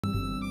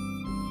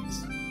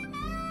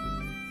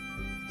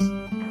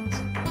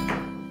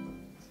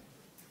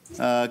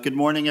Good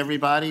morning,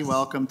 everybody.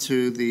 Welcome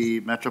to the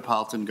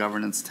Metropolitan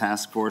Governance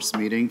Task Force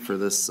meeting for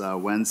this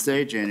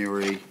Wednesday,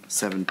 January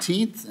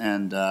 17th,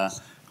 and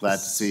glad to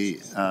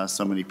see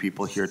so many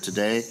people here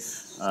today.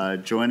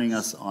 Joining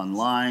us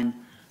online,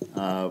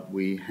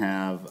 we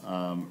have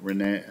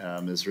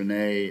Ms.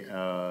 Renee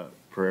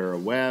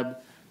Pereira-Webb,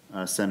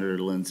 Senator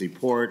Lindsay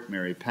Port,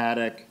 Mary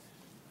Paddock,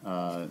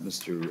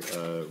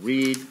 Mr.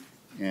 Reed,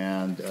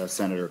 and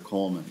Senator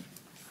Coleman.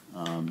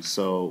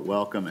 So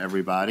welcome,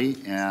 everybody,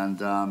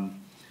 and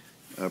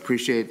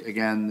appreciate,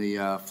 again,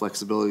 the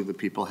flexibility that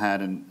people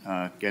had in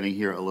getting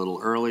here a little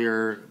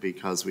earlier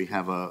because we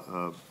have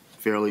a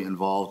fairly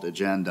involved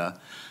agenda.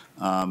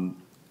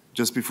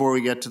 Just before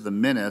we get to the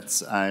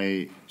minutes,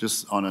 I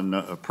just, on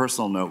a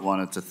personal note,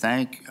 wanted to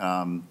thank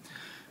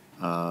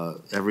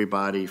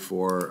everybody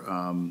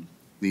for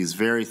these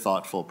very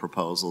thoughtful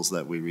proposals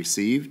that we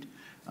received.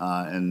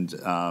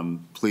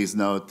 Please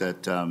note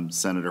that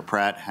Senator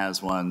Pratt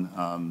has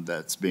one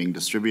that's being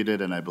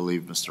distributed, and I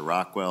believe Mr.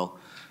 Rockwell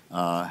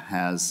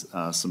has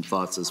some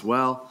thoughts as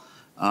well.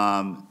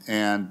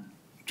 And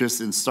just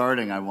in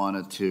starting, I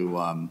wanted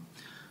to,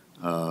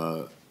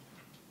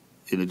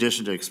 in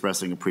addition to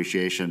expressing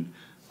appreciation,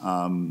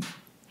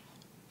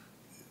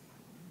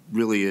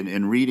 really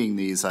in reading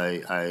these,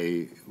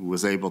 I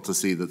was able to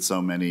see that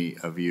so many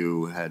of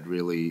you had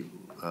really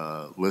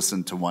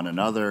listened to one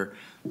another,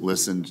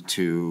 listened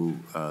to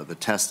the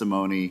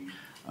testimony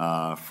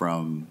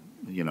from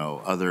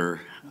other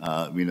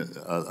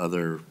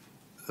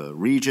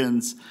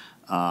regions,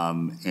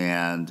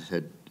 and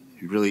had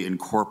really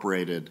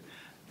incorporated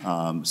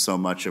so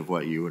much of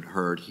what you had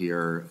heard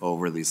here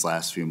over these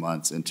last few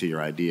months into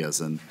your ideas.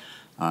 And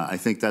I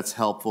think that's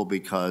helpful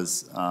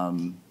because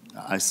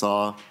I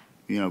saw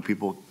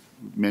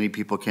many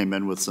people came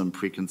in with some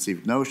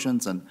preconceived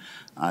notions, and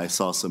I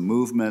saw some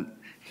movement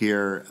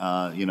here,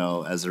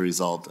 as a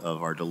result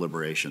of our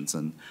deliberations.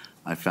 And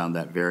I found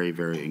that very,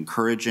 very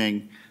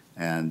encouraging.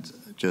 And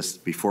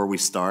just before we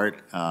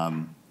start,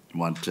 I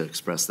want to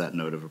express that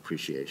note of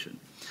appreciation.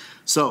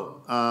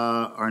 So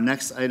our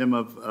next item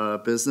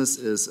of business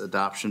is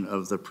adoption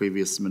of the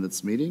previous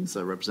minutes meetings.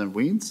 Representative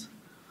Wiens.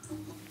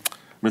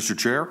 Mr.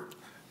 Chair,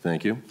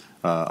 thank you.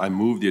 I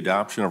move the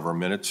adoption of our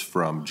minutes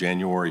from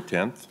January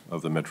 10th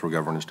of the Metro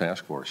Governance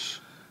Task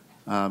Force.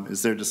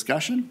 Is there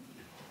discussion?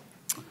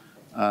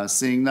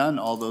 Seeing none,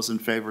 all those in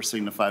favor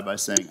signify by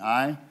saying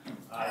aye.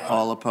 Aye.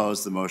 All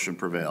opposed, the motion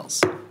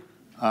prevails.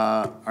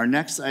 Our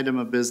next item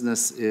of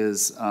business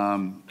is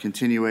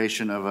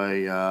continuation of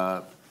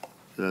a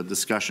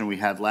discussion we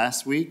had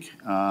last week.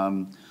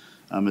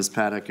 Ms.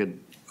 Paddock had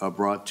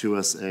brought to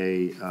us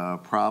a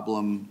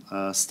problem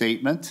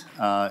statement,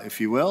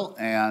 if you will,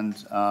 and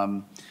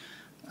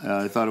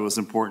I thought it was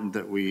important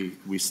that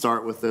we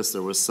start with this.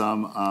 There was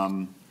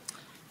some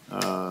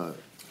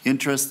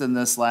interest in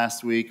this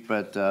last week,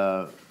 but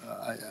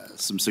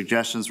some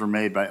suggestions were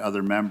made by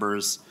other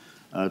members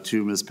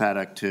to Ms.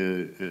 Paddock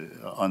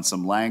on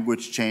some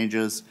language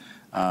changes.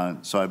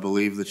 So I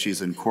believe that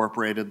she's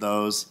incorporated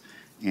those,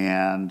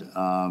 and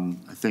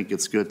I think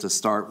it's good to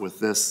start with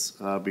this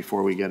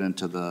before we get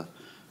into the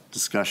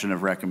discussion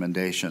of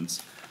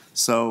recommendations.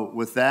 So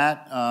with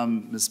that,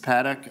 Ms.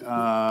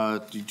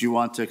 Paddock, did you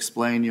want to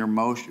explain your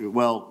motion?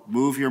 Well,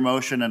 move your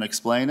motion and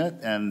explain it,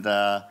 and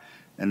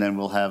then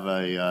we'll have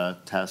a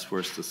task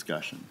force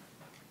discussion.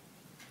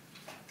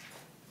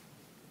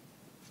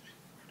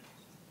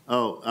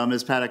 Oh,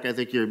 Ms. Paddock, I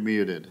think you're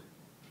muted.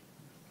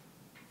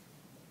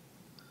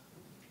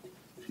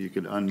 If you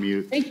could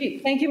unmute. Thank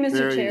you,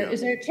 Mr. Chair.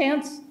 Is there a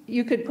chance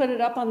you could put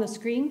it up on the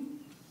screen?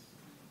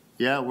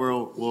 Yeah,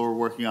 we're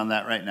working on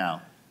that right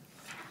now.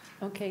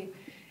 Okay.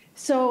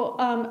 So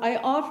I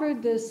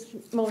offered this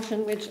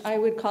motion, which I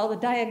would call the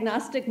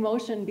diagnostic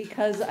motion,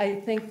 because I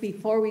think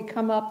before we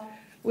come up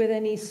with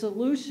any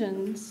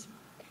solutions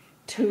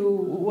to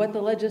what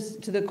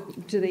to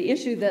the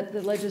issue that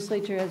the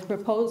legislature has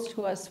proposed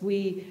to us,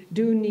 we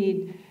do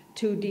need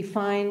to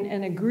define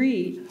and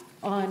agree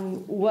on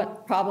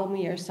what problem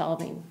we are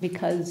solving,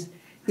 because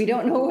if we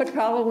don't know what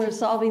problem we're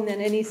solving, then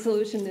any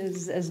solution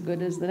is as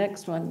good as the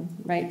next one,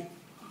 right?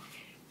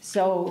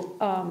 So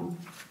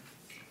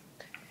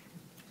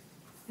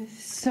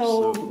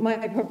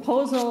my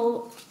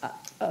proposal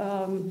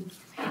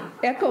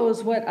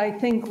echoes what I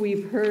think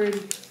we've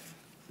heard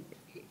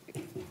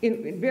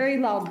in very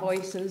loud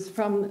voices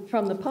from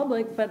the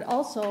public, but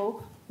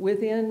also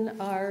within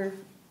our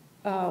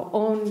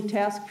own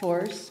task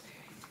force.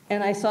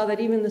 And I saw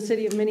that even the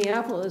city of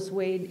Minneapolis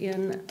weighed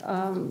in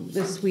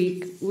this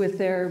week with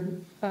their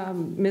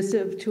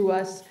missive to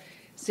us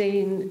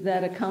saying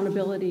that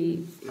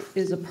accountability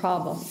is a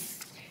problem.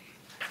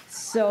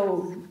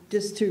 So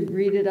just to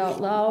read it out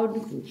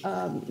loud,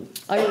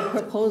 I would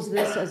propose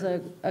this as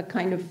a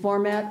kind of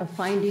format, a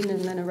finding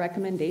and then a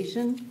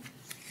recommendation.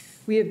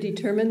 We have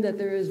determined that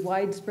there is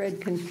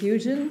widespread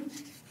confusion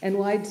and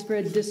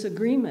widespread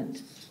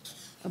disagreement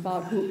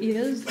about who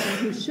is and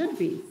who should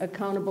be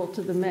accountable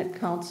to the Met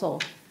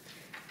Council.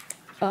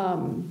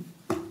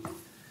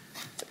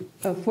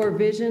 for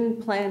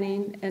vision,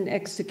 planning, and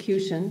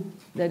execution,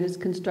 that is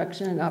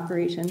construction and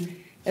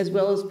operation, as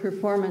well as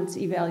performance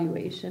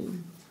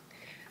evaluation.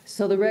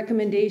 So the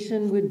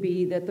recommendation would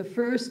be that the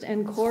first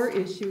and core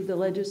issue the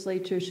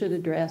legislature should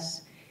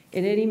address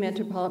in any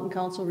Metropolitan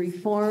Council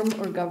reform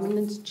or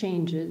governance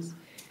changes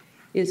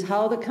is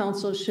how the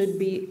council should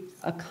be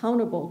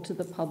accountable to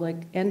the public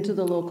and to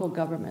the local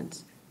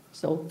governments,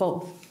 so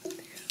both.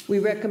 We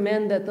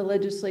recommend that the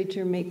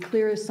legislature make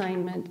clear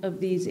assignment of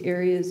these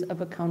areas of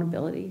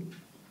accountability.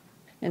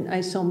 And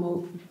I so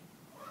move.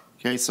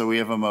 Okay, so we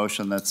have a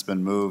motion that's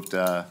been moved.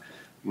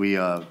 We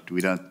don't,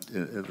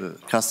 the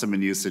custom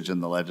and usage in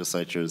the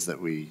legislature is that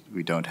we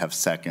don't have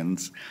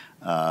seconds.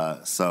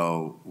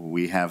 So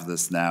we have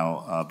this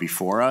now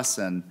before us,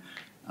 and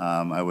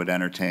I would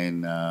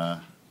entertain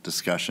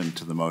discussion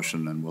to the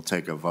motion, and we'll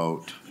take a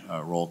vote,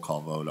 a roll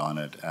call vote on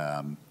it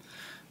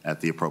at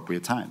the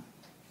appropriate time.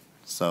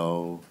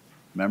 So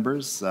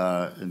members,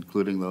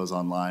 including those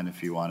online,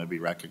 if you want to be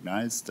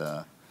recognized,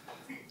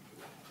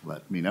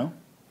 let me know.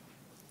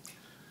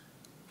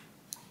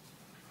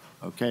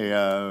 Okay,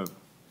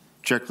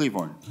 Chair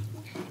Cleavorn.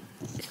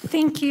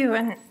 Thank you,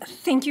 and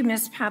thank you,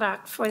 Ms.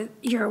 Paddock, for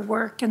your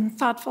work and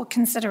thoughtful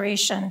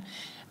consideration.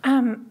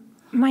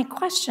 My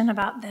question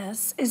about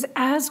this is,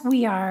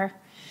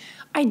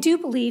 I do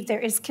believe there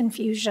is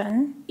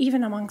confusion,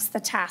 even amongst the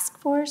task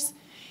force,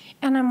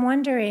 and I'm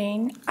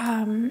wondering,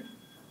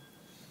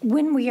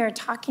 when we are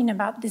talking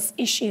about this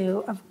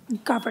issue of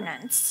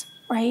governance,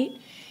 right?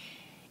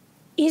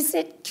 Is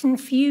it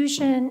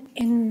confusion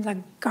in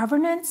the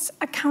governance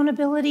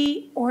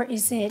accountability, or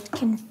is it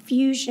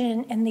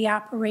confusion in the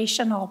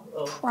operational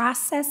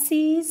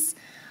processes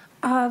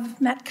of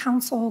Met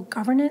Council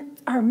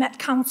governance or Met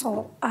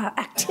Council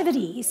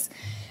activities?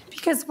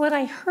 Because what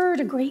I heard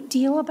a great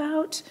deal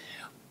about,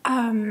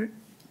 and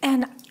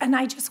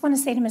I just want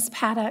to say to Ms.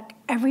 Paddock,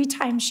 every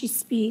time she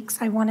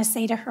speaks, I want to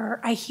say to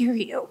her, I hear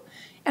you,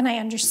 and I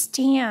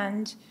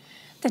understand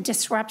the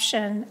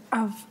disruption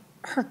of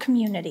her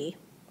community.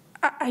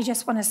 I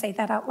just want to say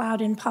that out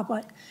loud in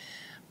public.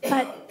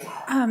 But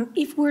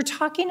if we're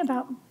talking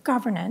about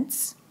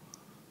governance,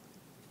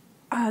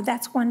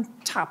 that's one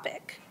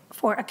topic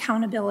for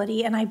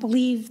accountability, and I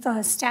believe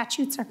the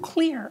statutes are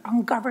clear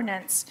on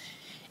governance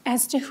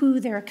as to who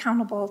they're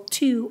accountable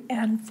to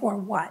and for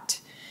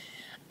what.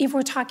 If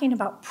we're talking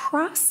about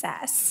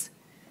process,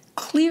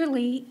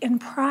 clearly in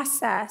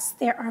process,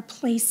 there are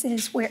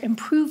places where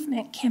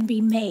improvement can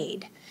be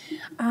made.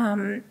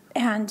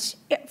 And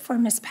for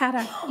Ms.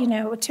 Paddock, you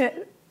know,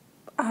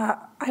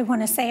 I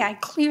want to say I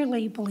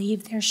clearly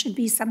believe there should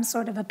be some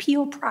sort of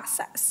appeal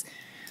process.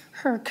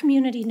 Her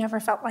community never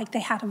felt like they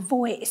had a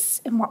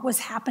voice in what was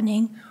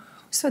happening,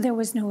 so there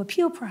was no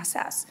appeal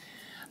process.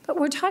 But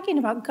we're talking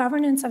about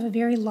governance of a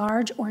very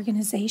large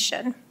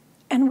organization,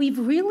 and we've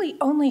really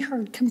only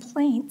heard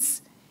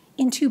complaints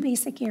in two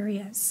basic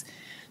areas.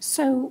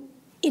 So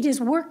it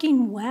is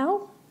working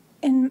well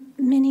in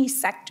many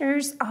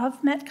sectors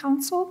of Met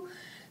Council.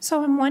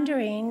 So I'm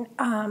wondering,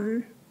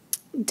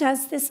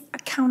 does this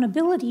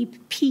accountability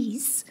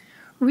piece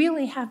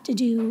really have to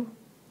do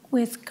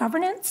with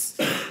governance,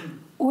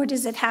 or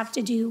does it have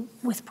to do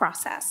with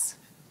process?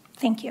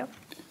 Thank you.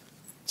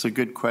 It's a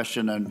good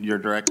question, and you're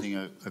directing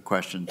a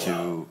question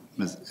to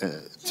Ms.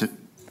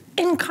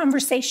 In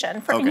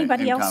conversation, for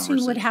anybody else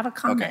who would have a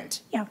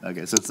comment. Okay. Yeah.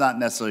 Okay, so it's not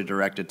necessarily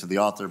directed to the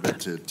author, but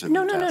to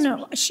No.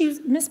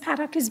 the Ms.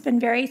 Paddock has been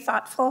very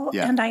thoughtful,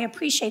 yeah. and I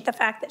appreciate the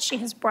fact that she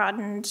has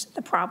broadened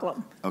the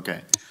problem.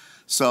 Okay.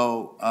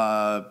 So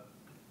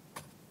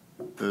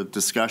the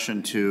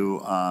discussion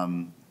to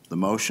the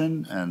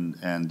motion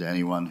and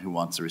anyone who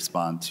wants to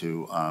respond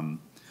to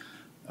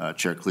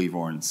Chair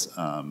Cleavorn's,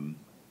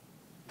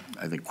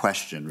 I think,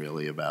 question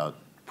really about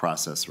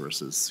process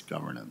versus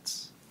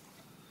governance.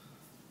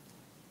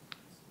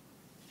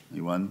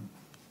 Anyone?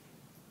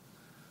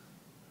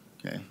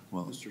 Okay,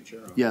 well. Mr. Chair.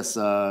 Yes,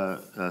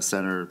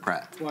 Senator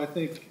Pratt. Well, I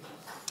think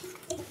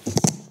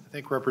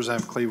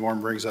Representative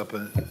Cleavorn brings up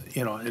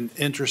an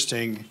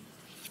interesting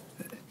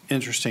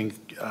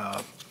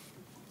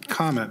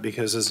comment,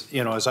 because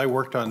as I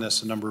worked on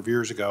this a number of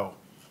years ago,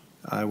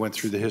 I went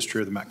through the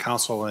history of the Met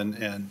Council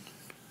and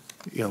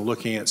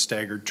looking at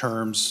staggered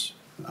terms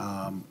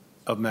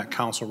of Met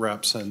Council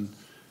reps, and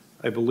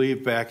I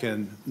believe back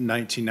in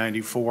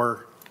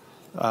 1994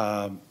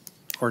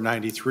 or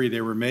 93,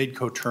 they were made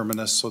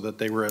coterminous so that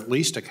they were at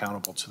least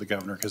accountable to the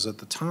governor, because at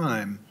the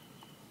time,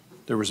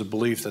 there was a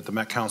belief that the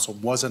Met Council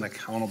wasn't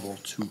accountable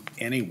to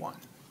anyone.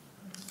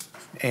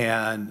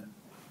 And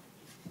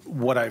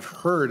what I've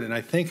heard, and I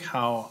think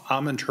how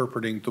I'm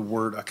interpreting the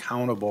word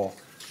accountable,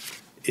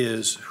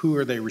 is who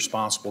are they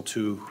responsible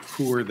to?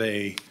 Who are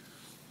they,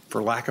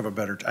 for lack of a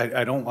better,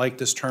 I don't like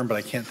this term, but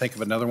I can't think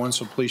of another one,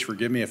 so please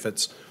forgive me if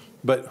it's,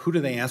 but who do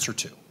they answer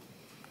to?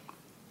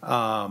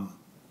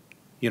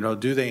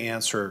 Do they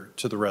answer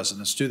to the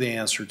residents? Do they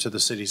answer to the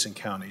cities and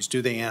counties?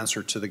 Do they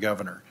answer to the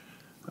governor?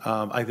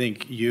 I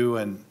think you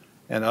and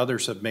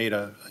others have made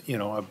a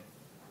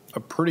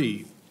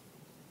pretty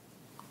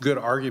good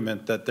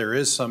argument that there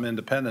is some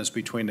independence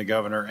between the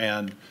governor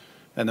and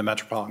the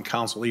Metropolitan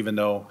Council, even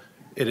though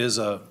it is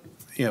a,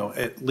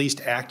 at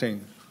least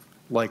acting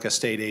like a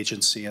state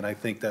agency. And I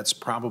think that's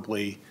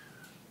probably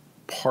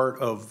part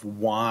of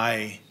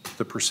why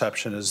the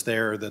perception is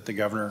there that the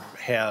governor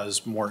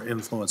has more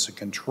influence and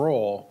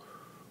control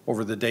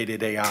over the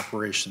day-to-day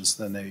operations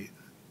than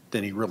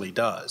he really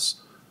does.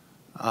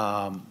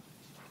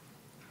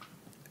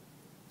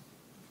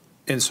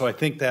 And so I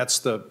think that's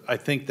the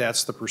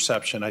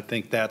perception. I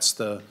think that's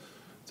the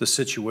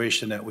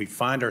situation that we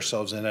find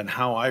ourselves in, and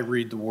how I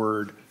read the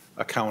word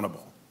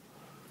accountable.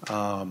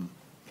 And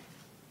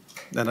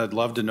I'd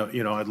love to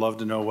know, I'd love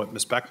to know what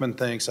Ms. Beckman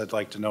thinks. I'd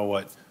like to know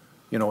what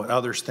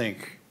others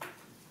think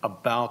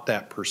about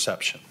that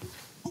perception.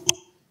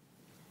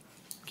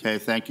 Okay,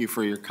 thank you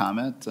for your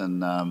comment,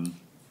 and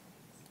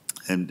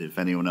if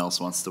anyone else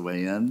wants to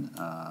weigh in,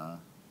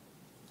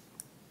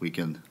 we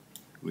can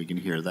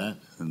hear that.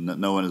 And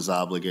no one is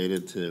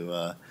obligated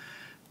to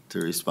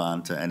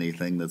respond to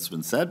anything that's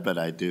been said, but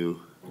I do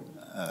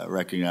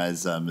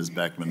recognize Ms.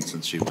 Beckman,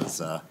 since she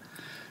was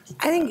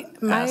I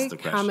think my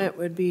comment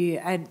would be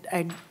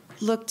I'd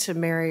look to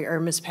Mary or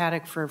Ms.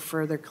 Paddock for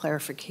further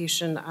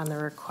clarification on the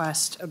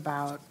request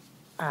about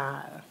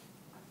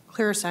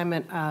clear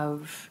assignment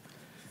of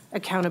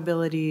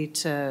accountability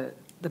to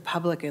the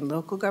public and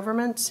local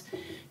governments,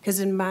 because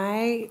in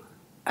my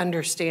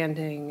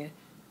understanding,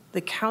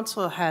 the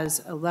council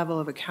has a level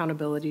of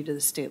accountability to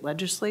the state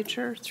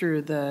legislature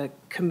through the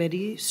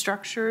committee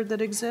structure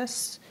that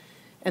exists,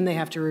 and they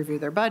have to review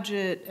their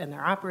budget and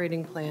their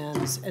operating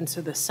plans, and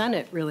so the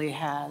Senate really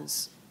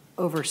has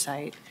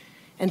oversight.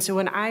 And so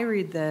when I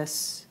read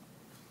this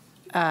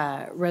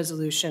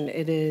resolution,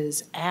 it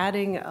is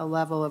adding a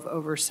level of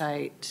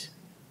oversight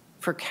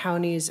for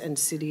counties and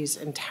cities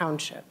and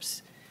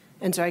townships.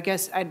 And so I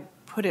guess I'd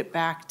put it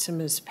back to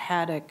Ms.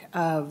 Paddock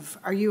of,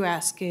 are you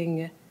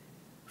asking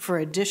for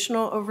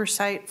additional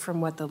oversight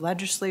from what the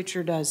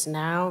legislature does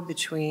now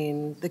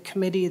between the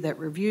committee that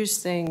reviews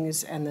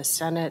things and the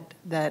Senate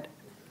that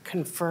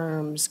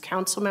confirms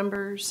council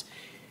members,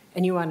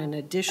 and you want an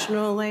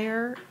additional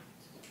layer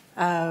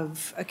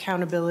of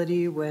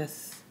accountability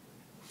with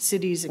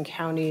cities and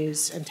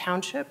counties and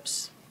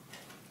townships?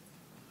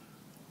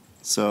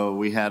 So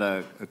we had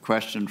a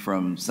question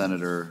from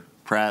Senator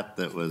Pratt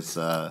that was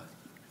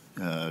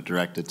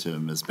directed to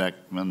Ms.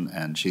 Beckman,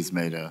 and she's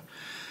made a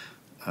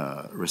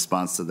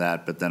response to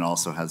that, but then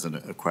also has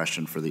a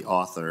question for the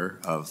author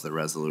of the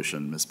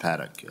resolution, Ms.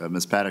 Paddock.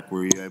 Ms. Paddock,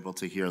 were you able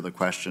to hear the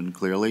question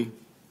clearly?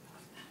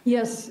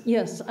 Yes,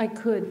 I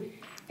could.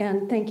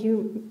 And thank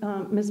you,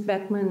 Ms.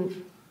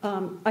 Beckman.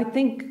 I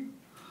think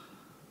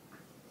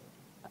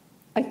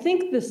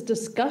this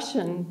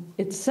discussion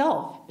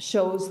itself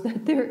shows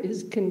that there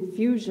is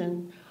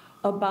confusion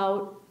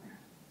about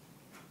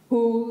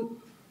who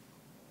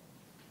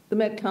the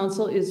Met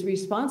Council is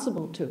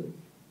responsible to.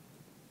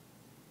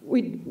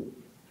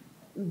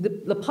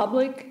 The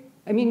public,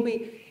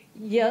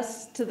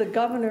 yes, to the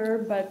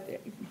governor,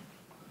 but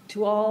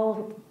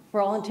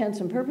for all intents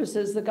and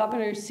purposes, the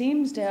governor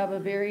seems to have a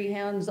very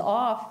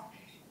hands-off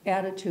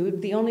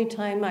attitude. The only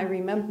time I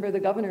remember the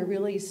governor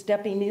really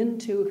stepping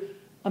into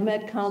a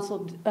Met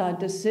Council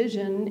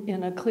decision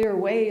in a clear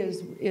way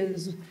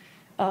is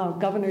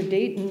Governor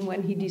Dayton,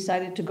 when he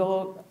decided to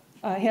go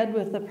ahead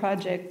with the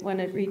project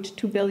when it reached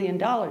 $2 billion.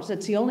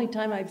 That's the only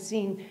time I've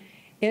seen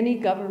any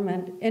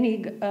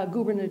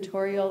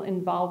gubernatorial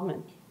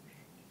involvement.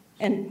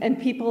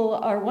 And people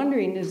are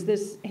wondering, is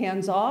this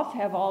hands-off?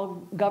 Have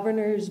all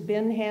governors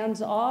been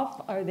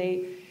hands-off? Are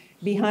they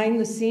behind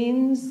the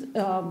scenes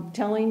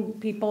telling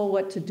people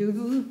what to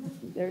do?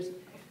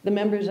 The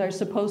members are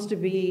supposed to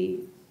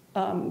be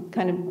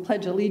kind of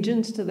pledge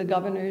allegiance to the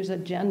governor's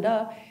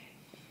agenda.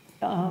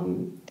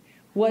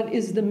 What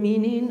is the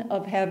meaning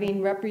of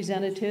having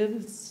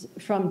representatives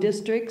from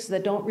districts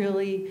that don't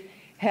really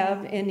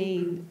have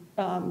any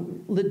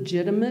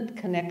legitimate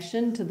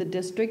connection to the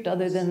district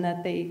other than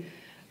that they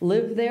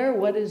live there?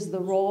 What is the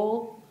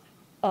role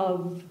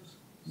of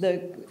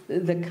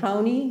the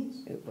county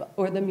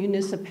or the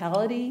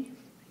municipality?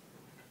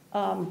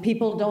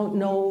 People don't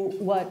know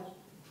what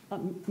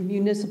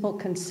municipal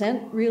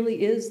consent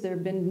really is. There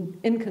have been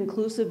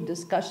inconclusive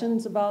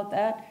discussions about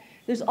that.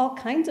 There's all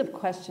kinds of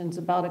questions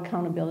about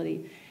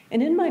accountability.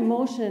 And in my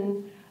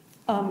motion,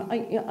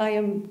 I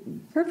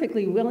am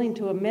perfectly willing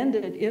to amend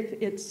it if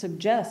it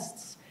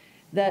suggests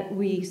that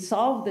we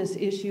solve this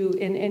issue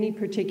in any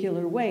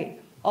particular way.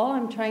 All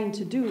I'm trying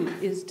to do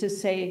is to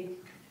say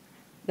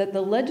that the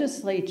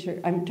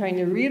legislature, I'm trying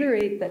to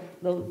reiterate that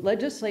the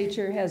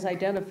legislature has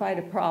identified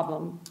a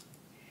problem.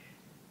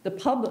 They've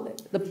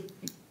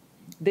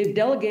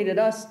delegated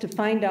us to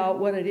find out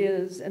what it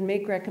is and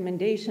make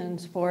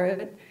recommendations for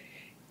it.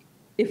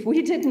 If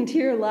we didn't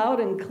hear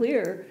loud and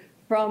clear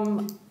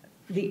from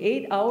the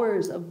 8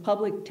 hours of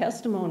public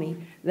testimony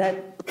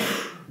that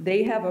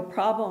they have a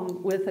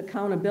problem with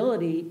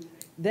accountability,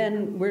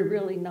 then we're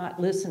really not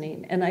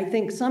listening. And I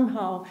think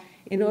somehow,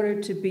 in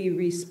order to be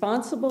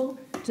responsible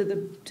to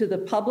the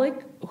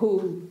public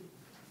who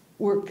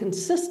were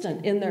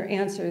consistent in their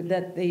answer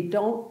that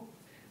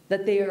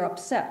they are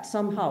upset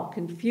somehow,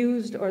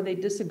 confused, or they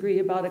disagree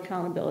about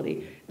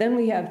accountability, then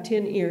we have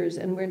tin ears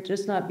and we're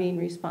just not being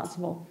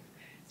responsible.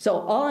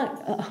 So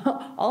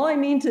all I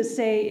mean to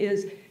say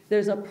is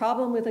there's a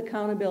problem with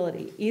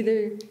accountability.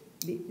 Either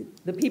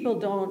the people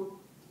don't,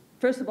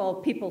 first of all,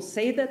 people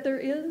say that there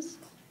is,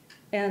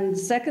 and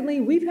secondly,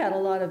 we've had a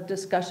lot of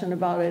discussion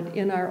about it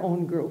in our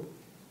own group.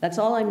 That's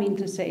all I mean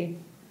to say.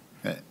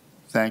 Okay.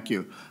 Thank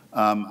you.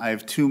 I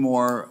have two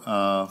more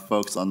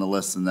folks on the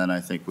list, and then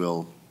I think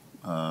we'll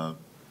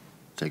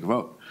take a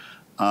vote.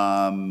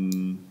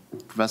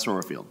 Professor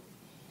Orfield,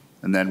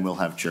 and then we'll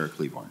have Chair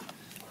Cleavorn.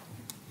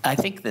 I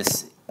think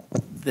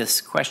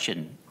this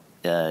question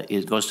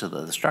goes to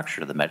the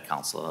structure of the Met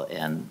Council,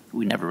 and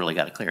we never really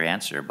got a clear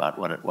answer about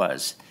what it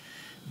was.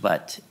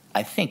 But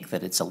I think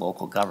that it's a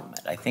local government.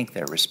 I think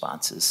their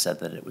responses said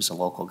that it was a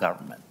local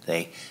government.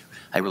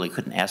 I really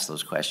couldn't ask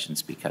those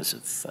questions because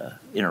of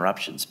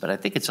interruptions, but I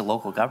think it's a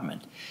local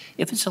government.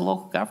 If it's a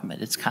local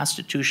government, it's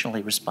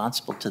constitutionally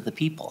responsible to the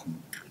people.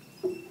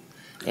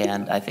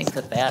 And I think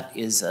that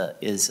is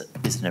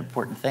an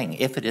important thing.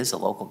 If it is a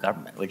local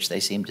government, which they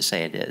seem to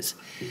say it is,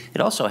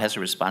 it also has a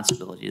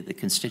responsibility to the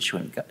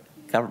constituent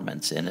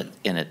governments in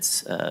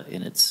its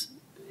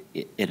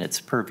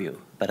purview.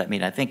 But I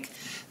mean, I think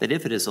that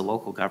if it is a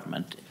local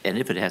government and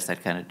if it has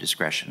that kind of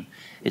discretion,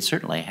 it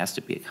certainly has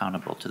to be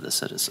accountable to the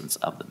citizens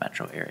of the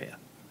metro area.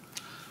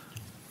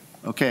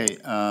 Okay,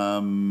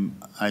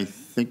 I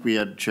think we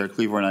had Chair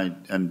Cleavorn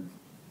and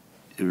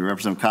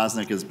Representative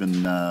Koznick has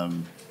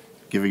been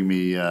giving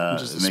me,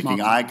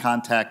 making eye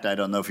contact. I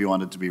don't know if you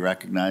wanted to be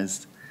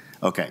recognized.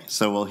 Okay,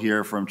 so we'll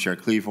hear from Chair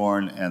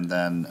Cleavorn and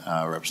then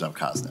Representative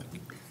Koznick.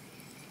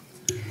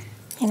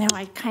 You know,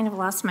 I kind of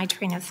lost my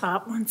train of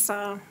thought once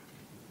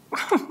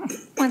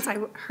once I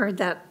heard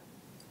that.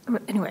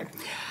 Anyway,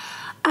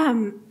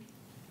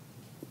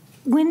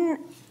 when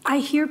I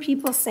hear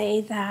people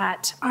say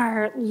that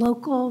our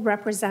local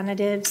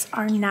representatives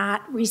are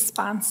not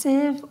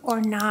responsive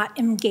or not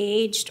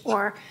engaged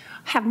or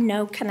have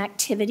no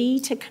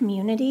connectivity to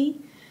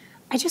community,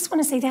 I just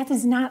want to say that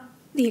is not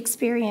the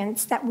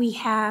experience that we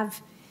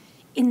have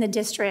in the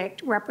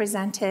district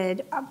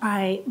represented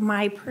by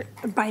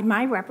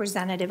my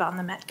representative on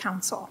the Met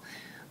Council.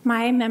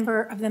 My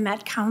member of the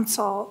Met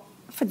Council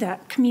for the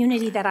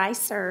community that I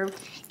serve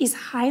is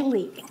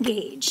highly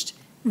engaged,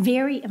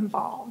 very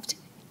involved,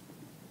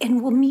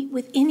 and will meet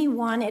with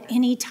anyone at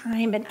any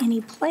time at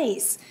any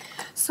place.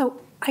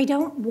 So I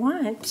don't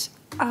want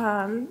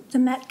the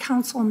Met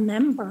Council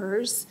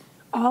members,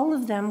 all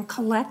of them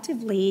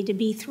collectively, to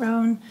be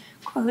thrown,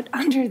 quote,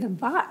 under the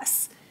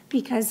bus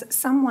because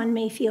someone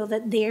may feel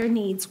that their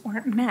needs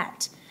weren't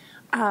met.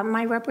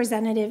 My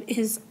representative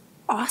is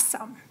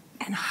awesome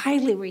and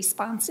highly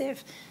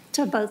responsive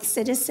to both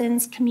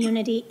citizens,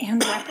 community,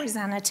 and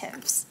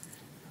representatives.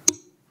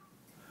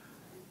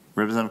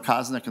 Representative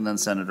Koznick and then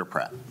Senator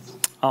Pratt.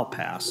 I'll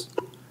pass.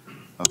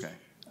 Okay.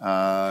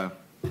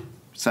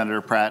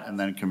 Senator Pratt and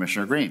then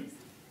Commissioner Green.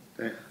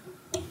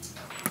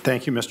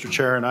 Thank you, Mr.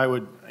 Chair. And I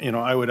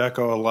would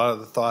echo a lot of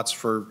the thoughts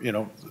for,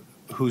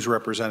 who's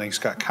representing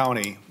Scott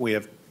County. We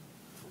have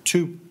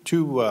two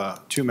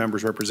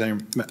members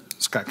representing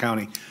Scott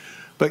County.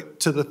 But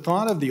to the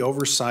thought of the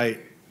oversight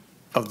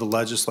of the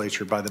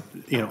legislature by the,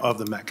 of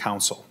the Met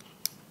Council,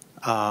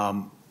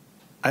 I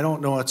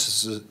don't know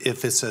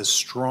if it's as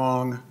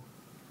strong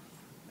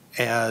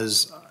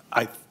as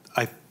I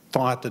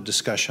thought the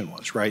discussion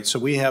was, right? So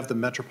we have the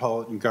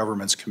Metropolitan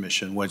Governments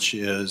Commission, which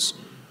is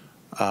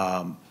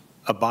a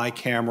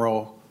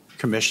bicameral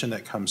commission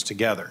that comes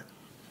together.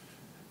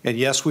 And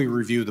yes, we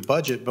review the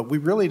budget, but we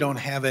really don't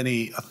have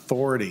any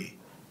authority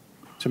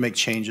to make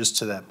changes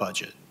to that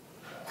budget.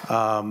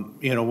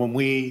 When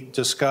we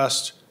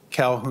discussed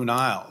Calhoun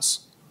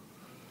Isles,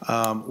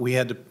 we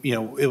had to,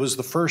 it was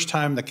the first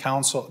time the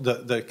council,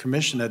 the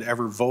commission had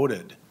ever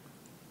voted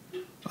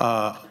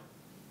on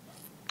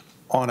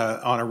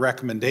a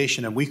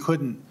recommendation, and we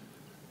couldn't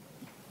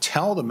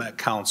tell the Met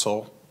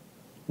Council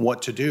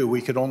what to do.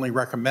 We could only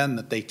recommend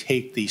that they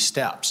take these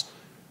steps.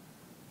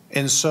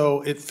 And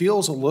so it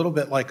feels a little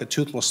bit like a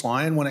toothless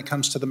lion when it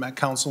comes to the Met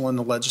Council and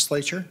the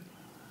legislature.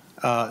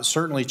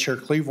 Certainly Chair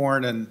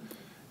Cleavorn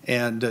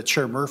and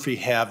Chair Murphy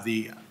have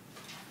the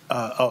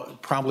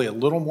probably a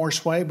little more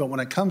sway, but when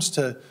it comes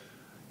to,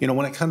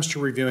 when it comes to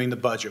reviewing the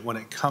budget, when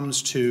it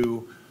comes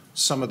to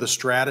some of the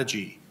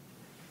strategy,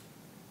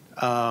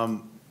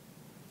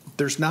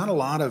 there's not a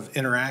lot of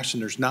interaction,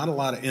 there's not a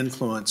lot of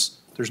influence,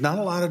 there's not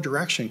a lot of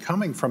direction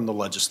coming from the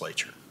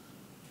legislature.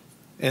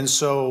 And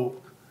so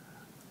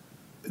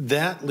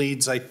that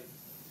leads,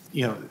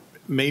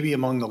 maybe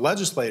among the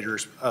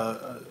legislators,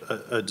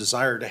 a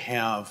desire to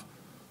have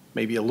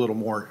maybe a little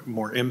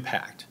more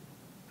impact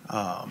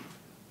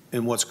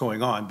in what's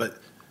going on. But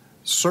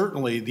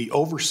certainly the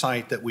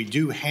oversight that we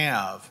do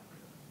have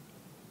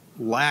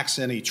lacks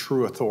any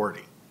true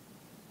authority.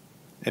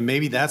 And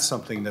maybe that's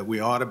something that we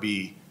ought to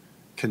be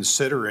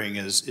considering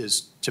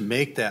is to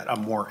make that a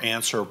more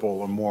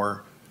answerable, a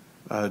more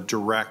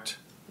direct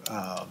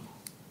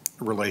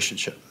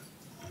relationship.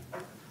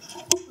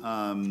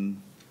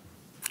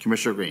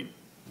 Commissioner Green.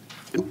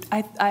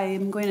 I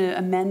am going to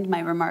amend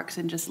my remarks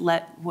and just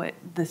let what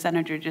the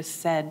senator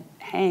just said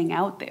hang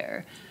out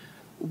there.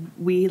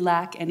 We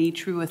lack any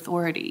true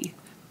authority.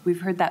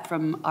 We've heard that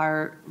from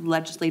our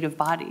legislative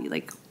body.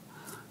 Like,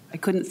 I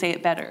couldn't say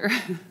it better.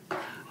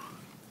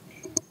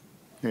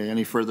 Okay,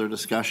 any further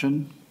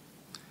discussion?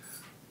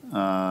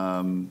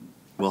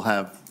 We'll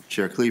have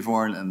Chair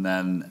Cleavorn and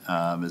then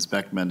Ms.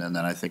 Beckman, and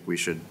then I think we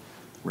should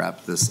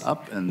wrap this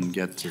up and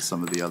get to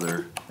some of the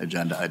other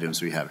agenda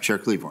items we have. Chair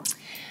Cleavorn.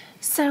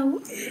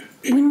 So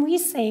when we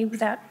say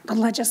that the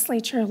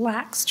legislature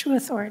lacks true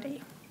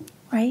authority,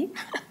 right,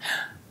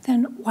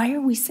 then why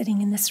are we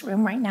sitting in this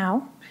room right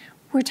now?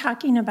 We're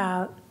talking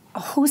about a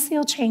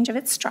wholesale change of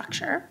its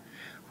structure.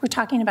 We're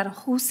talking about a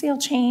wholesale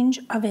change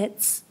of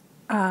its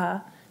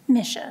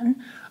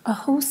mission, a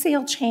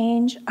wholesale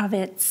change of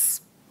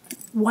its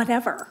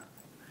whatever.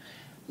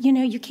 You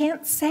know, you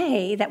can't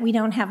say that we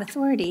don't have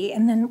authority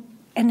and then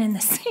in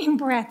the same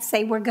breath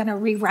say we're going to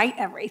rewrite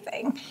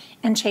everything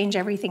and change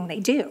everything they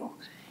do.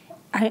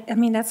 I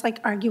mean, that's like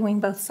arguing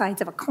both sides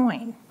of a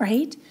coin,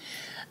 right?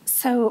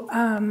 So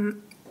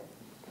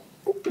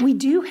we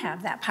do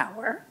have that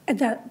power.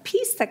 The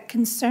piece that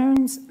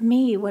concerns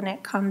me when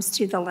it comes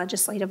to the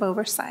legislative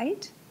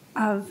oversight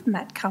of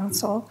Met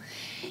Council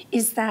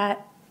is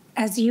that,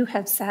 as you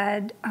have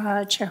said,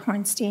 Chair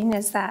Hornstein,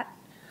 is that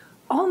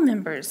all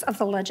members of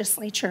the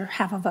legislature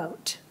have a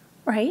vote,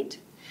 right?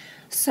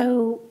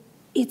 So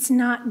it's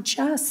not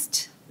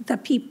just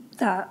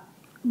the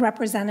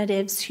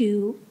representatives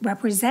who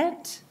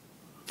represent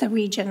the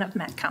region of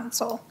Met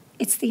Council.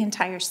 It's the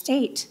entire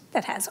state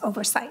that has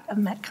oversight of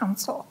Met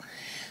Council.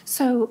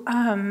 So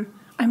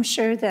I'm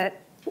sure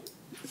that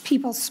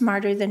people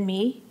smarter than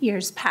me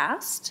years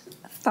past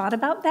thought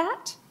about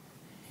that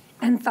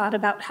and thought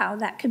about how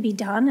that could be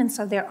done. And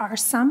so there are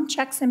some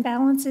checks and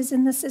balances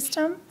in the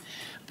system.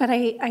 But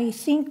I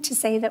think to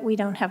say that we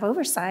don't have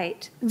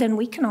oversight, then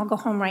we can all go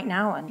home right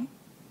now and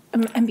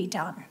be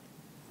done.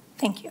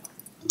 Thank you.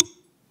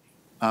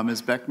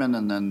 Ms. Beckman,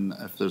 and then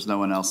if there's no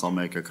one else, I'll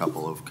make a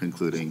couple of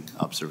concluding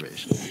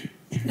observations.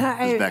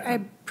 I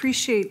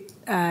appreciate,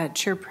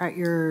 Chair Pratt,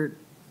 your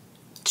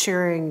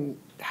sharing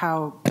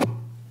how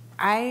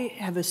I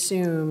have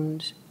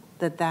assumed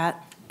that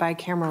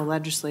bicameral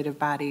legislative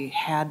body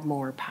had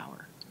more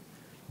power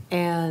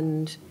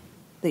and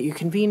that you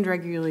convened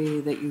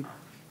regularly, that you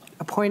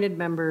appointed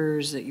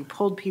members, that you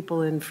pulled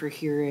people in for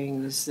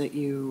hearings, that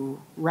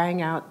you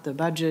rang out the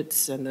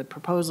budgets and the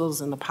proposals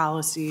and the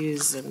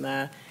policies and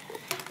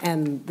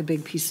the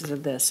big pieces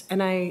of this.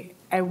 And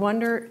I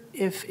wonder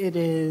if it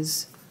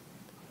is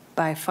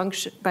by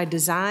function, by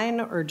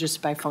design, or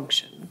just by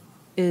function.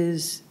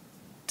 Does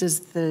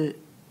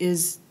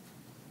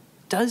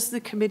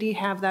the committee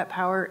have that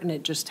power and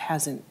it just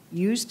hasn't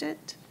used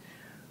it?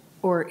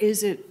 Or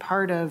is it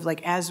part of,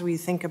 like, as we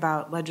think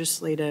about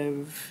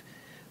legislative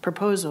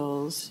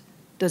proposals,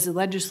 does the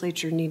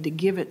legislature need to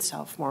give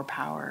itself more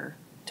power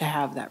to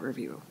have that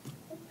review?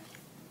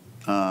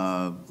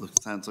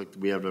 It sounds like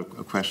we have a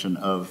question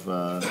of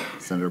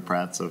Senator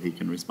Pratt, so he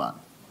can respond.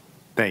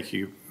 Thank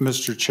you,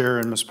 Mr. Chair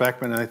and Ms.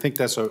 Beckman. And I think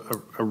that's a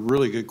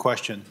really good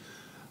question.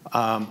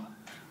 Under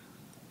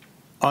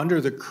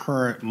the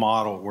current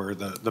model where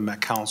the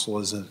Met Council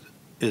is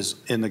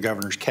in the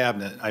governor's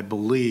cabinet, I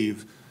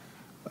believe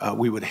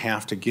we would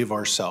have to give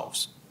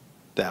ourselves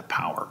that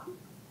power.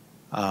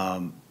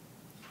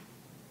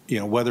 You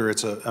know, whether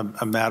it's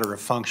a matter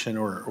of function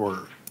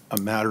or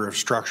a matter of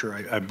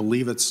structure, I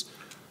believe it's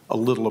a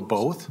little of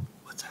both.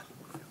 What's that?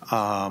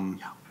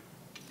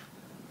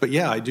 But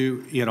yeah, I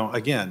do, you know,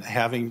 again,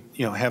 having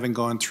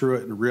gone through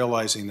it and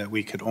realizing that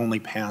we could only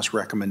pass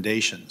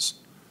recommendations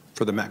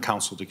for the Met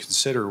Council to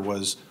consider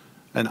was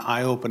an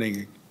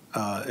eye-opening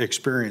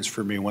experience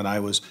for me when I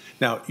was.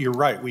 Now, you're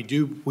right, we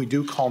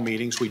do call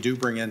meetings, we do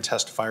bring in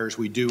testifiers,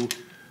 we do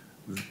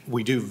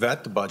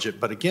vet the budget,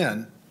 but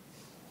again,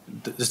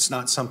 it's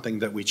not something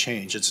that we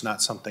change. It's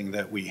not something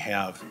that we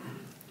have.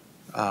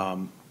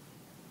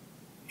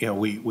 You know,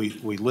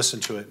 we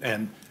listen to it,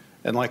 and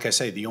like I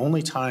say, the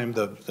only time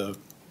the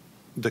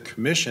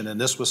commission, and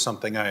this was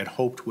something I had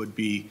hoped would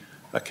be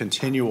a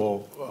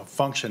continual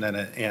function,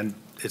 and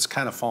it's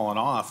kind of fallen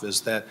off,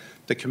 is that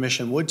the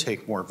commission would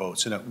take more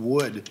votes and it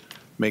would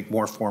make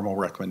more formal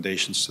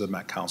recommendations to the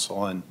Met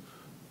Council,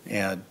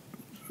 and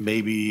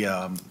maybe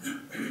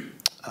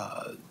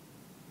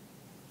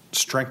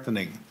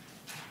strengthening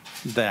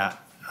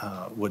that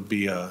would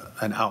be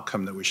an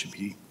outcome that we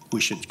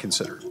should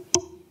consider.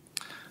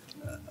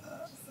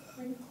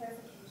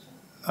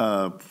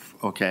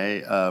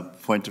 Okay,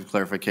 point of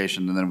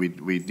clarification, and then we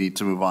need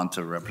to move on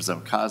to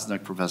Representative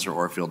Koznick, Professor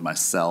Orfield,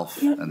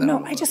 myself. And then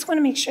I just want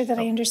to make sure that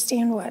I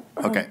understand what.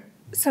 Okay.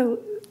 So,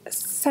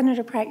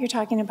 Senator Pratt, you're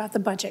talking about the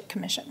Budget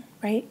Commission,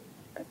 right?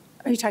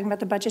 Are you talking about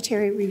the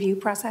budgetary review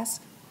process?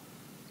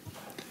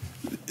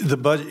 The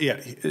budget, yeah,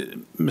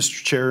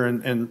 Mr. Chair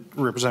and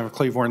Representative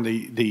Cleavorn,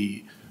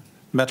 the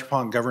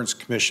Metropolitan Governance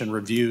Commission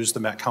reviews the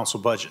Met Council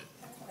budget,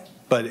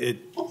 but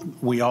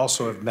we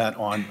also have met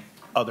on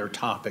other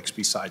topics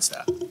besides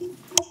that.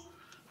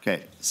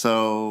 Okay,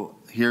 so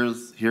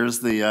here's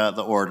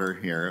the order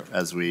here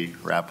as we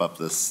wrap up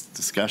this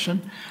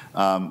discussion.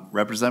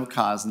 Representative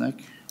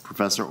Koznick,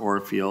 Professor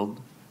Orfield,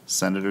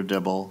 Senator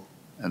Dibble,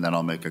 and then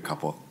I'll make a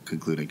couple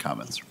concluding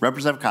comments.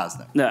 Representative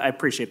Koznick. No, I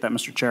appreciate that,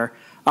 Mr. Chair.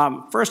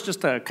 First,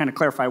 just to kind of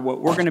clarify,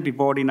 what we're going to be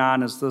voting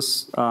on is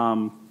this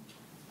 2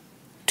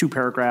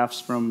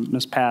 paragraphs from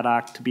Ms.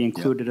 Paddock to be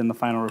included in the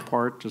final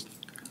report. Just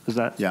is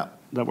that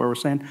what we're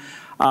saying?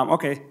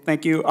 Okay,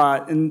 thank you.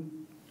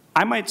 And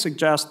I might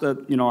suggest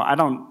that we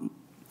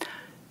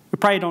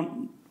probably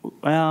don't.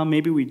 Well,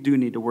 maybe we do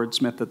need to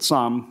wordsmith it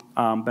some,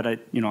 but I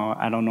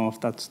don't know if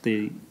that's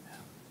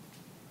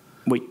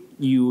what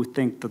you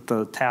think that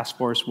the task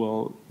force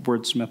will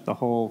wordsmith the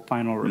whole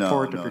final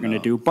report if you're going to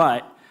do.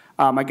 But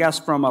I guess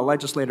from a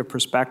legislative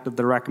perspective,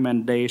 the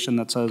recommendation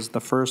that says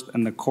the first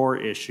and the core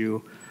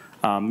issue,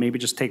 maybe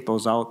just take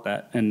those out,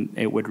 and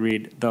it would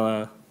read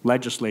the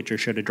legislature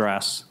should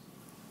address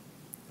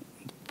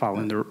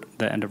following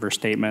the end of her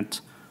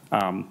statement.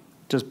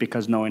 Just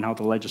because knowing how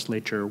the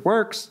legislature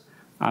works,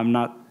 I'm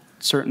not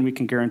certain we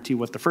can guarantee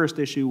what the first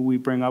issue we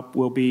bring up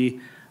will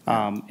be.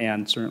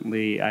 And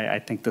certainly, I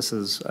think this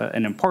is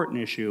an important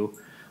issue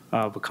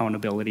of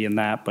accountability in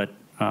that, but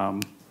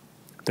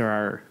there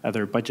are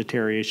other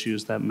budgetary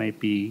issues that might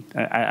be,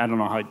 I don't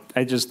know how,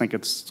 I just think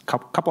it's a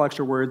couple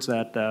extra words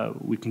that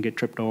we can get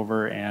tripped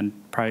over and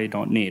probably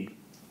don't need.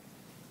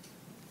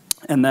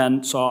 And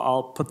then, so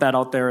I'll put that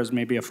out there as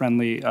maybe a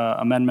friendly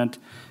amendment.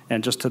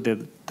 And just to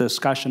the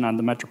discussion on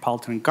the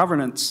Metropolitan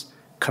Governance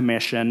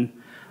Commission,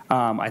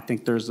 I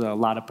think there's a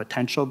lot of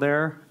potential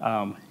there.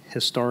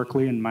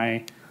 Historically, in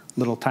my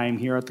little time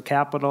here at the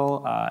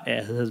Capitol,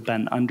 it has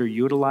been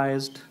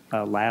underutilized.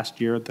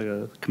 Last year,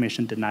 the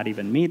commission did not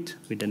even meet.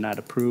 We did not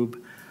approve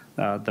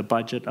the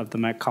budget of the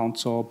Met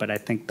Council, but I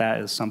think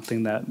that is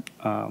something that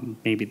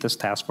maybe this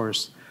task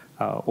force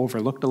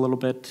overlooked a little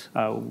bit.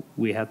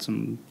 We had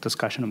some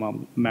discussion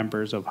among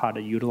members of how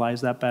to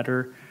utilize that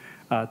better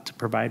to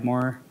provide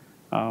more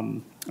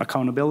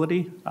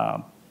accountability.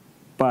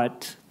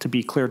 But to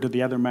be clear to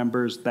the other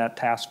members,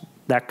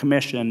 that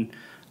commission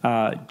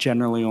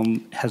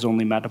generally has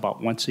only met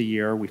about once a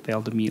year. We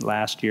failed to meet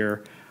last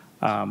year,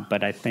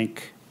 but I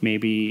think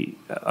maybe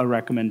a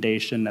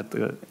recommendation at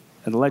the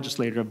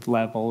legislative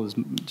level is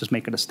just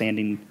make it a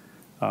standing.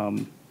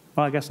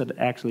 Well, I guess it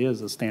actually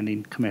is a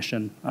standing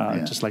commission,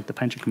 just like the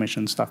pension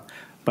commission and stuff.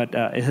 But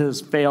it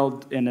has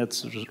failed in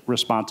its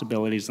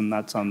responsibilities, and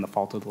that's on the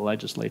fault of the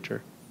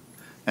legislature.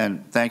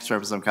 And thanks,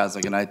 Representative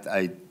Koznick. And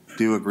I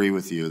do agree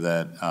with you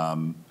that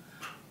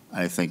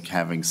I think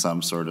having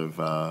some sort of,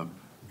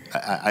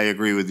 I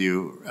agree with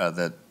you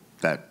that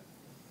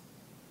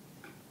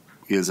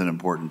is an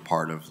important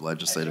part of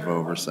legislative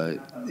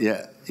oversight.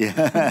 Yeah. You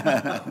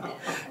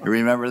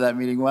remember that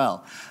meeting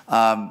well.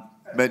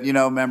 But,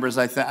 members,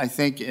 I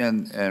think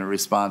in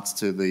response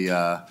to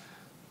the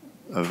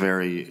a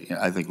very,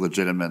 I think,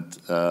 legitimate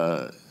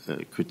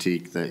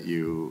critique that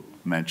you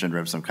mentioned,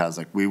 Representative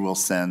Koznick, we will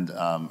send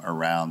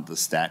around the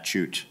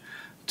statute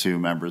to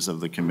members of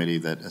the committee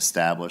that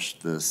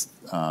established this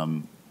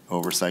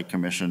Oversight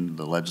Commission,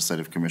 the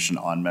Legislative Commission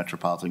on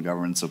Metropolitan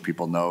Government, so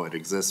people know it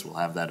exists. We'll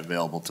have that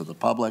available to the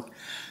public,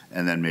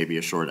 and then maybe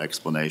a short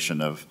explanation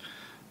of,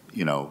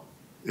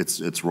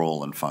 its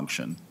role and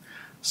function.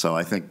 So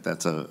I think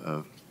that's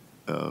a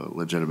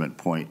legitimate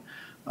point.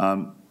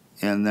 And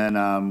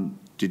then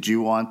did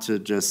you want to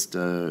just,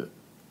 I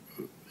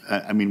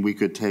mean, we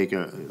could take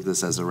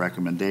this as a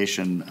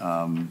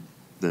recommendation,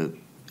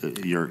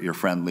 your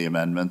friendly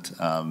amendment.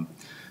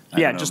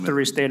 Yeah, just to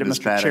restate it,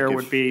 Mr. Chair,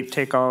 would be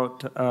take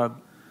out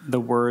the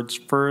words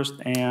first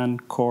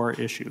and core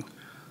issue.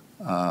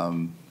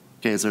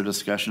 Okay, is there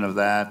discussion of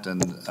that?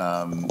 And,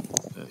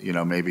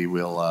 maybe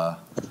we'll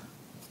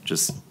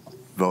just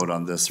vote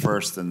on this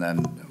first, and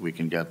then we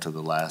can get to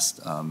the last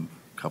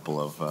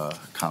couple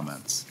of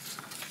comments.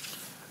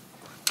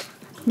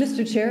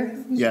 Mr.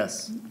 Chair?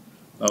 Yes.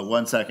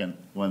 1 second.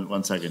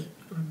 One second.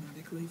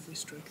 Automatically, if we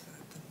strike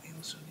that, then we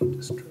also need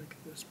to strike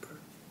this part.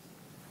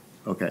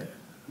 Okay.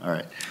 All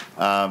right.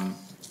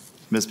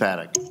 Ms.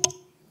 Paddock.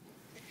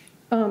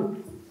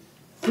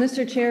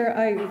 Mr. Chair,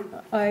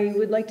 I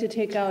would like to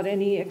take out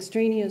any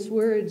extraneous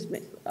words.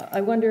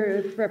 I wonder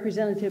if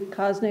Representative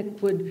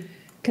Koznick would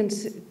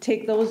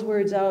take those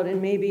words out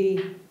and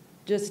maybe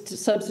just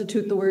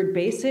substitute the word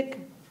basic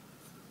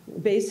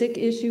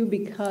issue,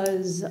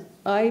 because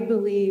I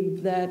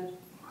believe that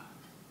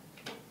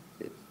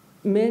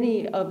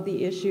many of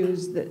the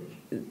issues,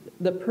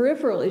 the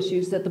peripheral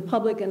issues that the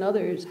public and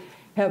others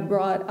have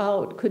brought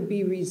out could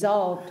be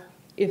resolved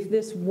if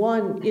this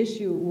one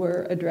issue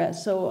were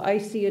addressed. So I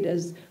see it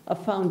as a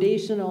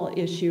foundational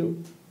issue.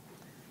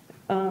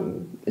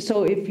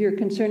 So if you're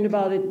concerned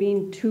about it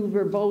being too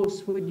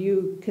verbose, would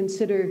you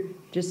consider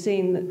just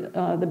saying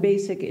the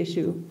basic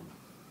issue?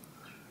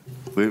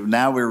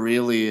 Now we're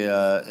really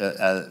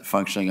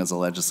functioning as a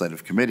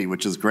legislative committee,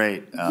 which is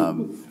great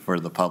for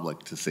the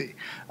public to see.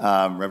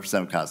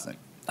 Representative Koznick.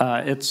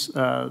 It's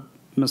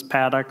Ms.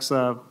 Paddock's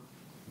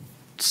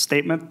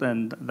statement,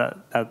 then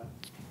that's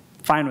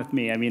fine with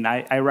me. I mean,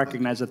 I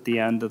recognize at the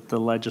end that the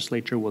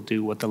legislature will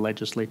do what the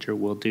legislature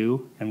will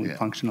do, and we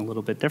function a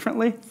little bit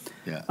differently.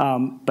 Yeah.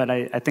 But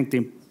I think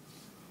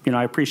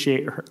I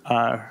appreciate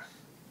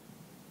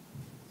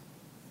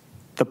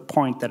the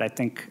point that I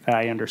think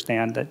I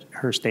understand that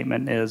her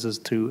statement is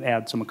to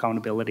add some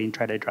accountability and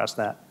try to address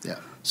that. Yeah.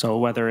 So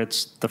whether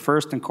it's the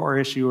first and core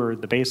issue or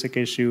the basic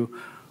issue,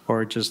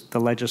 or just the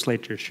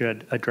legislature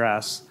should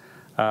address,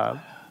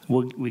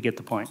 we get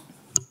the point.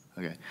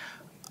 Okay.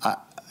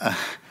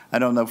 I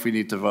don't know if we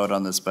need to vote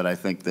on this, but I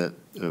think that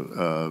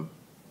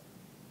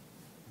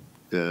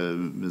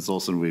Ms.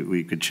 Olson,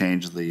 we could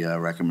change the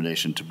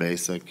recommendation to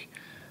basic.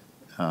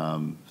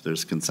 If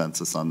there's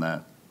consensus on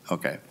that.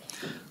 Okay.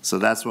 So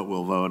that's what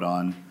we'll vote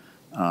on.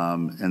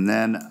 And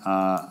then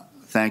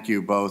thank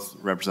you both,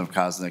 Representative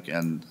Koznick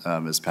and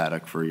Ms.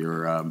 Paddock, for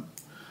your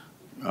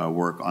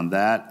work on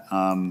that.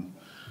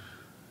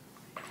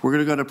 We're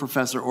going to go to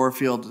Professor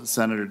Orfield,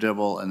 Senator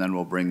Dibble, and then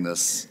we'll bring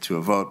this to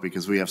a vote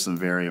because we have some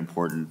very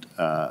important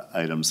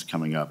items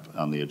coming up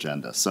on the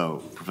agenda.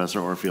 So,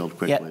 Professor Orfield,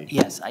 quickly.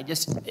 Yes, I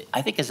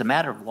think as a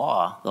matter of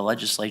law, the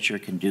legislature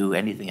can do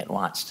anything it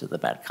wants to the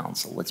Met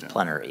Council. It's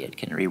plenary. It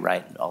can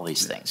rewrite all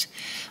these things.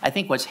 I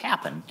think what's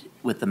happened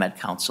with the Met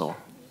Council,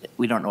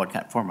 we don't know what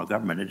kind of form of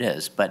government it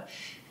is, but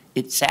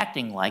it's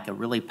acting like a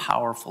really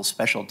powerful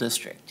special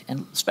district.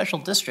 And special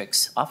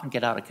districts often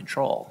get out of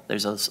control.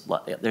 There's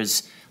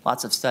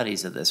lots of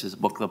studies of this. There's a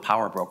book, The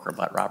Power Broker,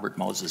 about Robert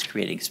Moses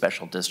creating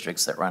special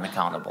districts that were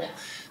unaccountable,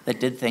 that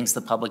did things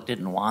the public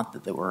didn't want,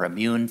 that were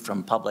immune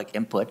from public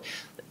input.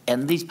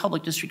 And these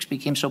public districts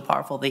became so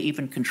powerful, they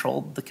even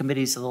controlled the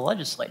committees of the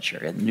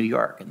legislature in New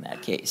York in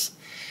that case.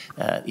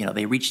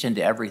 They reached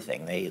into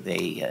everything.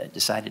 They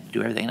decided to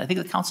do everything. And I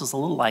think the council's a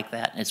little like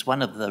that. And it's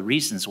one of the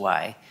reasons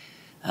why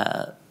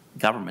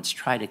governments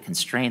try to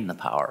constrain the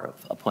power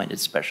of appointed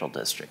special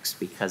districts,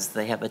 because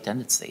they have a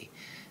tendency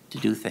to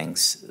do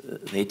things.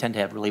 They tend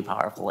to have really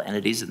powerful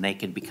entities, and they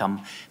can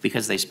become,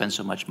 because they spend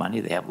so much money,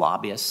 they have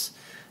lobbyists,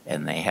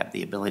 and they have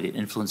the ability to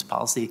influence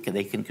policy.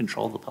 They can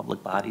control the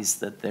public bodies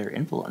that they're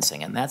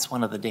influencing, and that's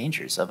one of the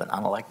dangers of an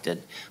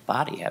unelected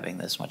body having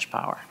this much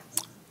power.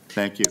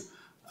 Thank you.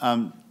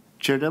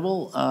 Chair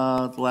Dibble,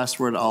 the last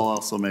word. I'll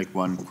also make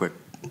one quick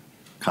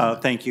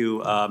comment. Thank you,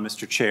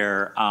 Mr.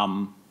 Chair.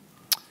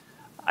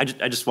 I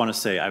just want to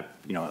say, I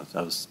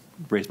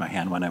raised my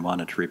hand when I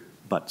wanted to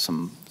rebut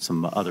some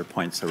other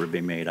points that were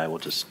being made. I will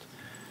just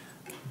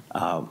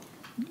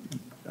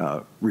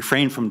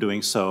refrain from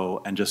doing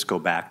so and just go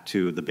back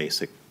to the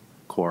basic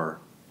core,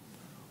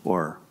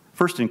 or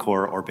first in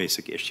core or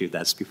basic issue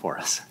that's before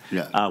us,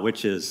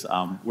 which is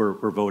we're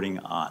voting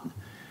on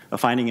a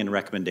finding and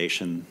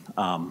recommendation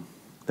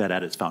that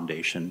at its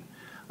foundation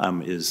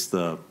is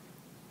the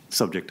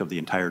subject of the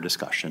entire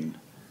discussion,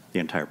 the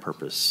entire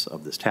purpose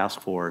of this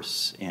task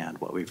force, and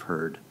what we've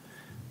heard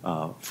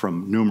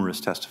from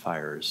numerous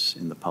testifiers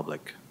in the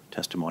public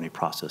testimony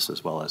process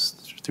as well as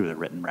through the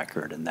written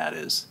record, and that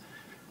is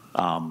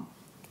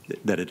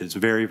that it is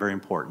very, very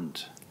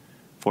important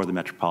for the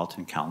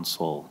Metropolitan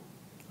Council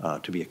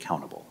to be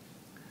accountable.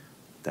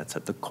 That's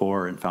at the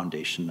core and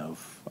foundation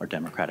of our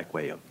democratic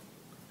way of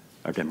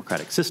our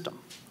democratic system.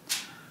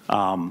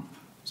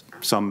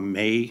 Some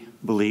may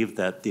believe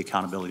that the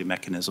accountability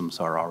mechanisms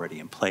are already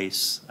in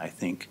place. I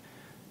think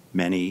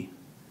many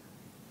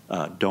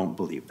don't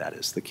believe that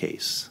is the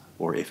case,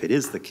 or if it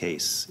is the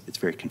case, it's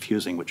very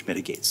confusing, which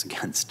mitigates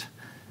against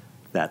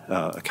that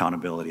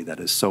accountability that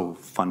is so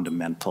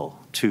fundamental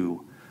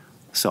to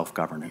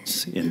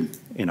self-governance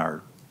in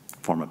our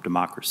form of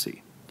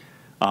democracy.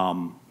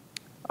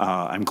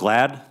 I'm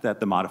glad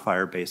that the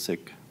modifier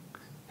basic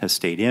has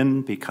stayed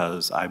in,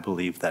 because I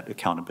believe that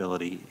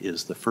accountability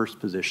is the first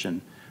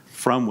position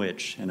from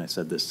which, and I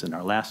said this in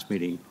our last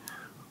meeting,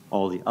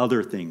 all the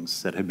other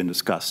things that have been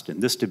discussed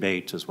in this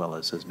debate, as well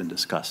as has been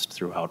discussed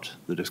throughout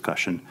the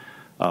discussion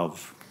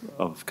of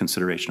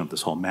consideration of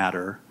this whole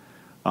matter,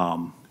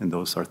 and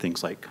those are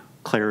things like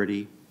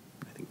clarity.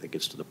 I think that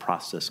gets to the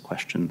process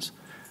questions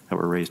that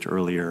were raised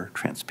earlier,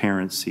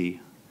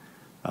 transparency,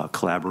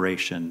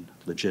 collaboration,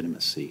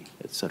 legitimacy,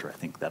 et cetera. I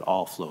think that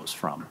all flows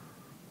from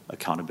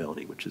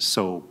accountability, which is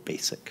so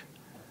basic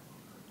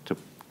to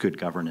good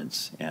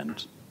governance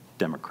and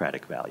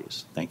democratic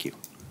values. Thank you.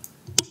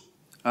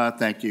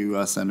 Thank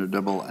you, Senator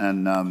Dibble.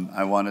 And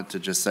I wanted to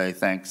just say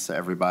thanks to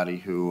everybody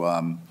who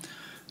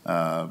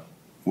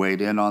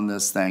weighed in on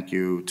this. Thank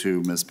you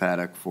to Ms.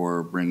 Paddock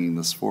for bringing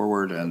this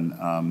forward. And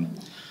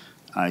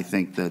I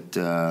think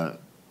that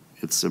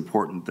it's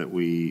important that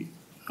we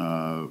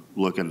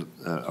look at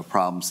a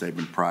problem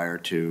statement prior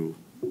to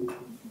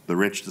the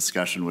rich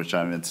discussion, which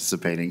I'm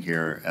anticipating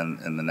here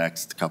in the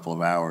next couple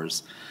of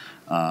hours.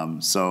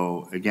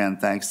 So again,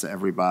 thanks to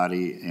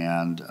everybody,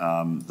 and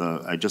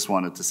I just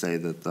wanted to say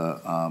that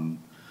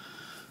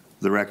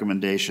the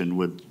recommendation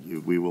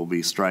we will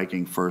be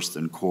striking first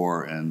and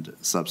core and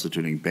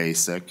substituting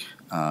basic.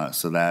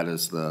 So that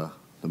is the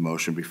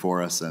motion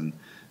before us, and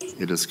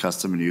it is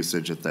custom and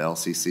usage at the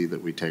LCC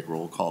that we take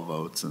roll call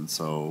votes, and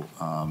so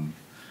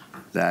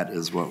that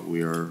is what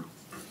we are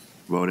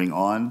voting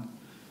on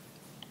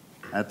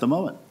at the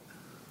moment.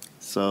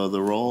 So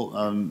the roll,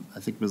 I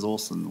think Ms.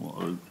 Olson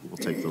will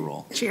take the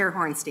roll. Chair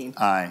Hornstein.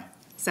 Aye.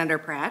 Senator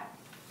Pratt.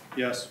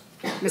 Yes.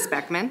 Ms.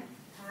 Beckman.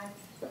 Aye.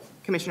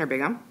 Commissioner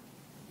Bigham.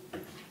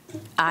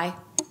 Aye.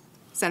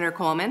 Senator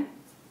Coleman.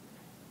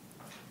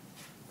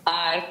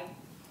 Aye.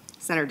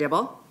 Senator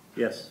Dibble.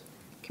 Yes.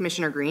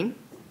 Commissioner Green.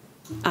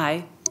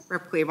 Aye.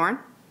 Rep. Claiborne.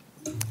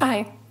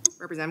 Aye.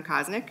 Representative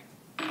Koznick.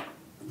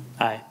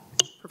 Aye.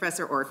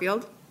 Professor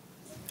Orfield.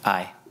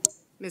 Aye.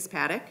 Ms.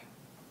 Paddock.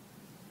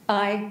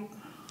 Aye.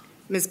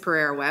 Ms.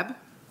 Pereira-Webb.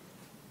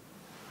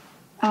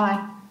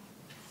 Aye.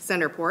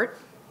 Senator Port.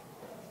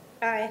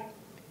 Aye.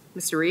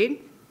 Mr.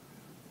 Reed.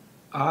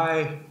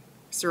 Aye.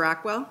 Mr.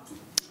 Rockwell.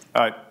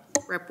 Aye.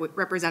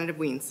 Representative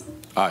Weens.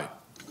 Aye.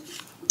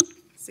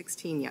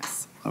 16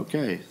 yes.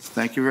 Okay,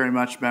 thank you very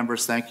much,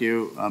 members. Thank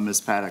you,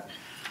 Ms. Paddock.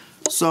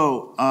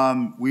 So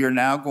we are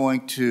now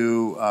going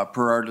to,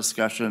 per our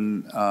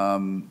discussion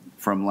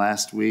from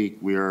last week,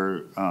 we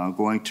are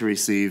going to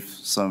receive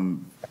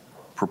some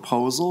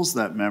proposals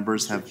that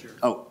members have.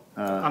 Oh,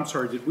 I'm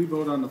sorry, did we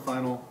vote on the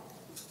final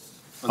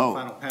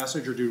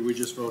passage, or did we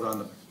just vote on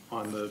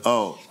the?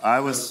 Oh,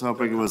 I was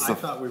hoping it was the. I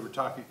thought we were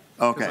talking.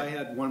 Okay. Because I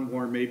had one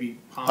more maybe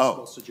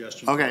possible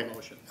suggestion for okay. the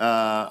motion.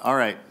 All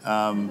right.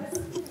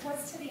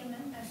 What's to the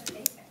amendment to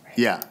basic,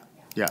 right?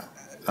 Yeah.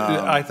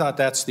 I thought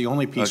that's the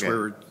only piece okay. we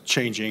were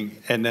changing,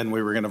 and then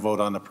we were going to vote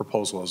on the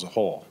proposal as a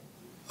whole.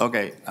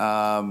 Okay.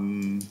 All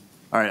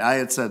right. I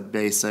had said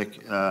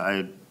basic,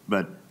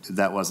 but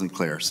that wasn't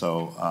clear.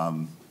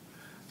 So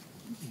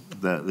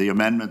the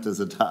amendment is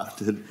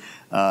adopted.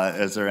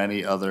 Is there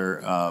any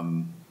other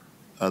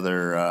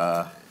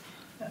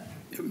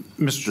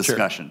Mr.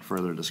 discussion,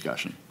 further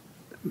discussion?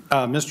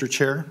 Mr.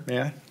 Chair,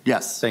 may I?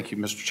 Yes. Thank you,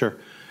 Mr. Chair.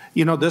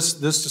 You know, this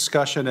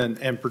discussion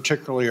and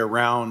particularly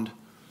around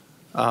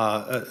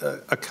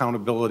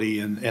accountability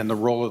and the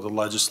role of the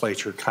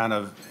legislature kind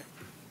of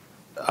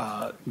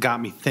got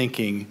me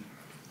thinking.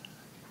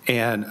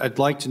 And I'd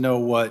like to know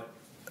what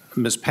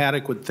Ms.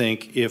 Paddock would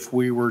think if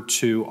we were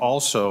to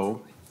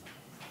also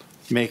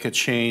make a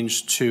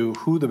change to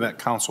who the Met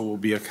Council will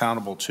be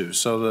accountable to.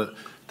 So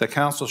the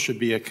council should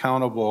be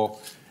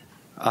accountable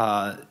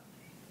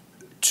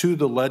to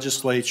the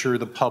legislature,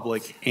 the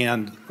public,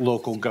 and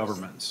local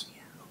governments.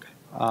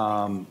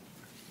 You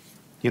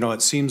know,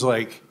 it seems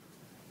like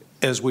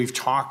as we've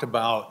talked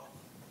about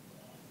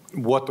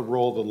what the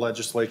role of the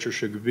legislature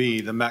should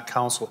be, the Met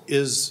Council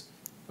is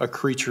a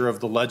creature of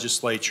the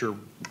legislature.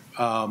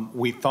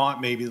 We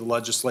thought maybe the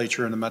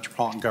legislature and the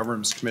Metropolitan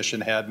Governments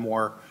Commission had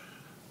more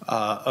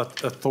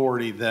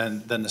authority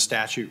than the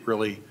statute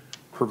really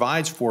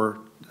provides for.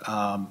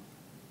 I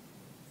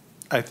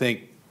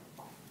think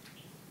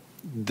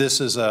this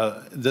is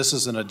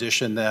an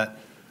addition that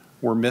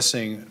we're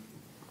missing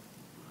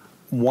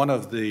one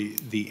of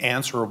the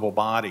answerable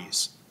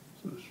bodies,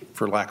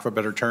 for lack of a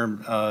better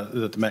term,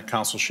 that the Met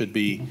Council should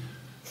be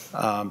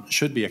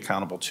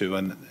accountable to,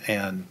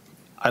 and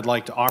I'd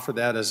like to offer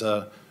that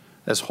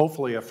as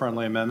hopefully a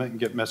friendly amendment and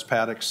get Ms.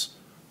 Paddock's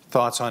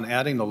thoughts on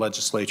adding the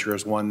legislature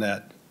as one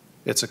that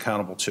it's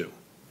accountable to.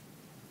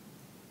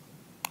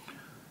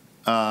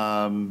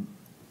 There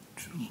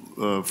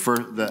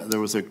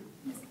was a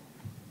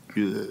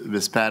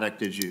Ms. Paddock.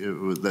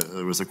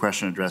 There was a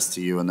question addressed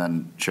to you, and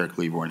then Chair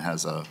Claiborne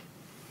has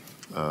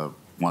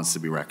wants to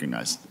be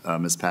recognized.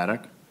 Ms.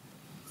 Paddock.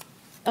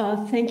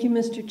 Thank you,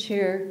 Mr.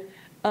 Chair.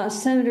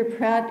 Senator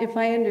Pratt, if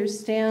I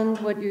understand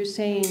what you're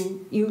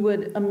saying, you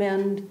would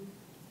amend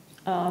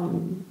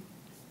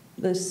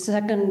the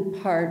second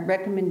part,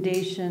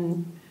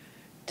 recommendation,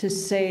 to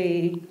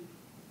say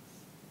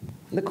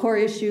the core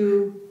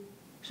issue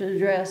should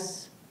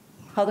address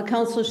how the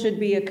council should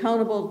be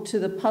accountable to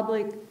the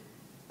public,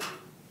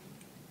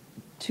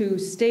 to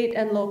state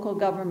and local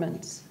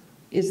governments.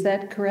 Is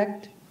that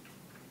correct?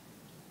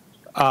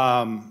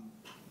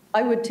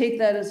 I would take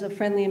that as a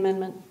friendly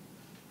amendment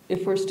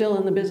if we're still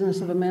in the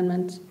business of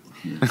amendments.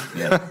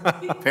 Yeah,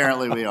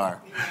 apparently we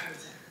are.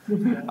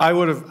 I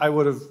would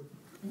have.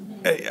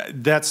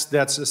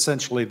 That's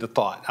essentially the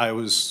thought. I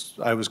was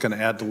going to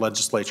add the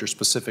legislature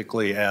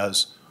specifically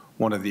as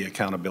one of the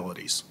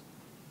accountabilities.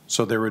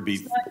 So it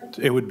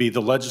would be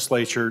the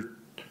legislature,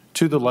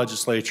 to the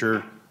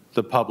legislature,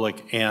 the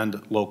public, and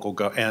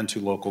to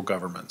local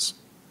governments.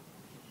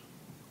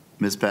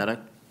 Ms. Paddock.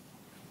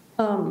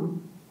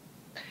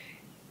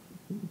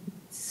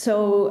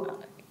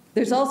 So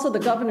there's also the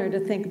governor to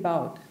think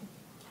about,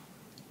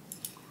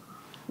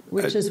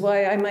 which is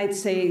why I might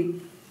say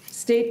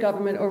state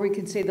government, or we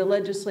could say the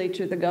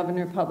legislature, the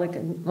governor, public,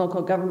 and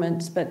local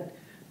governments, but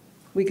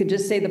we could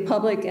just say the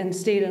public and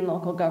state and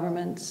local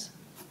governments.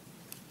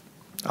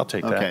 I'll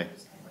take that. Okay,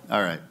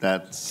 all right,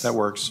 that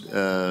works.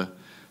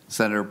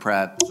 Senator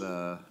Pratt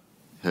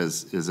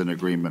is in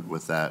agreement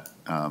with that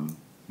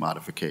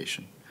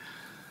modification.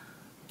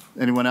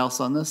 Anyone else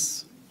on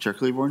this? Chair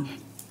Claiborne?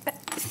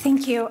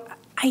 Thank you.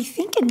 I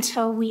think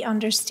until we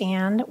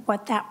understand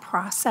what that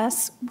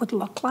process would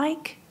look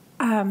like,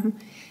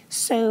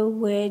 so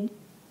would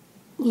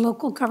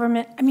local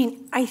government, I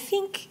mean, I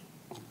think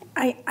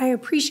I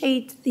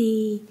appreciate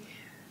the,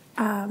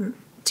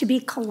 to be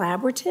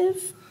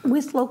collaborative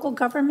with local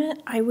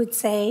government, I would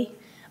say,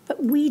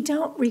 but we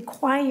don't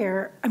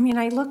require, I mean,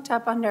 I looked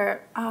up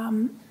under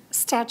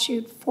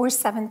statute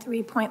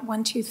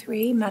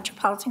 473.123,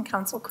 Metropolitan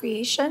Council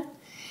creation.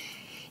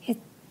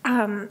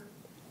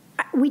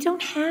 We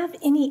don't have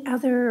any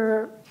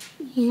other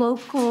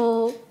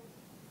local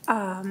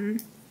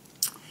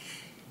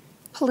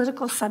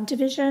political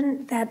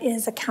subdivision that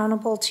is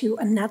accountable to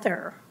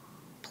another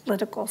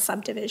political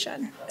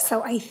subdivision.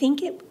 So I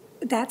think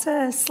that's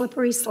a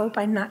slippery slope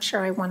I'm not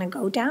sure I want to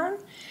go down.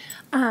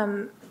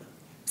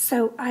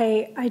 So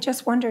I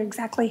just wonder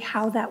exactly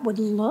how that would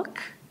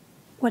look,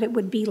 what it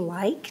would be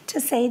like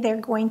to say they're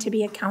going to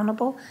be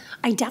accountable.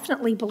 I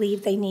definitely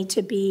believe they need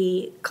to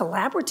be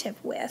collaborative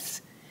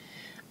with,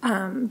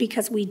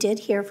 because we did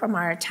hear from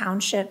our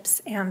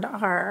townships and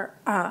our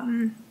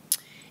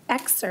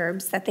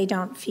exurbs that they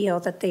don't feel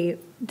that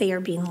they are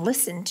being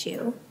listened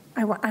to.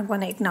 I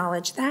want to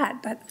acknowledge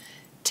that, but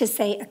to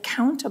say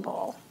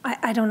accountable,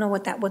 I don't know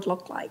what that would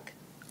look like.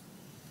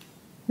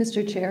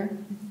 Mr. Chair?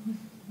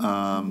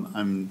 I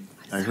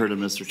heard of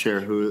Mr. Chair,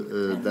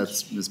 who,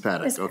 that's Ms.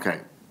 Paddock,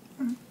 okay.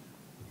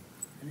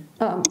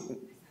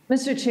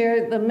 Mr.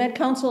 Chair, the Met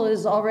Council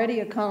is already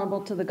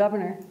accountable to the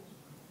governor.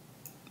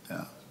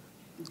 Yeah.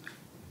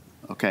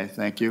 Okay,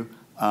 thank you.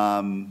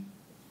 I'm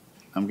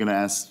going to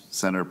ask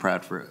Senator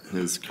Pratt for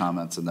his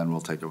comments, and then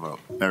we'll take a vote.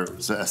 Or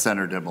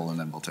Senator Dibble, and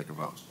then we'll take a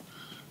vote.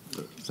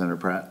 Senator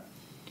Pratt?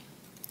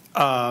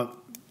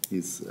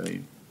 He's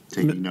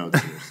taking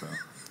notes here, so.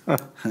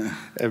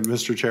 And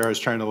Mr. Chair, I was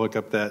trying to look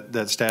up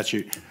that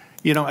statute.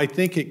 You know, I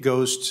think it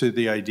goes to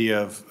the idea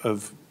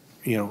of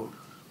you know,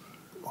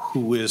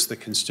 who is the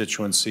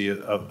constituency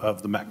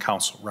of the Met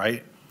Council,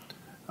 right?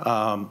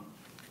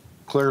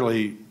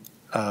 Clearly,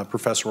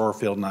 Professor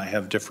Orfield and I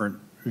have different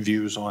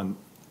views on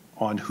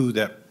who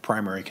that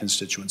primary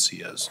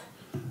constituency is.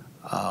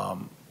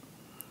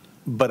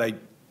 But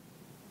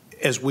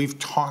as we've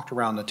talked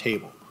around the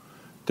table,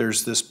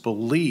 there's this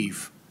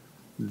belief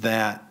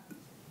that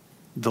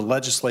the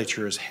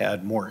legislature has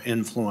had more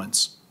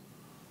influence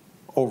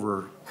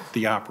over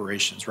the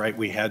operations, right?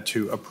 We had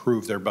to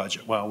approve their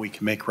budget. Well, we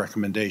can make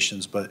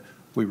recommendations, but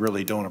we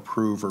really don't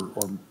approve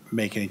or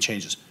make any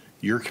changes.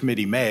 Your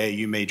committee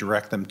you may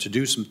direct them to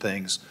do some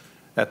things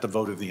at the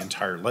vote of the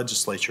entire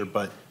legislature,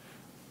 but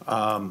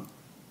out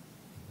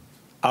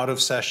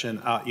of session,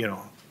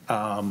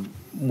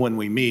 when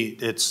we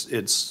meet,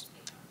 it's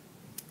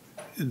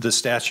the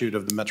statute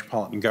of the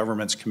Metropolitan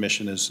Governments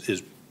Commission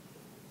is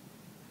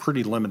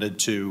pretty limited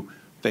to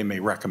they may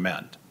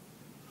recommend.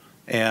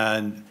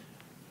 And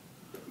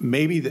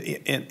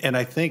maybe, and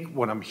I think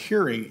what I'm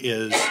hearing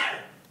is,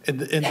 and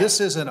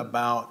this isn't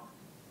about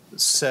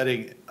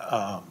setting,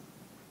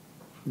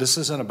 this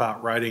isn't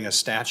about writing a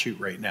statute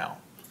right now.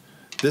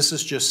 This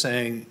is just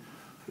saying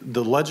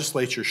the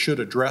legislature should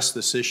address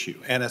this issue,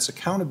 and it's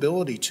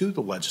accountability to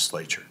the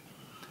legislature.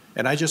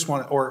 And I just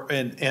want,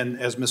 and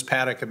as Ms.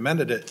 Paddock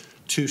amended it,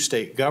 to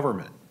state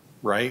government,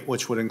 right,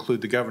 which would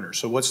include the governor.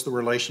 So what's the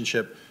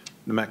relationship,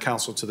 the Met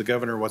Council to the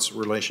governor? What's the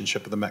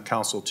relationship of the Met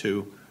Council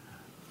to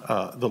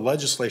the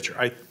legislature?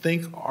 I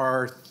think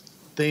are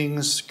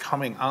things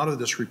coming out of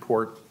this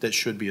report that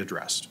should be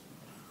addressed.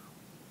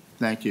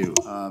 Thank you.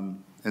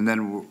 And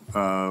then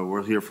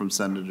we'll hear from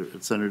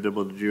Senator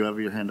Dibble. Did you have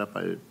your hand up?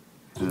 And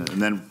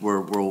then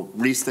we'll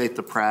restate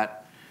the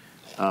Pratt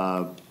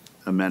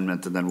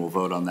amendment, and then we'll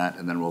vote on that,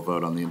 and then we'll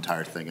vote on the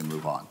entire thing and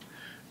move on.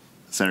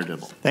 Senator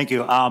Dibble. Thank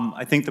you.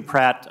 I think the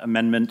Pratt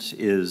amendment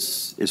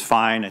is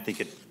fine. I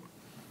think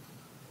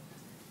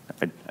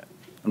I'm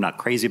not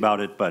crazy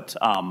about it, but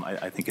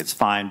I think it's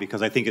fine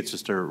because I think it's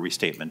just a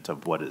restatement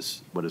of what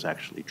is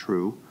actually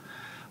true,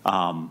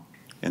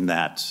 in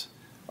that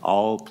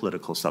all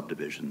political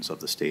subdivisions of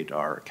the state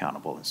are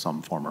accountable in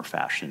some form or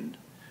fashion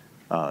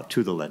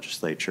to the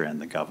legislature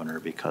and the governor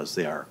because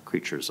they are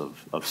creatures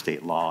of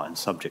state law and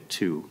subject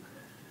to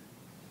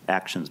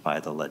actions by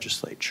the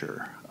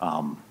legislature.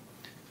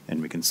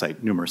 And we can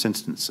cite numerous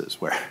instances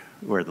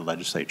where the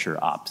legislature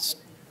opts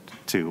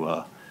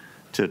to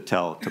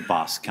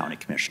boss county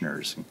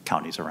commissioners and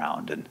counties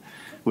around and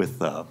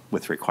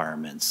with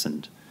requirements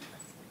and,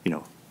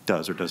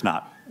 does or does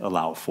not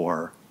allow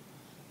for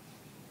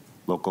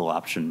local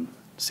option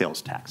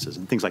sales taxes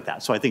and things like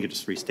that. So I think it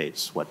just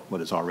restates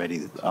what is already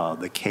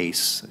the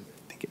case. I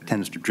think it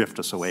tends to drift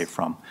us away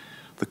from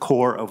the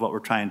core of what we're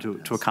trying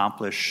to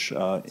accomplish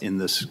in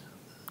this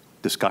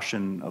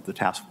discussion of the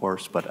task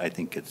force, but I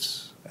think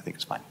it's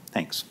fine.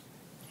 Thanks.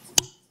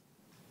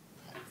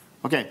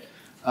 Okay.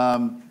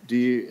 Do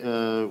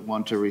you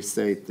want to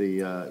restate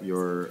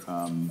your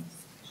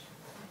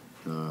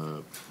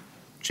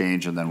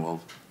change, and then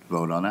we'll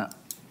vote on that?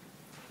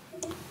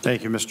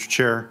 Thank you, Mr.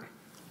 Chair.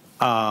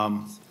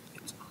 I'm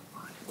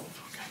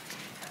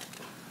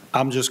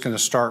just going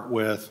to start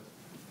with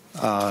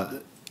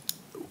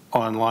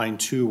on line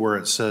 2 where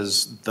it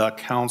says the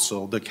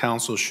council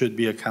should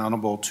be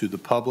accountable to the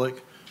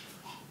public,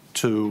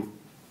 to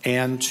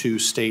and to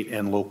state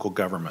and local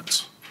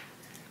governments.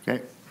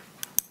 Okay.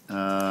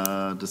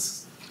 I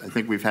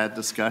think we've had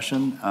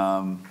discussion,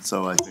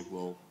 so I think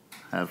we'll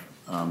have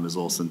Ms.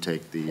 Olson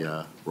take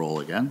the roll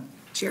again.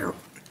 Chair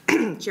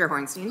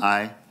Hornstein.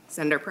 Aye.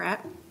 Senator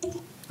Pratt.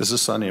 Is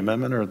this on the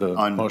amendment or the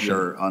On motion?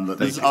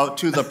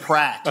 to the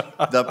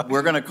Pratt.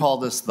 We're going to call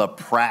this the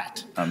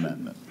Pratt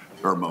amendment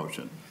or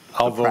motion.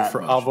 I'll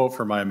vote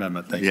for my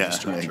amendment. Thank you,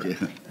 Mr. Thank Chair. you.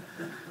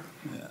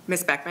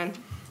 Ms. Beckman.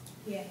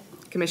 Yes.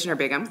 Commissioner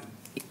Bigham.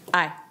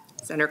 Aye.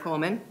 Senator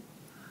Coleman.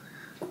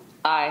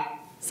 Aye.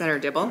 Senator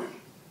Dibble.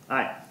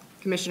 Aye.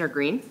 Commissioner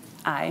Green.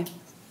 Aye.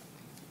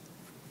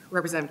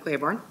 Representative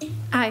Claiborne.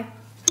 Aye.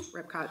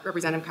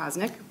 Representative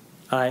Koznick.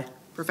 Aye.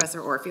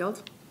 Professor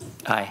Orfield.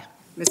 Aye.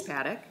 Ms.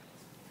 Paddock.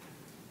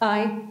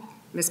 Aye.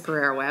 Ms.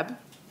 Pereira-Webb.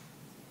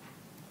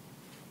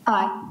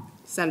 Aye.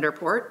 Senator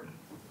Port.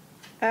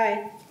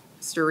 Aye.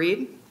 Mr.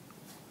 Reed.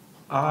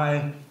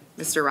 Aye.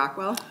 Mr.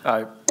 Rockwell.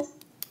 Aye.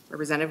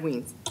 Representative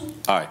Weens.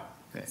 Aye.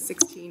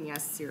 16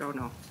 yes, 0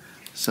 no.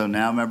 So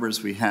now,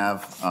 members, we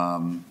have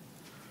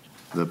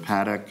the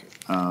Paddock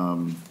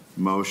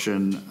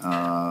motion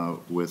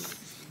with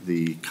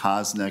the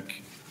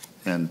Koznick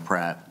and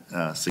Pratt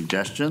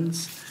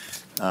suggestions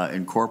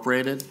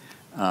incorporated.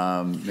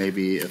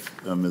 Maybe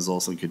if Ms.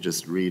 Olson could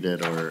just read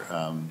it, or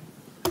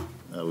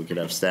we could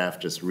have staff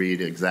just read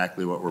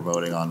exactly what we're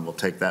voting on. We'll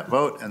take that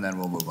vote, and then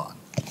we'll move on.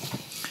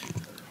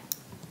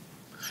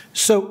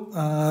 So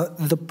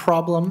the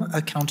problem,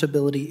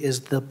 accountability,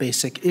 is the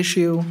basic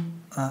issue.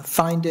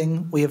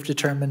 Finding, we have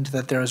determined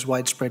that there is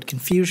widespread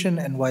confusion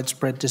and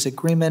widespread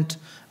disagreement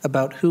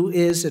about who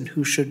is and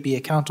who should be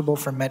accountable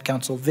for Met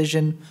Council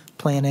vision,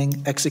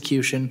 planning,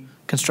 execution,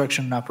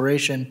 construction and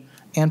operation,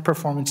 and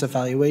performance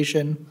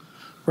evaluation.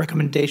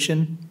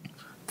 Recommendation,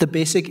 the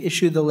basic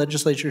issue the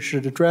legislature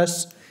should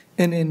address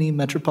in any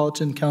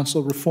Metropolitan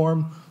Council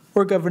reform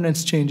or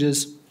governance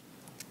changes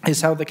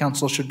is how the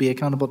council should be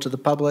accountable to the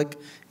public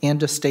and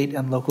to state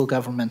and local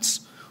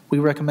governments. We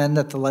recommend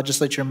that the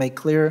legislature make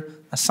clear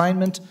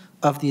assignment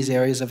of these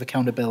areas of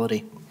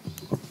accountability.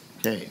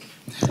 Okay.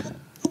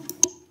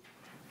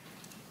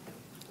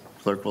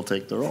 Clerk will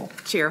take the roll.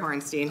 Chair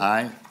Hornstein.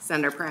 Aye.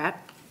 Senator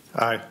Pratt.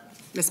 Aye.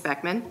 Ms.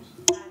 Beckman.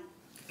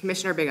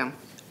 Commissioner Bigham.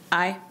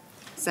 Aye.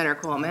 Senator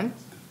Coleman.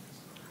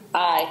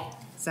 Aye.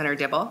 Senator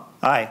Dibble.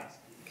 Aye.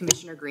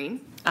 Commissioner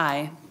Green.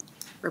 Aye.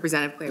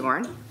 Representative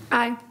Claiborne.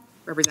 Aye.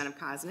 Representative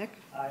Koznick.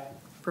 Aye.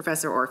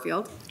 Professor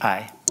Orfield.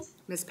 Aye.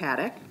 Ms.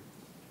 Paddock.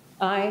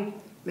 Aye.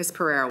 Ms.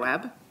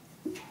 Pereira-Webb.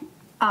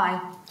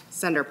 Aye.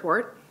 Senator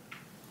Port.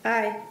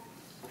 Aye.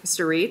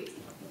 Mr. Reed.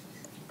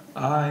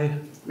 Aye.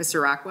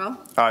 Mr. Rockwell.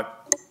 Aye.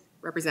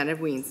 Representative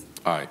Weens.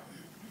 Aye.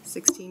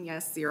 16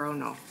 yes, 0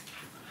 no.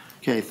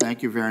 Okay,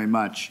 thank you very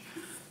much.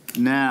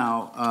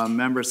 Now,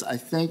 members, I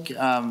think,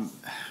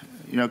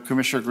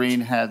 Commissioner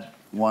Green had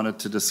wanted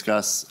to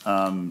discuss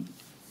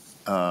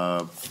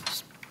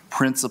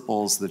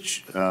principles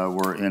that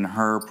were in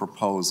her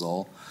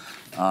proposal.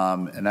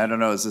 And I don't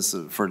know, is this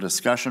for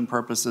discussion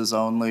purposes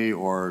only,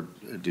 or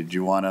did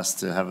you want us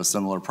to have a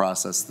similar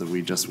process that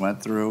we just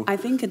went through? I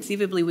think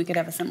conceivably we could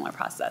have a similar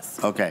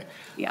process. Okay.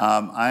 Yeah.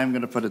 I am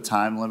going to put a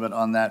time limit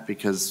on that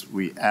because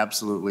we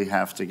absolutely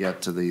have to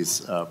get to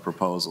these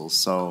proposals.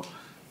 So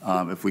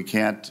if we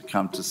can't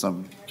come to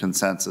some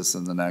consensus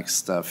in the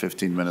next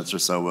 15 minutes or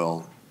so,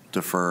 we'll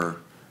defer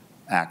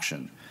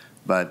action.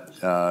 But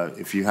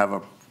if you have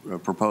a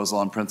proposal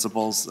on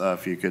principles,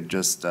 if you could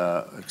just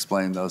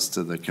explain those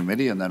to the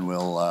committee, and then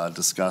we'll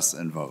discuss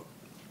and vote.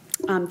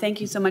 Thank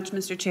you so much,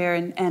 Mr. Chair,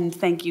 and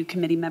thank you,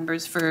 committee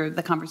members, for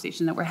the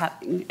conversation that we're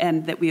having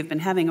and that we have been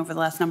having over the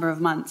last number of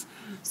months.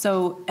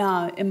 So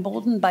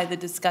emboldened by the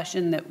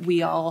discussion that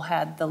we all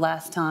had the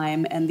last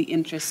time and the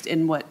interest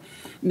in what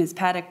Ms.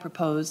 Paddock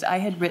proposed, I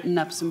had written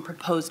up some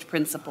proposed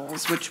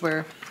principles, which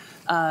were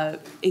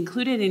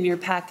included in your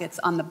packets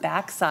on the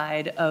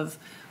backside of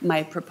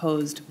my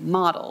proposed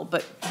model,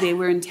 but they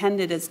were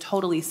intended as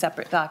totally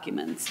separate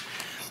documents.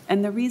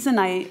 And the reason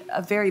I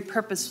very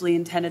purposefully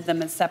intended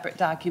them as separate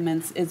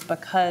documents is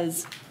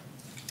because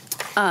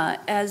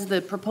as the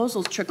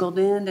proposals trickled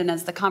in and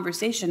as the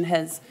conversation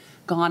has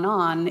gone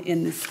on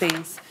in this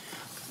space,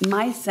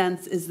 my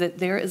sense is that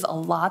there is a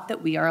lot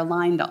that we are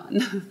aligned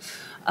on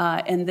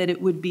and that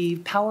it would be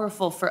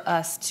powerful for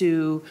us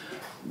to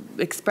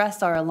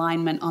express our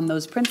alignment on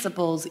those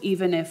principles,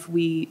 even if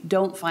we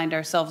don't find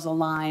ourselves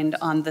aligned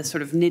on the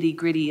sort of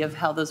nitty-gritty of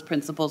how those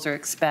principles are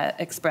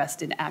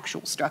expressed in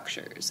actual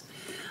structures.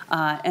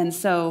 And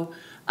so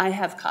I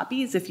have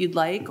copies if you'd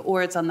like,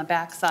 or it's on the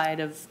backside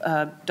of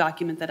a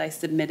document that I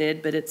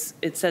submitted, but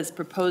it says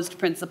proposed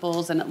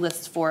principles and it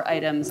lists 4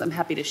 items. I'm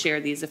happy to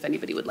share these if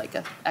anybody would like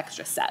an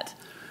extra set.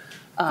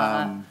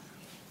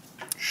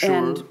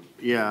 Sure,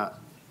 yeah.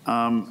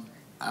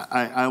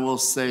 I will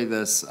say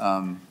this,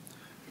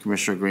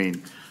 Commissioner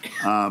Green.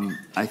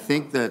 I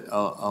think that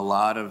a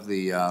lot of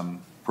the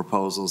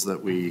proposals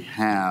that we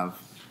have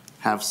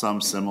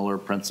some similar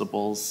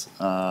principles.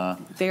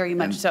 Very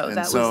much so.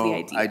 That was the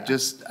idea.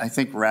 I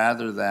think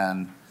rather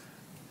than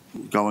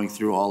going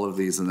through all of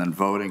these and then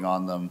voting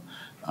on them,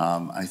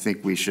 I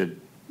think you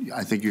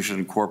should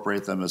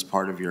incorporate them as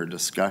part of your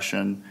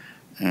discussion,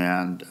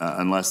 and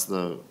unless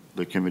the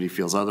committee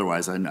feels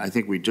otherwise. I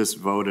think we just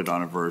voted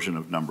on a version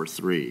of number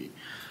 3.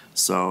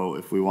 So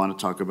if we want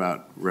to talk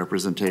about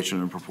representation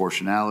and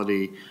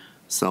proportionality,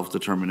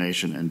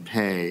 self-determination and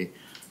pay,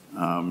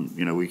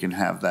 we can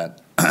have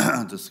that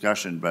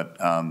discussion, but,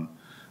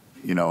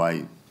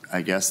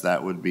 I guess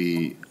that would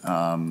be,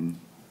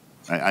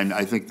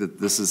 I think that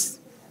this is,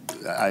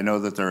 I know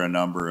that there are a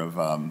number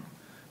of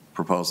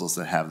proposals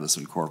that have this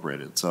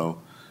incorporated.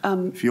 So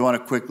if you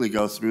want to quickly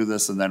go through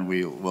this, and then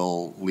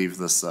we'll leave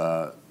this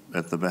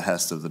at the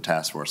behest of the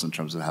task force in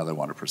terms of how they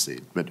want to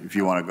proceed. But if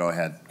you want to go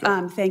ahead.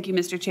 Thank you,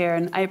 Mr. Chair,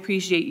 and I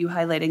appreciate you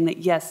highlighting that,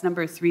 yes,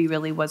 number 3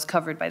 really was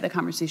covered by the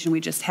conversation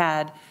we just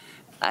had.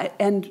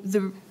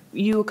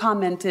 You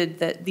commented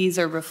that these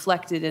are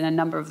reflected in a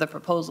number of the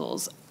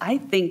proposals. I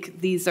think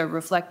these are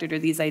reflected, or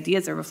these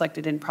ideas are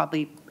reflected in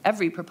probably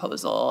every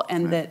proposal,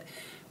 and that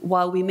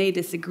while we may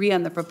disagree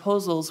on the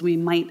proposals, we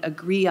might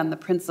agree on the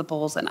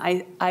principles, and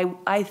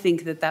I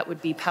think that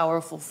would be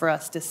powerful for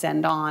us to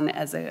send on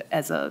as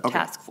a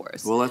task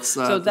force. Well, let's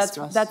so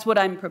discuss. that's what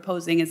I'm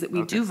proposing, is that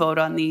we do vote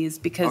on these,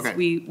 because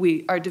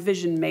our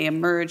division may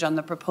emerge on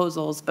the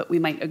proposals, but we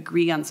might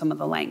agree on some of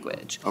the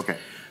language. Okay.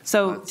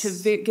 So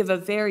to give a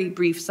very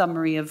brief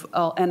summary of,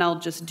 and I'll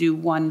just do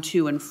 1,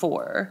 2, and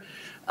 4.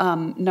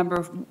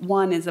 Number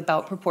 1 is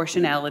about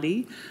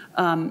proportionality.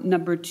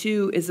 Number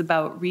 2 is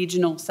about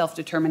regional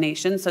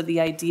self-determination, so the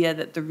idea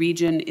that the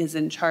region is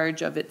in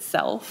charge of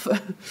itself.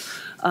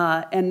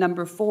 And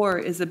number 4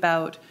 is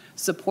about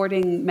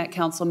supporting Met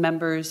Council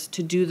members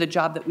to do the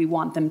job that we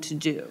want them to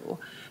do.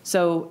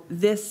 So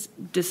this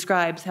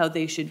describes how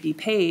they should be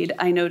paid.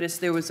 I noticed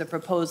there was a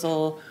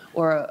proposal,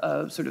 or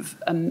a sort of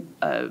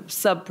a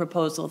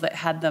sub-proposal, that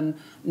had them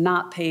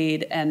not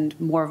paid and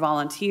more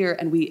volunteer,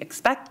 and we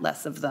expect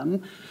less of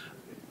them.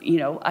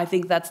 I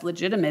think that's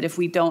legitimate if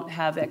we don't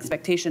have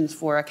expectations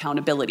for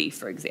accountability,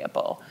 for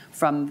example,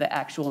 from the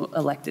actual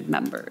elected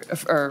member,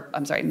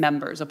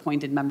 members,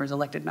 appointed members,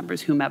 elected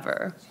members,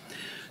 whomever.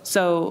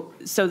 So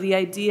the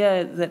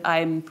idea that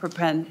I'm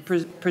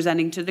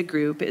presenting to the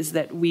group is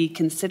that we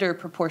consider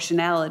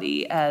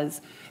proportionality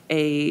as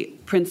a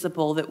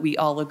principle that we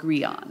all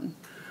agree on,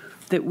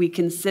 that we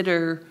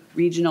consider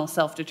regional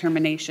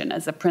self-determination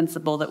as a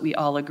principle that we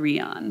all agree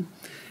on,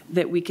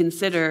 that we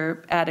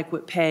consider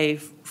adequate pay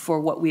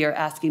for what we are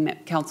asking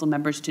council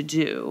members to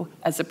do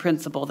as a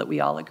principle that we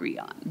all agree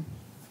on.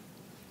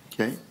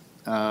 Okay.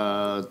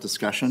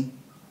 Discussion?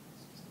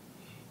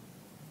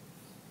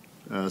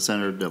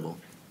 Senator Dibble.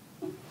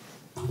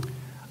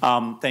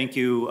 Thank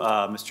you,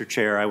 Mr.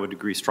 Chair. I would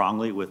agree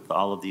strongly with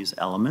all of these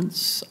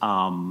elements.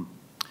 When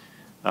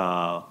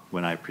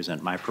I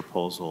present my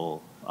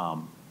proposal,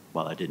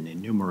 while I didn't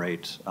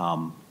enumerate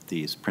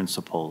these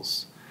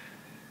principles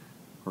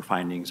or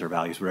findings or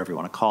values, whatever you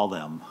want to call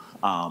them,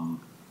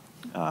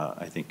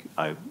 I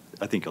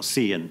think you'll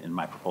see in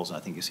my proposal, I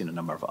think you'll see in a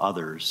number of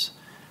others,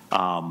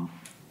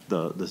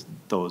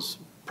 those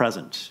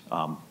present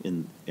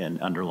in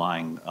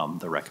underlying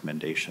the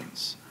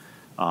recommendations.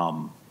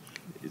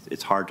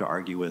 It's hard to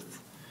argue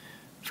with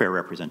fair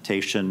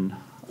representation.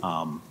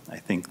 I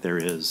think there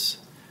is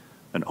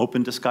an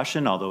open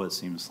discussion, although it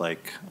seems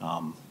like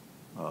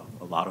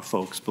a lot of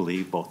folks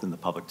believe, both in the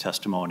public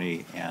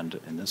testimony and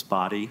in this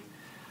body,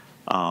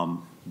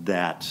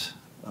 that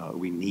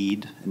we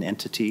need an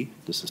entity,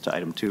 this is to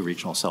item 2,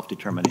 regional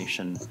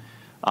self-determination,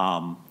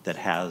 that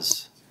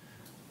has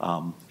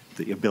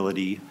the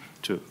ability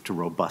to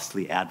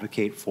robustly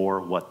advocate for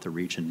what the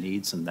region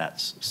needs, and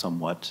that's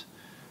somewhat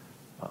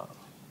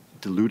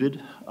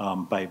diluted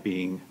by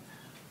being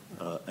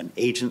an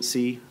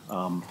agency,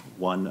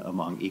 one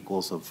among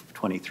equals of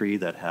 23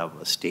 that have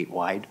a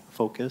statewide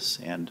focus,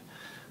 and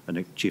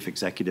a chief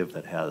executive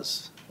that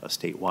has a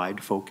statewide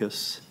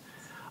focus.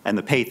 And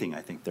the pay thing,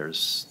 I think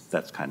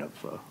that's kind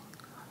of a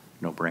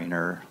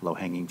no-brainer,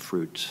 low-hanging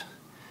fruit.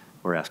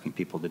 We're asking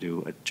people to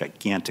do a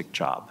gigantic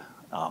job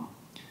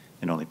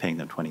and only paying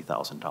them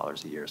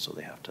 $20,000 a year, so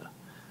they have to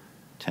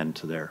tend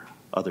to their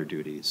other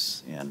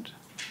duties and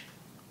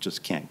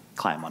just can't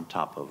climb on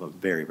top of a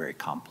very, very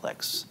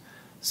complex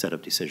set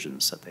of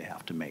decisions that they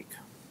have to make.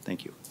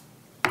 Thank you.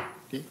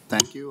 Okay,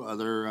 thank you.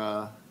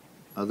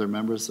 Other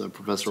members,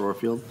 Professor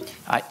Orfield?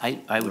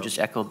 I would just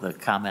echo the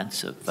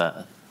comments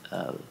of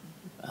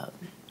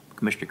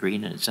Commissioner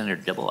Green and Senator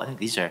Dibble. I think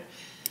these are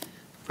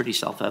pretty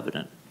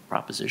self-evident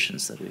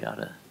propositions that we ought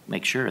to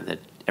make sure that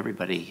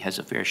everybody has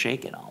a fair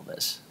shake in all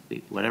this.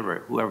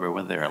 Whoever,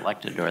 whether they're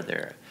elected or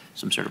they're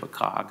some sort of a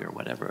cog or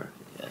whatever,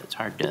 it's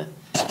hard to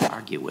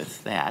argue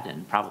with that,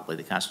 and probably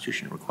the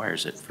Constitution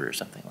requires it for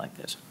something like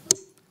this.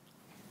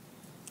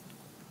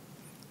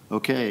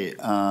 Okay,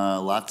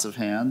 lots of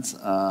hands.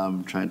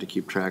 Trying to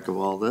keep track of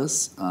all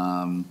this.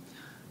 I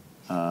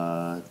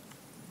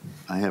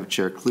have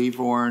Chair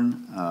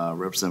Cleavorn,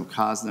 Representative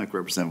Koznick,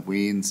 Representative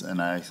Wiens,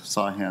 and I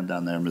saw a hand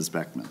down there, Ms.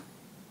 Beckman.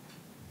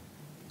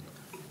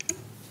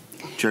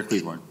 Chair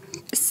Cleavorn.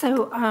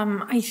 So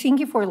I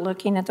think if we're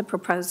looking at the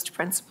proposed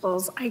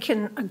principles, I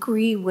can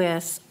agree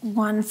with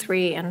 1,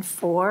 3, and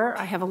 4.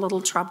 I have a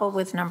little trouble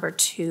with number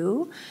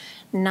 2.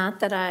 Not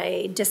that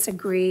I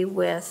disagree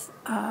with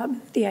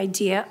the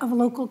idea of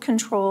local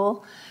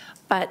control,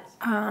 but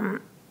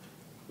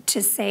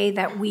to say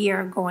that we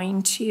are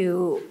going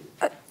to,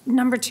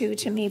 number 2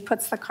 to me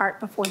puts the cart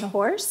before the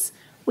horse.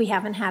 We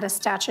haven't had a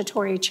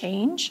statutory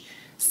change.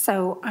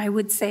 So I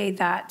would say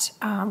that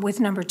with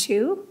number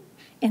 2,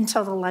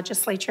 until the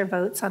legislature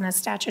votes on a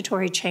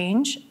statutory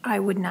change, I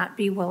would not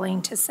be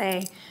willing to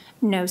say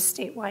no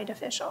statewide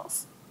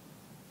officials.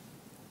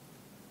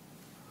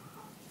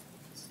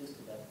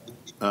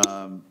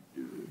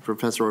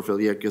 Professor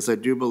Orfield, yeah, because I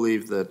do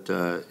believe that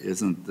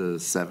isn't the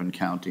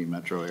 7-county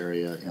metro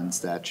area in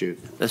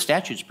statute? The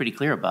statute's pretty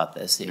clear about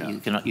this. Yeah.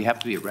 You have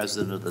to be a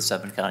resident of the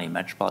 7-county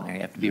metropolitan area.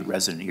 You have to be a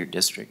resident of your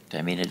district.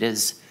 I mean,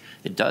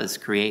 it does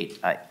create,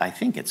 I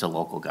think it's a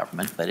local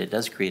government, but it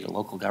does create a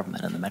local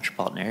government in the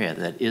metropolitan area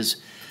that is,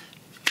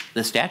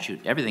 the statute,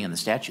 everything in the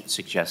statute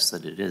suggests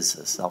that it is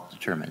a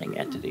self-determining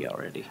entity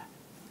already.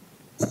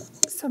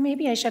 So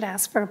maybe I should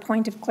ask for a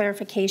point of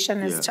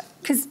clarification as to,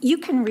 because you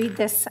can read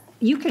this,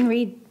 you can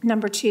read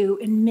number 2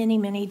 in many,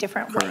 many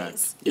different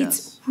ways. Yes.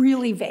 It's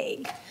really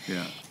vague.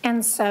 Yeah.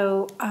 And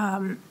so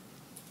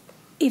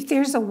if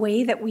there's a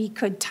way that we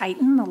could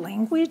tighten the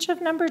language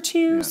of number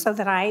 2 so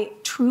that I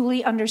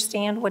truly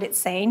understand what it's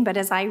saying, but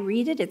as I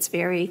read it, it's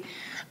very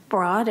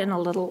broad and a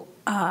little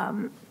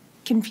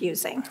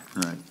confusing.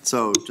 Right.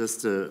 So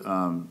just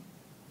to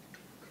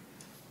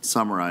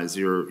summarize,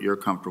 you're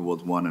comfortable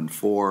with 1 and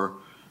 4.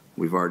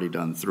 We've already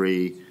done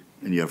 3,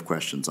 and you have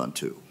questions on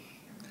 2.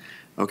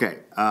 Okay.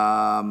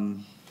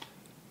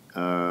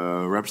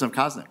 Representative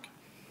Koznick.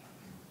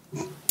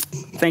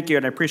 Thank you,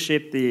 and I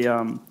appreciate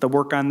the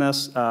work on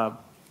this.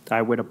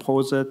 I would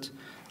oppose it.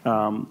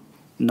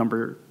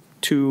 Number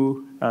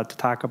 2 to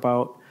talk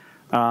about.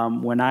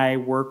 When I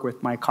work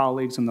with my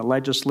colleagues in the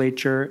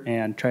legislature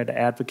and try to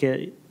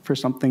advocate for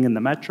something in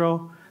the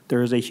metro,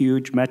 there is a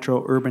huge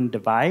metro-urban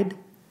divide,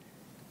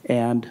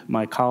 and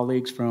my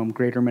colleagues from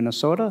greater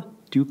Minnesota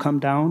do come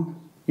down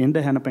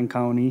into Hennepin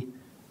County,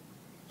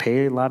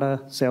 pay a lot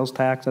of sales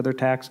tax, other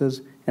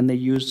taxes, and they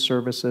use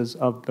services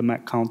of the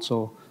Met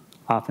Council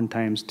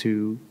oftentimes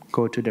to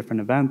go to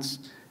different events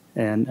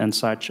and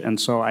such. And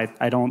so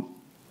I don't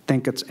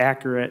think it's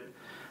accurate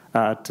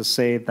to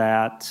say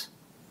that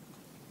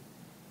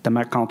the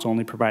Met Council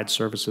only provides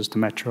services to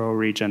Metro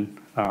region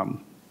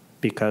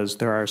because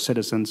there are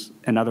citizens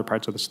in other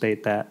parts of the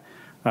state that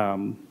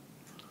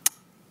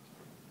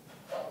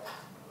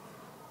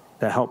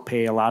that help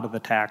pay a lot of the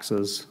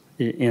taxes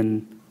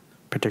in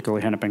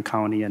particularly Hennepin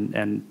County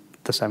and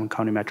the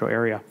 7-county metro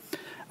area.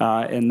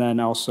 And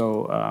then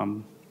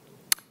also,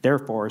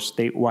 therefore,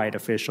 statewide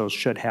officials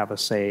should have a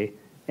say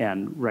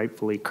and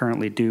rightfully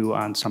currently do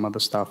on some of the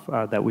stuff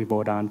that we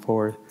vote on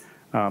for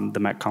the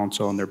Met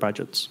Council and their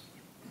budgets.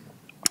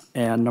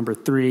 And number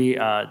 3,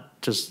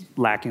 just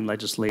lacking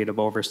legislative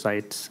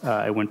oversight,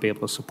 I wouldn't be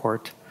able to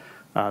support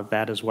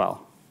that as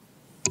well.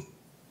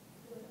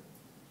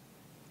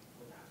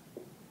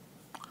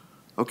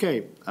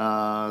 Okay,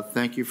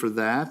 thank you for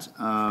that.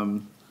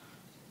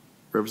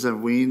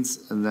 Representative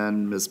Wiens, and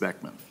then Ms.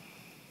 Beckman.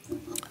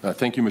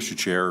 Thank you, Mr.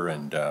 Chair,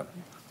 and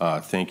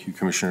thank you,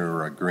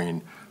 Commissioner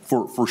Green,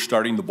 for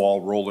starting the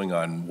ball rolling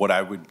on what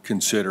I would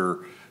consider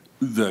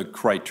the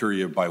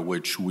criteria by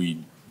which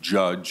we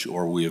judge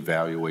or we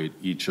evaluate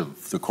each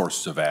of the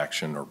courses of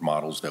action or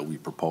models that we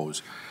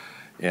propose.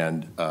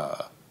 And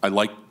I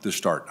like the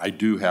start. I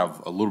do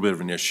have a little bit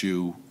of an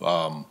issue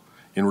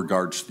in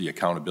regards to the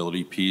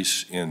accountability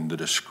piece in the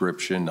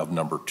description of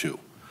number 2.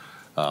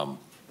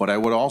 But I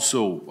would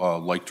also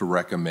like to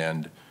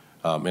recommend,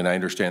 and I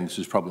understand this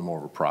is probably more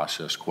of a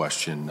process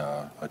question,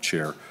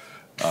 Chair,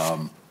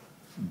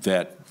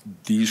 that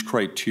these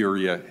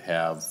criteria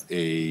have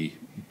a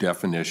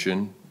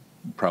definition,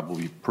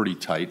 probably pretty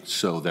tight,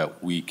 so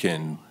that we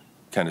can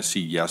kind of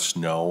see yes,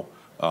 no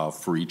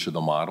for each of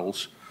the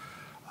models.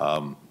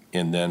 And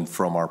then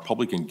from our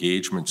public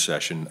engagement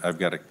session, I've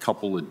got a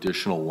couple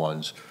additional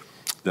ones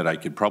that I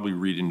could probably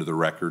read into the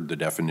record, the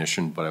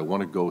definition, but I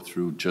want to go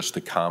through just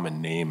the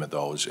common name of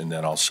those, and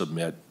then I'll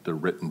submit the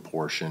written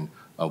portion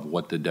of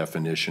what the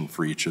definition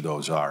for each of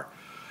those are.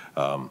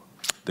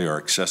 They are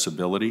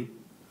accessibility,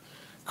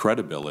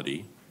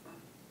 credibility,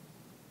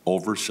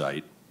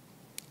 oversight,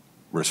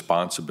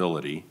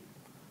 responsibility,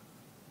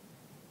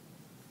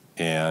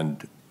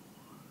 and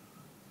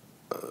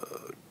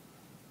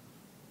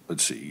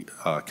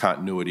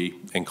continuity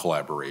and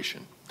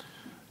collaboration.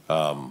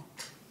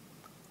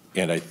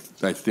 And I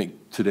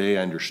think today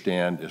I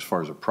understand, as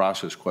far as a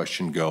process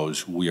question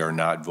goes, we are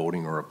not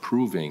voting or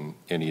approving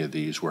any of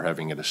these. We're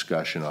having a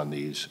discussion on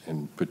these,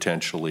 and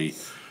potentially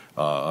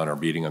on our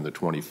meeting on the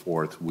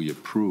 24th, we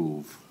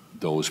approve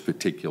those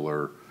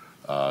particular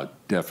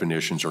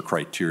definitions or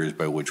criteria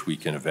by which we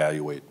can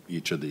evaluate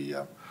each of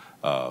the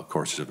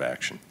courses of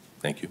action.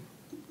 Thank you.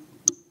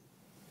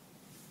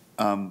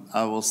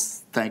 I will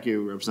thank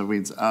you,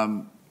 Representative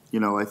Wiens. You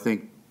know, I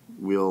think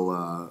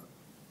we'll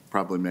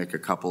probably make a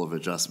couple of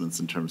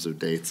adjustments in terms of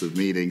dates of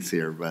meetings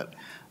here, but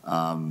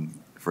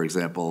for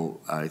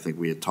example, I think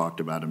we had talked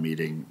about a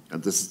meeting,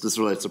 this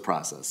relates to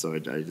process, so I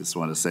just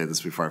want to say this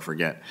before I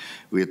forget.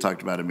 We had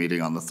talked about a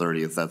meeting on the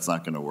 30th. That's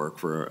not going to work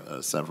for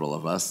several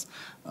of us,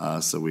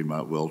 so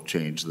we'll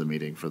change the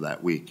meeting for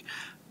that week.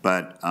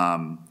 But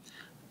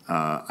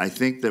I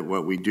think that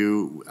what we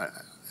do,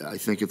 I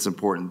think it's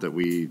important that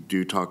we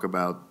do talk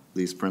about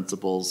these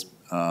principles,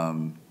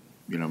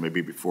 you know,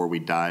 maybe before we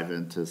dive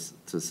into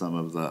some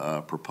of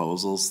the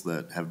proposals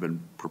that have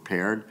been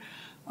prepared.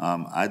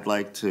 I'd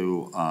like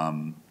to,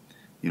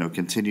 you know,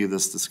 continue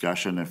this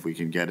discussion if we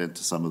can get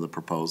into some of the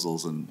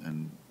proposals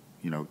and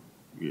you know,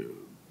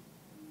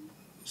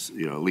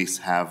 at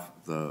least have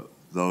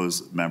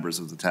those members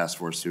of the task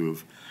force who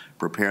have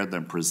prepared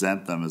them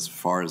present them as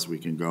far as we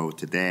can go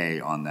today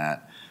on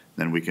that.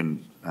 Then we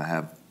can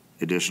have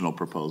additional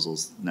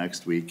proposals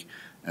next week,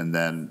 and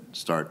then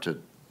start to,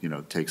 you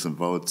know, take some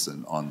votes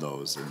on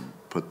those and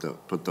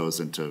put those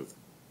into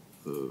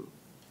the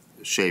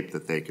shape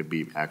that they could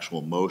be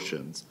actual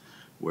motions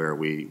where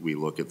we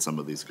look at some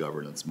of these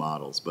governance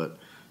models. But you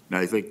know,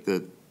 I think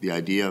that the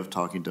idea of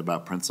talking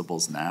about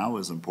principles now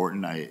is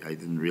important. I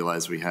didn't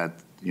realize we had,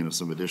 you know,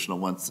 some additional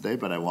ones today,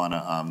 but I want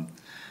to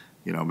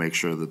you know, make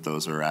sure that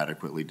those are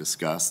adequately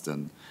discussed,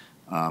 and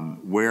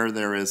where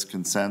there is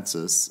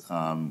consensus,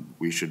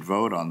 we should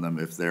vote on them.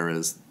 If there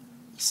is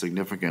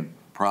significant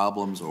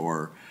problems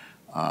or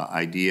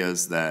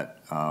ideas that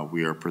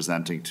we are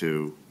presenting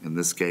to, in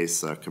this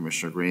case,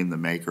 Commissioner Green, the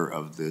maker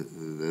of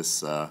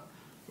this,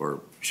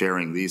 or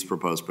sharing these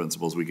proposed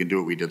principles, we can do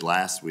what we did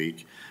last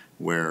week,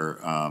 where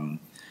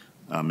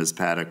Ms.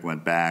 Paddock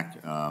went back,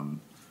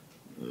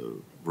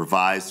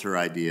 revised her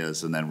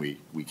ideas, and then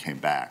we came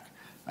back.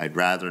 I'd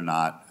rather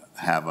not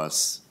have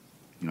us,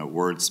 you know,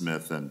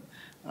 wordsmith and,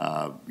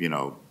 you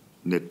know,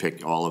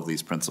 nitpick all of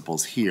these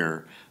principles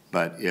here,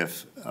 but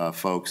if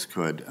folks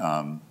could,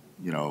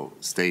 you know,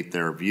 state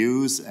their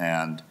views,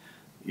 and,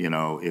 you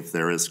know, if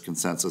there is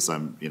consensus,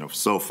 you know,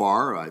 so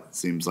far, it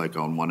seems like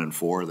on 1 and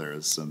 4, there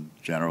is some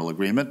general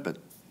agreement, but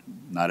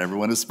not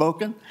everyone has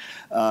spoken.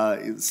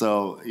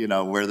 So, you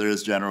know, where there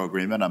is general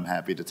agreement, I'm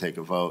happy to take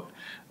a vote.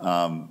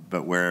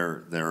 But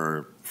where there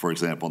are, for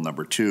example,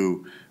 number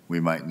 2, we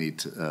might need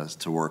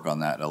to work on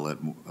that a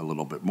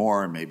little bit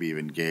more, and maybe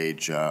even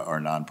engage our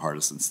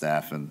nonpartisan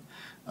staff in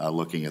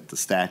looking at the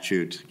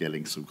statute,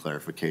 getting some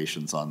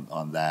clarifications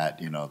on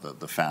that. You know,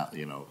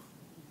 you know,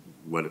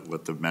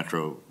 what the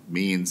Metro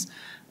means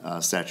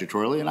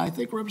statutorily, and I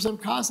think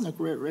Representative Kosnick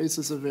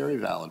raises a very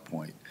valid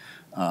point.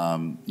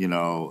 You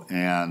know,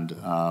 and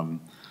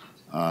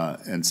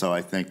so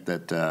I think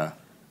that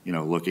you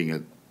know, looking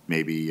at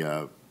maybe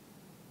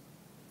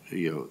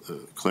you know,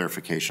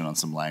 clarification on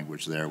some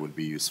language there would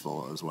be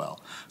useful as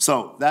well.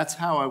 So that's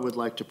how I would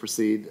like to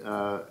proceed,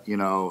 you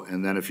know,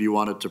 and then if you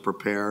wanted to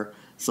prepare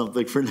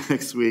something for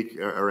next week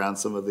around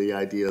some of the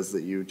ideas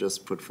that you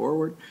just put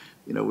forward,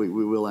 you know, we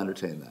will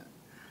entertain that.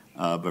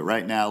 But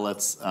right now,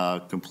 let's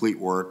complete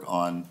work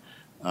on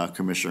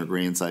Commissioner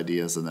Green's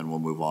ideas, and then we'll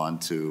move on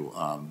to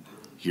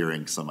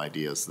hearing some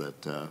ideas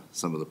that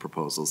some of the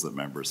proposals that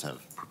members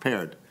have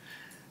prepared.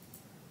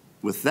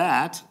 With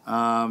that,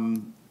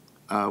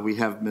 we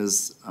have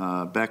Ms.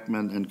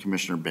 Beckman and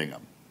Commissioner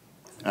Bingham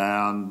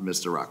and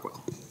Mr.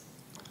 Rockwell.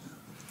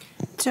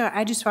 So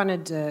I just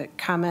wanted to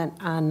comment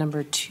on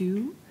number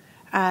 2.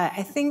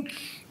 I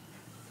think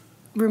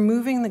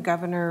removing the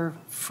governor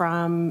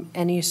from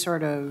any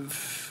sort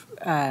of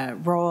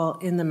role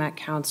in the Met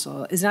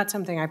Council is not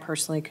something I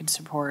personally could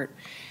support.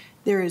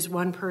 There is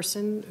one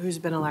person who's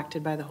been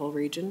elected by the whole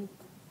region,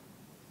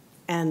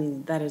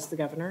 and that is the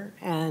governor.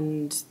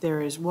 And there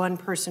is one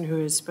person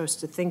who is supposed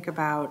to think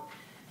about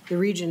the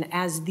region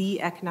as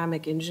the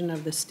economic engine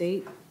of the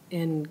state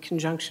in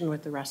conjunction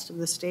with the rest of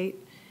the state,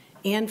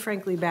 and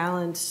frankly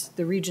balance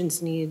the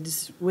region's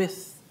needs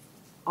with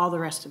all the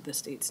rest of the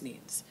state's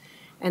needs.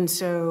 And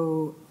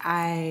so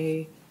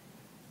I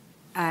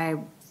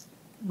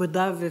would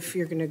love, if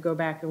you're going to go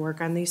back and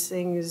work on these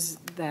things,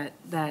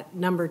 that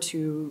number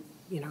 2,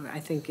 you know, I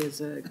think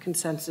is a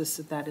consensus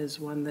that is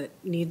one that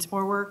needs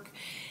more work.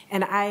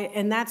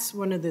 And that's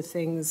one of the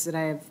things that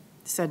I've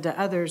said to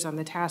others on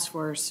the task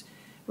force.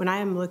 When I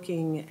am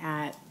looking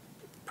at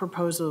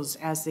proposals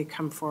as they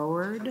come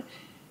forward,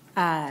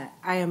 I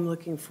am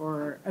looking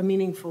for a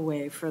meaningful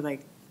way for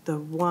like the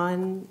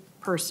one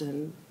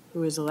person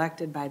who is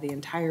elected by the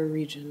entire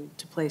region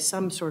to play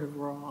some sort of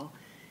role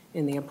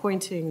in the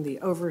appointing, the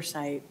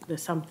oversight, the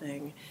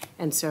something.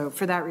 And so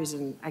for that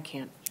reason, I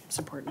can't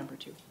support number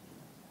 2.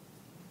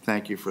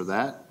 Thank you for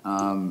that.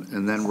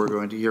 And then we're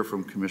going to hear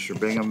from Commissioner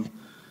Bingham,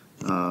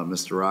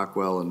 Mr.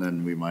 Rockwell, and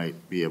then we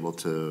might be able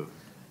to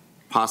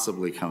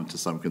possibly come to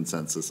some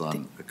consensus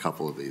on a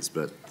couple of these,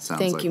 but it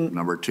sounds like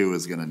number 2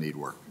 is going to need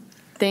work.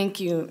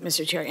 Thank you,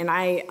 Mr. Chair. And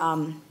I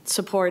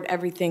support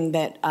everything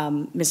that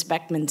Ms.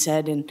 Beckman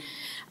said, and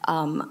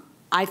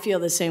I feel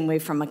the same way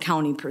from a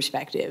county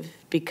perspective,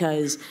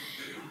 because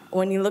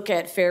when you look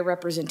at fair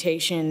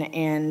representation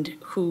and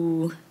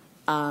who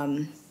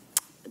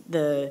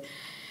the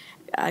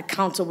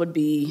council would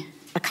be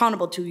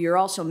accountable to, you're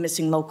also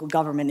missing local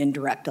government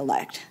indirect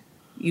elect.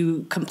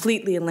 You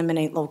completely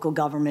eliminate local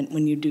government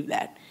when you do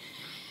that.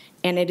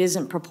 And it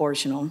isn't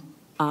proportional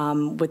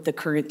with the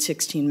current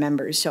 16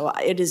 members. So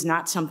it is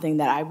not something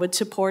that I would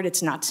support.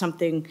 It's not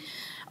something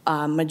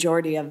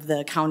majority of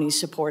the counties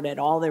support at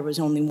all. There was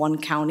only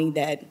one county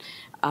that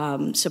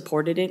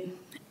supported it.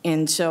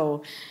 And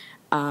so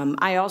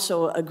I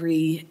also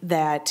agree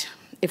that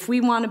if we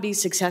want to be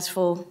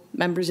successful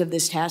members of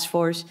this task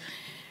force,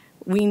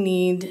 we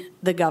need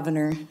the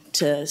governor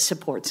to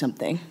support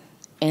something.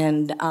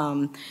 And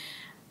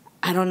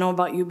I don't know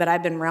about you, but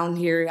I've been around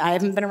here. I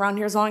haven't been around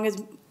here as long as,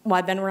 well,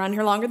 I've been around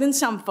here longer than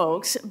some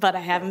folks, but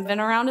I haven't been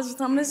around as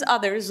some as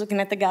others, looking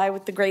at the guy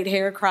with the great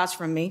hair across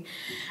from me.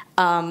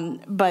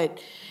 But,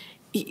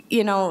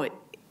 you know,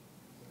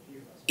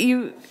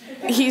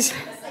 he's...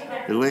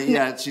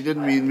 Yeah, she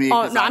didn't mean me.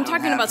 Oh, no, I'm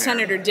talking about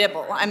Senator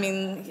Dibble. I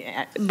mean,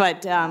 yeah,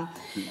 but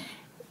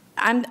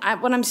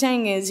what I'm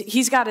saying is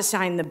he's got to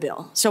sign the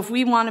bill. So if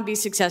we want to be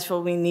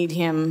successful, we need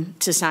him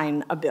to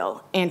sign a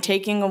bill. And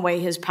taking away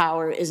his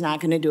power is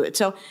not going to do it.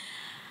 So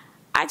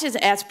I just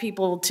ask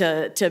people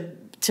to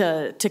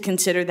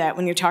consider that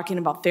when you're talking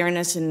about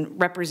fairness and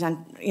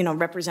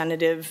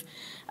representative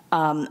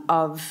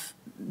of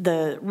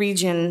the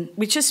region.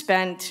 We just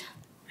spent,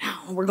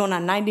 we're going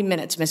on 90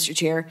 minutes, Mr.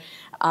 Chair,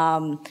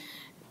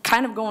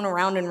 kind of going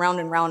around and round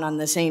and round on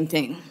the same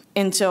thing.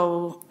 And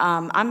so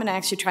I'm going to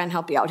actually try and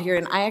help you out here.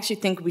 And I actually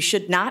think we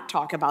should not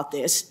talk about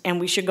this, and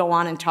we should go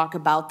on and talk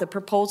about the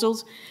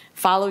proposals.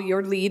 Follow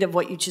your lead of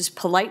what you just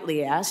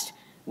politely asked,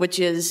 which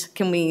is,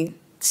 can we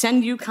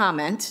send you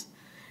comments,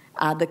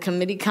 the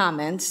committee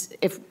comments,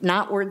 if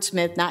not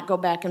wordsmith, not go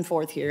back and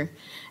forth here,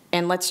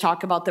 and let's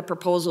talk about the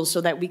proposals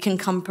so that we can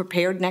come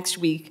prepared next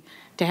week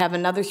to have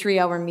another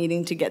 3-hour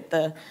meeting to get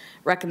the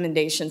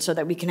recommendation so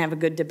that we can have a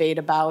good debate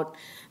about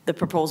the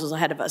proposals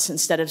ahead of us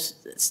instead of,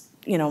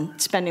 you know,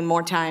 spending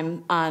more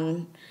time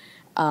on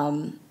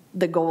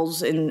the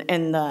goals and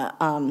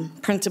the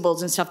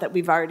principles and stuff that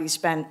we've already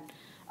spent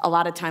a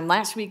lot of time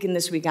last week and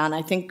this week on.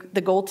 I think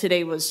the goal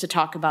today was to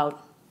talk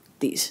about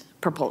these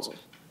proposals.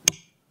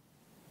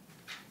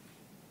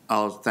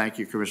 Thank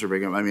you, Commissioner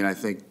Brigham. I mean, I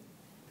think,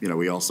 you know,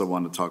 we also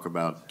want to talk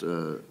about,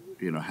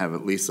 you know, have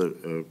at least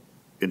a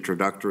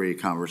introductory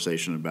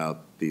conversation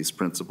about these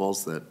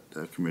principles that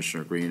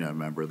Commissioner Green, a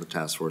member of the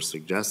task force,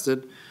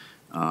 suggested.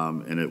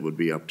 And it would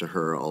be up to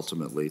her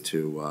ultimately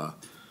to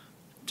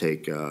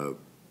take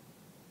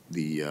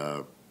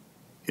the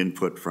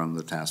input from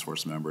the task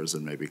force members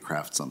and maybe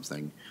craft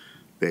something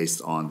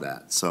based on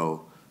that.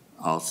 So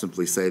I'll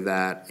simply say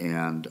that,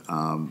 and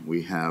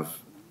we have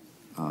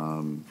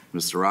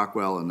Mr.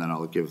 Rockwell, and then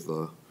I'll give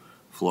the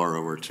floor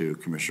over to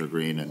Commissioner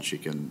Green, and she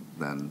can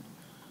then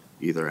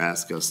either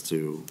ask us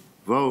to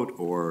vote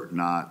or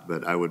not,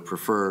 but I would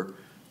prefer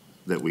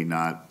that we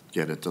not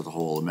get into the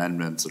whole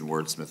amendments and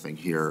wordsmithing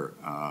here,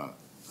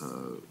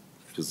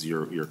 because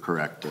you're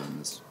correct,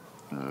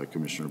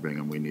 Commissioner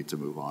Bingham, we need to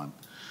move on.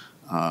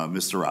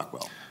 Mr.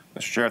 Rockwell.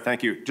 Mr. Chair,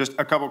 thank you. Just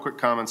a couple quick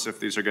comments if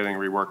these are getting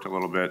reworked a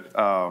little bit.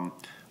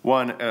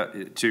 One,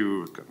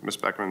 to Ms.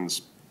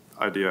 Beckman's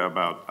idea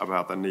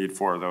about the need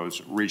for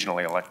those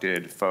regionally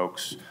elected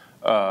folks.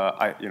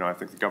 I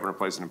think the governor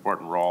plays an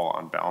important role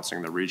on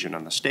balancing the region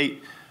and the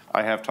state.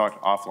 I have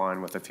talked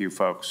offline with a few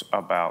folks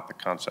about the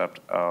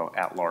concept of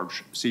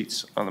at-large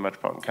seats on the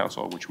Metropolitan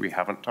Council, which we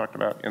haven't talked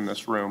about in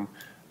this room.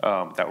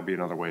 That would be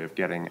another way of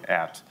getting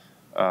at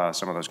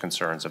some of those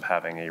concerns of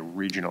having a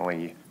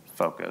regionally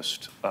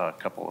focused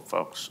couple of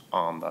folks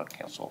on the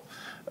council.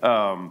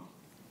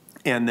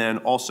 And then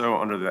also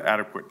under the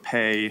adequate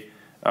pay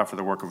for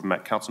the work of a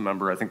Met Council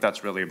member, I think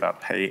that's really about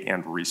pay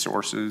and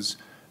resources.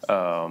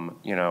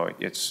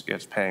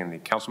 It's paying the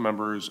council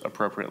members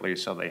appropriately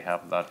so they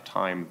have the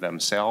time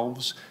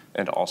themselves,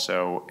 and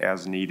also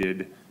as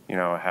needed,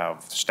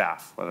 have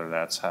staff, whether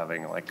that's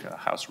having like a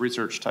House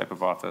research type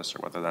of office or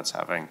whether that's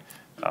having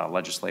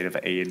legislative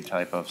aid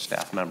type of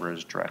staff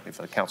members directly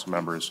for the council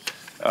members.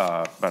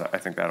 But I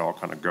think that all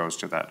kind of goes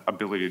to that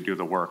ability to do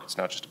the work. It's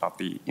not just about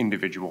the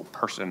individual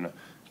person,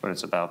 but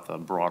it's about the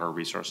broader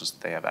resources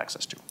that they have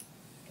access to.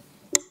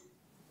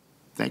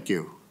 Thank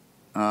you.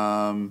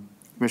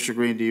 Commissioner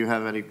Green, do you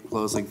have any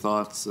closing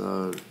thoughts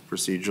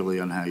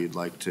procedurally on how you'd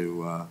like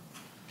to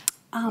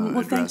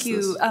well, thank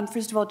you.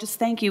 First of all, just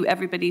thank you,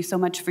 everybody, so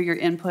much for your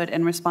input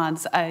and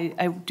response.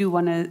 I do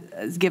want to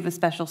give a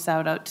special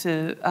shout out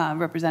to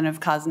Representative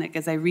Koznick.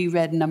 As I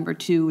reread number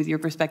 2 with your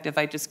perspective,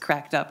 I just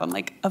cracked up. I'm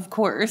like, of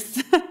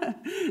course.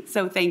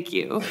 So thank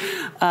you.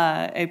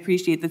 I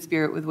appreciate the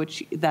spirit with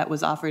which that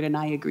was offered, and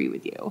I agree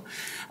with you.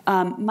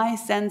 My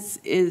sense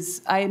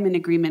is I am in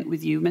agreement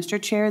with you,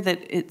 Mr. Chair, that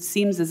it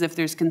seems as if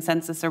there's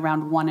consensus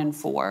around 1 and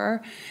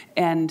 4,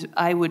 and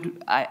I'm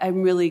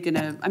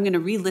going to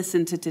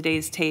re-listen to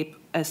today's tape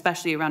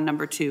especially around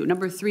number 2.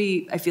 Number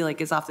 3, I feel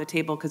like is off the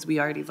table because we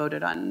already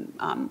voted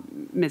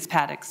on Ms.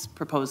 Paddock's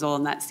proposal,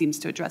 and that seems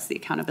to address the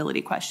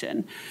accountability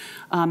question.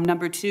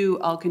 Number 2,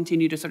 I'll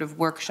continue to sort of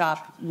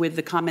workshop with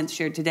the comments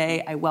shared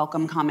today. I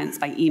welcome comments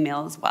by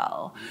email as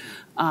well.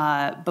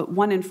 But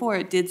 1 and 4,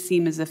 it did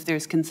seem as if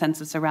there's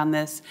consensus around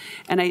this.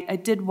 And I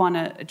did want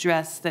to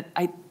address that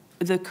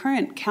the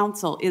current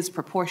council is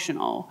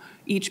proportional.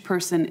 Each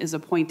person is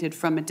appointed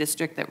from a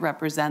district that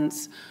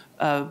represents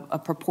a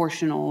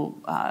proportional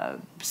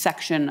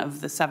section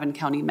of the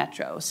 7-county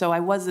metro. So I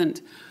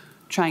wasn't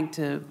trying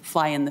to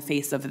fly in the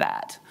face of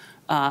that.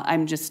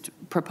 I'm just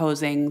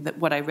proposing that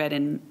what I read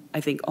in,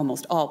 I think,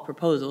 almost all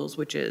proposals,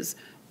 which is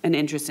an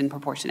interest in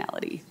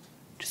proportionality,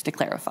 just to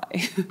clarify.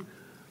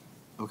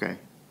 Okay.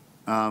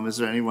 Is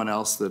there anyone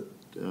else that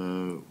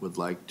would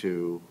like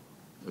to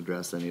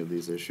address any of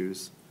these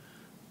issues?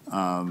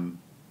 Commissioner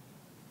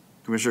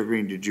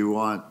Green, did you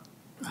want,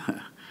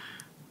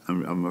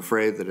 I'm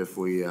afraid that if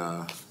we,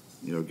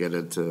 get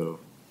into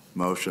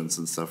motions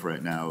and stuff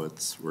right now,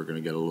 we're going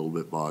to get a little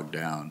bit bogged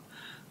down.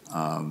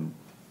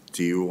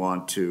 Do you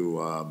want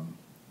to,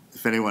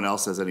 if anyone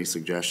else has any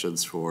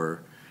suggestions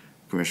for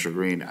Commissioner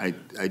Green,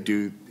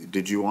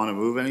 did you want to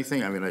move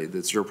anything? I mean,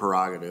 it's your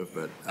prerogative,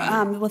 but.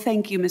 Well,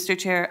 thank you, Mr.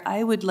 Chair.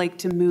 I would like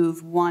to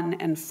move 1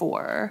 and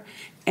 4.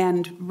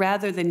 And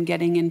rather than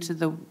getting into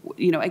the,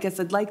 I guess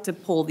I'd like to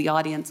poll the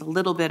audience a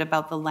little bit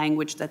about the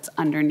language that's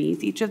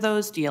underneath each of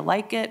those. Do you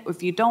like it? Or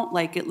if you don't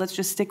like it, let's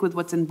just stick with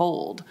what's in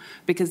bold.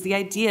 Because the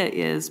idea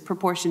is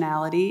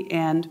proportionality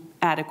and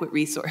adequate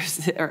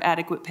resource or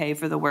adequate pay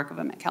for the work of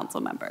a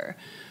council member.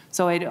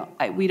 So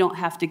we don't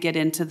have to get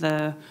into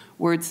the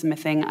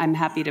wordsmithing. I'm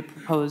happy to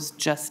propose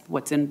just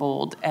what's in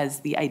bold as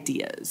the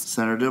ideas.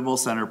 Senator Dibble,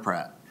 Senator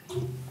Pratt.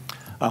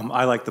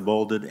 I like the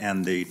bolded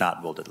and the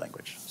not bolded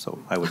language.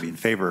 So I would be in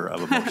favor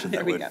of a motion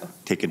that would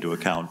take into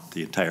account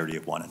the entirety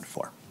of 1 and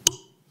 4.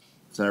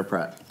 Senator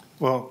Pratt.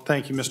 Well,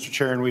 thank you, Mr.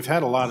 Chair. And we've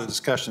had a lot of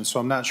discussion, so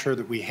I'm not sure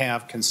that we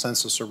have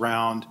consensus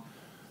around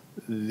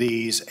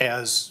these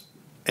as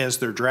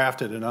they're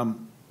drafted, and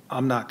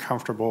I'm not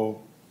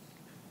comfortable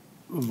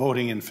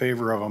voting in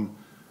favor of them.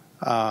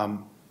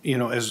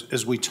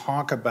 As we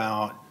talk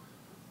about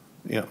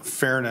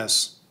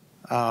fairness,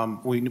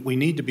 we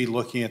need to be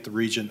looking at the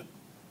region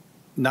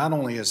not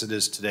only as it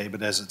is today,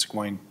 but as it's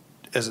going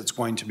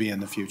to be in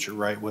the future,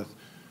 right? With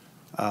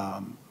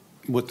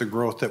the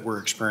growth that we're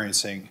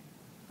experiencing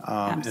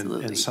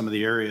in some of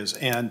the areas,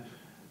 and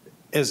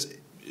as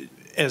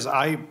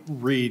I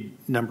read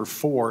number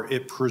 4,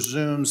 it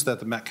presumes that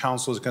the Met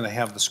Council is going to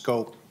have the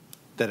scope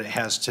that it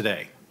has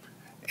today.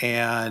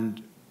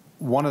 And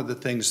one of the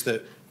things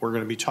that we're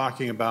going to be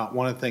talking about,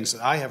 one of the things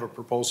that I have a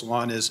proposal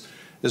on is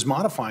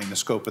modifying the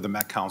scope of the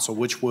Met Council,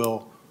 which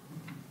will,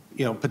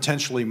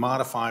 potentially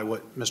modify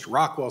what Mr.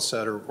 Rockwell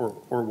said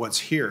or what's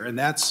here. And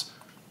that's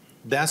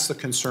the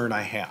concern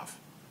I have.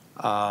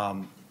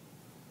 I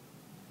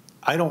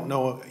don't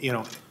know,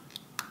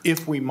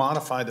 if we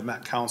modify the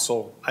Met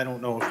Council, I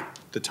don't know if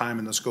the time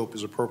and the scope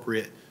is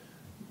appropriate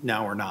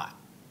now or not.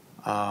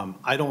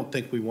 I don't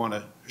think we want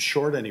to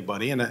short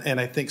anybody, and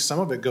I think some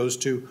of it goes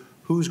to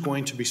who's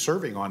going to be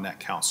serving on that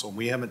council.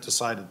 We haven't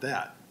decided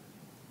that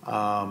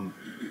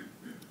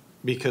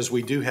because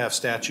we do have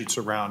statutes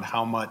around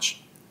how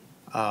much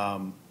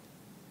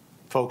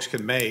folks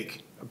can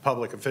make,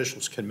 public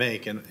officials can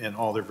make in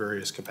all their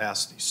various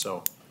capacities.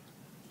 So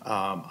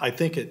I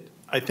think it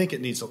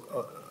needs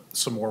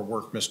some more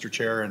work, Mr.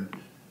 Chair,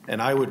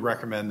 and I would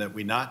recommend that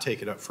we not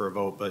take it up for a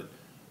vote, but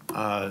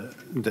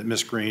that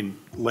Ms. Green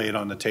lay it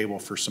on the table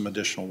for some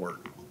additional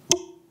work.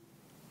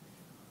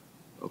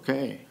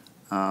 Okay.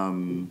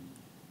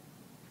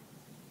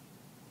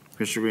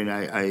 Commissioner Green,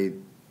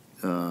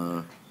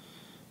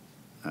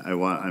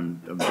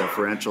 I'm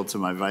deferential to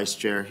my vice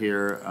chair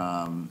here,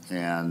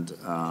 and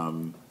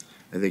I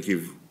think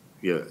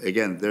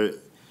again,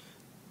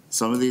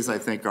 some of these I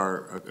think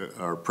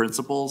are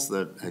principles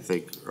that I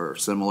think are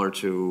similar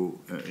to,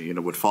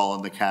 would fall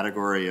in the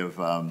category of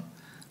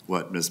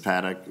what Ms.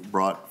 Paddock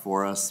brought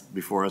before us,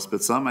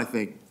 but some I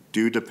think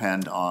do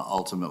depend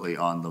ultimately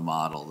on the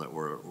model that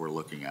we're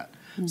looking at.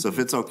 Mm-hmm. So if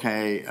it's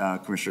okay,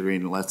 Commissioner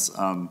Green, let's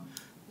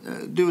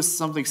do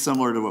something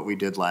similar to what we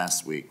did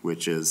last week,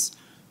 which is,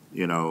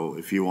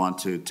 if you want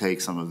to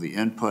take some of the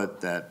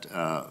input that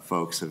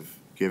folks have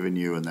given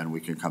you, and then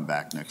we can come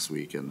back next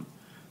week and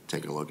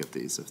take a look at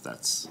these, if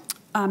that's.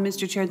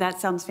 Mr. Chair, that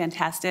sounds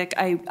fantastic.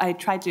 I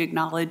tried to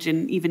acknowledge,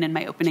 and even in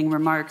my opening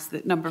remarks,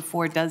 that number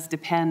 4 does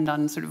depend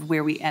on sort of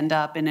where we end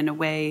up, and in a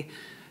way,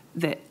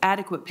 the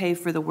adequate pay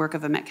for the work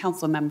of a Met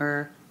Council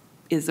member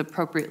is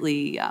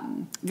appropriately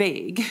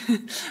vague.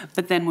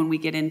 But then when we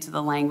get into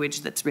the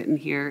language that's written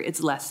here,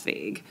 it's less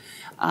vague.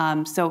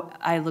 So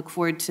I look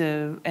forward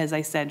to, as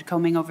I said,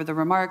 combing over the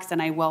remarks,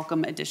 and I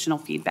welcome additional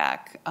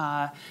feedback,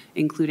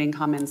 including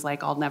comments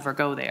like, I'll never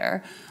go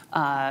there.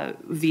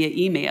 via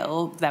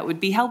email, that would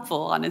be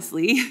helpful,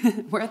 honestly.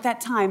 We're at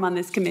that time on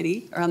this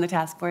committee or on the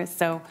task force.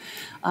 So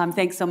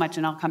thanks so much,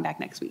 and I'll come back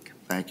next week.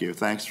 Thank you.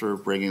 Thanks for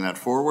bringing that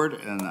forward.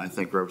 And I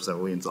think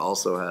Representative Weens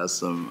also has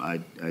some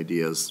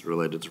ideas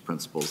related to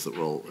principles that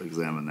we'll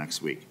examine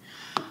next week.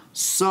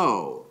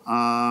 So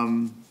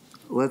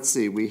let's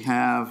see. We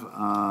have,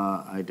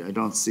 I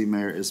don't see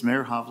Mayor. Is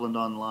Mayor Hovland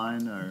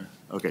online? Or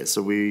okay,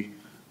 so we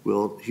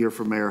will hear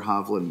from Mayor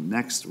Hovland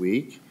next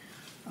week.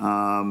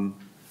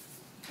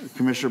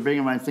 Commissioner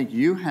Bingham, I think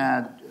you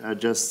had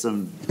just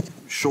some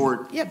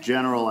short,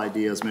 general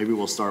ideas. Maybe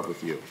we'll start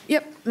with you.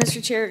 Yep,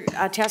 Mr. Chair,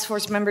 task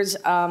force members,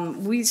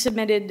 we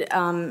submitted,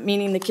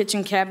 meaning the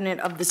kitchen cabinet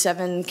of the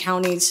 7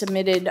 counties,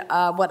 submitted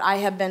what I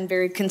have been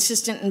very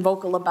consistent and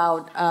vocal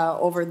about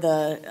over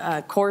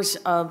the course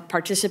of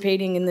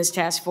participating in this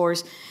task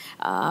force.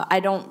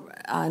 I don't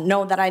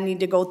know that I need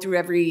to go through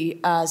every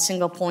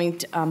single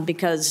point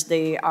because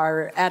they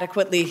are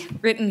adequately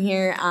written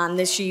here on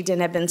this sheet and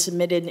have been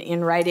submitted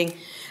in writing.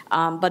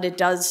 But it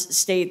does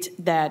state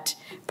that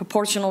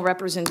proportional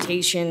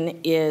representation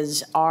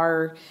is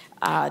our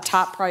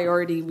top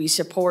priority. We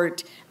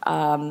support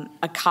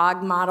a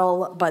COG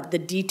model, but the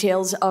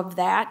details of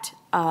that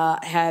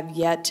have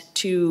yet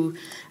to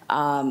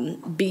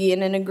be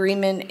in an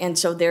agreement, and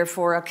so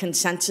therefore a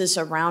consensus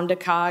around a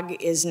COG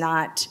is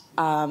not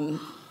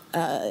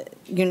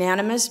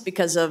unanimous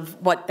because of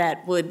what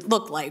that would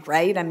look like,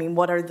 right? I mean,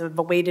 what are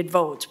the weighted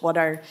votes? What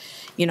are,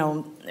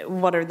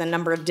 what are the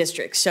number of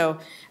districts? So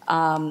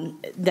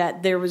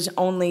that there was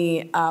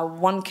only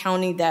one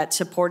county that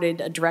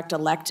supported a direct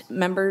elect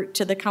member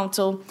to the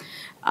council.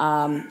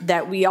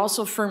 That we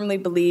also firmly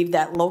believe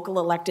that local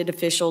elected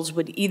officials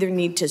would either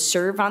need to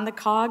serve on the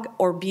COG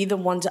or be the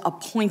ones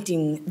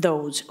appointing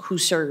those who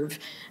serve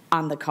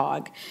on the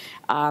COG.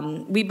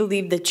 We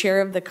believe the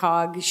chair of the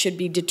COG should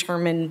be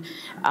determined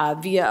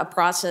via a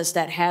process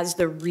that has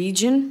the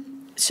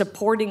region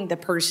supporting the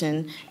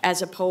person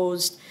as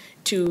opposed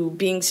to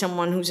being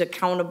someone who's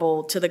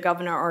accountable to the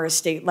governor or a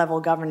state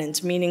level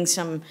governance, meaning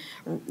some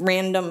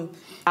random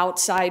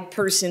outside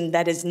person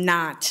that is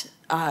not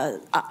from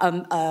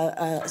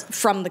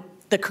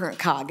the current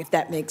COG, if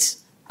that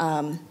makes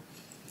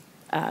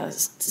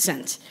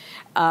sense.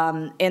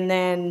 And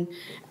then,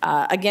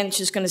 again, it's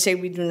just going to say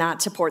we do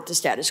not support the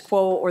status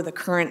quo or the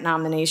current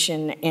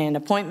nomination and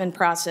appointment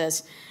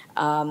process.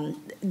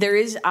 There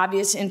is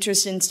obvious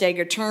interest in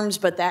staggered terms,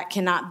 but that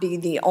cannot be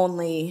the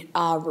only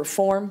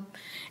reform.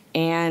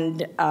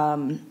 And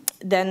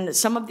then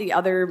some of the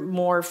other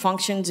more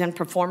functions and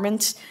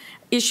performance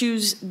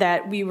issues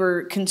that we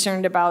were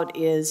concerned about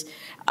is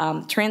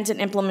transit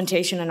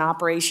implementation and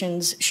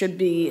operations should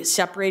be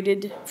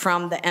separated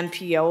from the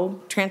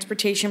MPO,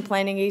 Transportation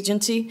Planning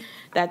Agency.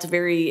 That's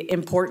very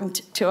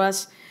important to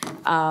us.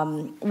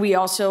 We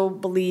also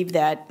believe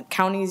that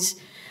counties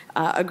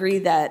agree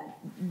that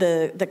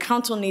the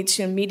council needs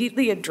to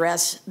immediately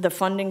address the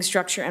funding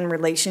structure and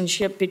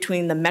relationship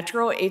between the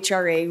Metro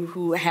HRA,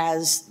 who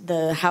has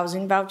the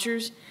housing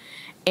vouchers,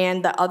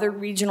 and the other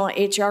regional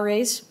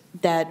HRAs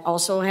that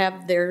also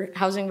have their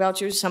housing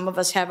vouchers. Some of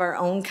us have our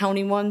own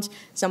county ones.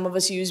 Some of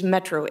us use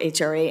Metro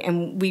HRA,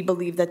 and we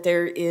believe that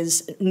there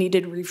is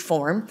needed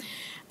reform.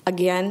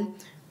 Again,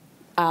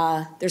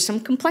 there's some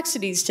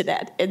complexities to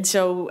that, and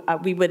so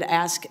we would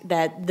ask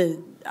that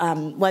the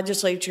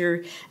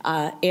legislature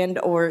and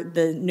or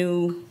the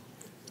new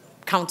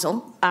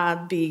council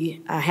have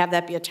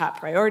that be a top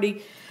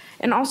priority.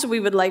 And also we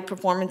would like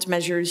performance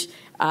measures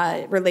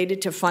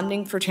related to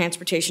funding for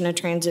transportation and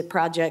transit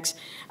projects.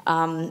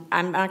 I'm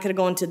not going to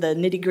go into the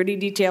nitty-gritty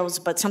details,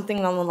 but something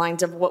along the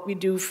lines of what we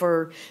do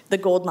for the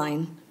Gold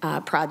Line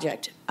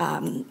project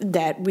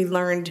that we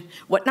learned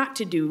what not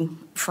to do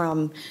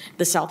from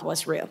the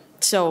Southwest Rail.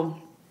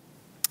 So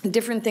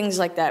different things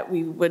like that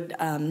we would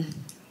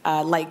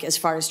like as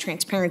far as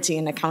transparency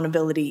and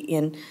accountability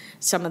in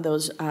some of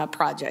those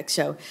projects.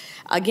 So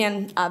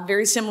again,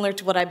 very similar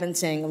to what I've been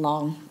saying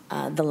along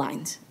the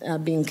lines,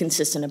 being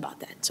consistent about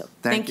that. So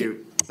thank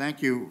you.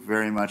 Thank you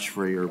very much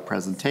for your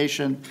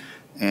presentation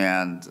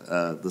and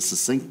the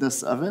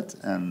succinctness of it.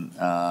 And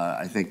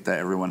I think that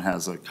everyone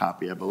has a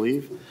copy, I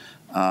believe.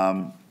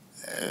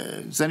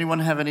 Does anyone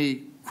have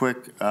any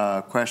quick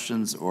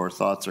questions or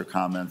thoughts or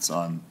comments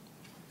on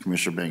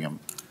Commissioner Bingham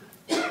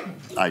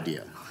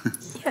idea?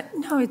 Yeah,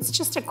 no, it's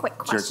just a quick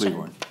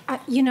question.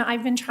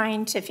 I've been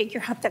trying to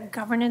figure out the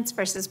governance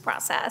versus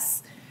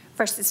process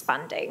versus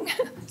funding.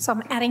 So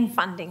I'm adding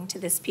funding to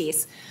this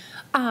piece.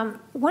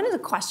 One of the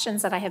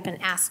questions that I have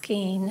been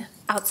asking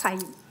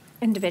outside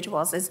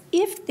individuals is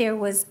if there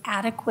was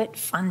adequate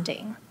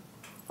funding,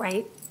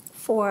 right,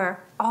 for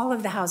all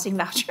of the housing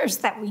vouchers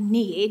that we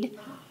need,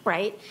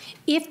 right,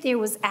 if there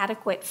was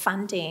adequate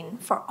funding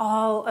for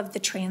all of the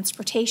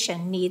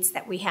transportation needs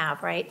that we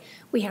have, right?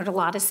 We heard a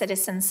lot of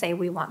citizens say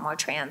we want more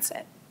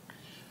transit.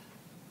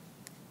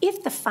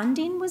 If the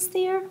funding was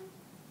there,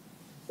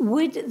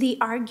 would the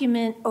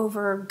argument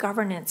over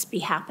governance be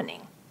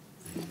happening?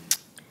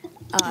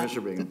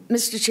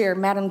 Mr. Chair,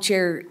 Madam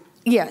Chair,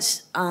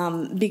 yes,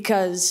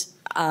 because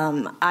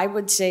I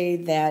would say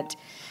that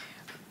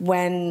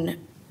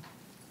when,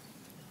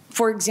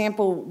 for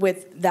example,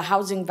 with the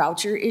housing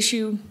voucher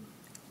issue,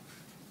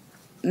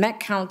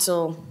 Met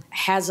Council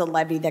has a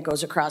levy that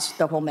goes across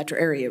the whole metro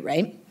area,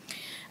 right?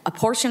 A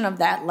portion of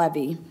that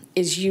levy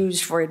is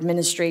used for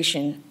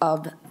administration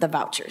of the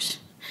vouchers.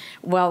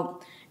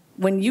 Well,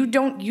 when you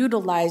don't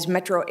utilize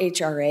Metro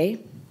HRA,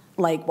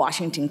 like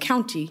Washington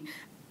County,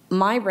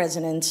 my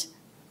residents,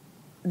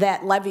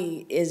 that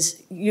levy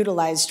is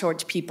utilized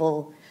towards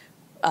people,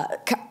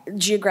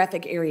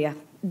 geographic area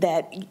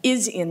that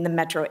is in the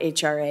Metro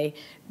HRA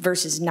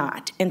versus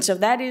not. And so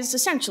that is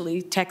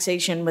essentially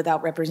taxation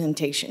without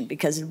representation,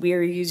 because we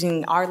are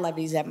using our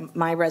levies that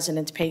my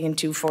residents pay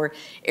into for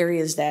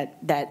areas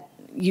that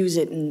use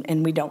it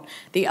and we don't.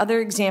 The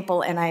other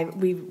example, and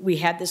we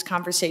had this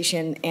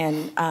conversation,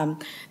 and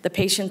the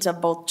patience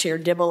of both Chair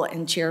Dibble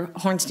and Chair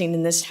Hornstein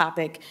in this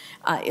topic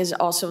is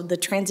also the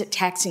transit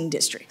taxing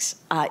districts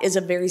is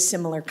a very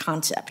similar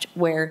concept,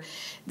 where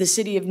the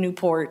city of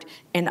Newport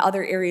and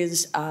other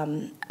areas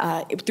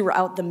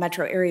throughout the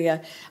metro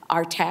area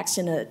are taxed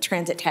in a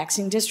transit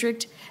taxing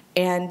district,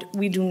 and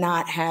we do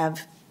not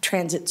have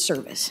transit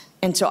service.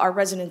 And so our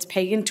residents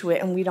pay into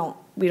it, and we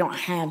don't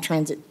have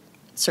transit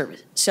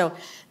service. So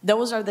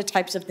those are the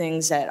types of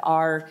things that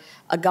are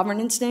a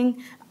governance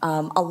thing,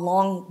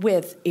 along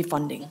with a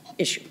funding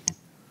issue.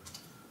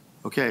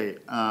 Okay,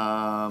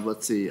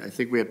 let's see. I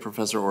think we had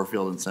Professor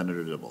Orfield and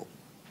Senator Dibble.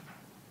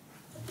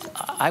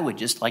 I would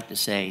just like to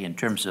say, in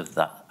terms of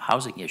the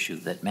housing issue,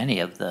 that many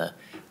of the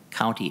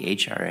county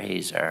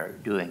HRAs are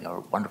doing a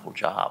wonderful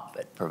job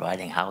at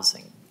providing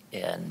housing.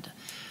 And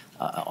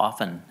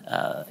often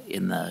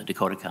in the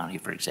Dakota County,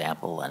 for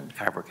example, and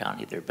Carver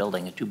County, they're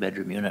building a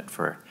 2-bedroom unit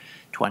for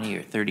 20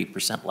 or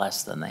 30%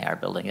 less than they are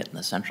building it in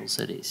the central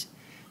cities.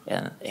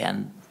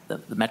 And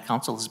the Met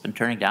Council has been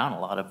turning down a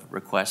lot of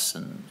requests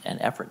and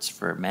efforts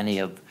for many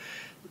of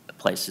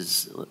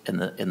places in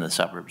the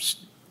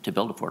suburbs to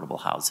build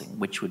affordable housing,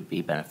 which would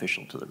be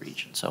beneficial to the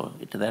region. So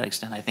to that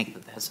extent, I think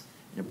that that's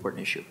an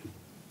important issue.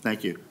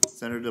 Thank you.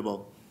 Senator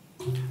Dibble.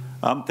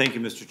 Thank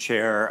you, Mr.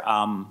 Chair.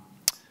 I'm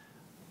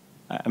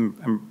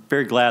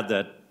very glad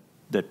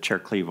that Chair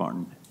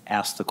Cleavorn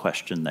asked the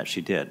question that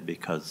she did,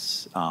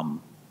 because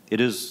it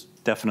is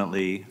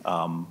definitely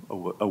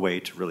a way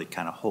to really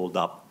kind of hold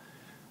up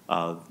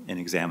and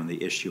examine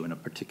the issue in a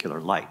particular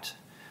light.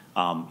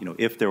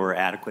 If there were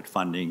adequate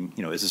funding,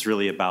 is this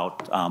really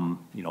about,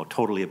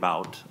 totally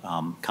about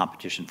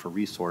competition for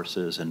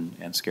resources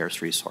and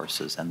scarce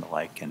resources and the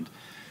like? And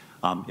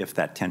if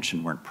that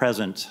tension weren't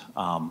present,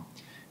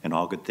 and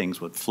all good things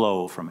would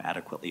flow from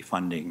adequately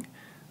funding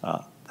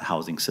the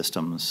housing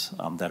systems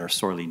that are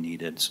sorely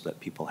needed, so that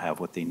people have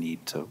what they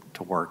need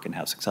to work and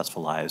have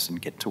successful lives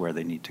and get to where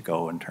they need to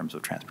go in terms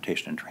of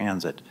transportation and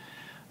transit,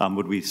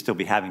 would we still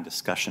be having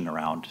discussion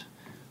around,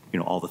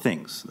 all the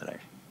things that I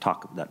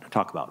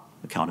talk about: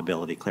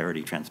 accountability,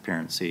 clarity,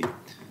 transparency?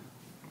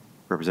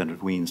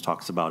 Representative Weens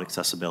talks about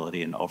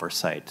accessibility and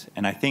oversight.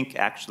 And I think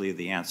actually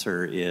the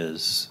answer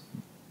is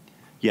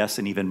yes,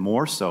 and even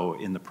more so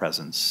in the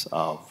presence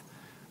of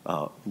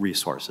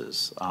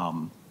resources.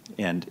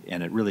 And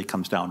it really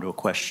comes down to a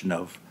question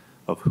of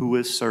who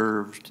is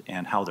served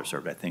and how they're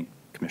served. I think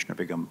Commissioner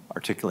Bigham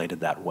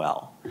articulated that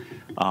well.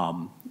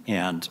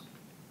 And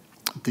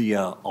the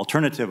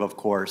alternative, of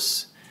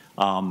course,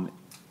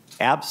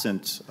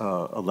 absent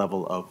a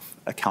level of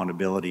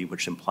accountability,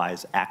 which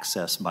implies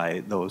access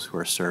by those who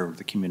are served,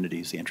 the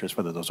communities, the interests,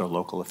 whether those are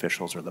local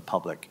officials or the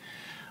public,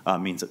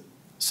 means that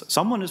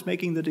someone is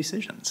making the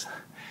decisions.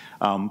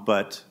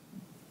 But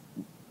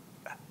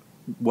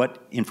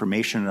what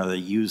information are they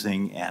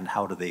using, and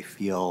how do they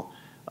feel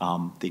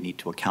they need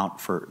to account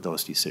for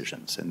those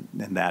decisions? And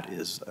that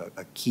is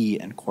a key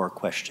and core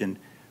question,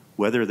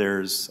 whether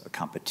there's a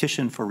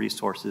competition for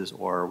resources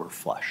or we're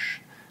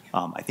flush.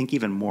 I think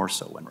even more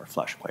so when we're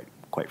flush,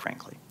 quite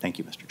frankly. Thank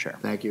you, Mr. Chair.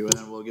 Thank you, and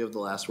then we'll give the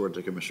last word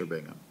to Commissioner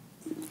Bingham.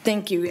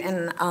 Thank you,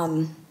 and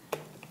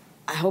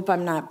I hope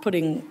I'm not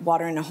putting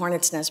water in a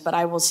hornet's nest, but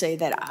I will say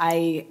that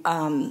I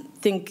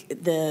think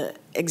the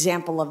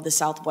example of the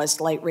Southwest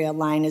Light Rail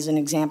line is an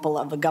example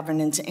of a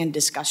governance and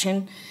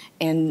discussion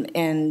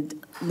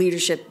and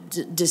leadership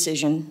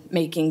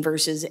decision-making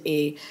versus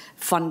a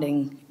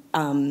funding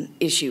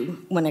issue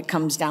when it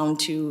comes down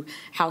to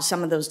how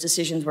some of those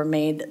decisions were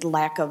made,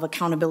 lack of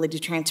accountability,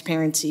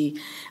 transparency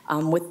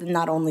with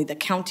not only the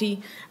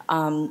county,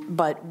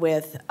 but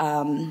with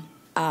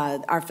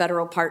our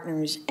federal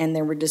partners, and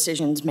there were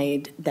decisions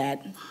made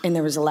and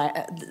there was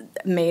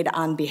made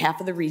on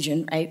behalf of the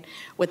region, right,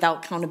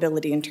 without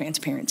accountability and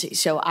transparency.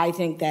 So I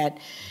think that,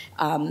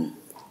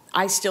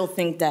 I still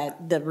think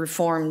that the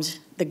reforms,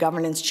 the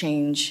governance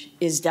change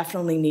is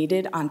definitely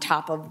needed on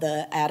top of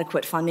the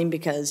adequate funding,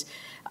 because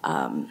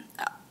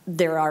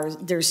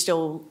there's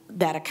still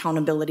that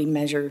accountability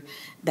measure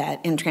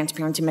and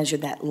transparency measure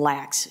that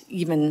lacks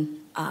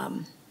even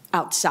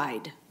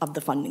outside of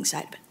the funding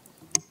side of it.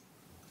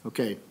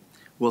 Okay.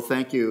 Well,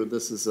 thank you.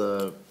 This is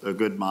a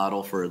good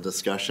model for a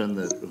discussion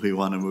that we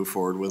want to move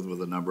forward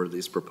with a number of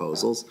these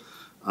proposals.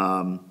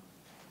 I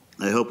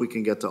hope we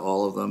can get to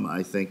all of them.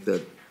 I think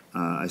that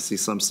I see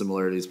some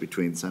similarities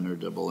between Senator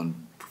Dibble and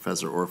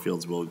Professor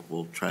Orfield's.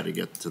 We'll try to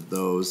get to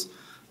those.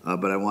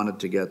 But I wanted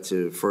to get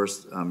to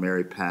first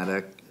Mary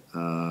Paddock.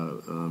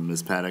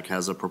 Ms. Paddock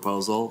has a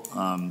proposal,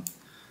 and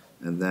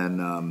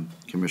then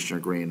Commissioner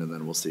Green, and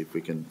then we'll see if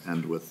we can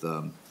end with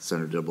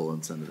Senator Dibble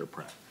and Senator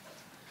Pratt.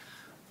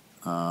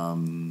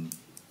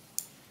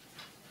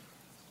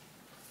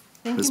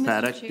 Ms.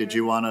 Paddock, did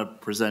you want to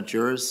present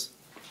yours?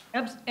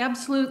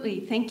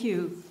 Absolutely, thank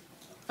you.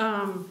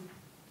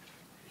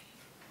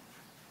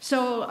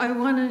 So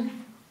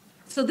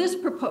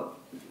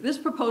this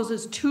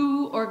proposes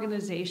two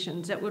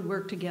organizations that would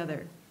work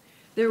together.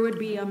 There would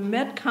be a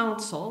Met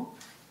Council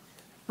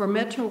for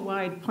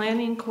Metro-wide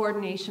planning,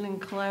 coordination,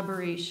 and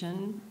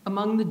collaboration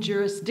among the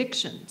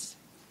jurisdictions.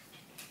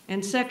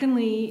 And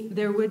secondly,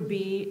 there would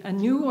be a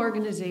new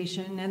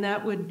organization, and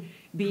that would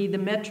be the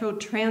Metro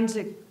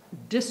Transit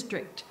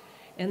District.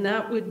 And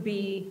that would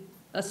be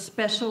a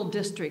special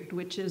district,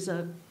 which is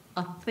a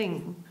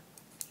thing.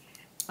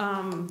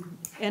 And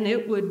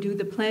it would do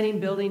the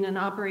planning, building, and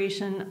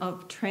operation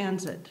of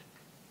transit.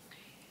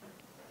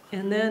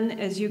 And then,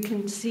 as you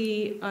can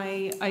see,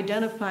 I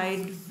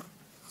identified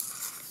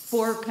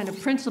 4 kind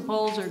of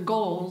principles or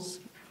goals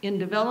in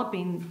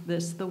developing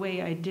this the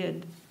way I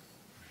did.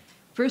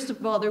 First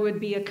of all, there would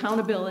be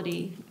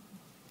accountability,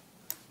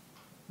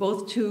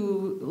 both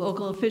to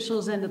local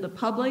officials and to the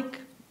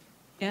public,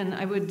 and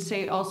I would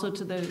say also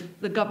to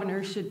the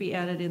governor should be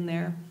added in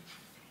there.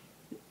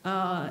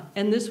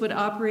 And this would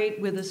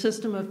operate with a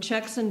system of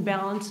checks and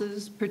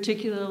balances,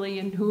 particularly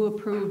in who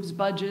approves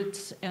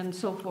budgets and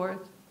so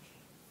forth,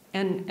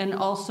 and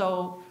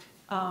also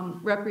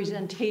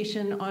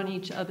representation on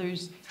each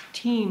other's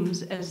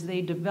teams as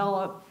they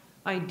develop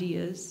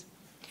ideas.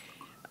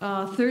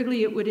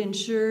 Thirdly, it would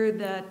ensure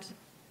that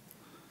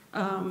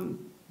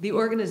the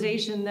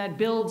organization that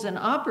builds and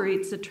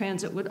operates the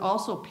transit would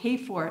also pay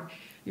for it.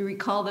 You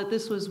recall that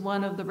this was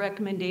one of the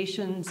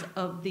recommendations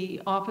of the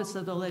Office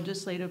of the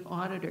Legislative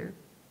Auditor.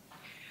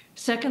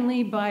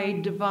 Secondly, by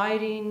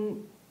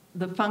dividing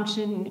the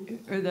function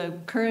or the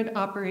current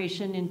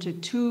operation into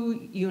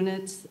 2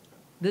 units,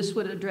 this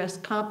would address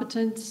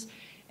competence,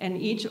 and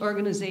each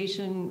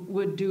organization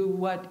would do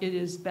what it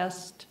is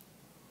best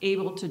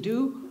able to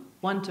do,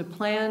 one to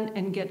plan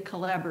and get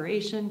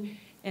collaboration,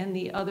 and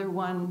the other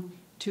one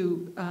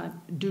to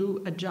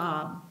do a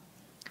job.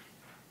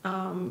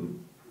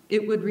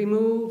 It would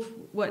remove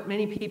what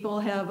many people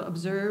have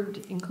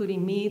observed,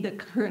 including me, the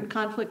current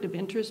conflict of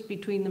interest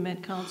between the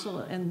Met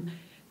Council and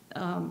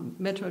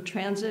Metro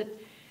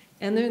Transit.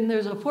 And then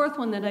there's a 4th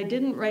one that I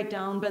didn't write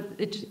down, but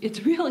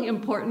it's really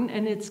important,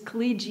 and it's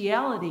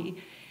collegiality.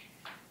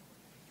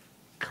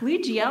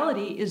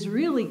 Collegiality is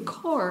really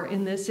core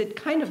in this. It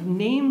kind of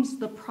names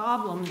the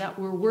problem that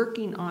we're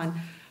working on.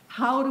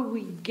 How do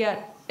we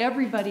get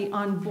everybody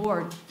on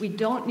board? We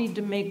don't need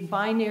to make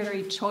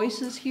binary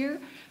choices here.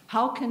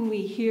 How can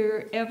we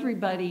hear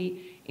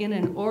everybody in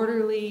an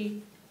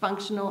orderly,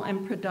 functional,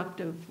 and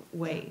productive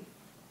way?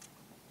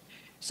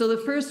 So the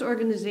first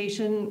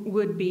organization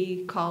would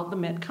be called the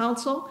Met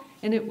Council,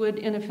 and it would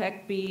in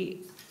effect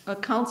be a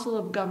council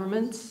of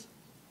governments.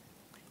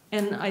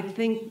 And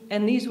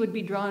these would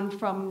be drawn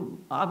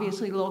from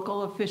obviously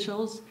local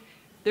officials.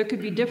 There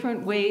could be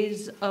different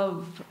ways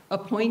of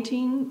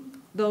appointing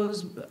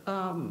those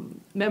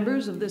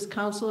members of this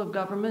council of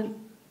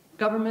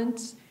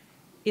governments.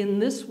 In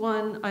this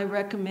one, I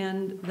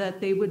recommend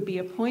that they would be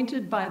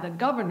appointed by the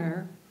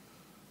governor.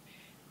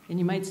 And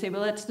you might say,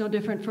 well, that's no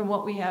different from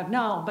what we have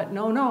now. But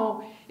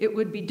no, it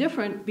would be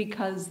different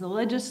because the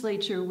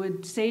legislature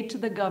would say to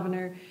the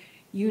governor,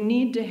 you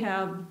need to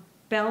have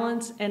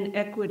balance and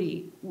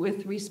equity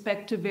with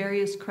respect to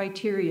various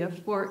criteria.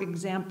 For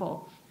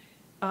example,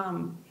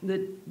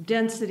 the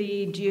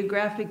density,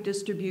 geographic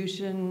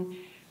distribution,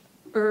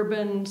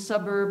 urban,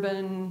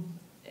 suburban,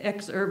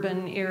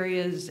 ex-urban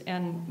areas,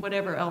 and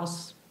whatever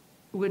else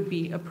would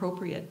be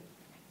appropriate.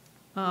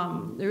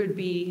 There would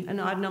be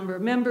an odd number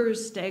of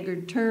members,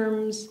 staggered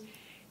terms,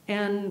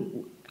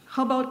 and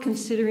how about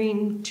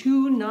considering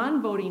 2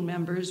 non-voting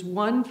members,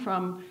 one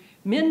from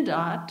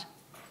MnDOT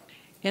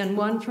and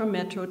one from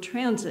Metro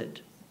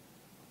Transit.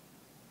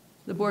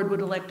 The board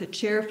would elect a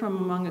chair from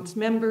among its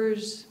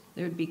members,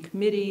 there would be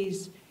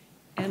committees,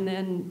 and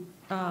then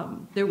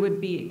there would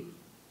be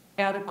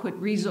adequate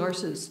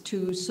resources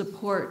to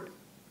support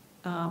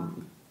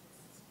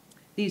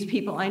these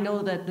people. I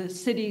know that the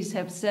cities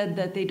have said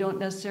that they don't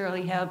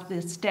necessarily have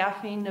the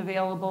staffing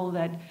available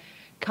that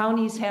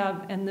counties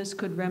have, and this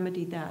could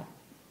remedy that.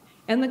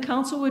 And the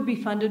council would be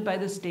funded by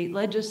the state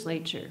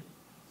legislature.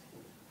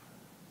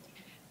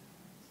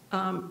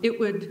 It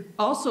would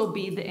also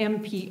be the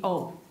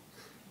MPO,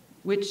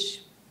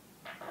 which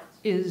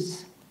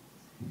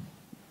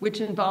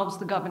involves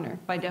the governor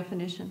by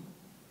definition.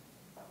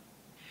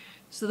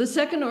 So the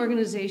second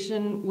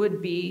organization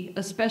would be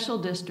a special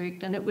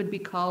district, and it would be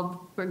called,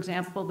 for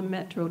example, the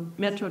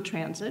Metro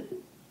Transit.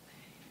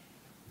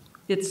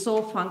 Its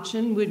sole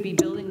function would be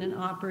building and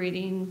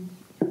operating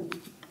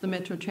the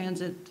Metro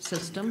Transit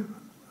system.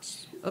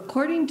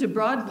 According to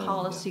broad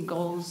policy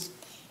goals,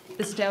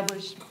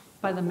 established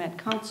by the Met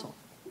Council.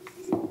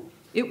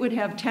 It would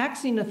have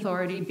taxing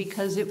authority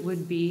because it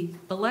would be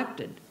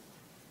elected,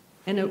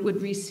 and it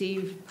would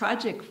receive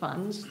project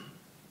funds,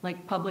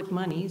 like public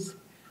monies,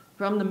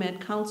 from the Met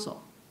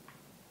Council.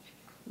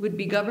 It would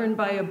be governed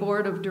by a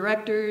board of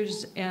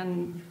directors,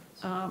 and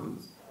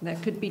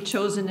that could be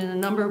chosen in a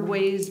number of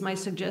ways. My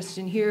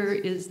suggestion here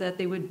is that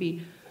they would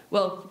be,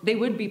 well, they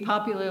would be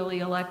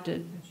popularly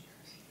elected.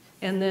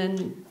 And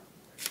then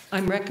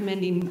I'm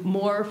recommending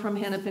more from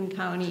Hennepin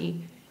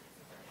County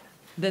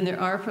than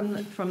there are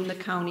from the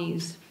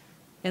counties.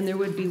 And there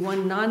would be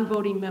one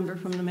non-voting member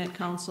from the Met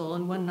Council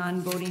and one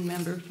non-voting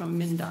member from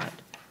MnDOT.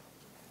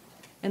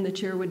 And the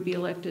chair would be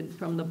elected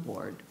from the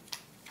board.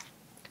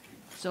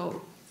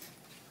 So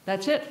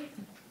that's it.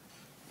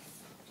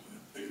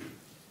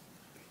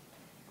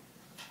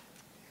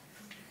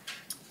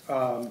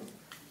 We're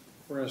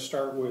going to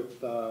start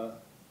with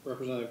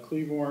Representative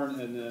Cleaborn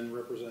and then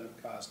Representative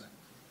Kosnick.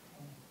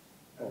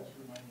 Oh.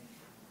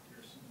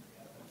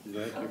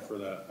 Thank you for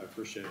that. I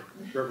appreciate it.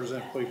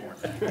 Representative Cleaborn.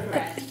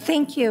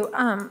 Thank you.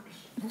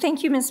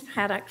 Thank you, Ms.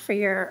 Paddock, for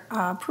your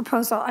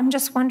proposal. I'm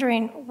just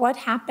wondering what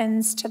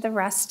happens to the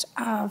rest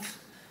of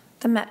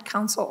the Met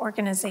Council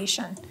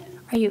organization?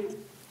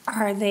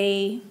 Are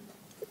they,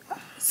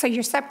 so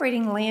you're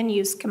separating land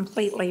use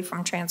completely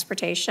from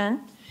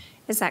transportation?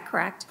 Is that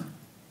correct?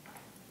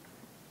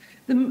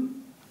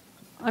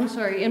 I'm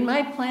sorry, in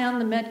my plan,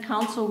 the Met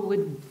Council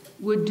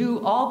would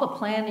do all the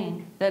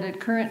planning that it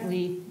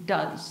currently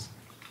does.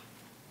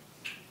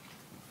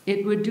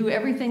 It would do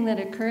everything that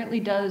it currently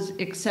does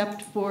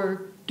except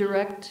for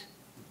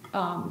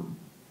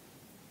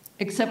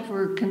except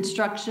for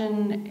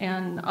construction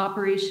and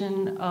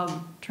operation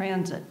of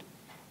transit.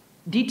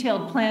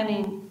 Detailed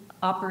planning,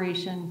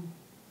 operation,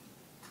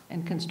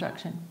 and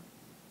construction.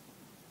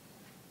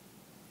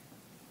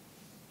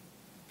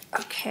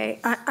 Okay,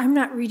 I'm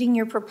not reading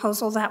your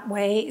proposal that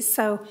way.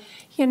 So,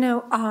 you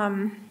know,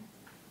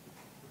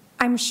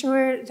 I'm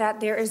sure that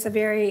there is a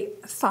very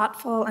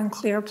thoughtful and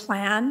clear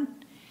plan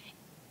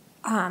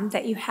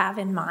that you have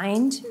in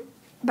mind,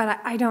 but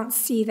I don't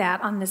see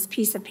that on this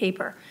piece of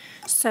paper.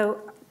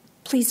 So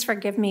please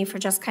forgive me for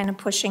just kind of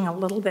pushing a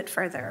little bit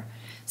further.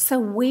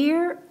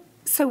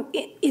 So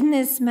in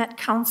this Met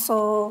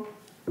Council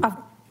of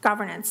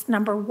Governance,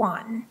 number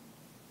 1,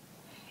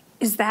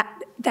 is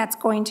that's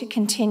going to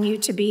continue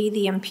to be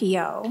the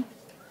MPO?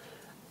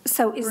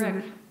 So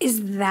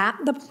is that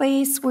the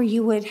place where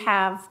you would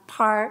have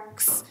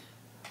parks,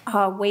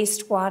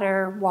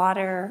 wastewater,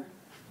 water?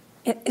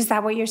 Is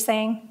that what you're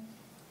saying?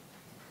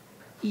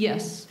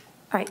 Yes.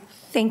 All right,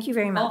 thank you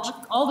very much.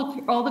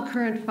 All the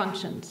current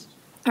functions.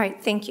 All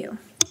right, thank you.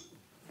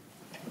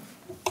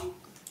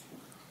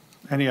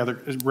 Any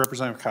other,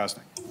 Representative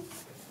Kosnick?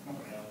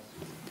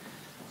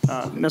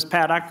 Ms.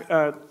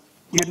 Paddock,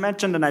 you had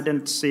mentioned, and I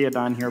didn't see it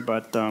on here,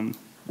 but I'm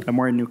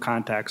wearing new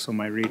contacts, so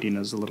my reading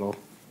is a little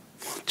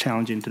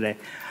challenging today.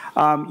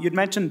 You'd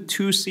mentioned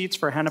 2 seats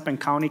for Hennepin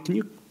County. Can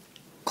you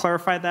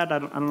clarify that? I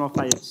don't know if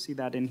I see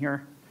that in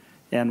here,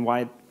 and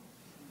why.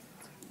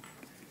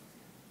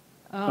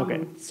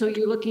 Okay. So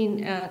you're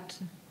looking at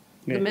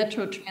the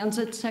Metro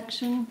Transit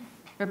section,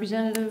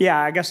 Representative? Yeah,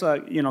 I guess,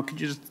 could you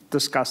just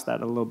discuss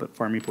that a little bit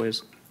for me,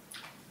 please?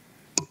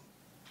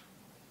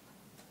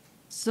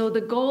 So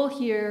the goal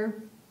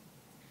here,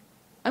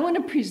 I want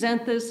to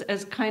present this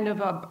as kind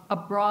of a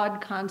broad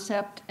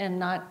concept and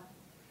not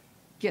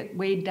get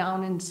weighed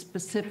down in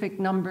specific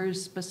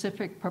numbers,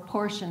 specific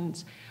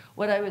proportions.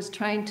 What I was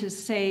trying to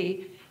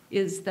say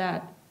is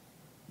that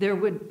there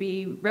would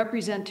be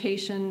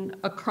representation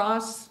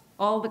across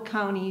all the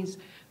counties,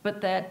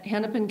 but that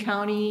Hennepin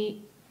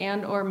County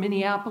and or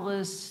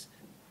Minneapolis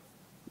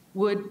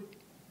would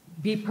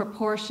be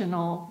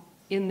proportional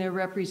in their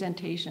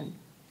representation.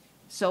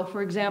 So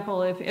for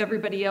example,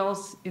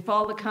 if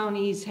all the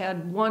counties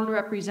had 1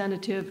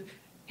 representative,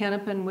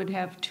 Hennepin would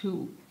have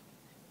 2,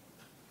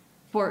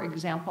 for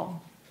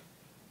example.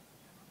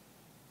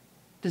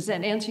 Does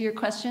that answer your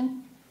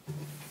question?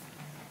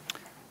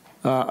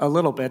 A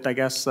little bit, I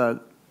guess.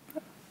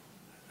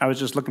 I was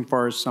just looking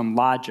for some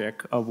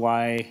logic of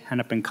why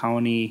Hennepin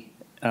County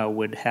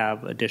would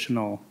have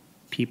additional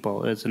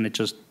people. Isn't it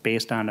just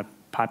based on a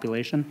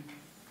population?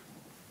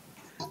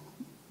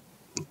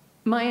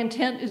 My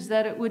intent is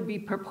that it would be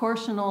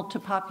proportional to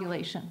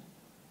population.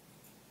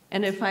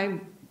 And if I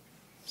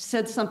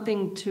said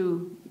something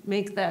to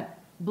make that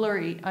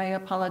blurry, I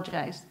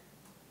apologize.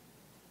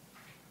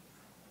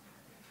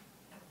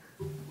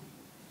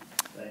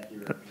 Thank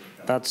you.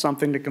 That's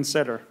something to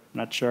consider.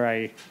 Not sure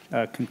I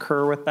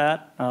concur with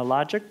that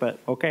logic, but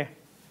okay.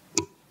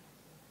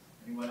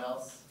 Anyone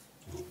else?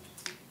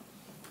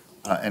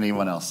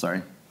 Anyone else,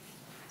 sorry.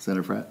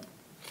 Senator Pratt?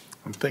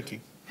 I'm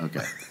thinking.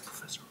 Okay.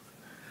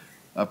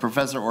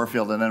 Professor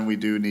Orfield, and then we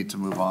do need to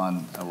move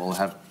on. We'll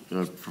have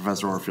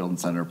Professor Orfield and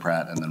Senator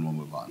Pratt, and then we'll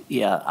move on.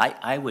 Yeah,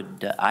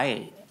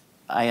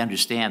 I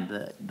understand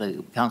that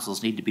the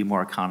councils need to be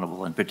more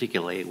accountable, and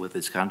particularly with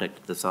its conduct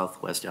of the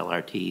Southwest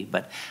LRT,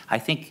 but I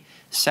think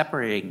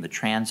separating the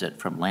transit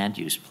from land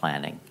use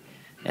planning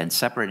And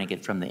separating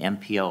it from the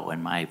MPO,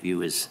 in my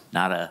view, is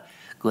not a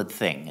good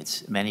thing.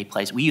 It's many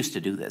places, we used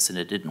to do this and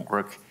it didn't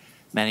work.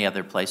 Many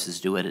other places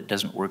do it. It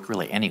doesn't work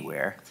really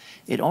anywhere.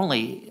 It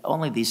only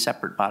these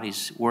separate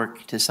bodies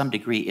work to some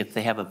degree if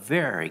they have a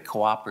very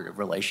cooperative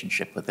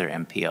relationship with their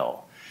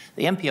MPO.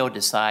 The MPO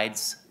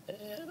decides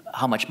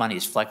how much money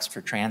is flexed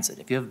for transit.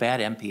 If you have a bad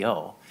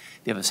MPO,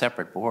 if you have a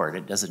separate board,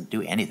 it doesn't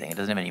do anything. It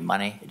doesn't have any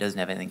money. It doesn't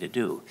have anything to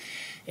do.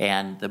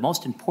 And the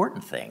most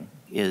important thing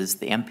is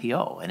the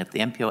MPO. And if the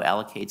MPO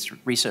allocates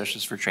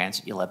resources for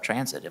transit, you'll have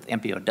transit. If the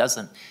MPO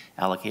doesn't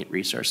allocate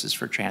resources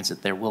for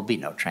transit, there will be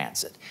no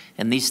transit.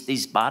 And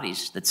these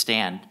bodies that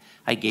stand,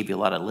 I gave you a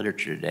lot of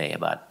literature today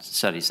about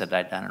studies that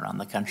I've done around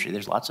the country.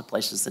 There's lots of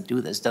places that do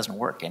this. It doesn't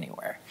work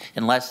anywhere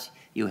unless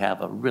you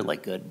have a really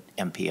good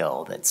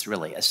MPO that's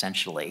really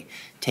essentially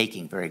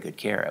taking very good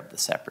care of the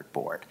separate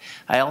board.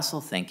 I also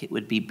think it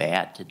would be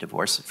bad to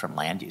divorce it from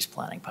land use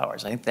planning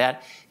powers. I think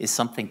that is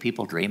something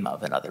people dream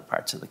of in other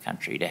parts of the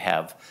country, to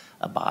have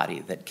a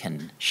body that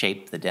can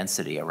shape the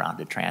density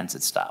around a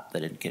transit stop,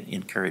 that it can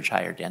encourage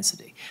higher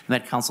density. The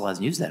Met Council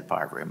hasn't used that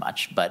power very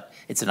much, but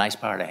it's a nice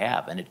power to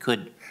have, and it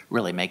could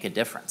really make a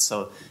difference.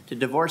 So to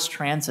divorce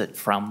transit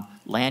from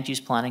land use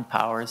planning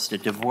powers, to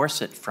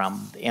divorce it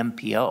from the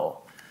MPO,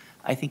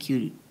 I think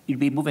you'd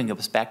be moving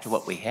us back to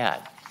what we had,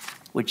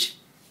 which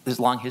there's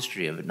a long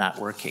history of it not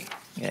working.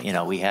 You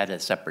know, we had a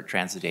separate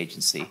transit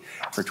agency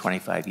for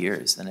 25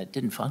 years, and it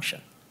didn't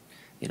function.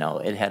 You know,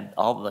 it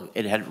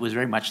it was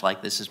very much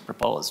like this is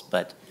proposed,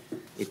 but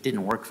it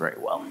didn't work very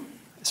well.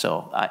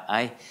 So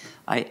I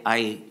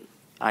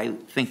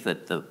think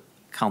that the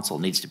council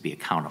needs to be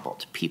accountable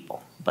to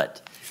people,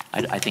 but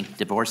I think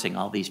divorcing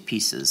all these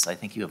pieces, I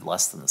think you have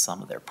less than the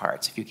sum of their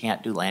parts. If you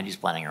can't do land use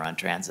planning around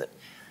transit,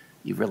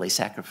 you've really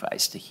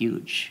sacrificed a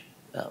huge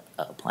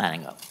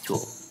planning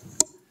tool.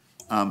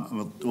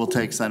 We'll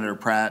take Senator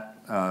Pratt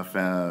if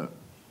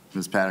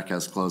Ms. Paddock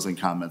has closing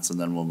comments, and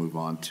then we'll move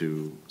on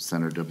to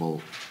Senator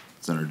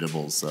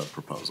Dibble's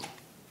proposal.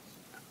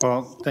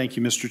 Well, thank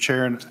you, Mr.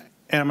 Chair. And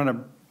I'm going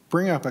to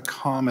bring up a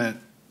comment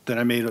that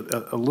I made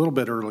a little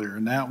bit earlier,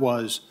 and that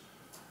was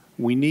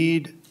we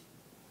need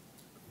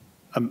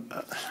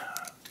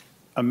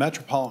a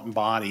metropolitan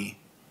body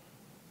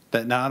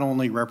that not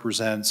only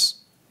represents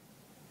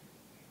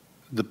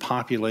the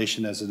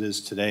population as it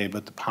is today,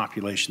 but the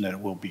population that it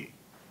will be.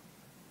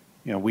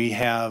 You know, we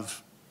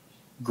have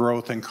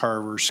growth in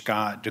Carver,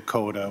 Scott,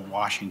 Dakota,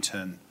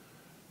 Washington,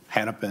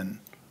 Hennepin.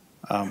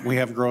 We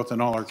have growth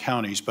in all our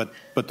counties, but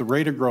the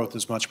rate of growth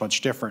is much,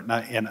 much different.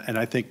 And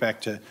I think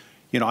back to,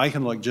 you know, I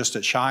can look just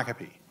at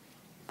Shakopee.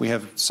 We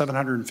have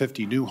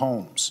 750 new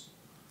homes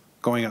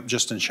going up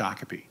just in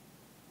Shakopee.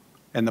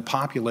 And the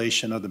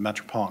population of the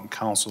Metropolitan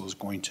Council is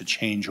going to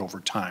change over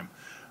time.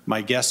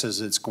 My guess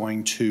is it's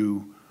going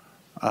to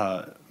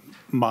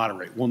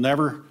moderate. We'll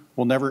never,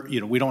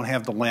 you know, we don't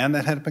have the land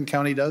that Hennepin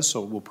County does,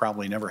 so we'll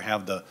probably never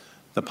have the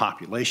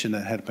population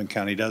that Hennepin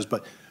County does,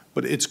 but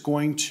it's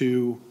going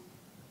to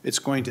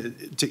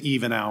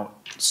even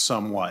out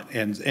somewhat.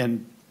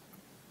 And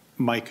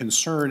my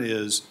concern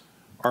is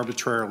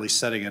arbitrarily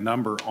setting a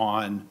number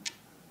on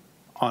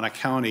a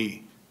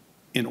county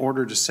in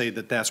order to say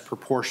that that's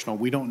proportional.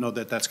 We don't know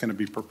that that's going to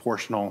be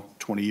proportional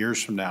 20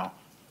 years from now.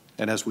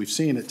 And as we've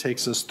seen, it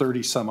takes us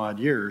 30 some odd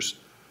years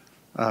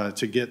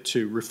to get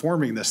to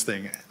reforming this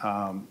thing.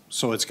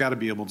 So it's got to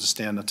be able to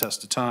stand the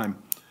test of time.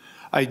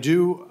 I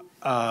do,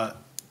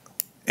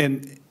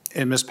 and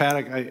Ms.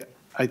 Paddock,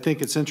 I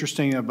think it's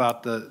interesting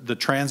about the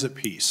transit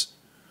piece.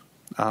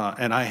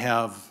 And I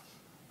have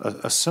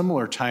a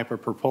similar type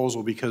of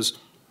proposal, because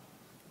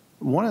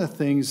one of the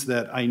things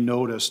that I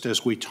noticed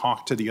as we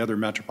talked to the other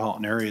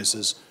metropolitan areas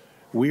is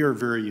we are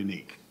very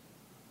unique.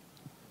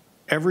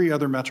 Every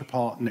other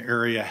metropolitan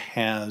area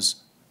has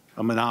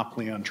a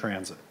monopoly on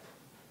transit.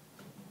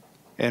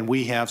 And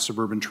we have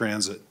suburban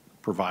transit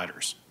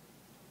providers.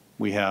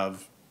 We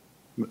have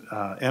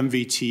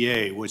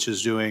MVTA, which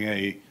is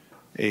doing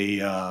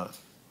a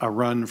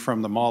run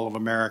from the Mall of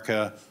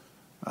America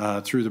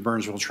through the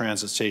Burnsville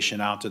Transit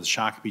Station out to the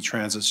Shakopee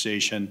Transit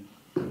Station,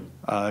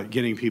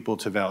 getting people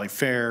to Valley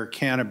Fair,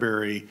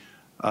 Canterbury,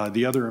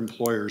 the other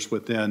employers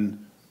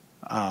within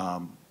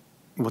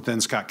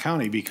Scott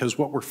County. Because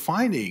what we're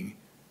finding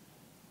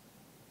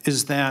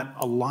is that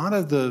a lot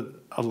of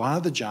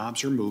the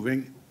jobs are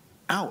moving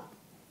out.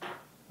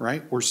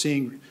 Right? We're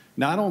seeing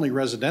not only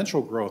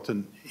residential growth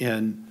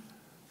in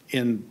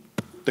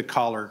the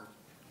collar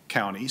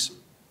counties,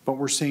 but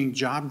we're seeing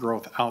job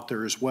growth out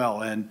there as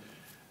well. And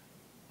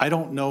I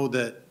don't know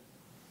that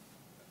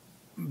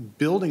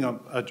building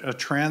a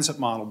transit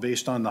model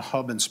based on the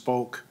hub and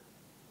spoke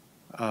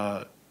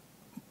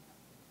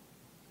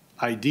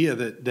idea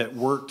that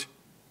worked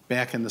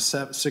back in the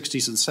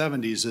 60s and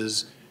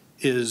 70s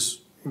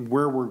is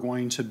where we're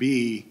going to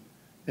be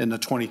in the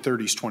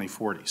 2030s,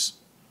 2040s.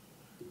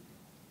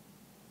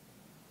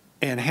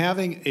 And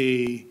having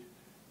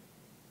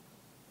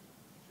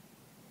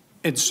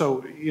and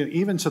so, you know,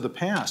 even to the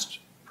past,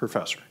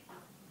 Professor,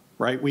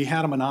 right? We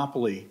had a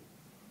monopoly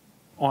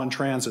on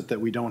transit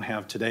that we don't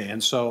have today.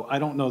 And so I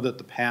don't know that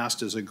the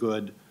past is a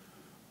good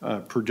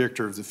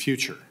predictor of the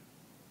future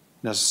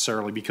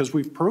necessarily, because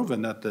we've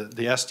proven that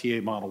the STA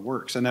model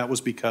works. And that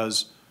was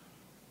because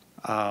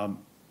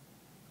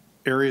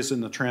areas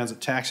in the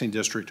transit taxing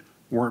district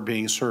weren't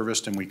being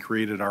serviced, and we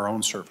created our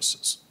own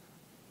services.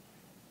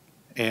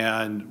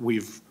 And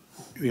we've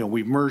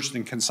merged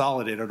and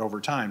consolidated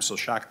over time. So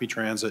Shakopee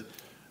Transit,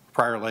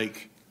 Prior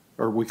Lake,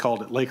 or we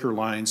called it Laker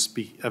Lines,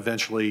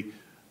 eventually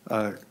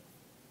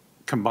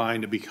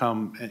combined to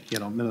become,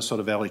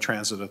 Minnesota Valley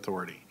Transit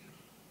Authority.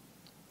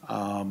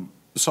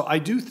 So I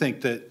do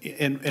think that,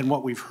 and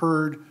what we've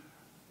heard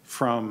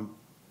from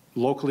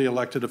locally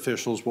elected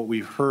officials, what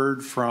we've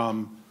heard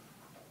from,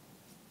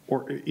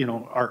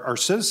 our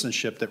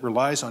citizenship that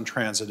relies on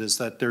transit, is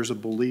that there's a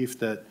belief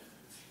that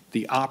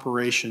the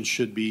operation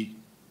should be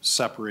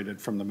separated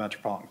from the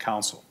Metropolitan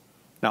Council.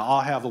 Now,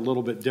 I'll have a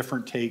little bit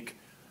different take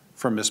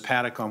from Ms.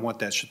 Paddock on what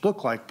that should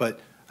look like, but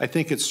I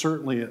think it's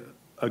certainly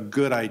a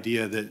good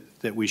idea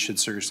that we should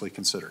seriously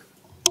consider.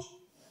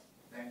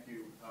 Thank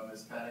you.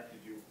 Ms. Paddock,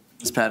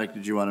 Ms. Paddock,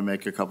 did you want to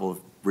make a couple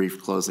of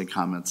brief closing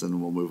comments,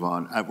 and we'll move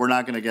on? We're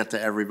not going to get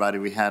to everybody.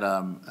 We had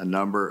a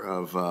number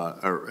of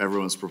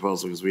everyone's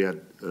proposals, because we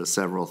had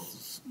several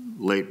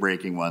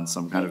late-breaking ones,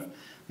 some kind of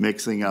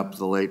mixing up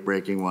the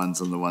late-breaking ones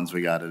and the ones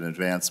we got in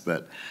advance,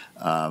 but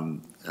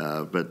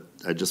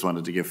I just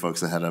wanted to give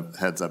folks a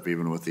heads up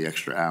even with the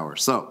extra hour.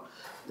 So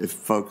if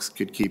folks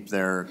could keep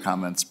their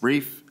comments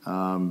brief,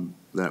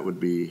 that would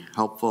be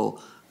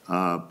helpful.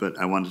 But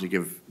I wanted to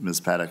give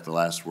Ms. Paddock the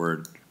last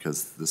word,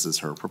 because this is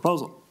her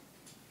proposal.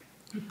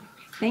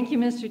 Thank you,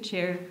 Mr.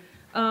 Chair.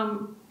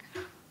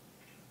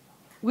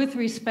 With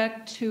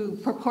respect to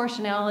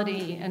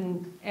proportionality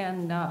and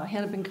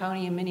Hennepin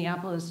County and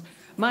Minneapolis,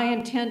 my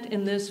intent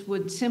in this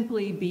would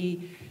simply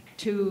be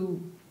to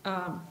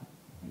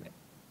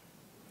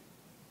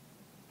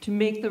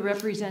make the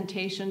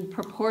representation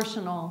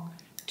proportional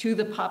to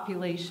the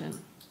population.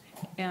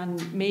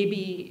 And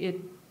maybe it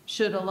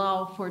should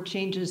allow for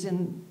changes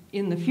in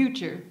the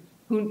future.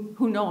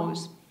 Who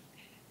knows?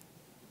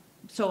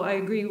 So I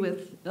agree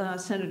with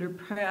Senator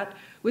Pratt.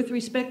 With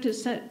respect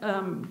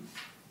to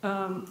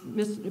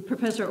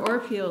Professor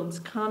Orfield's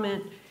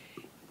comment,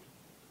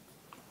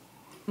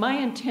 my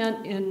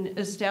intent in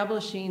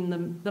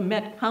establishing the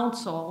Met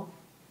Council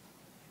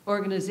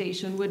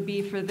organization would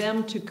be for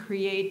them to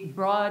create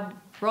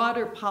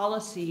broader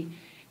policy,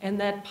 and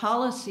that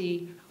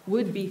policy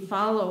would be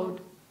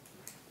followed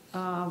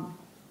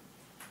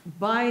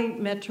by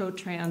Metro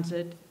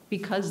Transit,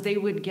 because they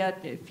would get,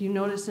 if you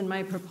notice in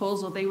my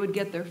proposal, they would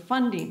get their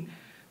funding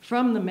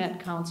from the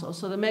Met Council.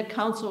 So the Met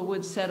Council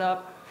would set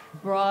up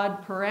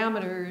broad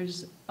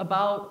parameters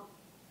about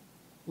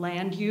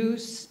land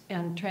use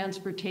and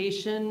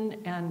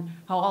transportation and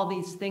how all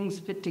these things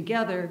fit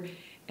together.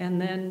 And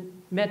then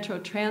Metro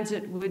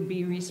Transit would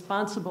be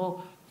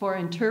responsible for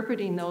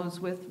interpreting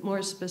those with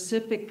more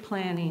specific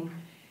planning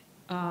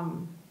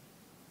and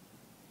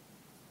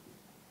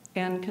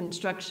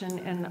construction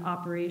and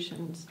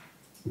operations.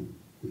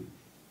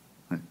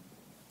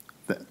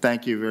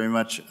 Thank you very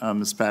much,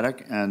 Ms.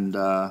 Paddock. And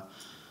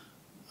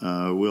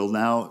we'll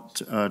now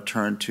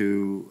turn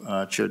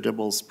to Chair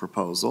Dibble's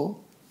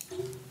proposal.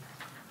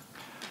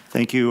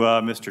 Thank you,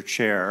 Mr.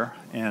 Chair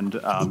and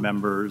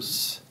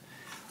members.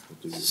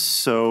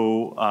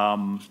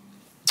 So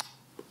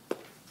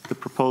the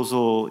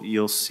proposal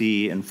you'll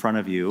see in front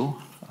of you,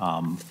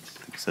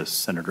 it says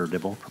Senator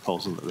Dibble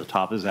proposal at the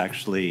top, is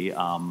actually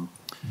a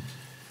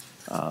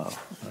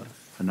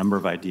number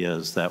of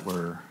ideas that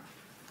were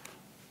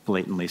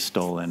blatantly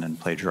stolen and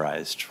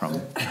plagiarized from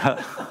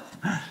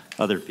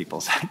other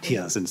people's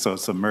ideas. And so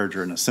it's a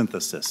merger and a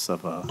synthesis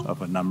of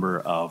a number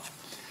of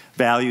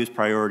values,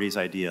 priorities,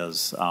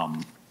 ideas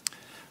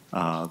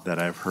that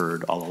I've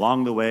heard all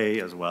along the way,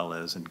 as well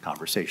as in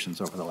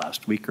conversations over the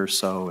last week or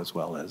so, as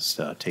well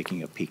as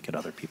taking a peek at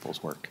other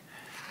people's work.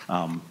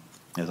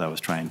 As I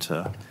was trying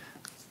to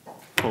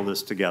pull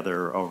this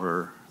together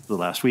over the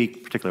last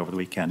week, particularly over the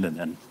weekend, and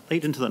then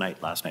late into the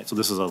night last night. So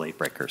this is a late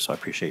breaker, so I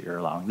appreciate your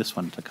allowing this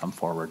one to come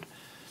forward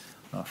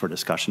for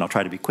discussion. I'll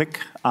try to be quick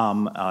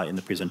in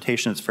the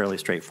presentation. It's fairly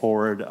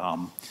straightforward.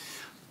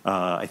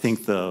 I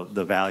think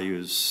the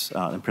values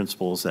and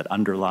principles that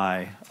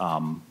underlie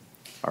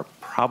are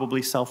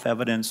probably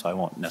self-evident, so I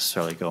won't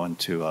necessarily go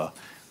into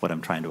what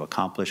I'm trying to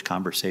accomplish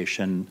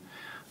conversation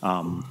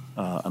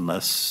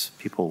unless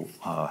people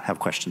have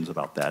questions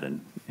about that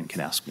and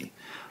can ask me.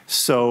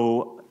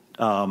 So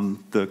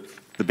the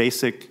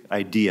basic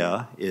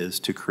idea is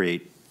to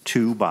create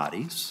two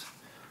bodies.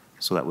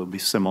 So that would be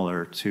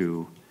similar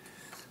to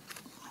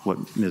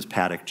what Ms.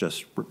 Paddock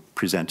just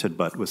presented,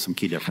 but with some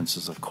key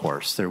differences, of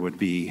course. There would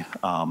be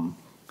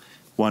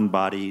one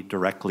body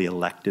directly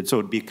elected. So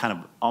it would be kind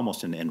of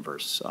almost an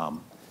inverse,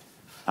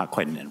 not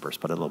quite an inverse,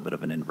 but a little bit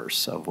of an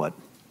inverse of what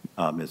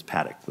Ms.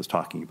 Paddock was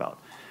talking about,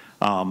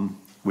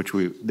 which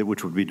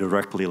would be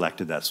directly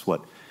elected. That's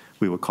what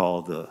we would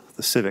call the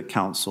Civic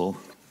Council.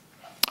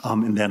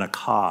 And then a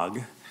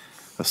COG,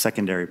 a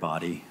secondary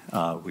body,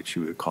 which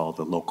you would call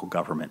the local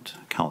government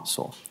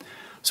council.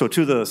 So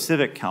to the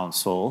civic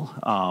council,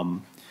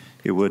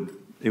 it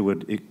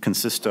would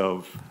consist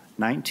of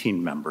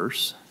 19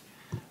 members,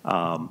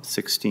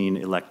 16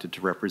 elected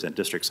to represent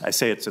districts. I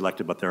say it's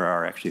elected, but there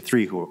are actually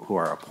 3 who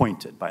are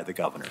appointed by the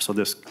governor. So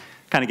this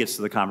kind of gets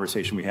to the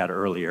conversation we had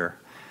earlier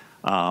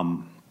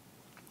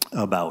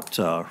about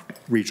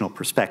regional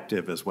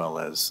perspective as well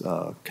as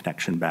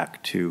connection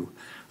back to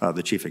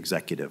the chief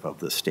executive of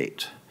the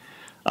state.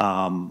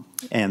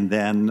 And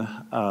then,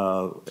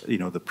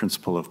 the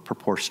principle of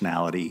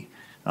proportionality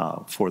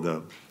for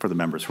the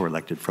members who are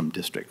elected from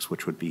districts,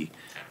 which would be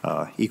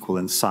equal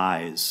in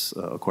size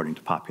according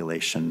to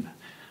population,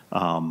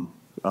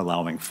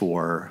 allowing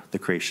for the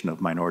creation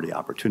of minority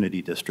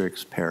opportunity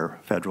districts per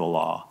federal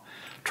law.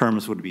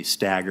 Terms would be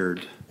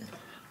staggered.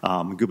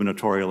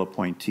 Gubernatorial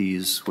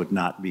appointees would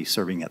not be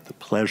serving at the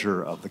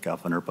pleasure of the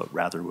governor, but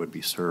rather would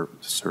be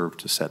served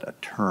to set a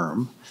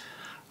term.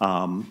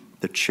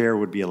 The chair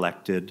would be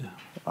elected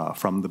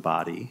from the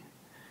body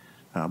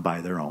by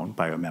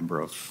a member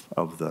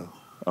of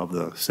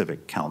the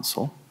civic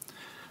council.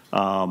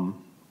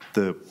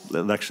 The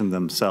election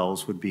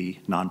themselves would be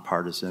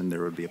nonpartisan.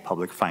 There would be a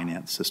public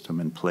finance system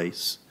in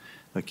place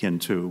akin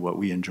to what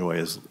we enjoy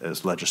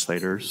as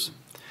legislators.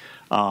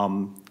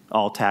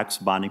 All tax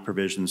bonding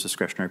provisions,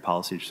 discretionary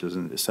policy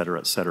decisions, et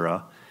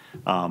cetera,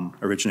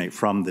 originate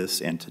from this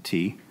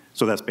entity.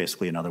 So that's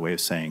basically another way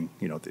of saying,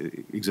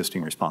 the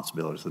existing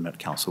responsibilities of the Met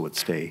Council would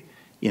stay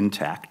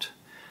intact.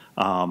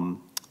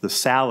 The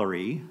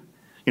salary,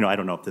 I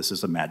don't know if this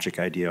is a magic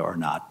idea or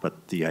not,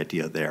 but the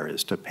idea there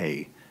is to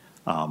pay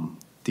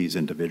these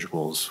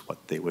individuals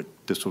what they would,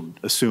 this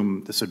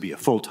would be a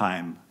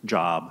full-time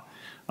job,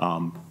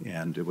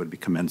 and it would be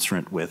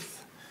commensurate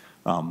with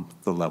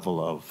the level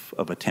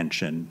of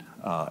attention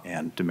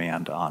and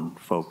demand on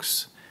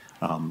folks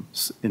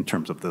in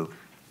terms of the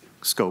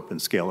scope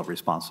and scale of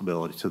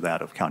responsibility to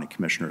that of county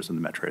commissioners in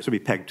the metro area. So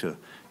it'd be pegged to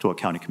what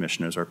county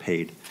commissioners are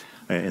paid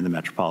in the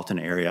metropolitan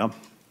area.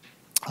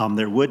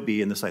 There would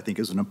be, and this I think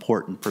is an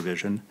important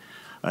provision,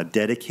 a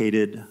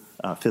dedicated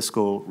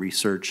fiscal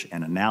research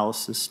and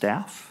analysis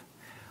staff,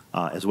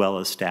 as well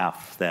as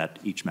staff that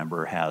each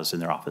member has in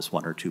their office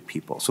 1 or 2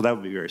 people. So that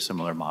would be a very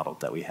similar model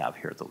that we have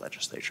here at the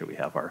legislature. We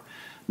have our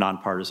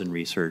nonpartisan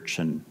research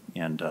and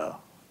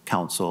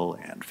council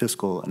and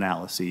fiscal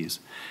analyses,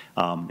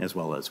 as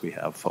well as we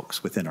have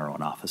folks within our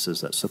own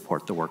offices that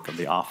support the work of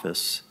the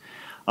office.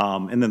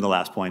 And then the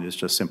last point is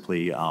just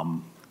simply,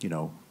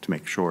 to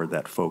make sure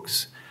that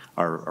folks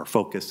are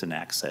focused in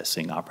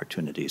accessing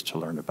opportunities to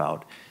learn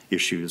about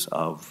issues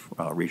of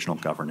regional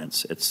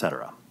governance, et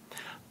cetera.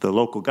 The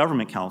local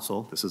government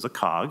council, this is a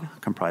COG,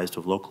 comprised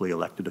of locally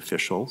elected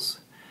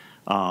officials.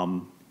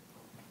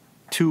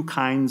 2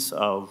 kinds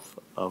of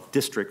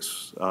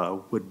districts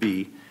would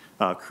be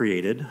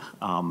created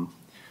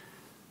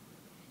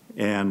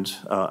and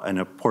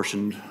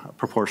apportioned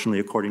proportionally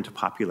according to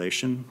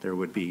population. There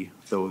would be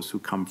those who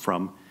come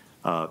from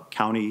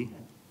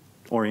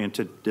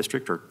county-oriented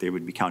district, or they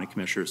would be county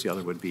commissioners. The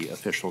other would be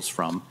officials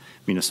from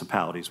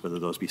municipalities, whether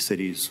those be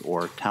cities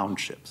or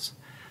townships.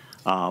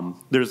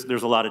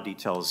 There's a lot of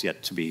details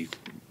yet to be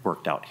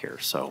worked out here,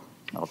 so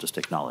I'll just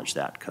acknowledge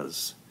that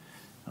because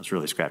I was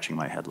really scratching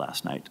my head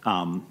last night.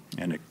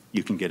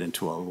 You can get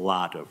into a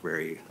lot of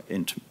very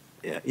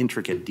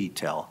intricate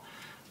detail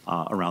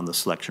around the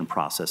selection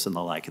process and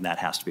the like, and that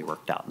has to be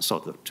worked out. And so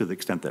to the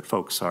extent that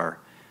folks are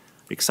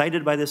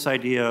excited by this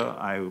idea,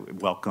 I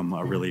welcome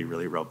a really,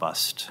 really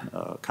robust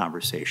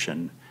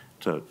conversation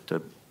to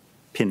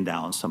pin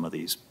down some of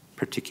these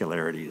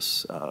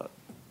particularities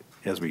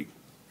as we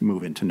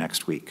move into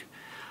next week.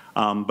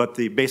 But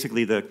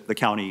basically the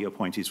county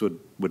appointees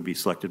would be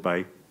selected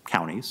by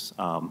counties.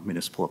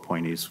 Municipal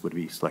appointees would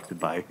be selected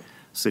by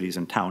cities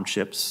and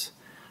townships.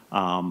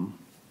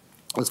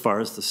 As far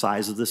as the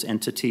size of this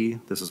entity,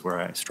 this is where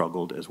I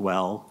struggled as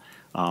well.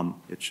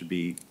 It should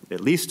be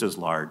at least as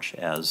large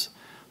as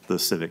the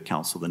Civic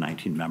Council, the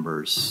 19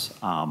 members.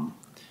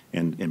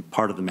 And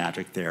part of the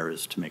magic there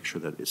is to make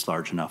sure that it's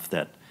large enough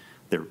that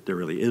there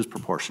really is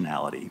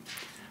proportionality.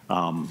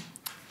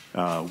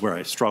 Where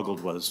I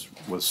struggled was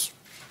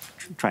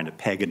trying to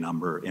peg a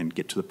number and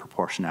get to the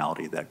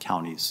proportionality that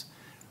counties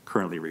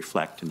currently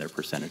reflect in their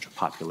percentage of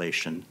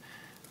population.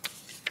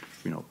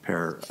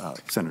 Per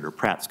Senator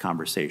Pratt's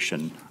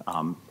conversation,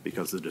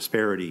 because the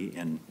disparity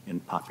in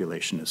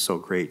population is so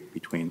great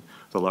between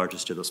the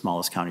largest to the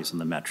smallest counties in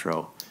the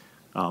metro,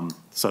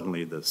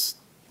 suddenly this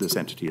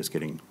entity is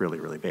getting really,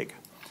 really big.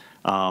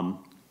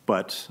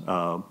 But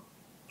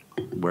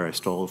where I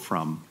stole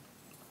from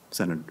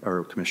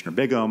Commissioner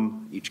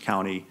Bigham, each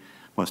county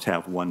must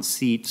have 1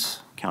 seat.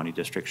 County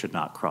district should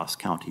not cross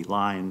county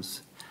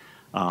lines.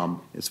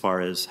 As far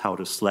as how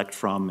to select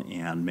from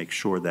and make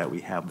sure that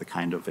we have the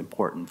kind of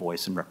important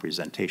voice and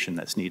representation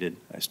that's needed,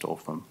 I stole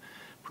from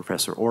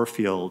Professor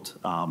Orfield,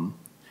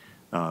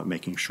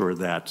 making sure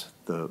that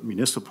the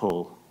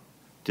municipal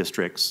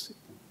districts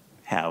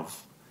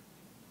have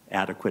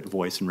adequate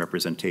voice and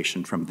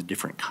representation from the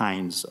different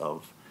kinds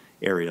of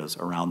areas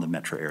around the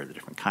metro area, the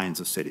different kinds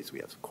of cities. We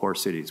have core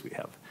cities, we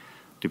have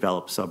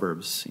developed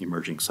suburbs,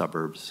 emerging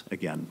suburbs.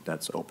 Again,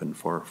 that's open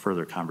for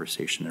further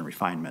conversation and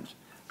refinement.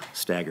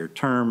 Staggered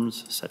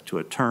terms, set to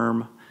a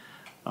term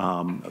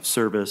of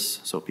service,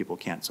 so people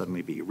can't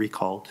suddenly be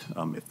recalled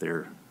if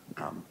they're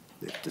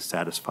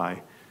dissatisfy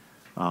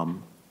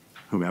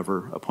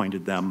whomever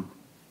appointed them.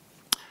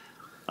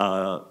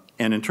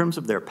 And in terms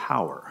of their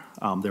power,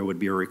 there would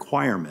be a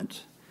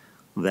requirement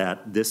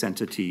that this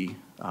entity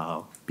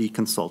be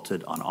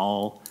consulted on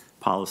all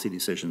policy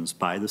decisions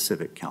by the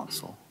Civic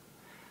Council,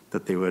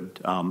 that they would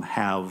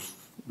have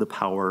the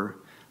power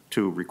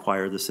to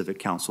require the Civic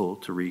Council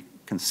to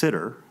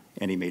reconsider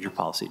any major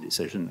policy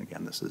decision.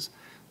 Again,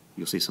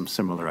 you'll see some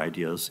similar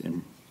ideas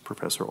in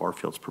Professor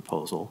Orfield's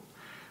proposal.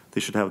 They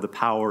should have the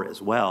power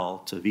as well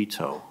to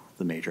veto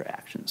the major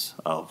actions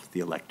of the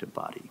elected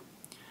body.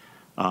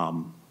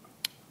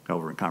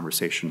 Over in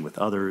conversation with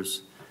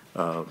others,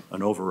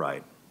 an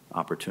override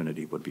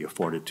opportunity would be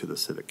afforded to the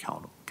Civic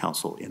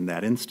Council in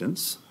that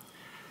instance.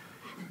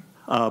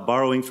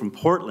 Borrowing from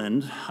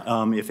Portland,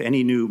 if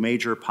any new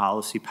major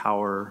policy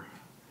power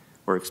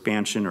or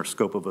expansion or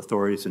scope of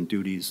authorities and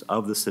duties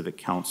of the Civic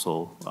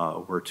Council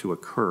were to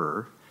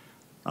occur,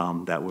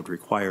 that would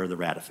require the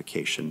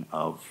ratification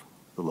of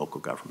the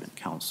local government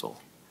council.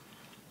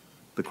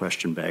 The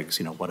question begs,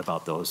 what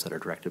about those that are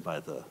directed by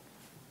the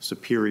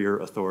superior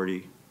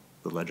authority,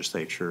 the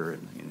legislature,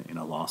 and in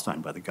a law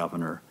signed by the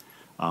governor?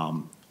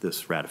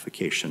 This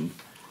ratification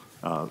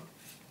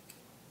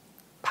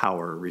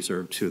power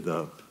reserved to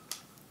the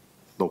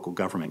local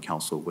government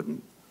council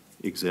wouldn't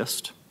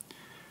exist.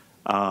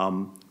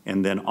 And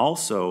then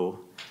also,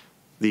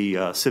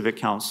 the Civic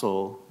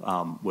Council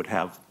would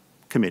have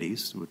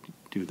committees, would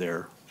do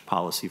their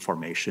policy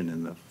formation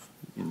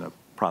in the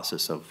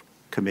process of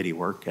committee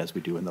work, as we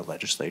do in the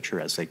legislature,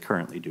 as they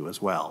currently do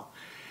as well.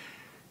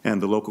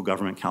 And the local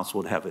government council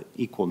would have an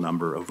equal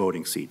number of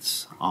voting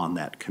seats on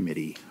that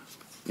committee,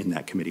 in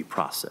that committee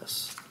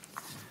process.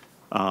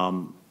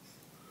 I'm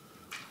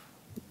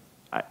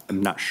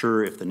not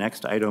sure if the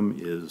next item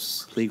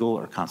is legal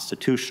or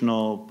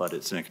constitutional, but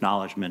it's an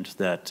acknowledgement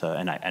that,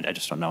 and I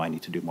just don't know, I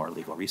need to do more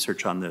legal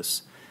research on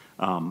this,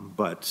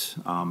 but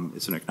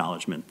it's an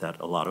acknowledgement that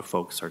a lot of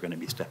folks are going to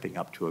be stepping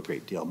up to a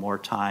great deal more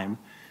time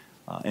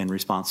and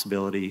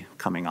responsibility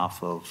coming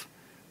off of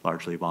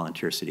largely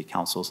volunteer city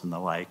councils and the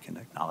like, and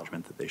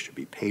acknowledgement that they should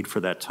be paid for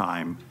that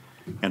time,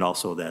 and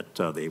also that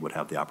they would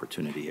have the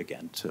opportunity,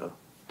 again, to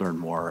learn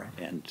more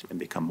and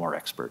become more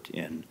expert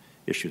in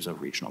issues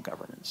of regional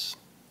governance.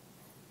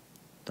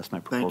 That's my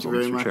proposal,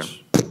 Mr. Chair.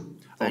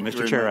 Oh,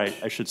 Mr. Chair,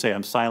 I should say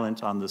I'm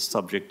silent on the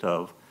subject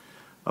of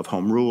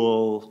home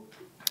rule,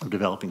 of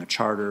developing a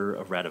charter,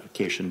 of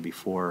ratification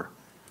before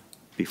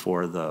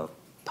the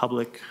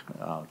public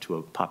to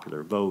a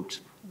popular vote.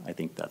 I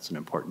think that's an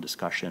important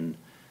discussion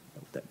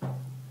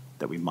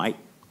that we might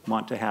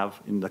want to have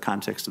in the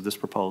context of this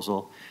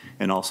proposal.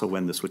 And also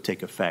when this would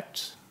take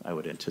effect, I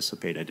would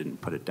anticipate, I didn't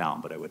put it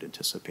down, but I would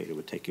anticipate it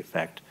would take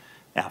effect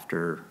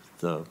after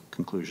the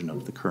conclusion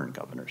of the current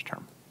governor's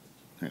term.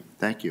 Okay,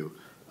 thank you.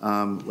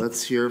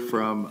 Let's hear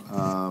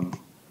from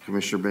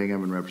Commissioner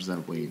Bingham and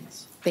Representative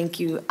Weeds. Thank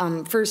you.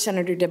 First,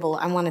 Senator Dibble,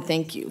 I want to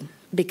thank you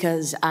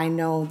because I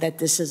know that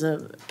this is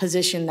a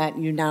position that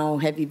you now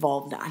have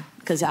evolved on,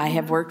 because I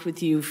have worked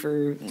with you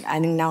for, I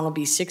think now it'll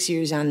be 6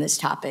 years on this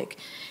topic.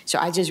 So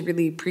I just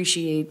really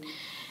appreciate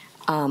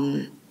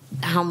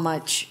how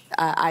much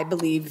I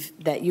believe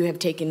that you have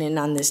taken in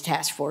on this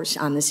task force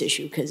on this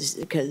issue,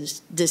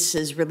 because this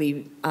has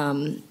really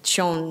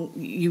shown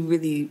you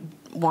really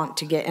want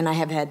to get, and I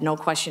have had no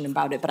question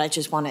about it, but I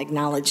just want to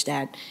acknowledge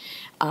that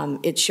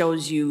it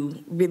shows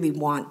you really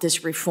want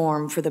this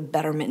reform for the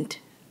betterment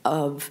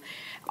of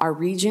our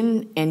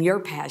region and your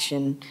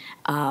passion,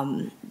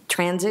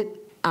 transit.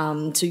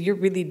 So you're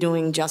really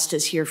doing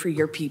justice here for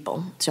your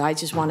people. So I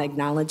just want to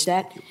acknowledge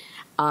that.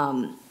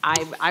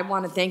 I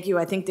want to thank you.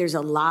 I think there's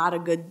a lot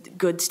of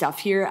good stuff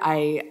here.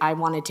 I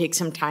want to take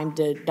some time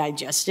to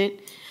digest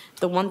it.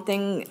 The one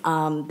thing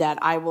that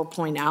I will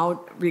point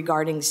out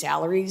regarding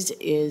salaries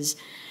is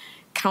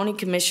county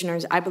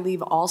commissioners, I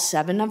believe all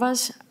 7 of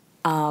us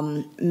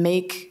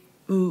make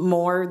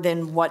more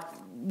than what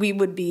we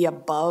would be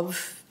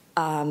above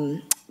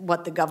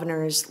what the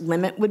governor's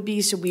limit would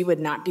be, so we would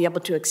not be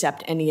able to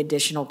accept any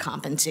additional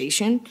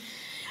compensation.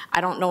 I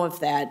don't know if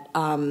that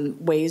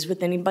weighs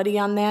with anybody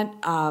on that,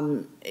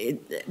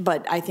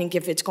 but I think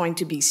if it's going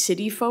to be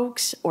city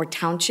folks or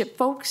township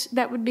folks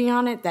that would be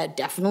on it, that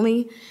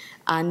definitely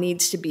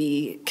needs to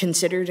be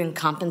considered and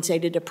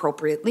compensated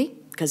appropriately,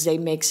 because they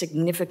make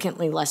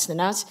significantly less than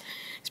us,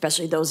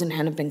 especially those in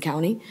Hennepin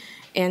County.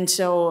 And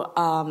so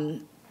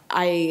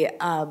I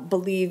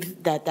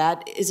believe that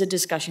that is a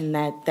discussion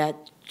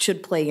that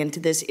should play into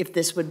this, if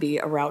this would be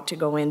a route to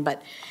go in.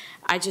 But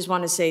I just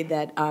want to say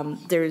that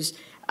there's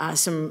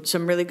some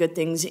really good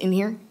things in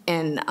here,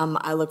 and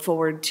I look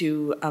forward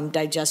to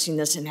digesting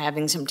this and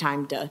having some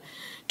time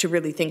to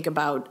really think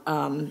about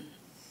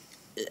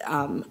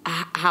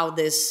how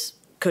this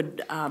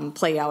could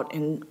play out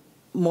and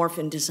morph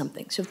into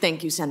something. So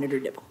thank you, Senator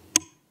Dibble.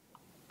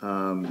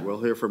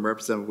 We'll hear from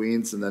Representative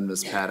Weens and then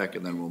Ms. Paddock,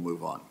 and then we'll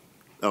move on.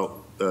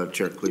 Oh,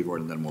 Chair Cleaver,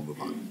 and then we'll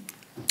move on.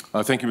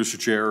 Thank you, Mr.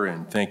 Chair,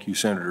 and thank you,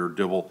 Senator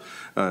Dibble.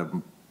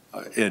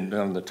 And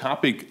on the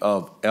topic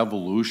of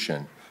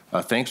evolution,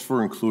 thanks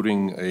for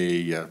including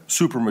a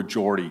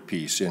supermajority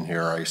piece in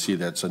here. I see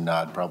that's a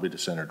nod probably to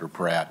Senator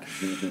Pratt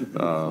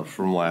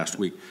from last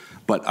week.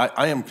 But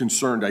I am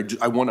concerned.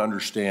 I want to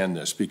understand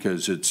this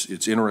because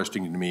it's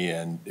interesting to me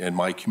and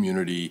my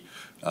community.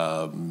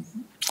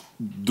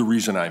 The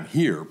reason I'm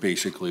here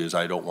basically is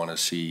I don't want to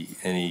see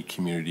any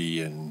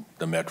community in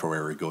the metro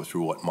area go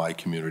through what my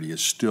community is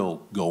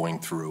still going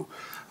through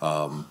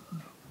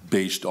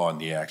based on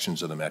the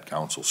actions of the Met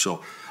Council.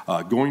 So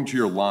going to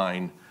your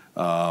line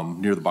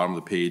near the bottom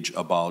of the page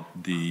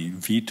about the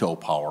veto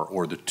power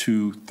or the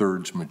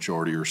 2/3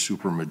 majority or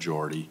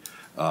supermajority,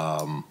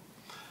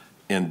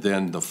 and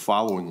then the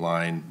following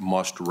line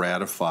must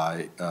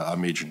ratify a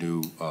major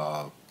new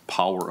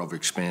power of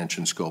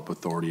expansion, scope,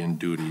 authority, and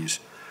duties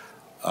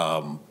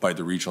by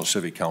the Regional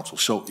Civic Council.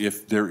 So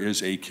if there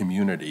is a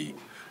community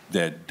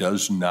that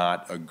does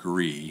not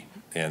agree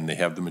and they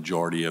have the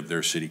majority of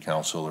their city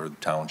council or the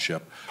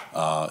township,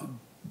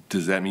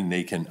 does that mean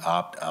they can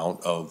opt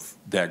out of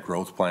that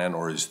growth plan,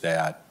 or is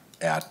that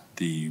at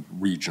the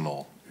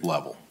regional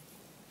level?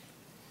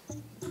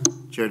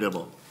 Chair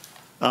Dibble.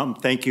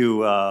 Thank you,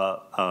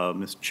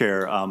 Mr.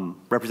 Chair.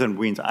 Representative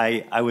Weens,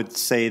 I would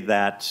say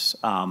that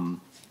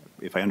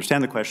if I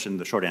understand the question,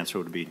 the short answer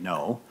would be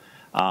no.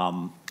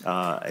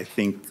 I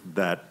think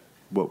that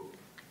what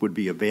would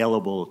be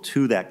available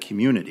to that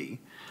community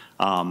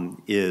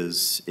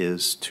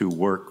is to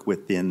work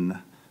within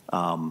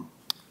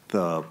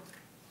the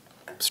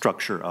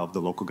structure of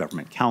the local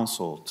government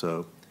council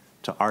to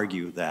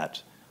argue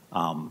that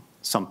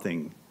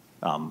something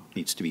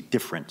needs to be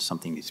different,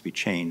 something needs to be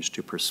changed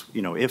to,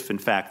 if in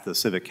fact the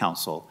civic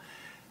council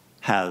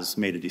has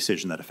made a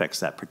decision that affects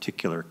that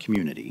particular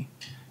community,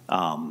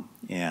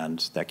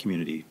 and that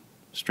community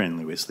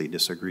strenuously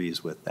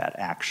disagrees with that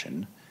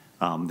action,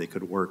 they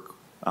could work,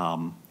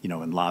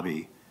 and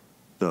lobby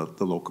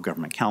the local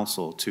government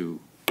council to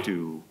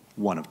do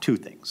one of two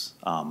things.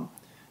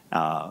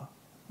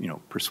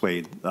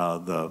 Persuade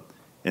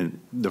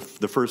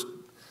the first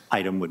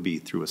item would be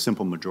through a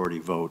simple majority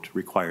vote,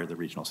 require the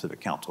regional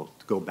civic council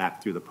to go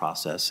back through the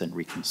process and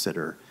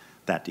reconsider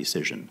that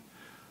decision.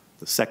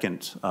 The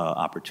second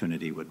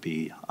opportunity would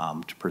be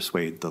to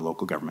persuade the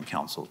local government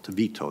council to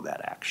veto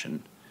that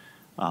action,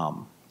 by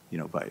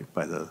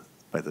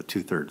the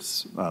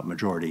 2/3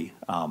 majority.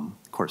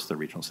 Of course, the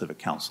regional civic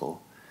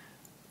council,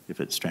 if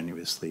it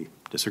strenuously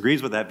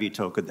disagrees with that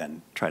veto, could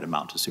then try to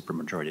mount a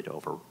supermajority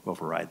to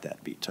override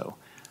that veto.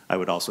 I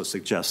would also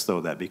suggest,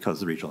 though, that because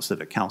the regional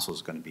civic council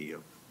is going to be a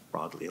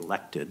broadly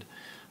elected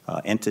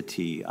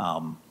entity,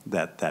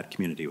 that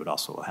community would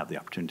also have the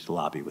opportunity to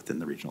lobby within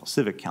the regional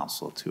civic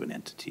council to an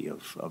entity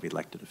of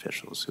elected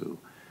officials who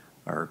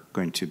are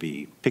going to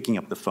be picking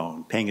up the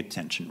phone, paying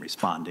attention,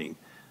 responding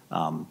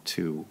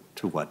to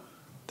what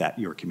that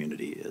your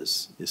community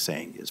is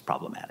saying is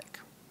problematic.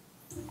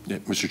 Yeah,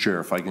 Mr. Chair,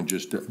 if I can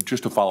just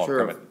a follow-up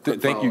comment.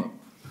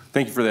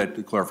 Thank you for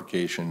that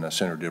clarification,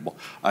 Senator Dibble.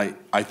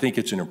 I think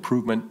it's an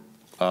improvement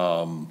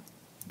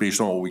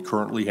based on what we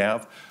currently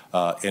have,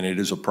 and it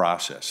is a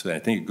process. And I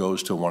think it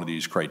goes to one of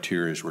these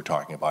criteria we're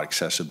talking about,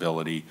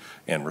 accessibility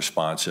and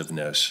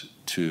responsiveness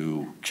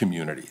to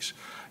communities.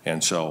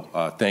 And so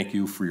thank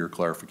you for your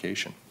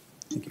clarification.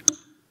 Thank you.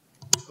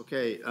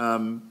 Okay,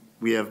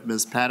 we have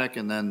Ms. Paddock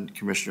and then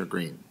Commissioner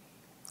Green.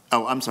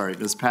 Oh, I'm sorry,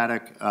 Ms.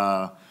 Paddock,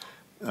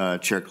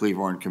 Chair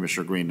Cleaver,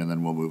 Commissioner Green, and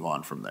then we'll move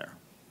on from there.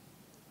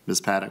 Ms.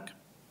 Paddock.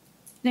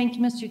 Thank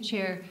you, Mr.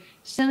 Chair.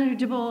 Senator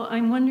Dibble,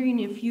 I'm wondering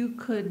if you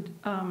could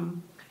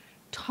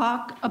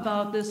talk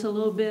about this a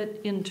little bit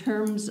in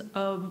terms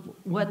of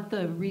what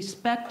the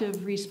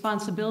respective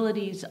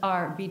responsibilities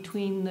are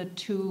between the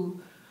two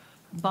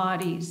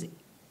bodies.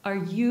 Are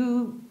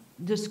you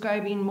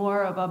describing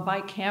more of a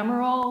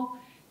bicameral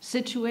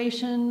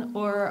situation,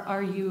 or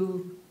are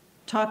you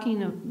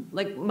talking of,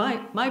 like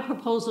my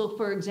proposal,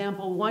 for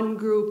example, one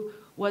group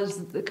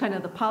was the kind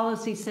of the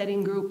policy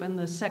setting group, and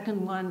the second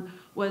one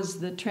was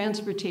the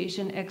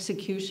transportation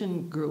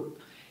execution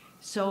group.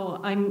 So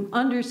I'm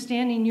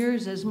understanding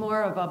yours as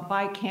more of a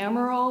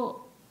bicameral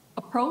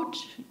approach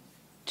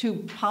to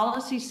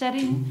policy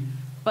setting,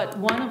 but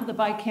one of the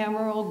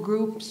bicameral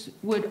groups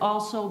would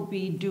also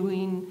be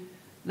doing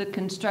the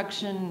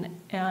construction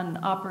and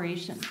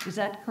operation. Is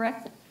that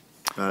correct?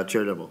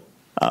 Chair Dibble.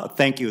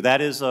 Thank you.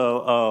 That is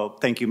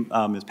thank you,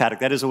 Ms. Paddock.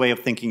 That is a way of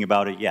thinking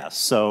about it, yes.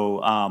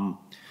 So,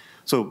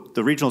 so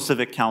the Regional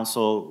Civic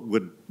Council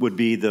would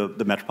be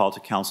the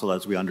Metropolitan Council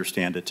as we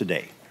understand it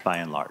today, by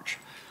and large.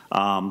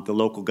 The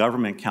Local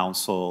Government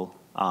Council,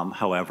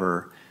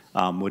 however,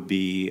 would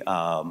be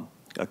a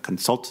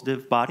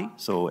consultative body.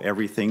 So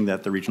everything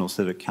that the Regional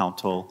Civic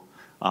Council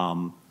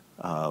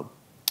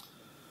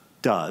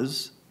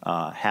does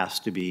has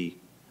to be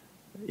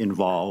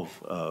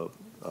involve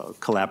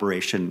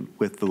collaboration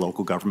with the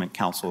local government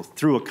council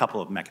through a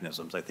couple of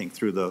mechanisms. I think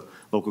through the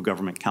local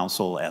government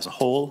council as a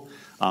whole,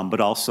 but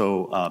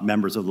also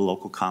members of the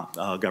local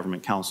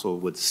government council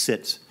would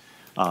sit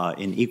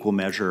in equal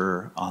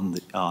measure on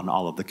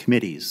all of the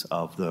committees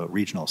of the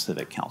regional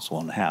civic council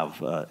and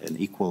have an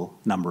equal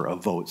number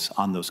of votes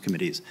on those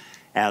committees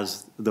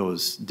as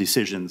those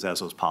decisions,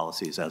 as those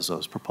policies, as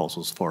those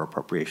proposals for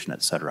appropriation,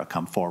 et cetera,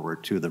 come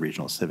forward to the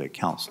regional civic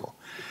council.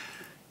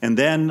 And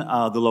then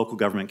the local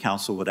government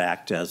council would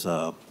act as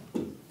a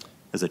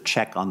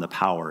check on the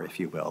power, if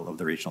you will, of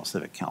the regional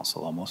civic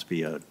council, almost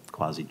be a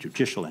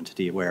quasi-judicial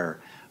entity where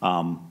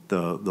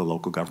the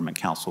local government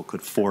council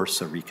could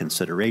force a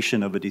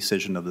reconsideration of a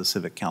decision of the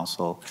civic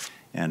council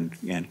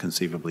and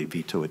conceivably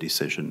veto a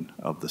decision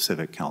of the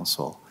civic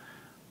council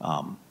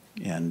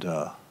and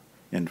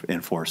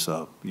force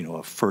a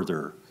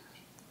further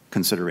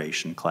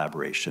consideration,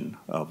 collaboration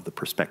of the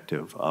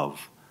perspective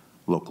of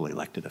locally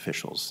elected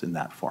officials in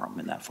that forum,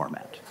 in that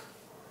format.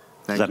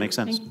 Does that make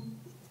sense?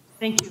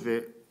 Thank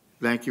you.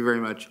 Thank you very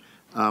much.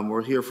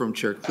 We'll hear from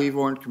Chair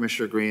Cleavorn,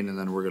 Commissioner Green, and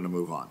then we're going to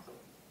move on.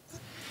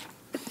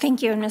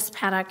 Thank you. And Ms.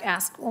 Paddock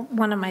asked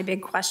one of my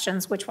big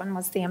questions, which one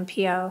was the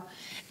MPO?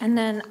 And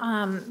then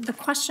the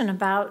question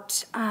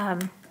about,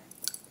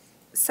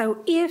 so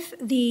if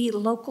the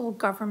local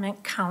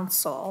government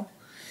council,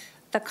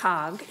 the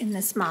COG in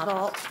this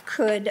model,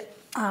 could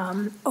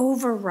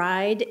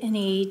override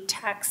any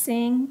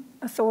taxing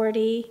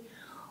authority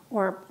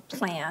or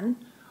plan,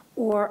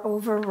 or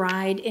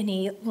override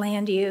any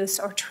land use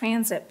or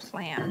transit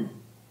plan.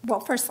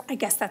 Well, first, I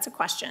guess that's a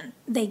question.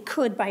 They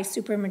could, by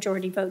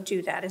supermajority vote,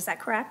 do that. Is that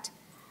correct?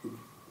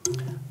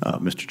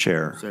 Mr.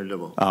 Chair,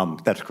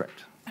 that's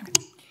correct. Okay.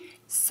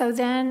 So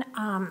then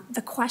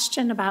the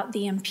question about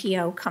the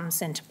MPO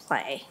comes into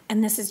play,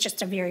 and this is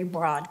just a very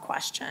broad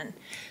question.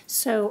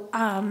 So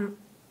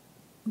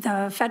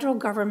the federal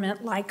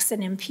government likes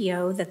an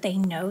MPO that they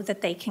know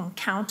that they can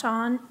count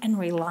on and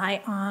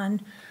rely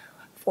on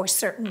for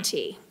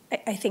certainty.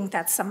 I think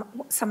that's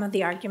some of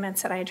the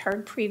arguments that I had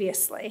heard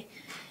previously.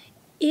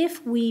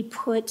 If we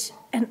put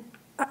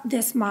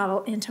this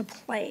model into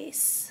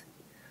place,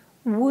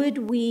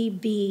 would we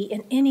be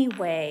in any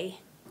way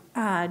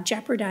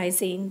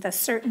jeopardizing the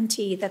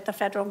certainty that the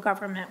federal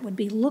government would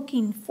be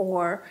looking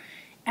for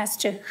as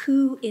to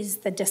who is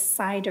the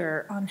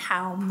decider on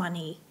how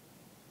money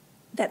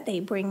that they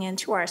bring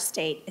into our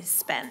state is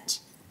spent?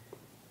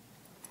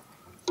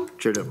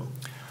 Chair Dibble.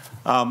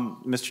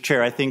 Mr.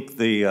 Chair, I think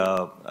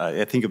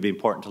it would be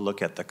important to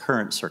look at the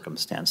current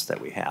circumstance that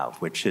we have,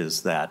 which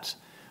is that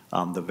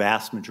the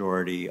vast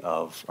majority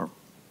of, or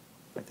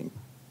I think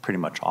pretty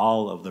much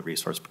all of the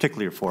resource,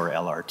 particularly for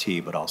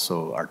LRT, but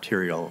also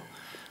arterial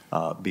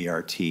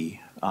BRT,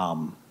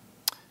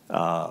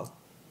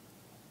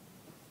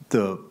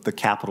 the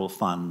capital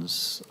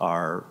funds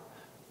are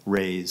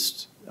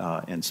raised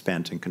and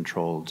spent and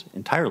controlled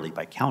entirely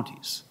by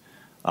counties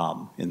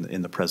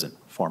in the present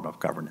form of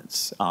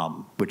governance,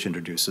 which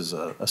introduces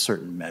a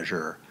certain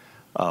measure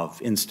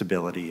of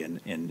instability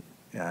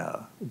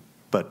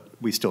but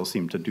we still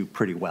seem to do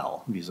pretty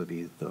well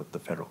vis-a-vis the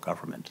federal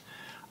government.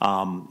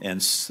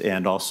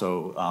 And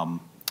also,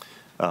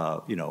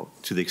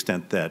 to the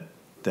extent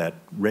that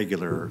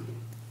regular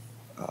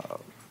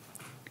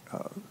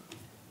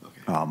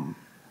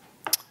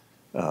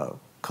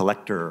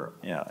collector,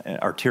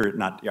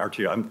 not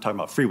arterial, I'm talking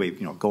about freeway,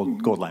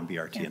 Gold Line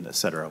BRT and et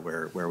cetera,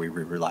 where we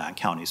rely on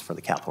counties for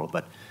the capital,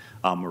 but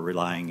we're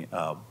relying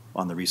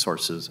on the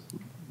resources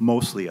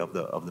mostly of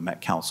the Met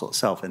Council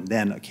itself, and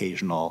then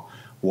occasional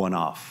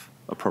one-off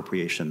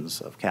appropriations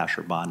of cash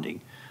or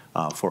bonding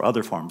for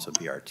other forms of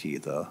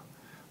BRT, the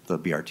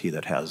BRT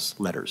that has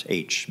letters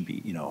H,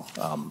 B,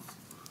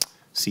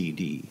 C,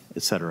 D,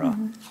 et cetera.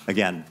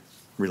 Again,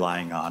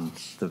 relying on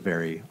the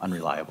very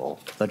unreliable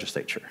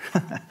legislature.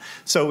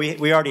 So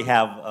we already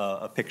have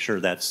a picture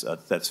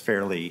that's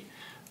fairly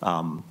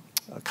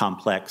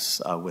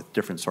complex with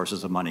different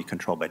sources of money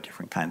controlled by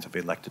different kinds of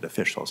elected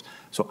officials.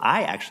 So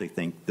I actually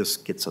think this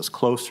gets us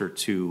closer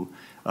to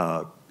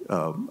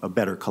a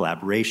better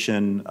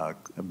collaboration,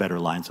 better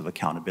lines of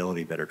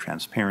accountability, better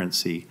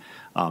transparency.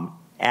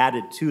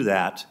 Added to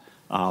that,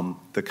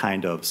 the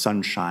kind of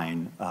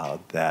sunshine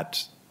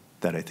that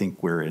I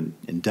think we're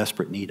in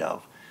desperate need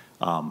of,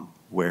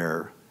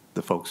 where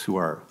the folks who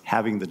are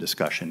having the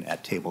discussion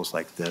at tables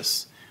like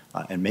this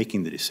and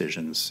making the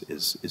decisions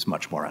is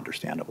much more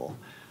understandable.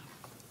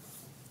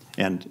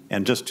 And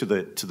just to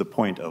the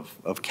point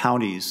of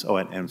counties,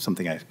 and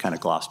something I kind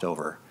of glossed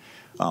over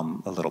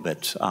a little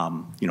bit,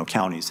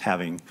 counties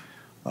having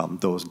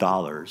those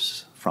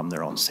dollars from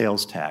their own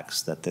sales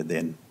tax that they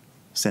then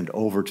send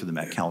over to the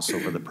Met Council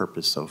for the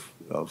purpose of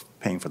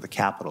paying for the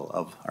capital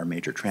of our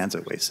major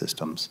transitway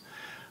systems.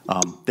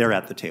 They're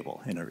at the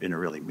table in a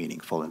really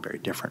meaningful and very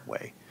different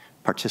way,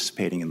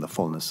 participating in the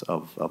fullness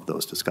of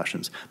those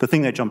discussions. The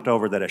thing I jumped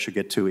over that I should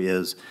get to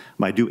is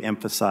I do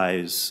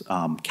emphasize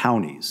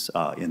counties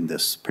in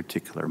this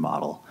particular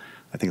model.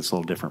 I think it's a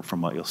little different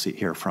from what you'll see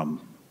here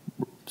from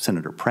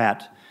Senator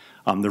Pratt.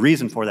 The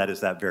reason for that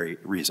is that very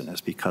reason,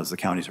 is because the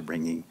counties are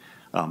bringing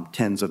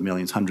tens of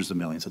millions, hundreds of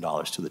millions of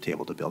dollars to the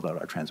table to build out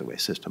our transitway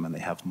system, and they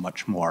have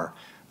much more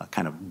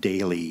kind of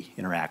daily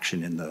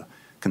interaction in the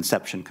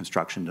conception,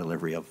 construction,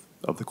 delivery of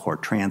the core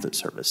transit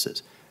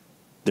services.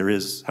 There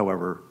is,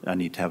 however, a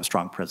need to have a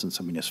strong presence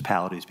of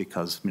municipalities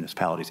because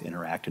municipalities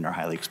interact and are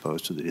highly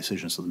exposed to the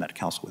decisions of the Met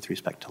Council with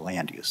respect to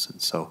land use. And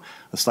so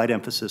a slight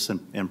emphasis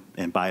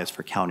and bias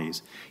for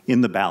counties in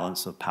the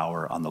balance of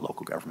power on the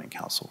local government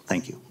council.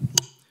 Thank you.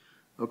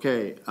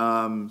 Okay,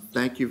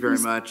 thank you very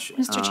much.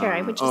 Mr. Chair,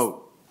 I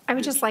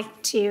would just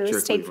like to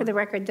state for the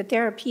record that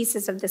there are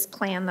pieces of this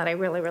plan that I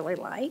really, really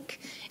like.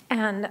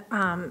 And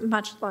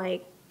much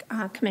like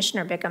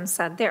Commissioner Bickham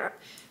said,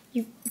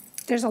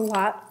 there's a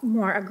lot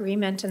more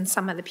agreement in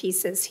some of the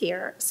pieces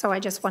here. So I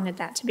just wanted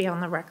that to be on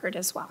the record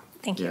as well.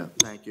 Thank you. Yeah,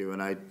 thank you.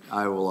 And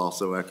I will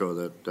also echo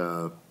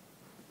that,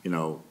 you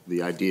know,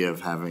 the idea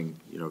of having,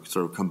 you know,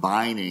 sort of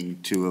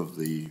combining two of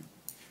the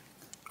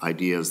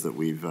ideas that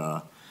we've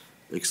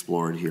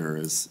explored here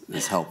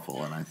is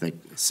helpful. And I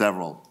think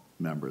several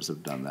members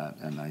have done that.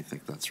 And I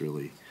think that's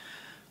really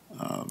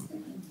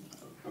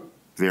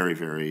very,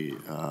 very,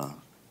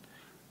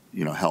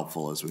 you know,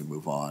 helpful as we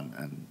move on,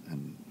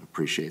 and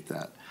appreciate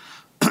that.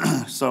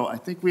 So I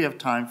think we have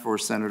time for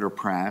Senator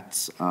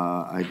Pratt's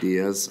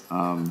ideas.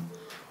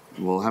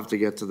 We'll have to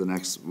get to the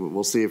next,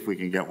 we'll see if we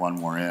can get one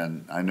more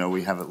in. I know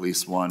we have at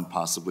least one,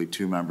 possibly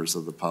two members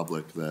of the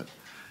public that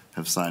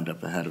have signed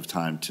up ahead of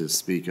time to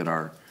speak at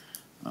our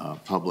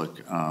public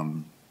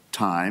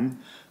time,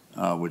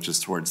 which is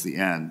towards the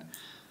end.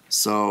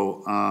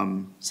 So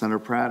Senator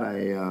Pratt,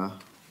 I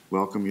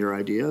welcome your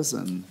ideas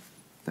and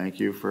thank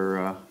you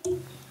for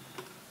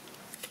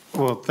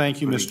well,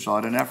 thank you, putting Mr.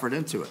 thought and effort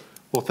into it.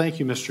 Well, thank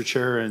you, Mr.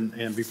 Chair.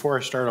 And before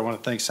I start, I want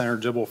to thank Senator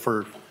Dibble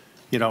for,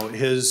 you know,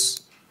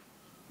 his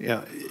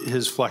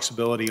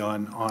flexibility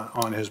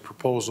on his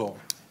proposal.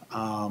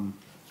 You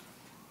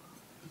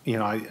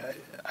know,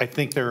 I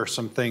think there are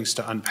some things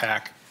to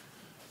unpack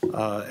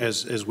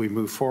as we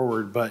move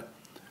forward. But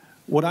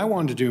what I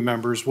wanted to do,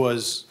 members,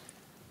 was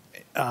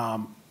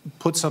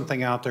put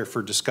something out there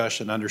for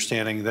discussion,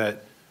 understanding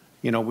that,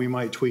 you know, we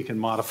might tweak and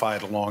modify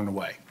it along the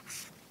way.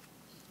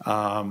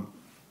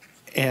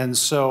 And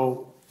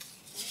so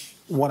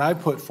what I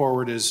put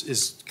forward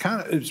is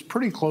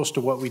pretty close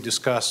to what we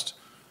discussed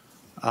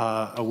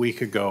a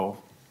week ago,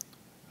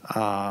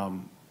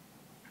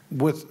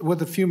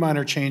 with a few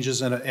minor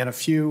changes and a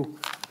few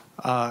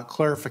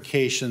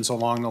clarifications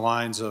along the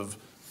lines of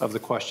the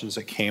questions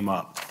that came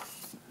up.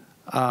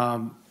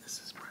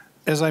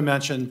 As I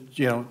mentioned,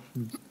 you know,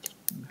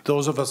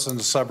 those of us in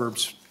the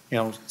suburbs, you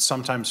know,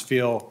 sometimes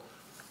feel,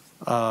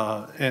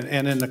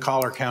 and in the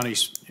collar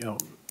counties, you know,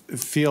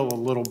 feel a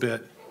little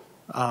bit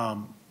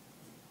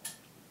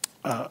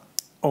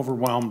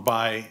overwhelmed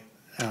by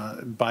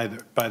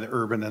the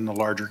urban and the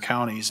larger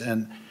counties,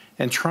 and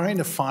trying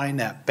to find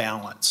that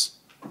balance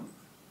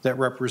that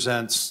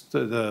represents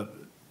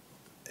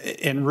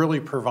and really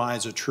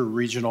provides a true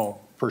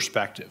regional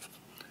perspective.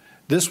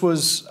 This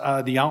was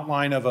the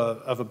outline of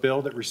a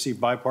bill that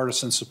received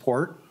bipartisan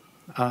support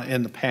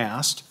in the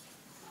past,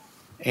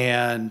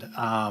 and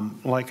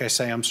like I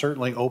say, I'm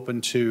certainly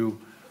open to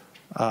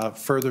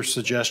further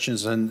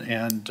suggestions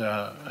and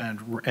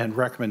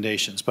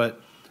recommendations,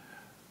 but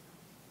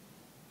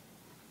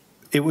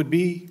it would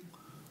be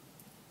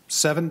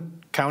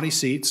 7 county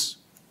seats,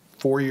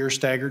 4-year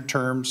staggered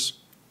terms,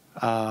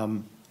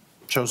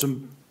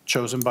 chosen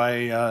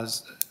by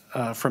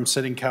from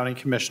sitting county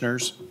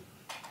commissioners.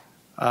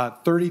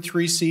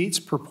 33 seats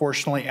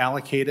proportionally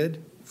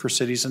allocated for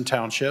cities and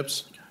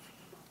townships.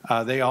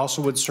 They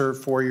also would serve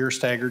 4-year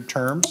staggered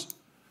terms,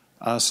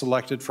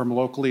 selected from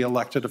locally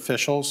elected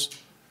officials,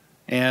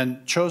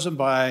 and chosen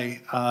by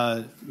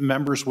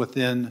members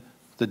within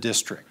the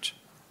district.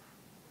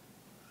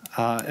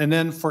 And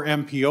then for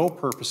MPO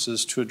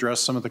purposes, to address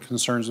some of the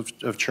concerns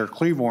of Chair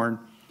Cleavorn,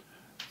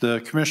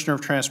 the Commissioner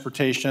of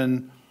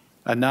Transportation,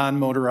 a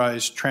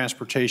non-motorized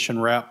transportation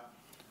rep,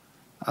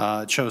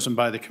 chosen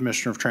by the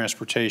Commissioner of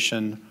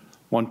Transportation,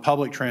 1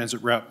 public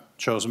transit rep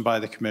chosen by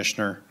the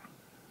Commissioner,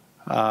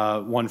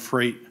 1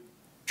 freight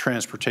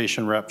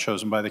transportation rep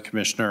chosen by the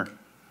Commissioner,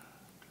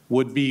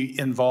 would be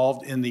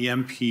involved in the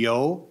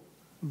MPO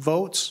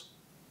votes,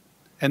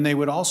 and they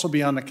would also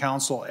be on the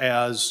council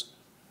as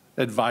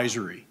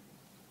advisory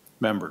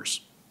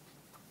members.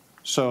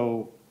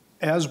 So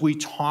as we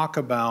talk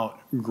about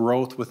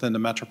growth within the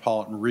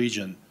metropolitan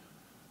region,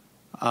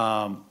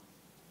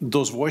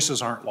 those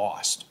voices aren't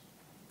lost,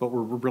 but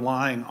we're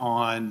relying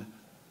on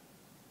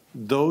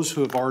those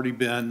who have already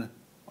been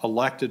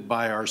elected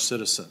by our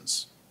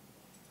citizens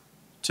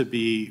to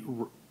be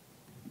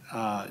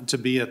at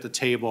the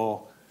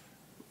table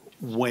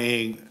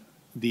weighing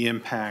the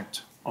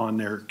impact on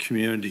their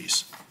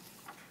communities.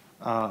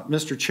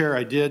 Mr. Chair,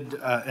 I did,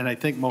 and I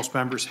think most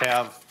members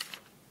have,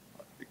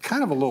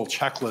 kind of a little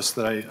checklist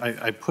that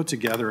I put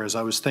together as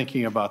I was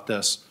thinking about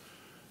this.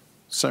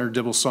 Senator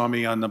Dibble saw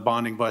me on the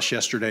bonding bus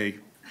yesterday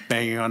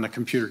banging on the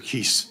computer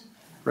keys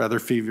rather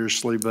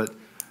feverishly, but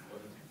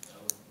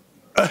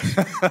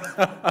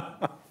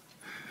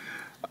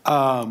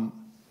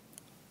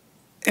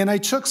And I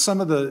took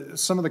some of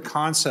the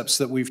concepts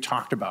that we've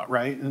talked about,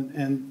 right?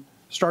 And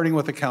starting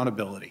with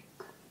accountability.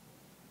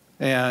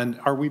 And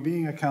are we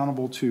being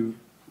accountable to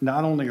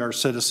not only our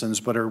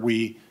citizens, but are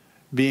we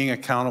being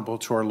accountable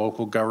to our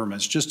local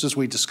governments? Just as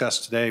we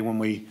discussed today when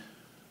we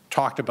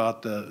talked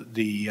about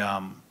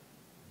the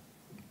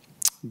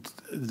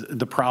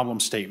problem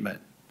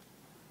statement.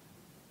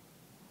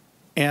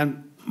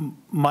 And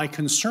my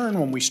concern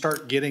when we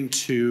start getting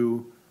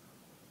to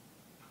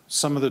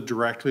some of the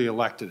directly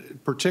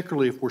elected,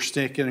 particularly if we're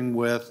sticking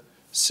with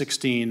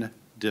 16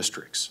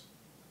 districts,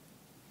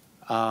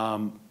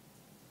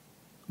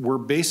 we're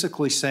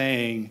basically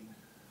saying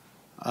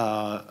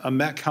a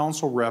Met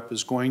Council rep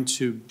is going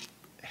to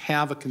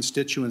have a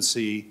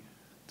constituency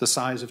the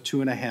size of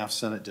 2.5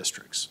 Senate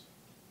districts.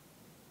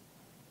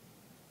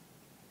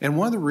 And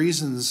one of the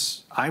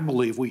reasons I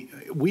believe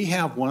we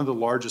have one of the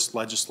largest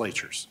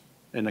legislatures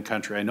in the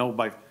country. I know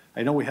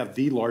we have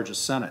the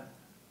largest Senate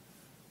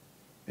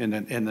in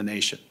the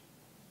nation.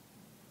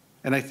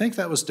 And I think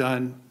that was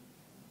done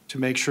to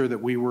make sure that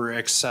we were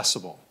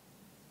accessible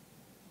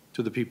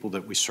to the people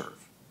that we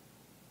serve.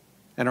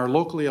 And our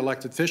locally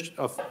elected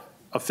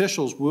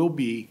officials will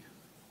be,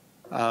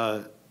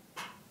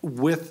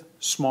 with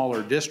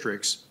smaller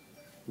districts,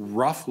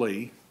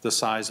 roughly the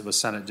size of a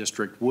Senate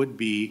district, would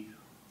be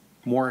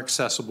more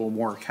accessible,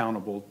 more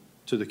accountable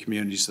to the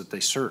communities that they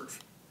serve.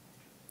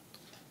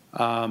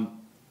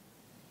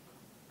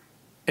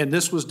 And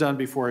this was done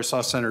before I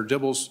saw Senator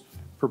Dibble's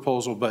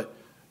proposal, but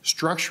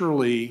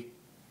structurally,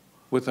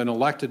 with an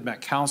elected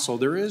Met Council,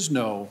 there is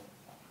no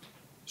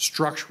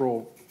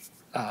structural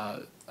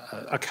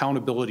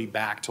accountability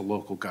back to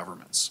local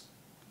governments.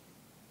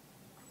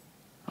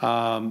 You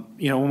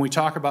know, when we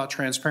talk about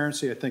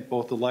transparency, I think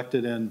both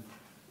elected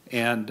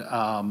and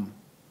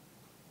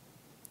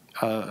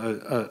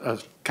a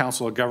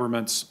council of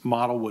governments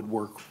model would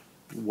work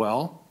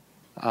well.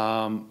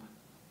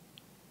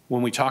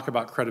 When we talk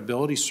about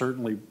credibility,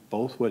 certainly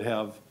both would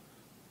have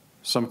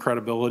some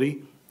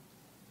credibility.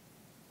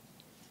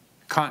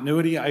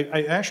 Continuity,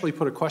 I actually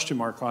put a question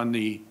mark on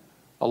the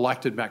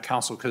elected Met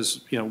Council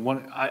because, you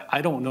know,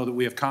 I don't know that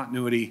we have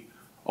continuity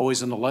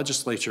always in the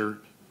legislature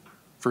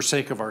for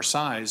sake of our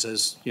size,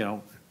 as, you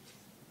know,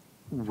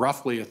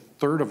 roughly a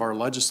third of our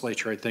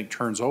legislature, I think,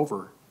 turns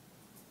over,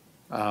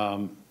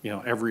 you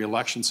know, every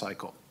election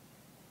cycle.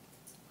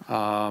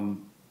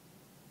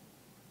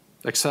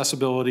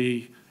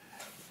 Accessibility,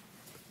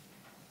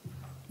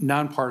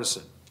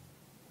 nonpartisan.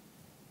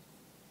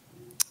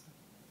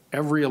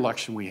 Every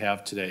election we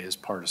have today is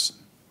partisan.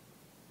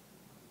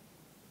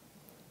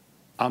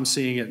 I'm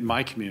seeing it in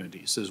my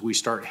communities as we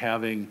start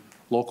having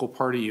local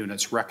party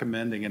units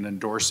recommending and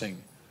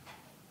endorsing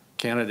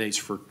candidates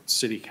for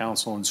city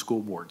council and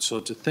school board. So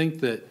to think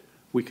that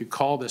we could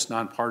call this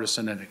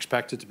nonpartisan and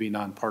expect it to be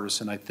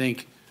nonpartisan, I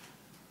think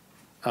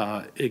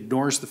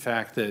ignores the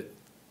fact that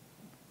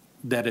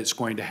it's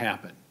going to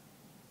happen.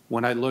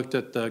 When I looked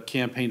at the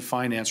campaign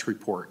finance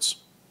reports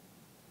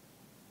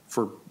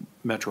for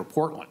Metro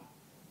Portland,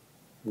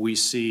 we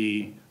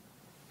see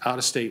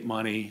out-of-state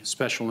money,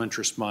 special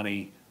interest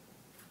money,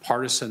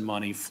 partisan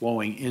money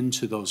flowing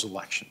into those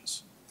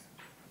elections.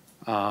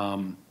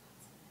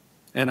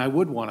 And I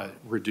would want to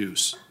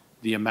reduce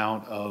the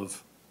amount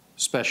of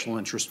special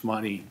interest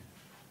money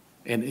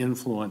and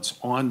influence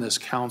on this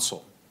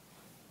council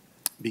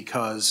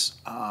because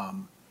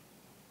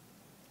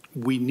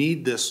we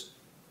need this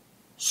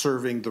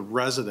serving the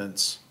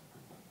residents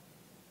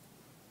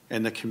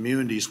and the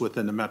communities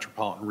within the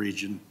metropolitan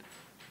region,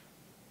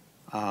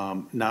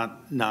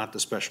 not the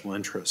special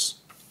interests.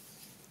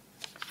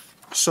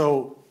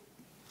 So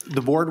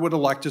the board would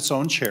elect its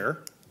own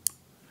chair.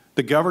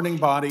 The governing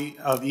body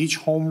of each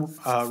home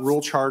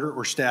rule charter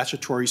or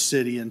statutory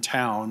city and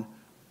town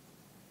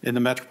in the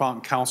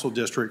Metropolitan Council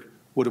District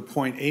would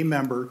appoint a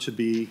member to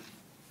be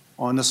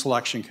on the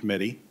selection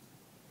committee.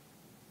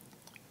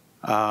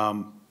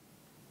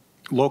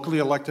 Locally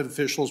elected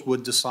officials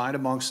would decide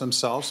amongst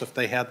themselves if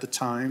they had the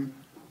time,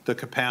 the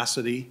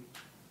capacity,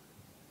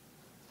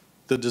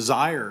 the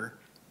desire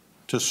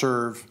to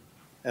serve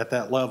at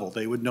that level.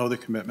 They would know the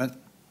commitment.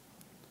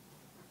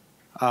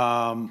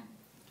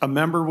 A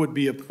member would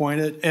be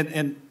appointed,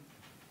 and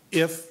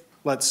if,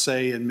 let's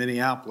say, in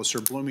Minneapolis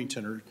or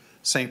Bloomington or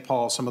St.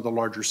 Paul, some of the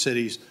larger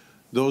cities,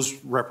 those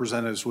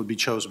representatives would be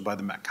chosen by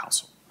the Met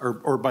Council,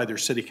 or by their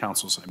city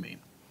councils, I mean.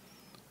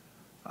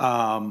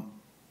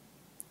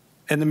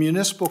 And the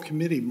municipal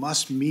committee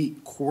must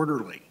meet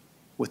quarterly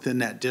within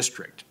that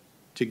district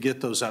to get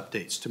those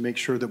updates, to make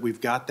sure that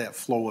we've got that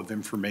flow of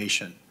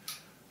information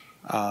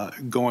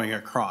going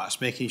across,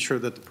 making sure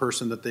that the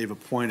person that they've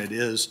appointed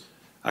is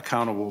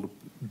accountable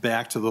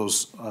back to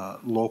those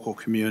local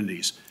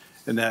communities,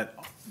 and that,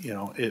 you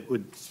know,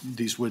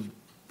 these would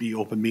be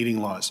open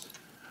meeting laws.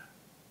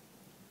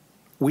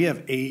 We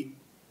have 8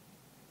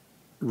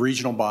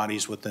 regional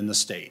bodies within the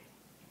state,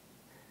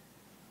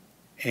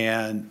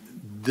 and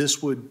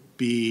this would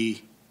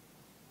be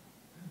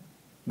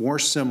more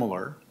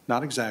similar,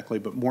 not exactly,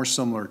 but more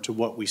similar to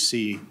what we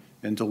see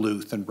in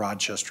Duluth and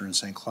Rochester and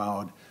St.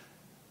 Cloud,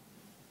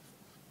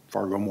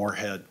 Fargo,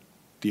 Moorhead,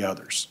 the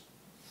others.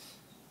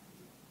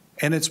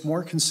 And it's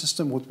more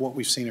consistent with what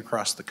we've seen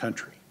across the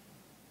country.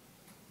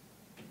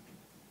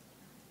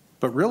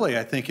 But really,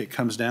 I think it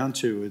comes down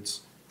to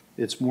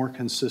it's more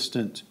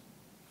consistent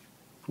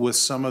with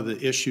some of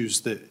the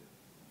issues that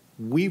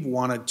we've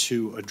wanted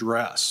to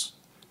address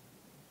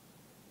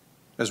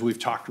as we've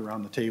talked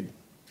around the table,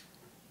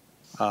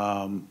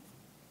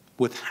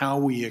 with how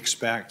we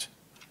expect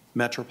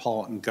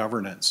metropolitan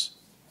governance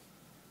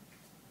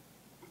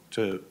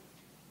to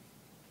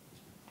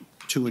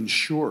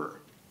ensure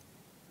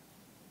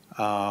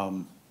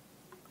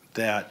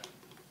that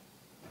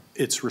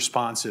it's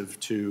responsive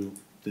to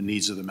the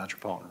needs of the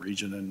metropolitan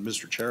region. And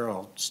Mr. Chair,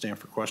 I'll stand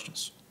for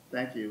questions.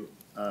 Thank you.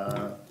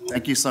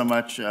 Thank you so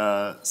much,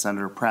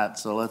 Senator Pratt.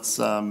 So let's,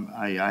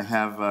 I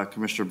have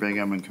Commissioner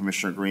Bingham and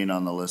Commissioner Green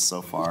on the list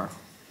so far.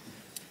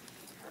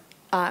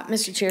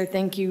 Mr. Chair,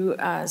 thank you,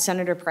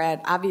 Senator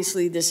Pratt.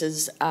 Obviously, this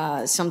is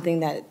something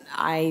that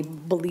I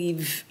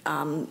believe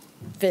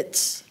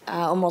fits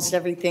almost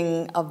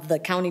everything of the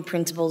county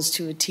principles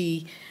to a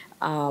T.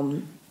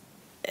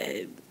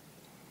 It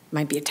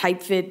might be a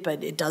tight fit,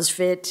 but it does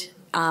fit.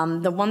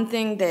 The one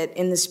thing that,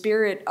 in the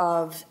spirit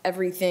of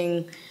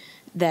everything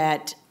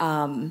that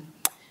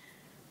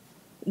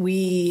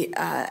we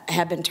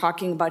have been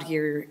talking about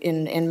here,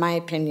 in my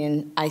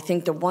opinion, I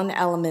think the one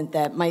element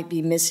that might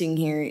be missing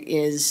here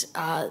is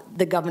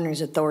the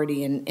governor's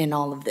authority in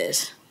all of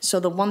this. So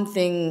the one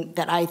thing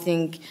that I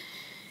think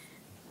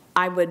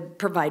I would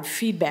provide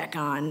feedback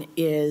on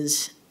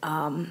is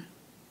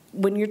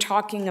when you're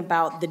talking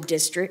about the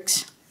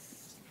districts,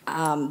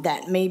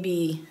 that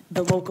maybe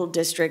the local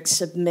districts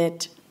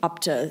submit up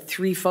to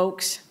 3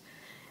 folks,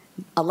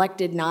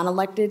 elected,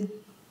 non-elected,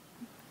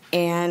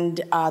 and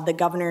the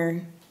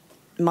governor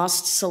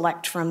must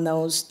select from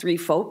those 3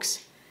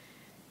 folks,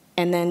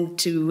 and then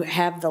to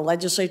have the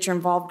legislature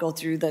involved go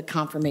through the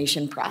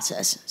confirmation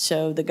process.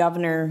 So the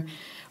governor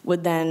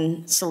would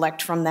then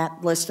select from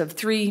that list of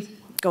 3,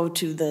 go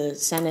to the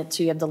Senate,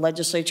 so you have the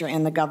legislature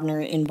and the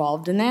governor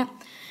involved in that.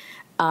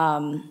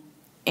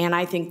 And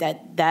I think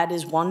that that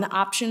is one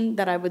option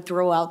that I would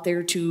throw out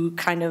there to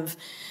kind of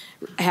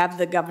have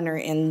the governor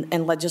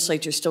and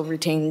legislature still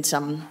retain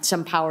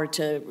some power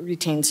to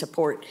retain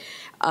support.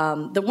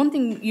 The one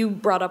thing you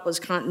brought up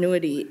was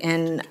continuity,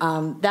 and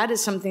that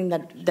is something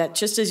that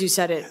just as you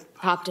said it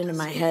popped into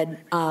my head.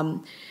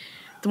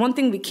 The one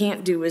thing we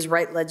can't do is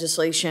write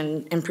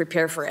legislation and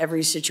prepare for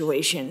every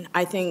situation.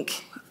 I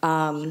think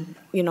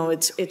you know,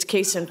 it's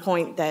case in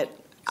point that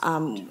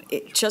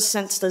just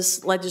since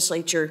this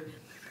legislature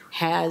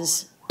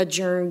has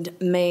adjourned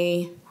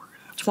May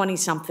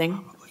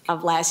 20-something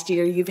of last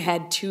year, you've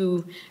had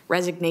 2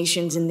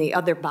 resignations in the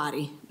other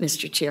body,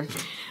 Mr. Chair.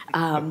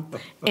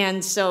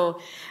 And so,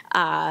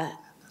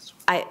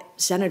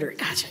 Senator,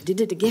 gosh, I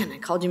did it again. I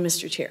called you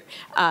Mr. Chair,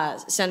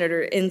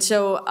 Senator. And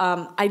so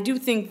I do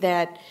think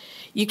that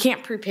you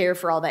can't prepare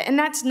for all that. And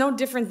that's no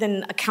different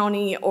than a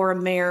county or a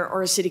mayor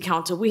or a city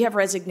council. We have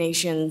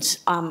resignations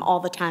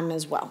all the time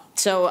as well.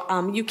 So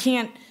you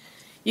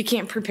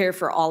can't prepare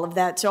for all of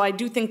that. So I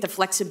do think the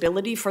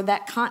flexibility for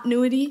that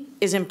continuity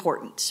is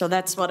important. So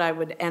that's what I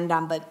would end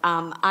on. But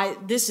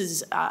this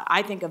is,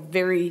 I think, a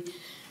very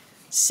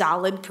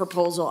solid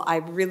proposal. I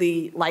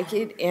really like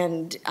it,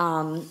 and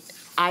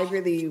I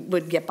really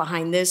would get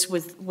behind this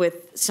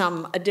with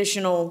some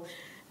additional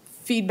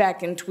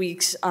feedback and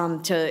tweaks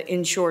to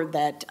ensure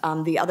that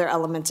the other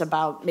elements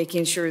about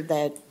making sure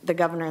that the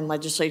governor and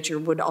legislature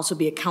would also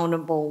be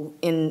accountable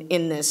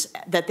in this,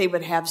 that they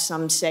would have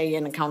some say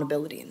and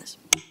accountability in this.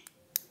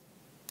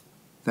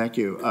 Thank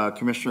you.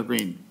 Commissioner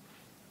Green.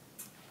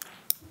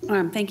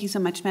 Thank you so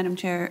much, Madam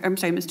Chair. I'm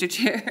sorry, Mr.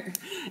 Chair.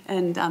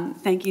 And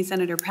thank you,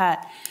 Senator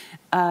Pratt.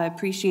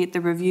 Appreciate the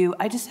review.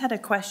 I just had a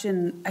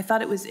question. I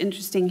thought it was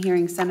interesting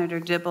hearing Senator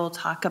Dibble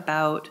talk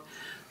about,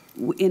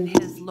 in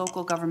his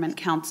local government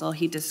council,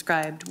 he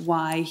described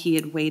why he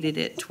had weighted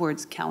it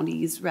towards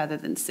counties rather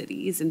than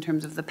cities in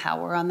terms of the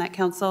power on that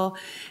council.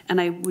 And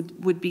I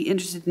would be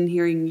interested in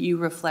hearing you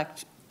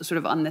reflect sort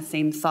of on the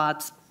same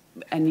thoughts,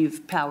 and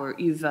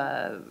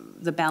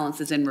the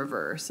balance is in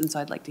reverse, and so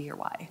I'd like to hear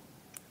why.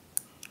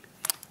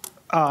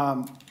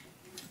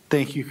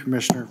 Thank you,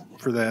 Commissioner,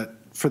 for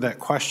that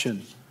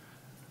question.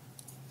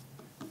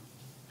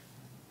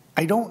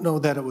 I don't know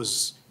that it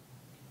was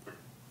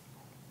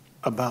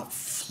about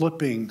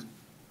flipping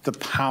the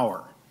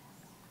power,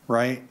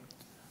 right?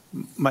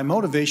 My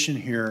motivation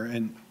here,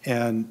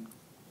 and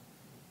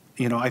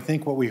you know, I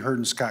think what we heard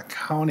in Scott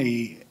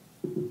County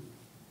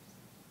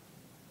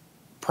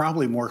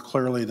probably more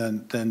clearly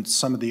than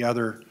some of the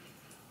other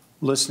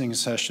listening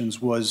sessions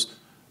was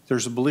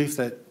there's a belief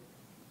that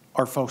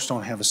our folks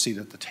don't have a seat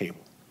at the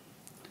table.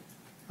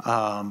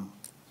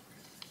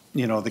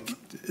 You know,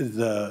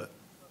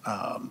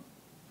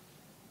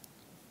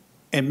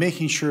 and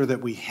making sure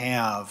that we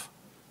have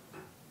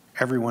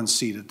everyone's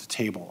seat at the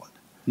table,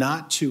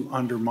 not to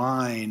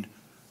undermine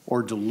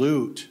or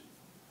dilute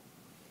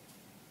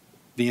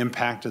the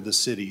impact of the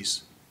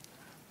cities,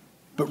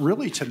 but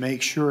really to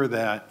make sure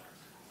that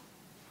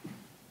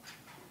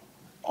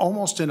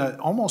almost in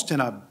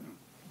a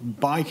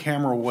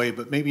bicameral way,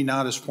 but maybe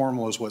not as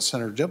formal as what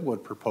Senator Dibble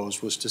had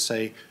proposed, was to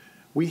say,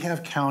 we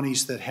have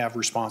counties that have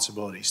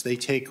responsibilities. They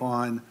take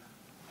on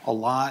a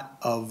lot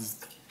of,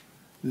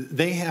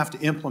 they have to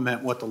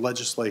implement what the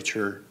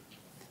legislature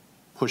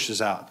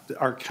pushes out.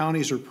 Our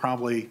counties are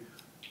probably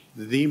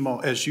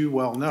as you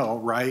well know,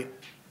 right,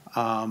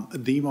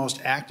 the most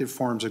active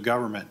forms of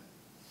government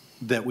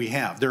that we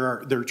have.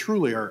 They're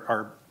truly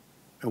are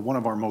one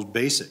of our most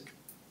basic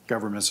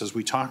governments as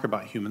we talk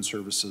about human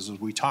services, as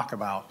we talk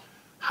about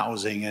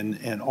housing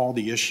and all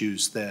the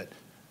issues that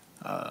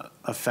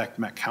affect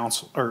Met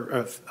Council or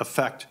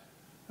affect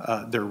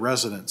their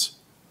residents.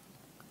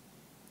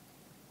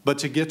 But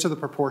to get to the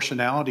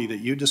proportionality that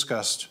you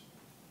discussed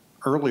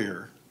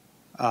earlier,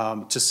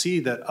 to see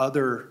that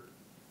other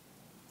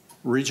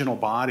regional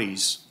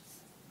bodies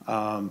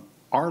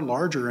are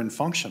larger and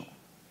functional.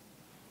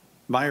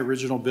 My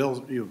original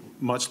bill,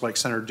 much like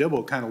Senator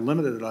Dibble, kind of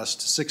limited us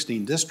to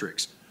 16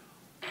 districts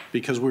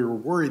because we were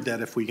worried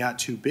that if we got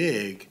too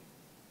big,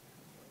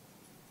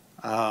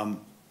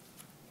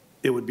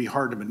 it would be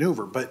hard to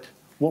maneuver. But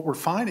what we're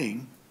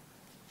finding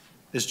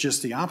is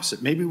just the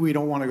opposite. Maybe we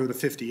don't want to go to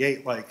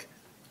 58 like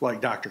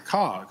Dr.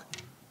 Cog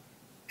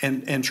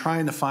and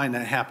trying to find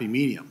that happy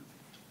medium,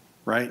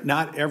 right?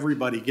 Not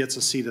everybody gets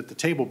a seat at the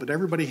table, but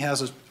everybody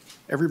has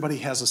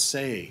a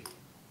say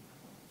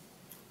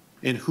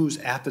in who's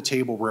at the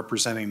table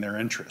representing their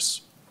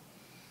interests.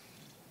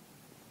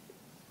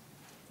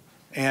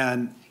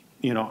 And,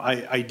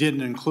 I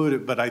didn't include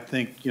it, but I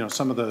think,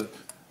 some of the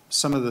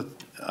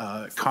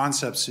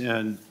concepts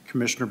in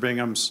Commissioner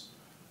Bingham's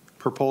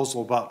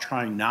proposal about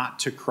trying not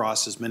to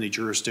cross as many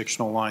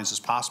jurisdictional lines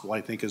as possible,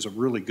 I think is a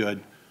really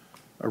good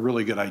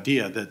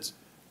idea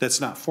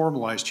that's not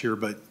formalized here,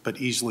 but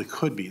easily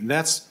could be. And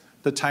that's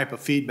the type of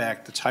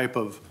feedback, the type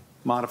of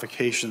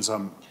modifications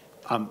I'm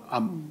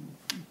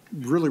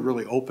really,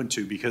 really open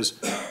to, because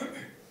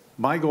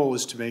my goal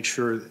is to make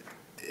sure,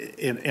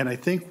 and I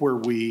think where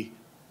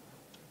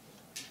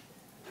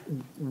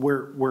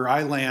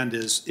I land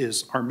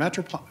is our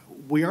Metropolitan.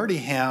 We already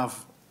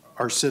have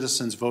our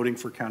citizens voting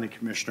for county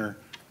commissioner,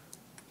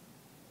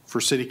 for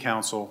city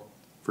council,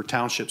 for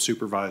township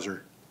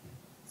supervisor,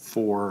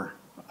 for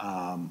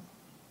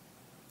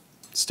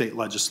state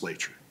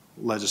legislators.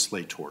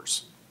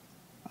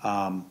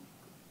 And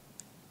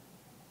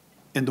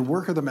the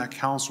work of the Met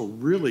Council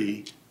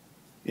really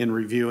in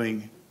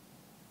reviewing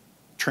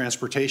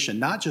transportation,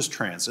 not just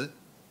transit,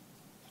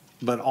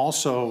 but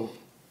also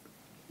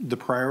the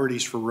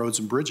priorities for roads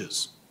and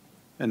bridges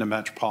in the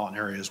metropolitan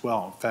area as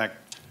well. In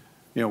fact,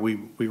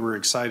 we were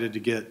excited to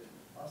get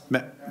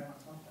Met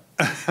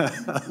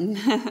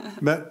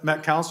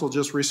Council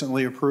just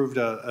recently approved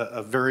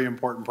a very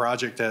important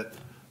project at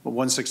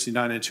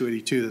 169 and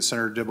 282 that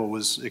Senator Dibble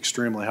was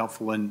extremely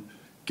helpful in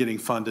getting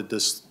funded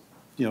this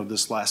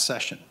last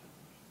session.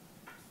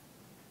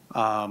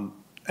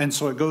 And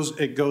so it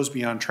goes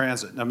beyond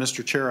transit. Now,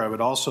 Mr. Chair, I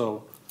would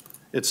also,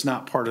 it's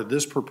not part of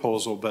this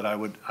proposal, but I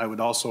would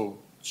also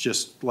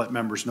just let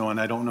members know, and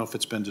I don't know if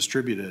it's been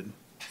distributed.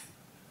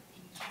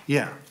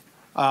 Yeah,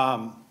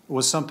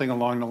 was something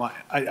along the line.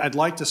 I'd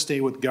like to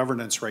stay with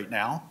governance right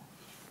now,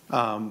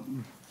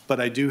 but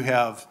I do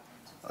have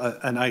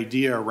an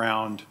idea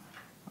around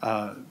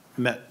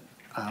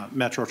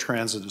Metro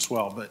Transit as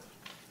well. But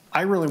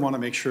I really want to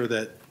make sure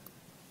that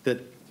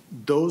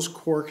those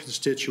core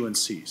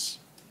constituencies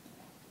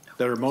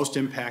that are most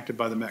impacted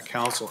by the Met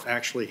Council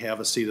actually have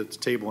a seat at the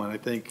table. And I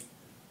think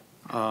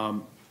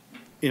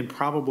in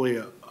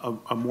probably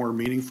a more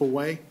meaningful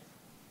way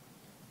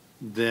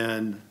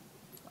than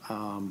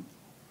a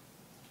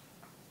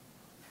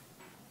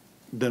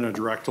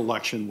direct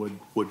election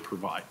would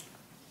provide.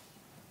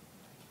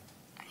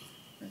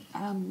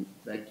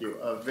 Thank you.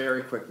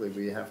 Very quickly,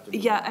 we have to.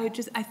 Yeah,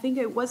 I think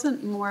it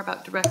wasn't more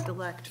about direct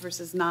elect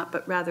versus not,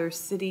 but rather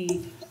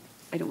city,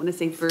 I don't want to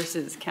say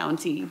versus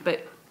county,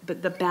 but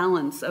the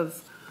balance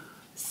of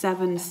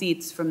 7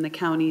 seats from the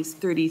counties,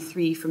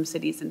 33 from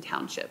cities and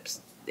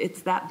townships.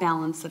 It's that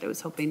balance that I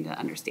was hoping to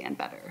understand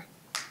better.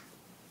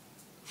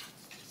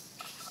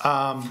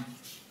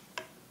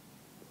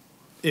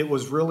 It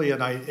was really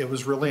an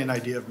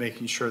idea of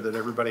making sure that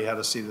everybody had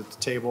a seat at the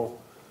table,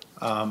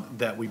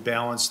 that we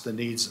balanced the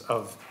needs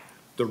of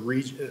the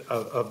region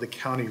of the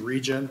county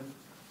region,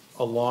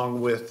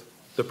 along with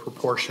the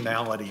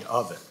proportionality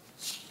of it,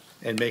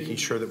 and making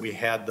sure that we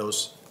had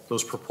those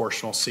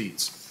proportional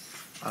seats.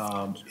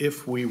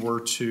 If we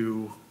were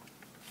to,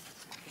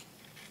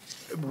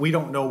 we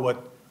don't know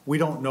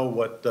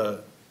what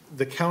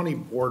the county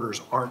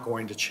borders aren't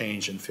going to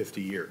change in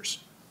 50 years,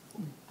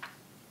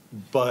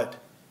 but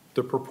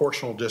the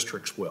proportional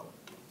districts will.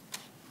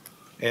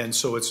 And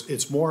so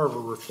it's more of a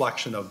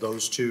reflection of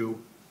those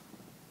two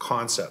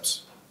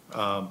concepts,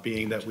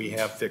 being that we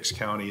have fixed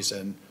counties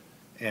and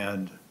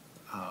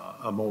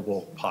a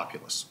mobile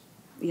populace.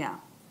 Yeah,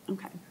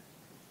 okay.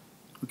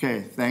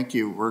 Okay, thank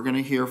you. We're going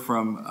to hear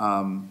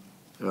from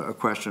a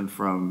question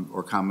from,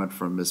 or comment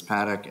from Ms.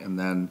 Paddock, and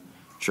then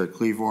Chair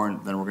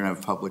Cleavorn. Then we're going to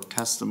have public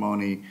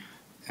testimony.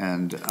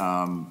 And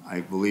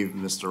I believe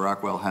Mr.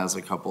 Rockwell has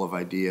a couple of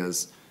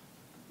ideas.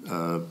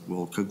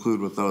 We'll conclude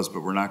with those,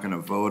 but we're not going to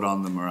vote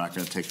on them. We're not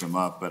going to take them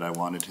up, but I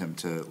wanted him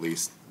to at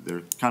least,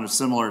 they're kind of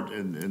similar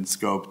in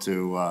scope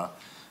to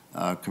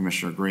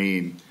Commissioner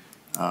Green,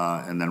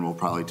 and then we'll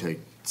probably take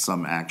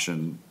some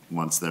action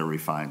once they're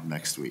refined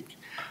next week.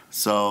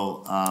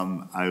 So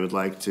I would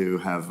like to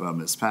have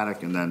Ms.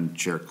 Paddock and then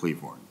Chair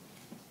Cleavorn.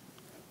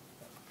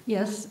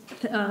 Yes,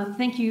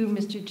 thank you,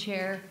 Mr.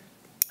 Chair.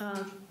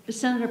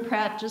 Senator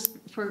Pratt, just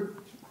for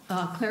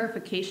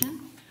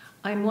clarification,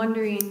 I'm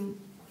wondering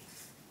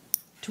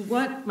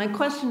my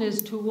question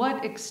is, to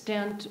what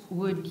extent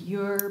would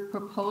your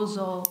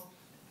proposal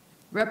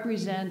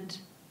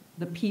represent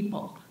the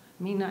people?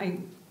 I mean,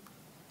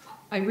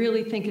 I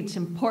really think it's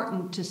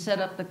important to set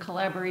up the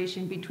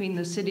collaboration between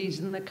the cities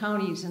and the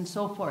counties and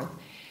so forth.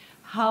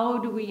 How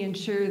do we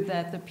ensure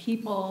that the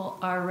people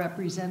are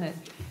represented?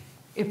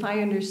 If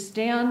I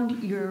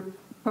understand your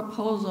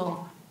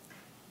proposal,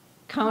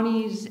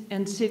 counties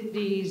and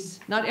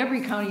cities, not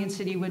every county and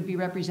city would be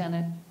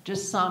represented,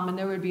 just some, and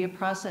there would be a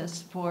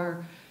process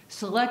for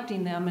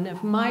selecting them. And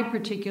if my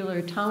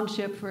particular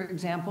township, for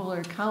example,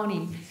 or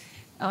county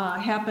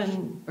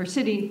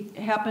city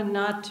happen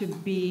not to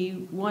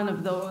be one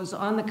of those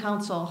on the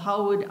council,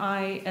 how would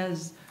I,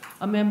 as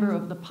a member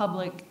of the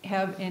public,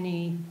 have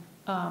any,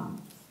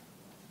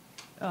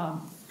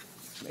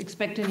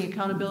 expect any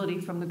accountability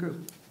from the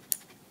group?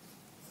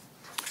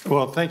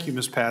 Well, thank you,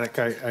 Ms. Paddock.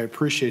 I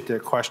appreciate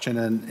that question,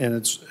 and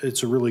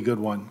it's a really good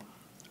one.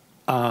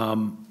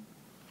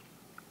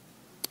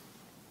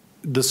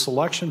 The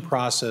selection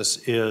process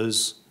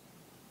is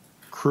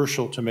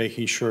crucial to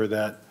making sure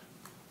that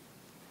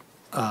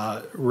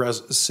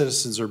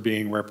citizens are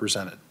being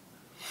represented.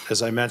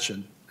 As I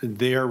mentioned,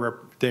 they are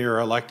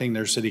electing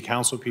their city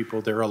council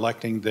people, they're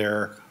electing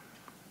their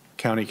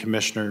county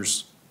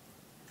commissioners,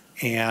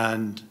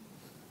 and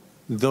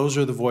those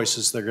are the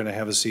voices that are going to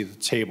have a seat at the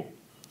table.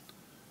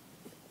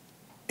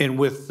 And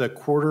with the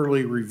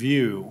quarterly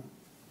review,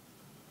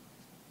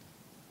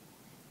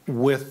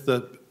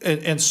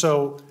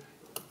 so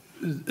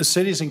the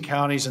cities and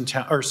counties and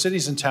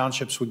cities and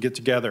townships would get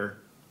together,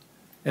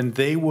 and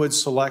they would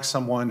select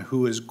someone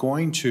who is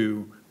going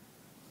to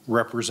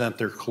represent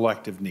their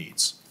collective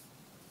needs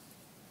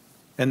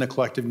and the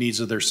collective needs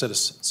of their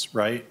citizens,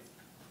 right?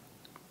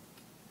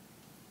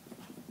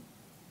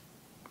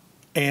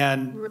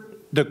 And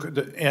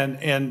the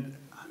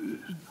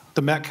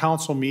Met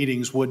Council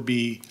meetings would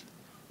be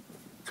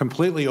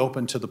completely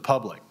open to the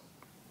public.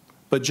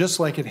 But just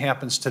like it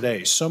happens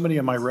today, so many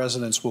of my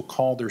residents will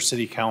call their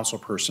city council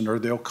person or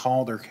they'll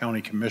call their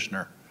county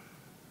commissioner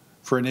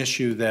for an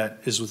issue that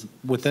is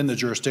within the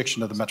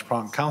jurisdiction of the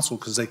Metropolitan Council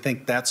because they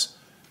think that's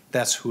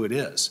who it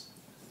is.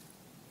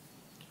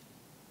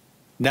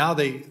 Now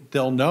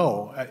they'll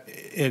know,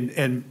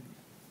 and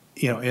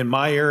you know, in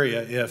my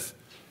area,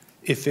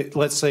 if it,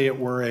 let's say it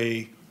were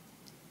a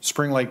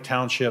Spring Lake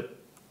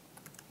Township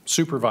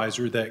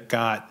supervisor that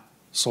got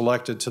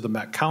selected to the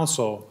Met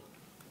Council,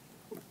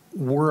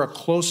 we're a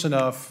close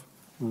enough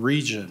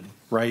region,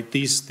 right?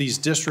 These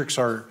districts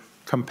are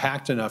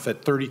compact enough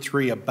at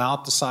 33,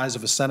 about the size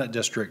of a Senate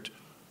district,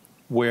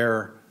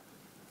 where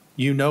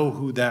you know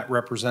who that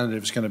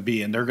representative is going to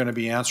be, and they're going to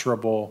be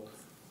answerable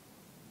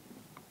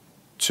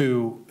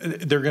to,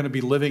 they're going to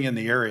be living in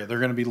the area. They're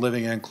going to be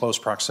living in close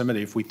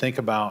proximity. If we think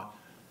about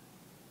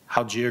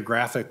how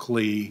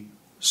geographically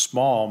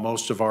small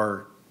most of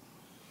our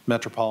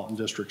metropolitan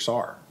districts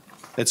are.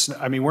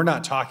 I mean, we're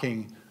not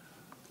talking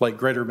like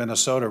Greater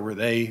Minnesota where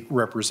they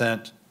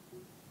represent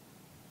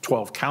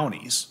 12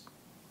 counties.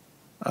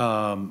 You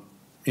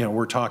know,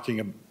 we're talking,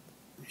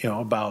 you know,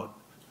 about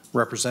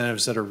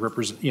representatives that are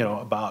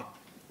about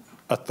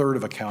a third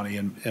of a county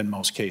in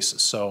most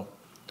cases. So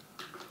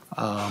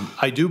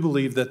I do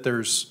believe that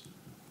there's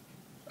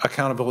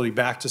accountability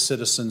back to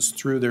citizens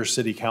through their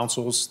city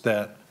councils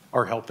that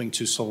are helping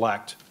to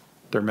select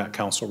their Met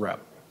Council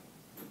rep.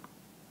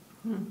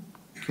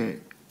 Okay.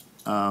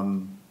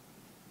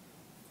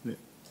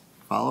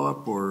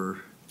 Follow-up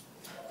or,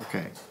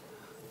 okay.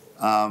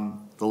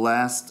 The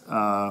last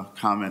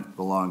comment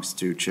belongs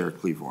to Chair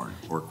Cleavorn,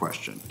 or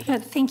question.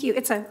 Thank you.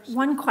 It's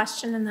one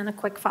question and then a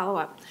quick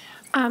follow-up.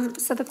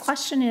 So the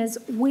question is,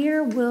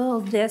 where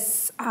will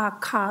this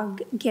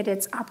COG get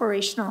its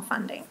operational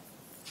funding?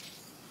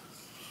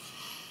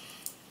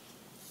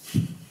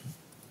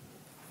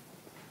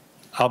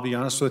 I'll be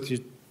honest with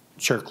you,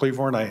 Chair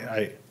Cleavorn,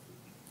 I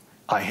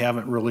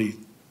haven't really,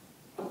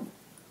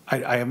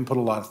 I haven't put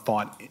a lot of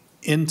thought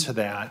into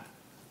that.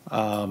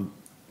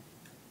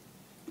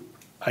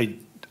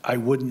 I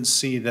wouldn't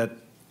see that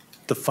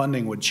the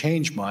funding would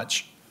change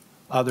much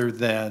other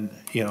than,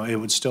 you know, it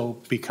would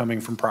still be coming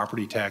from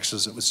property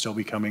taxes. It would still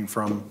be coming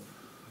from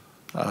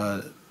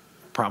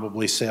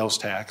probably sales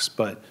tax,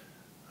 but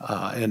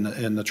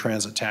in the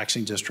transit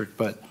taxing district,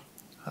 but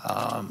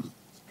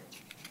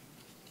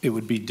it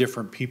would be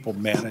different people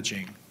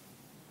managing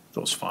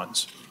those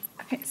funds.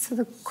 Okay, so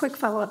the quick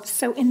follow-up.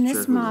 So in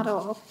this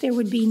model, there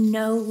would be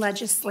no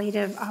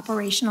legislative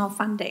operational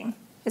funding.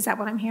 Is that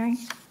what I'm hearing?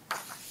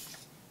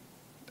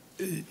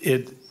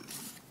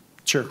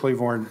 Chair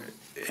Claiborne,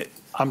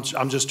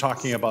 I'm just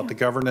talking about the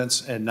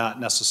governance and not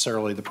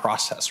necessarily the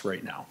process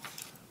right now.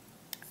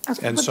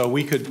 Okay, And so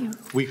we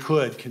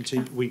could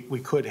continue, we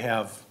could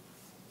have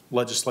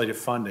legislative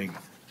funding.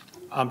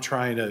 I'm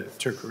trying to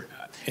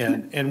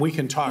and we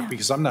can talk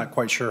because I'm not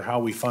quite sure how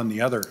we fund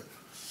the other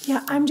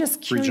yeah, I'm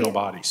just curious. Regional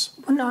bodies.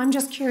 Well, no, I'm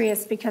just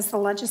curious because the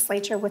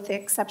legislature, with the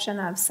exception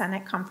of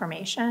Senate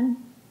confirmation,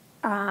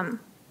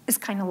 is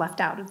kind of left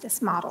out of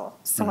this model.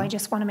 So I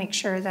just want to make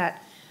sure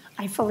that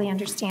I fully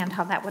understand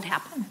how that would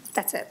happen.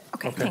 That's it.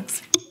 Okay.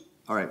 Thanks.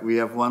 All right, we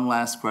have one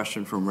last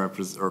question from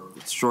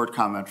short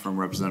comment from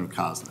Representative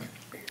Koznick.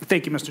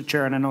 Thank you, Mr.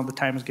 Chair, and I know the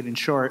time is getting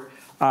short.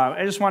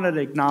 I just wanted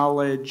to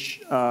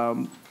acknowledge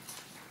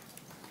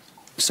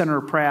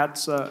Senator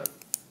Pratt's, I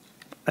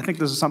think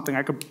this is something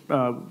I could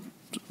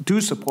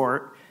do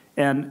support,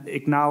 and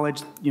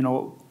acknowledge,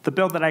 the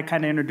bill that I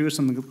kind of introduced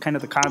and kind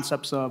of the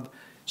concepts of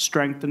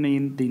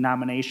strengthening the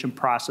nomination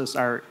process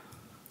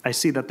I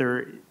see that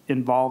they're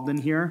involved in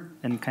here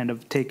and kind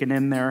of taken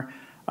in there.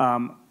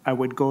 I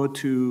would go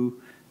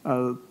to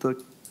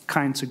the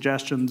kind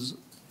suggestions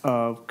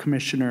of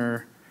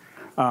Commissioner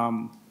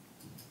I'm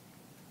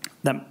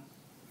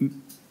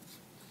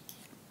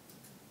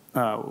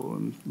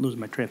losing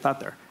my train of thought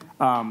there.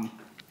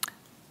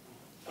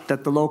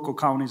 That the local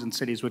counties and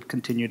cities would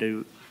continue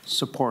to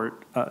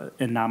support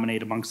and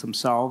nominate amongst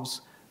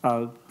themselves.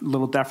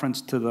 Little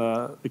deference to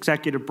the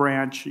executive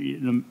branch.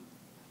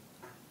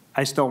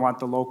 I still want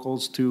the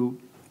locals to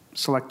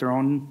select their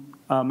own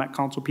Met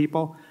Council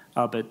people,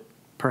 but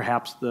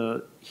perhaps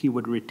he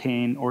would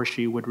retain or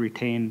she would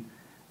retain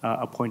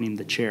appointing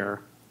the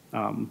chair,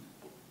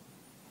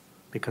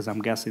 because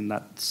I'm guessing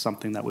that's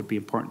something that would be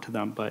important to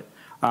them. But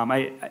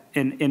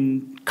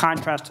in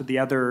contrast to the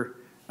other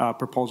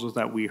proposals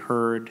that we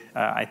heard,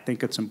 I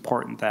think it's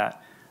important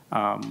that,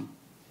 and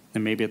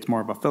maybe it's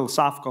more of a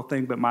philosophical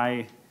thing, but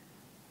my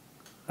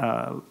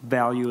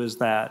value is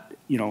that,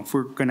 if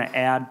we're going to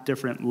add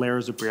different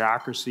layers of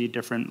bureaucracy,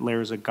 different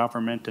layers of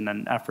government in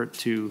an effort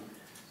to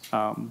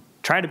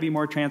try to be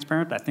more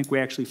transparent, I think we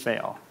actually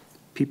fail.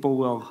 People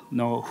will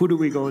know, who do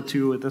we go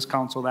to at this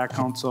council, that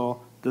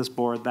council, this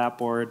board, that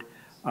board.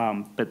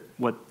 But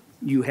what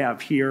you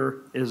have here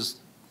is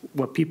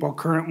what people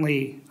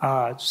currently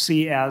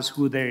see as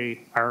who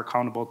they are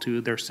accountable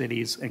to, their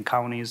cities and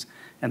counties,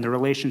 and the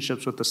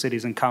relationships with the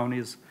cities and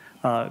counties.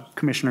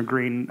 Commissioner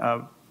Green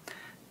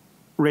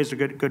raised a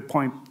good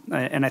point,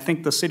 and I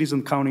think the cities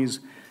and counties,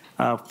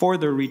 for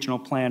their regional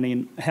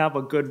planning, have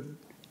a good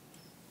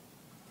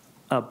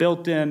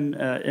built-in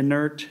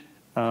inert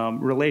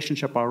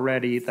relationship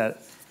already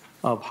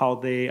of how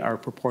they are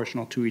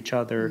proportional to each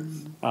other.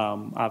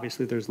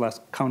 Obviously, there's less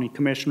county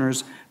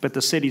commissioners, but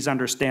the cities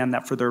understand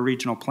that for their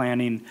regional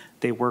planning,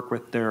 they work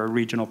with their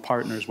regional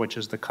partners, which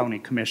is the county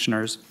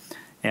commissioners.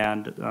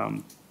 And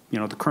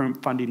the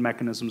current funding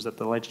mechanisms that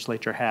the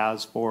legislature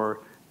has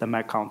for the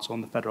Met Council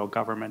and the federal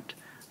government,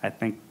 I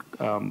think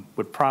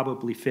would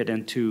probably fit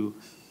into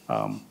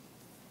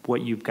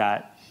what you've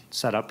got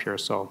set up here.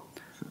 So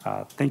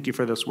thank you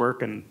for this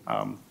work, and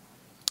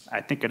I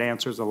think it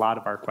answers a lot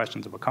of our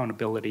questions of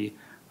accountability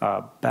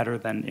better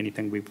than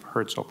anything we've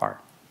heard so far.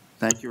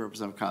 Thank you,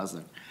 Representative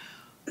Koznick.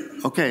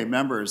 Okay,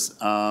 members,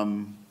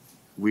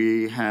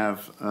 we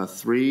have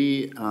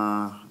three,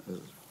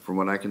 from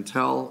what I can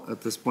tell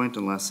at this point,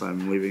 unless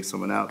I'm leaving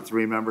someone out,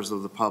 3 members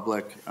of the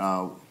public.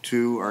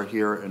 2 are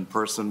here in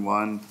person.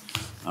 1,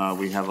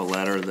 we have a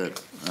letter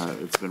that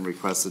it's been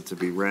requested to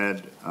be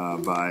read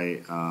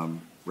by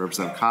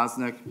Representative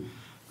Koznick.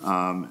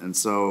 And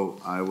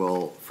so I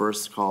will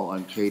first call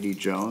on Katie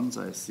Jones.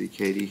 I see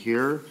Katie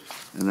here.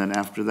 And then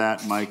after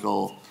that,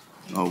 Michael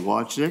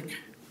Wojcik.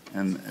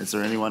 And is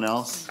there anyone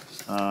else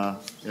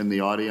in the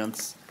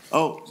audience?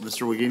 Oh,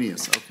 Mr.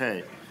 Wagenius.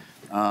 Okay.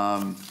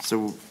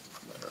 So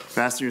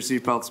fasten your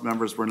seatbelts,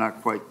 members. We're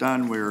not quite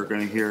done. We're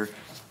going to hear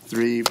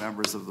 3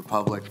 members of the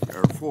public,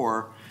 or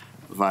 4,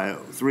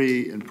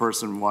 3 in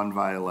person, 1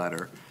 via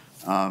letter.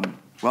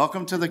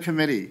 Welcome to the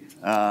committee.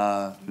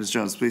 Ms.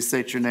 Jones, please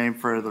state your name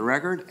for the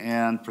record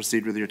and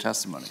proceed with your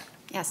testimony.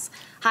 Yes.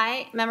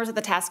 Hi, members of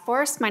the task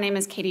force. My name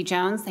is Katie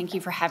Jones. Thank you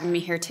for having me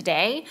here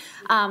today.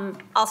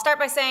 I'll start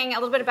by saying a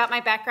little bit about my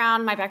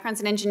background. My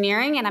background's in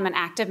engineering, and I'm an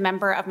active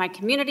member of my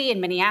community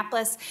in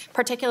Minneapolis,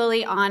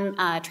 particularly on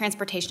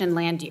transportation and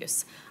land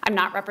use. I'm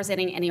not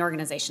representing any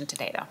organization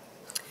today, though.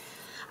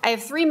 I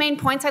have 3 main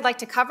points I'd like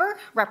to cover: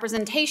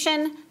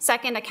 representation,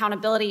 second,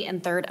 accountability,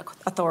 and third,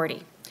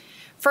 authority.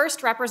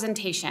 First,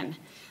 representation.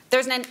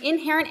 There's an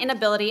inherent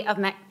inability of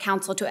Met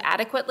Council to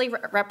adequately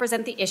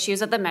represent the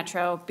issues of the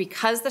Metro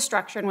because the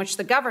structure in which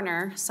the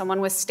governor,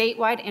 someone with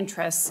statewide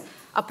interests,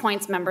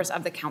 appoints members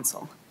of the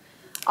council.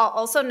 I'll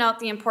also note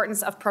the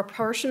importance of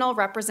proportional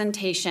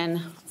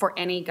representation for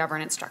any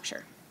governance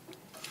structure.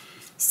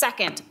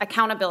 Second,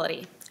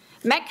 accountability.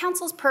 Met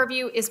Council's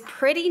purview is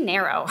pretty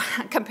narrow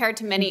compared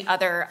to many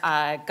other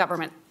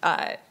government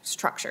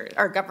structures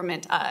or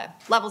government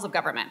levels of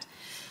government.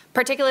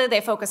 Particularly,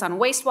 they focus on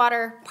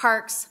wastewater,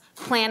 parks,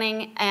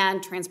 planning,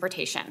 and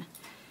transportation.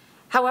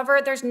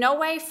 However, there's no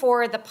way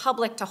for the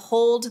public to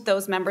hold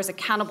those members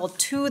accountable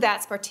to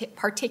that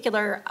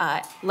particular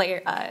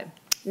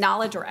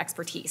knowledge or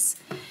expertise.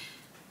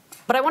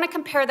 But I want to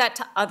compare that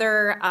to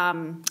other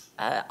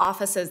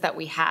offices that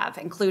we have,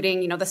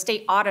 including, the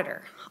state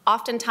auditor.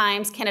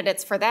 Oftentimes,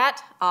 candidates for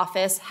that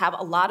office have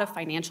a lot of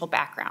financial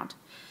background.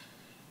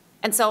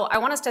 And so I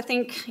want us to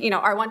think,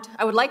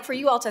 I would like for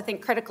you all to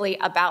think critically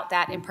about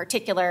that in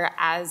particular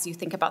as you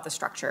think about the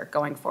structure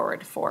going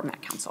forward for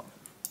Met Council.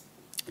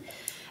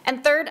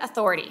 And third,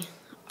 authority.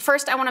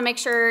 First, I want to make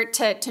sure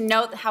to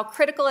note how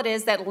critical it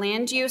is that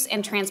land use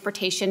and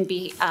transportation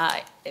be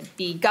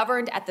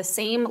governed at the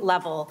same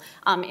level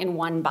in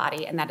one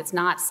body and that it's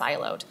not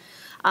siloed.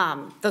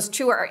 Those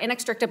two are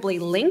inextricably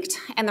linked,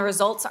 and the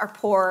results are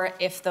poor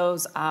if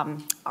those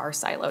are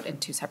siloed in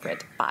two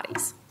separate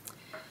bodies.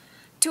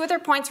 Two other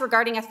points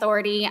regarding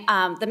authority.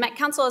 The Met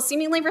Council is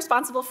seemingly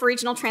responsible for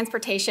regional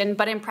transportation,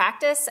 but in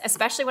practice,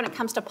 especially when it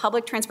comes to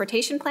public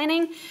transportation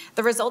planning,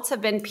 the results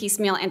have been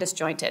piecemeal and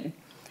disjointed.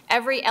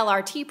 Every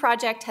LRT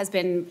project has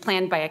been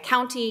planned by a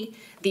county.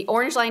 The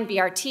Orange Line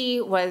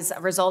BRT was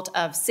a result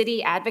of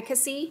city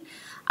advocacy.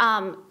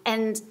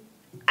 And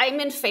I'm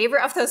in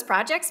favor of those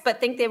projects, but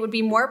think they would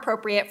be more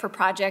appropriate for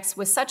projects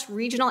with such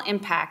regional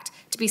impact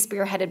to be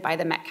spearheaded by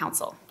the Met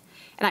Council.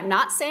 And I'm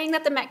not saying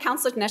that the Met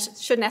Council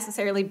should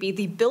necessarily be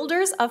the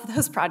builders of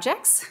those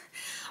projects,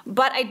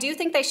 but I do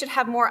think they should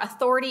have more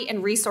authority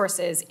and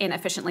resources in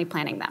efficiently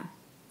planning them.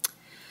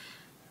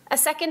 A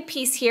second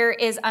piece here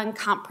is on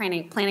comp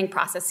planning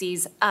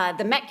processes.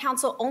 The Met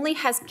Council only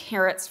has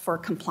carrots for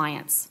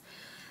compliance.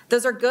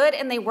 Those are good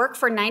and they work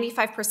for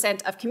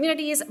 95% of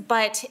communities,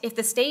 but if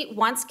the state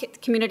wants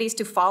communities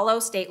to follow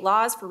state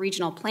laws for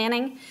regional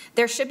planning,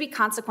 there should be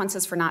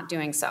consequences for not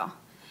doing so.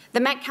 The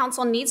Met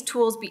Council needs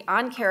tools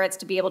beyond carrots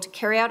to be able to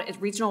carry out its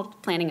regional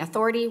planning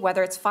authority,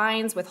 whether it's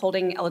fines,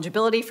 withholding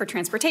eligibility for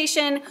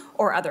transportation,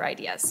 or other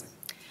ideas.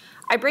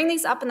 I bring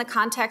these up in the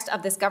context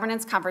of this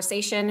governance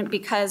conversation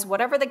because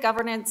whatever the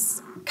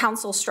governance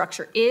council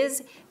structure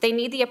is, they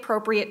need the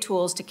appropriate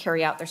tools to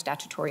carry out their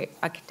statutory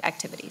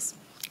activities.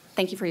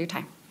 Thank you for your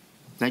time.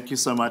 Thank you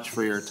so much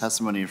for your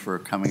testimony and for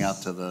coming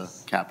out to the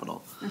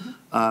Capitol.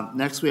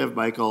 Next, we have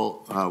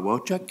Michael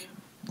Wojcik.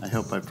 I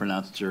hope I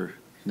pronounced your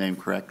name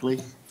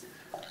correctly.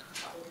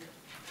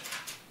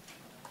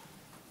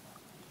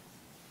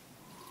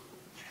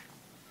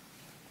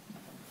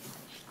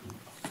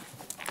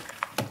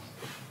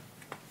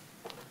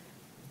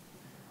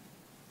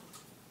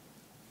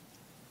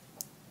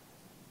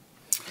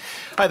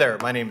 Hi there,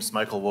 my name is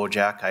Michael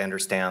Wojcik. I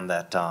understand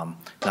that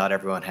not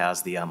everyone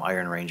has the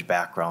Iron Range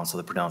background, so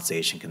the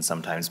pronunciation can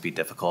sometimes be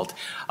difficult.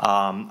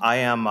 I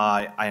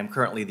am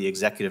currently the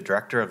executive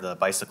director of the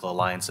Bicycle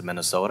Alliance of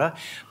Minnesota,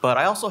 but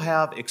I also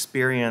have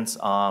experience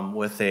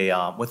with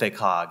a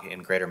COG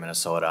in Greater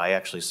Minnesota. I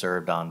actually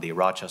served on the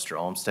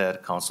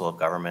Rochester-Olmsted Council of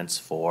Governments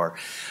for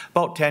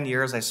about 10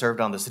 years. I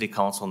served on the City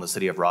Council in the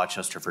City of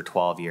Rochester for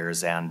 12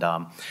 years, and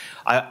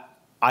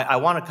I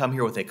want to come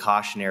here with a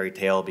cautionary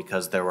tale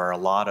because there were a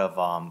lot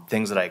of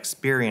things that I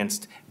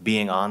experienced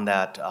being on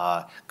that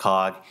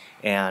COG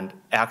and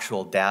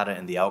actual data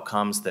and the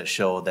outcomes that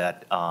show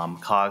that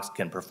COGs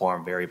can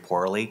perform very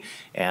poorly,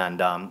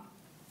 and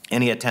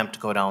any attempt to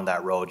go down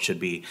that road should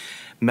be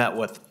met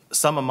with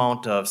some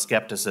amount of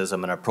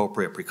skepticism and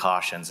appropriate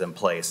precautions in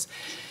place.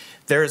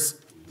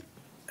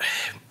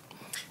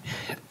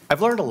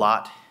 I've learned a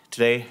lot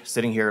today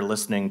sitting here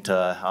listening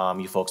to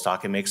you folks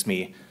talk. It makes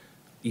me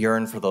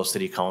yearn for those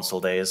city council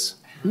days.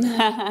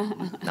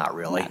 Not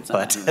really,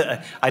 but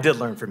I did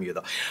learn from you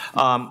though.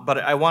 But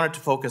I wanted to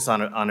focus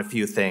on a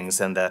few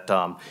things, and that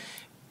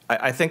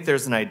I think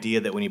there's an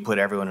idea that when you put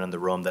everyone in the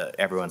room that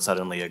everyone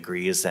suddenly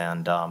agrees,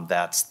 and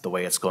that's the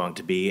way it's going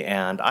to be.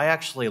 And I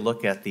actually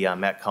look at the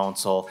Met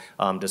Council,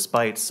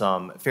 despite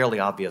some fairly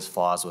obvious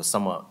flaws, with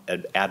somewhat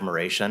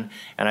admiration.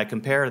 And I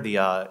compare the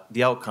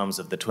outcomes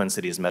of the Twin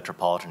Cities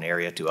metropolitan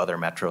area to other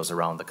metros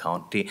around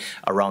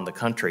the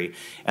country.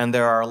 And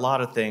there are a lot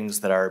of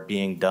things that are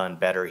being done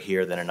better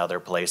here than in other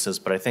places.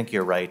 But I think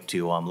you're right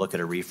to look at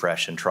a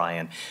refresh and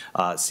try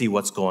and see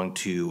what's going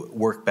to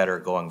work better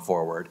going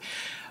forward.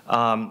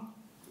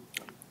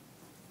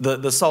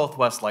 The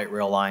Southwest Light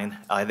Rail line,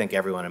 I think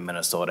everyone in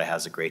Minnesota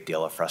has a great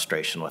deal of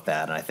frustration with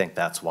that, and I think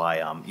that's why,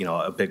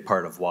 a big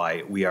part of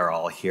why we are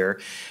all here.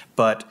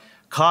 But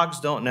COGs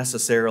don't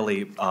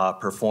necessarily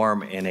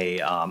perform in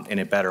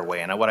a better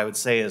way, and what I would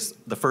say is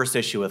the first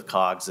issue with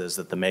COGs is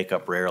that the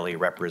makeup rarely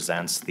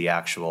represents the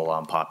actual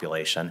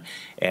population,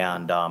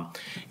 and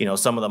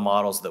some of the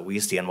models that we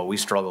see and what we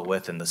struggle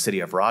with in the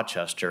city of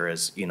Rochester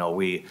is,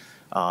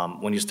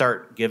 When you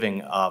start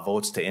giving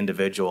votes to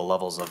individual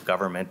levels of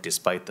government,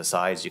 despite the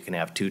size, you can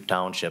have 2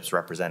 townships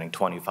representing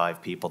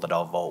 25 people that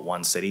outvote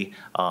 1 city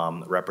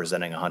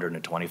representing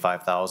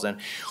 125,000.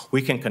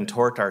 We can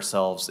contort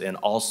ourselves in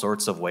all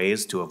sorts of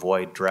ways to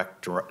avoid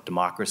direct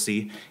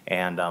democracy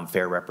and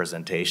fair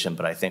representation,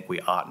 but I think we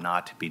ought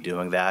not be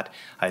doing that.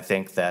 I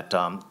think that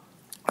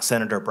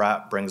Senator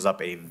Bratt brings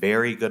up a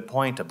very good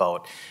point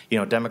about,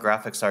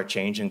 demographics are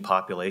changing,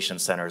 population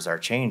centers are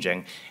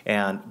changing,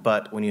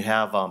 but when you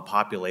have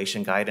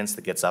population guidance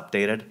that gets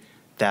updated,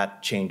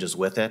 that changes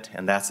with it,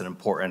 and that's an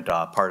important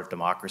part of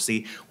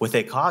democracy. With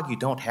ACOG, you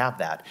don't have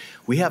that.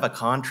 We have a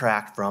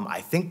contract from, I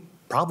think,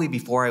 probably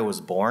before I was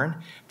born,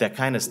 that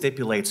kind of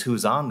stipulates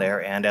who's on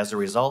there, and as a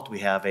result, we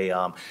have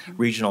a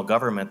regional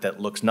government that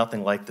looks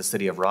nothing like the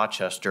city of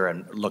Rochester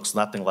and looks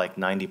nothing like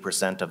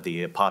 90% of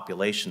the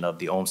population of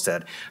the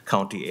Olmsted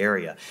County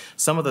area.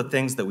 Some of the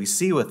things that we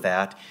see with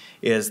that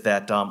is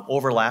that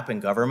overlapping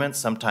governments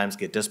sometimes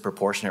get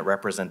disproportionate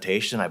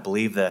representation. I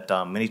believe that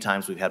many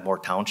times we've had more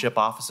township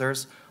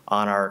officers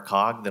on our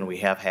COG than we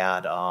have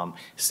had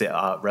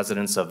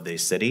residents of the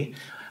city.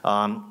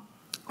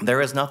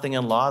 There is nothing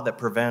in law that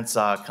prevents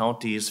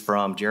counties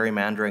from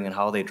gerrymandering and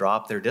how they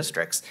drop their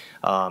districts.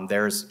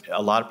 There's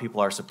a lot of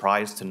people are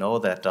surprised to know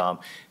that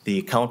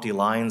the county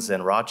lines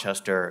in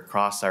Rochester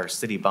cross our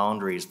city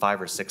boundaries 5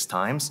 or 6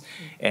 times,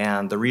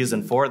 and the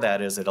reason for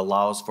that is it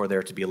allows for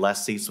there to be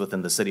less seats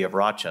within the city of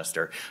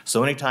Rochester.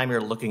 So anytime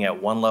you're looking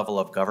at one level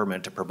of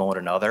government to promote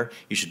another,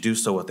 you should do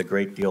so with a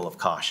great deal of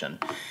caution.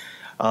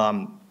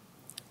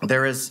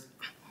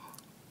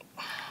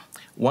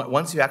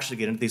 Once you actually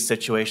get into these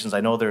situations,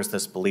 I know there's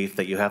this belief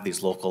that you have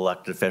these local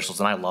elected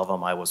officials, and I love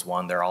them. I was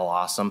one. They're all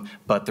awesome.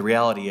 But the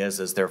reality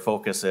is their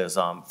focus is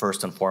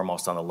first and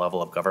foremost on the level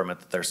of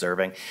government that they're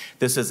serving.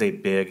 This is a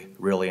big,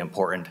 really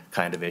important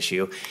kind of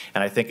issue,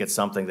 and I think it's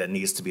something that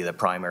needs to be the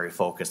primary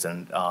focus.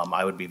 And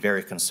I would be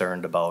very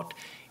concerned about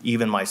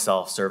even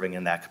myself serving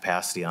in that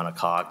capacity on a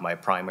COG. My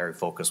primary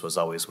focus was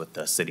always with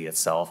the city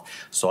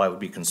itself, so I would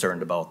be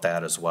concerned about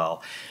that as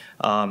well.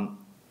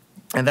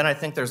 And then I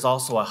think there's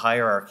also a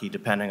hierarchy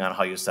depending on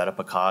how you set up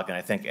a COG, and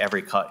I think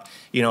every COG,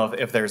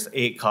 if there's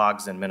 8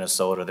 COGs in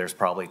Minnesota, there's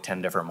probably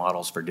 10 different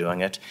models for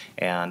doing it,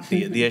 and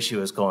the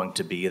issue is going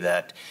to be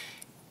that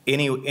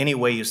any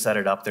way you set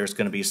it up, there's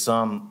going to be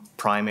some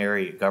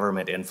primary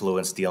government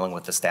influence dealing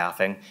with the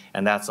staffing,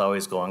 and that's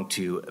always going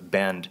to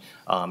bend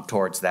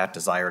towards that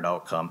desired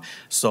outcome.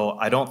 So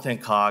I don't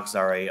think COGs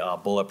are a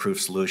bulletproof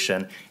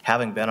solution.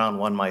 Having been on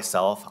one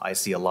myself, I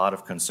see a lot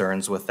of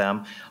concerns with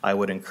them. I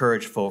would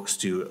encourage folks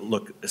to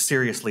look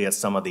seriously at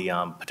some of the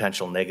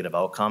potential negative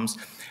outcomes.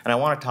 And I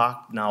want to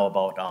talk now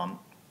about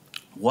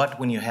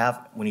when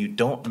you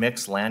don't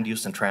mix land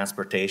use and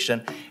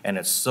transportation, and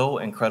it's so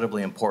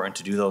incredibly important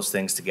to do those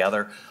things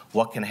together,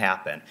 what can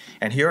happen?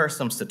 And here are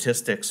some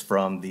statistics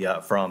from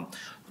the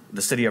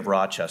city of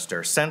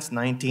Rochester. Since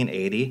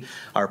 1980,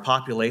 our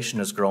population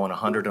has grown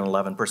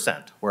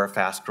 111%. We're a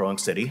fast-growing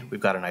city. We've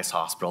got a nice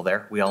hospital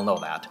there. We all know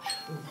that.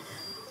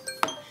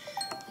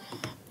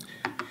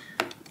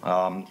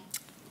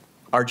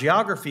 Our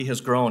geography has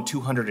grown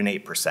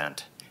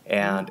 208%.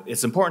 And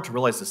it's important to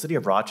realize the city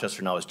of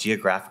Rochester now is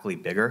geographically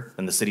bigger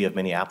than the city of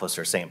Minneapolis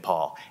or St.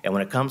 Paul. And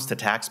when it comes to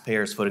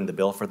taxpayers footing the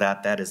bill for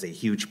that, that is a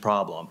huge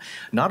problem.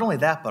 Not only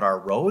that, but our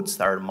roads,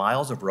 our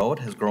miles of road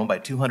has grown by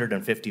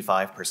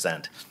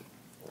 255%.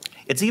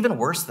 It's even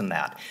worse than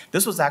that.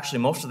 This was actually,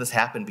 most of this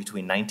happened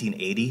between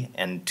 1980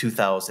 and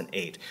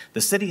 2008.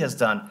 The city has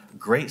done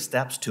great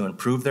steps to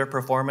improve their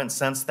performance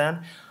since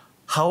then.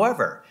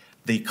 However,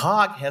 the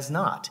COG has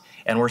not,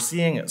 and we're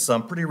seeing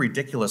some pretty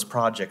ridiculous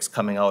projects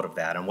coming out of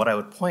that. And what I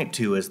would point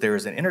to is there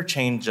is an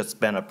interchange that's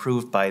been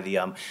approved by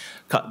the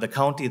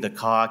county, the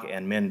COG,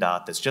 and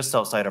MnDOT that's just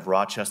outside of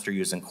Rochester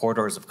using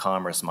corridors of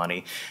commerce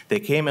money. They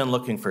came in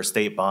looking for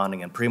state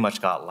bonding and pretty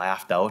much got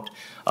laughed out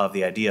of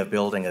the idea of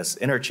building this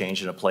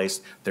interchange in a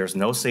place. There's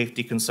no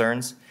safety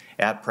concerns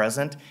at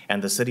present,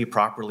 and the city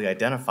properly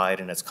identified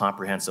in its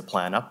comprehensive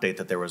plan update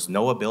that there was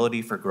no ability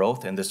for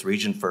growth in this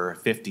region for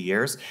 50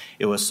 years.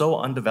 It was so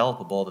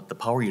undevelopable that the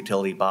power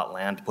utility bought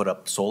land to put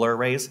up solar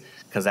arrays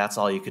because that's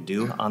all you could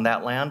do on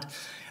that land.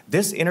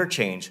 This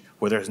interchange,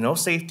 where there's no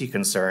safety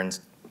concerns,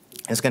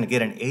 is going to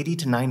get an $80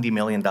 to $90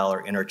 million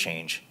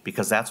interchange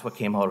because that's what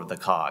came out of the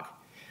COG.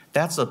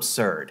 That's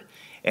absurd.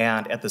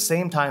 And at the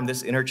same time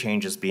this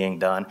interchange is being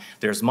done,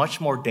 there's much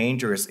more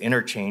dangerous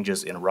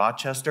interchanges in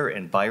Rochester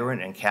and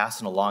Byron and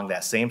Casson along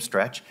that same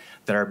stretch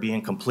that are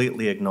being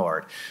completely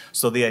ignored.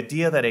 So the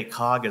idea that a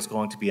COG is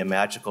going to be a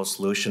magical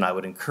solution, I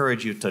would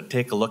encourage you to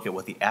take a look at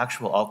what the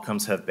actual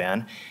outcomes have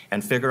been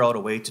and figure out a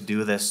way to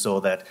do this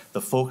so that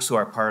the folks who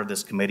are part of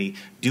this committee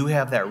do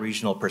have that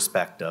regional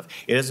perspective.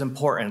 It is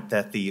important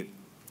that the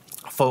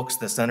folks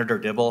that Senator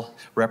Dibble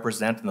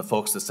represent and the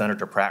folks that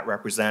Senator Pratt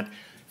represent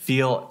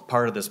feel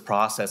part of this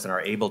process and are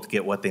able to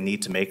get what they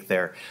need to make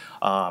their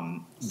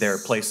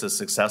places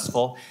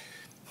successful.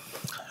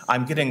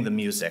 I'm getting the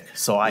music,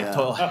 so I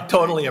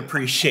totally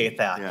appreciate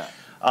that.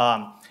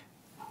 Yeah.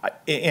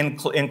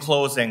 In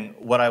closing,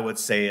 what I would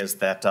say is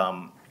that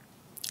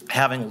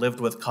having lived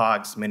with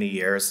COGS many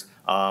years,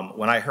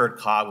 when I heard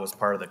COG was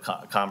part of the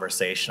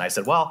conversation, I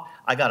said, well,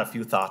 I got a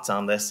few thoughts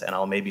on this and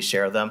I'll maybe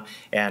share them.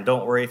 And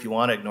don't worry, if you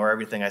want to ignore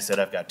everything I said,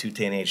 I've got 2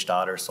 teenage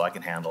daughters, so I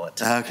can handle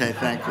it. Okay,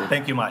 thank you.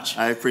 Thank you much.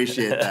 I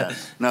appreciate that.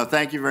 No,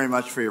 thank you very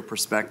much for your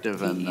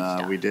perspective.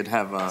 And we did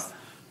have a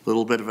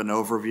little bit of an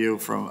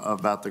overview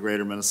about the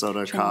Greater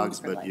Minnesota COGS,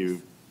 but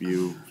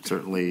you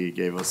certainly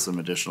gave us some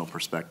additional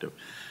perspective.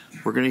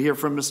 We're going to hear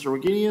from Mr.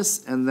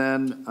 Wagenius and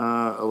then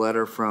a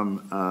letter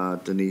from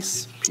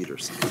Denise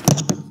Peterson.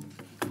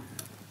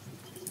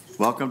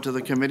 Welcome to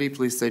the committee.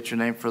 Please state your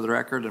name for the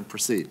record and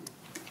proceed.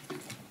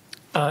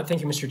 Thank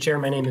you, Mr. Chair.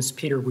 My name is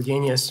Peter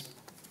Wagenius.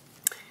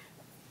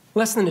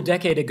 Less than a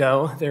decade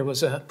ago, there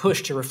was a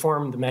push to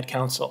reform the Met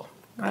Council,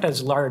 not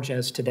as large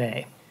as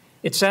today.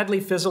 It sadly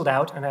fizzled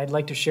out, and I'd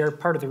like to share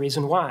part of the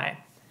reason why.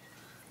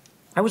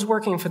 I was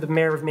working for the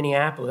mayor of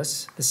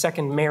Minneapolis, the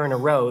second mayor in a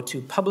row,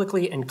 to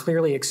publicly and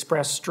clearly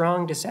express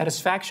strong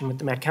dissatisfaction with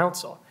the Met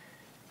Council.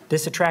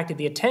 This attracted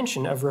the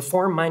attention of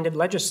reform-minded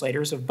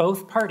legislators of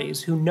both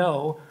parties who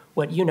know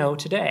what you know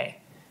today,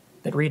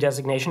 that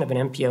redesignation of an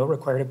MPO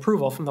required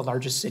approval from the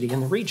largest city in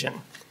the region.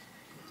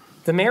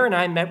 The mayor and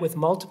I met with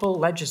multiple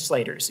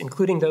legislators,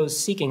 including those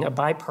seeking a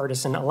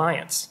bipartisan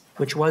alliance,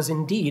 which was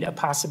indeed a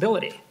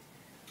possibility.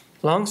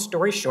 Long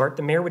story short,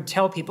 the mayor would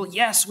tell people,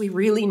 yes, we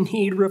really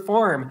need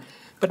reform,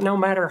 but no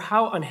matter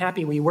how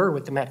unhappy we were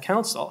with the Met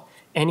Council,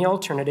 any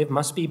alternative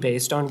must be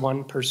based on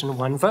one person,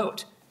 one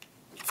vote.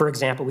 For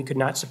example, we could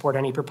not support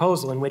any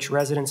proposal in which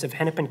residents of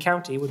Hennepin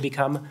County would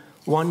become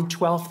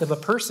 1/12 of a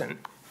person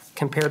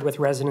compared with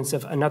residents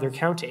of another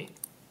county.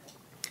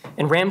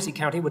 And Ramsey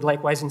County would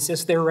likewise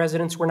insist their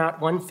residents were not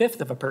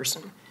 1/5 of a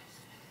person.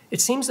 It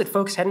seems that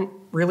folks hadn't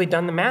really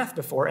done the math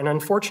before, and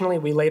unfortunately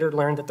we later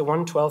learned that the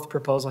 1/12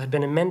 proposal had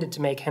been amended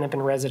to make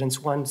Hennepin residents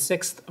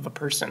 1/6 of a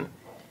person,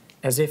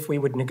 as if we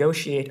would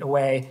negotiate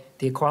away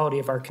the equality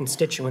of our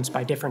constituents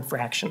by different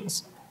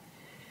fractions.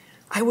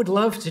 I would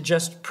love to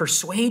just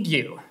persuade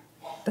you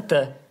that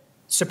the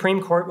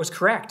Supreme Court was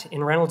correct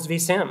in Reynolds v.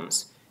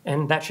 Sims,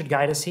 and that should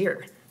guide us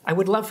here. I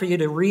would love for you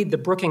to read the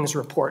Brookings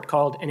report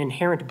called An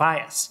Inherent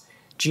Bias,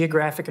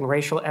 Geographic and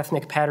Racial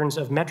Ethnic Patterns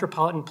of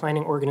Metropolitan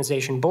Planning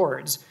Organization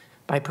Boards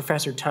by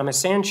Professor Thomas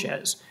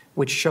Sanchez,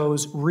 which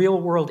shows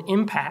real-world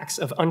impacts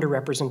of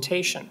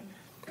underrepresentation.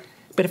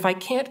 But if I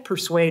can't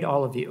persuade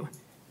all of you,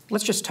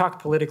 let's just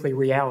talk politically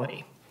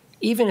reality.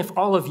 Even if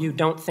all of you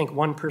don't think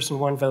one person,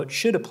 one vote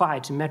should apply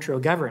to metro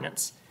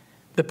governance,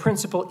 the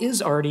principle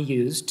is already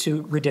used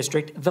to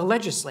redistrict the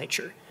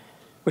legislature,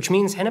 which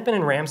means Hennepin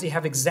and Ramsey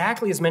have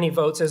exactly as many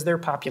votes as their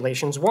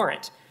populations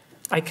warrant.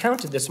 I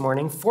counted this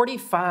morning,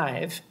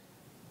 45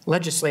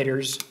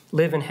 legislators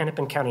live in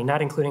Hennepin County,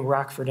 not including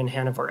Rockford and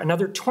Hanover.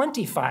 Another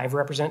 25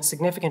 represent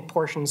significant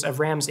portions of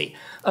Ramsey.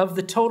 Of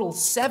the total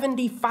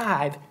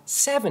 75,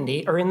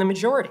 70 are in the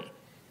majority.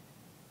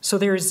 So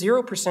there is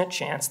 0%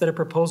 chance that a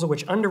proposal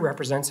which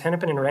underrepresents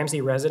Hennepin and Ramsey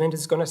residents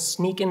is going to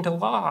sneak into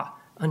law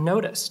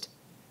unnoticed.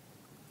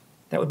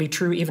 That would be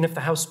true even if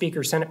the House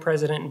Speaker, Senate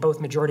President, and both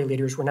majority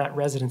leaders were not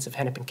residents of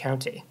Hennepin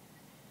County.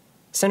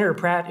 Senator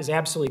Pratt is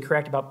absolutely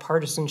correct about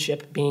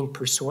partisanship being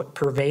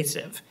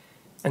pervasive.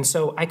 And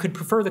so I could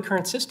prefer the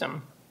current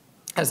system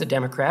as a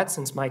Democrat,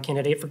 since my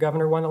candidate for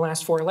governor won the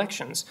last 4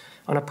 elections.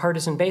 On a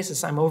partisan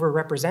basis, I'm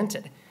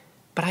overrepresented.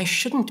 But I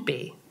shouldn't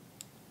be.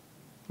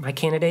 My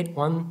candidate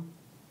won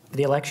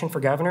the election for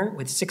governor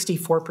with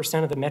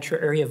 64% of the metro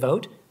area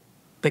vote,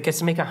 but gets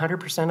to make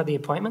 100% of the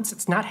appointments.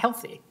 It's not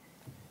healthy.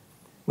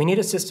 We need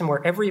a system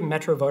where every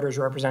metro voter is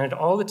represented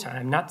all the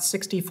time, not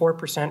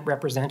 64%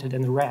 represented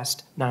and the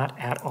rest not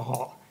at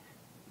all.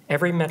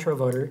 Every metro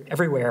voter,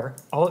 everywhere,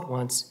 all at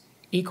once,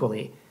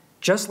 equally,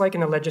 just like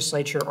in the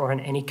legislature or on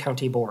any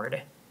county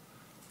board.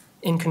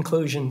 In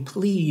conclusion,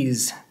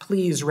 please,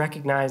 please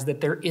recognize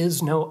that there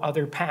is no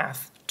other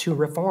path to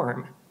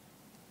reform.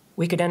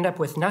 We could end up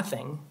with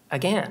nothing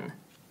again.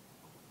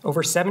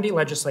 Over 70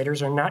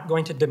 legislators are not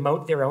going to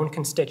demote their own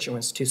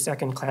constituents to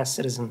second-class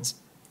citizens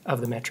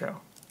of the metro.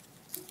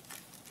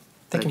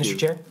 Thank you, Mr.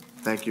 Chair.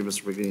 Thank you,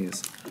 Mr.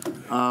 Wagenius.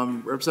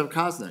 Representative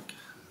Koznick.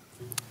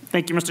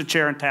 Thank you, Mr.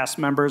 Chair and task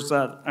members.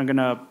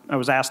 I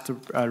was asked to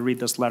read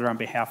this letter on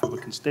behalf of a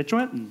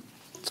constituent, and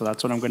so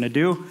that's what I'm going to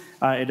do.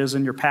 It is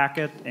in your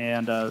packet,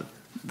 and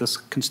this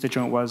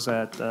constituent was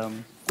at the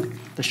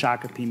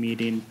Shakopee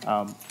meeting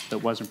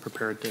that wasn't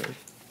prepared to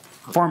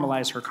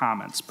formalize her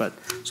comments.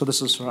 So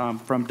this is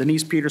from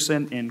Denise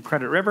Peterson in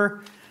Credit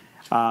River.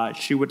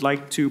 She would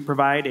like to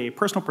provide a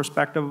personal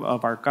perspective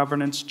of our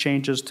governance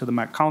changes to the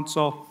Met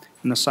Council.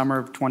 In the summer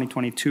of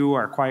 2022,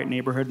 our quiet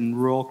neighborhood in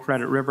rural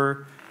Credit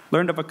River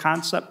learned of a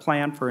concept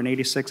plan for an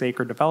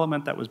 86-acre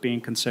development that was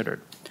being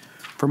considered.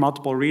 For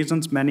multiple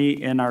reasons,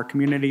 many in our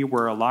community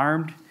were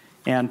alarmed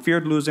and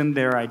feared losing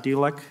their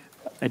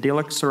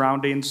idyllic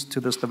surroundings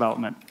to this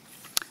development.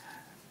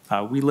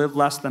 We live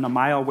less than a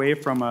mile away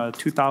from a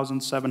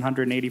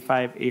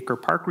 2,785-acre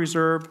park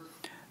reserve.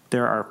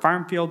 There are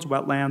farm fields,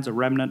 wetlands, a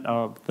remnant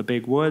of the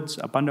big woods,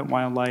 abundant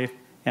wildlife,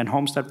 and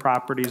homestead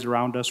properties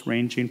around us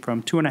ranging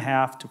from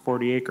 2.5 to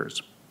 40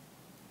 acres.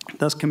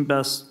 This can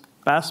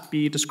best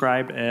be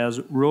described as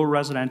rural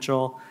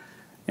residential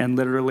and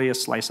literally a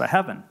slice of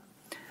heaven.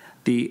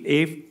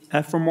 The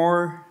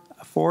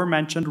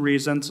aforementioned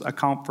reasons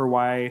account for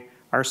why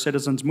our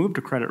citizens moved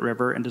to Credit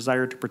River and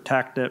desire to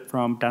protect it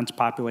from dense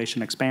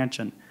population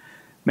expansion.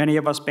 Many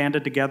of us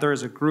banded together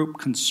as a group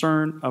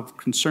of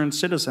concerned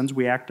citizens.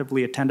 We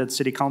actively attended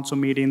city council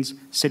meetings,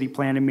 city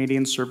planning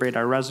meetings, surveyed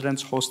our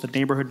residents, hosted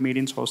neighborhood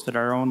meetings, hosted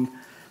our own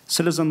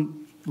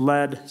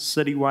citizen-led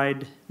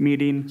citywide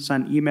meeting,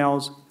 sent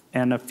emails,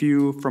 and a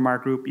few from our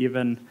group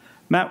even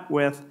met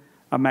with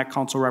a Met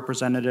Council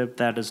representative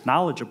that is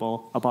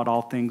knowledgeable about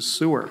all things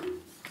sewer.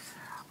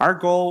 Our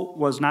goal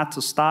was not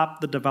to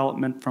stop the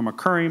development from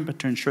occurring, but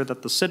to ensure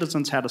that the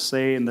citizens had a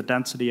say in the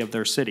density of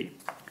their city.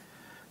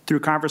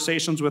 Through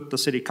conversations with the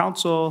City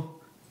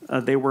Council,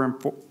 we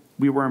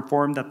were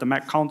informed that the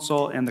Met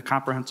Council and the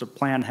Comprehensive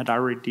Plan had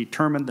already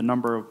determined the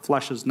number of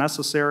flushes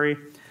necessary.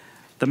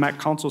 The Met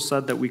Council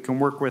said that we can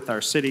work with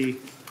our City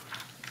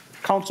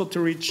Council to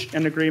reach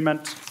an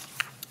agreement.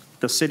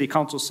 The City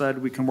Council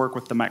said we can work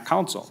with the Met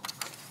Council.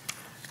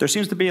 There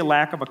seems to be a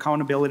lack of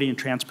accountability and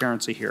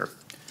transparency here.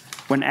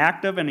 When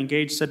active and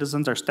engaged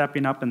citizens are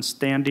stepping up and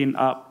standing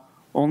up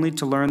only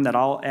to learn that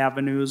all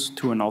avenues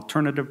to an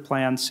alternative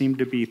plan seem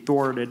to be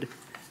thwarted,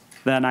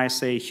 then I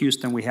say,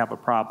 Houston, we have a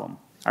problem.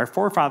 Our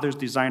forefathers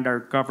designed our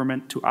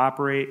government to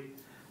operate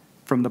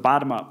from the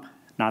bottom up,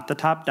 not the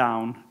top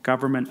down,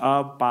 government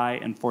of, by,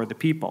 and for the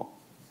people.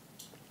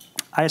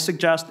 I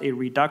suggest a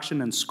reduction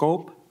in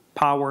scope,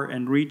 power,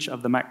 and reach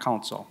of the Met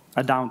Council,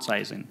 a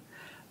downsizing.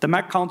 The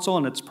Met Council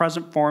in its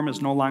present form is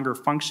no longer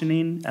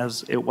functioning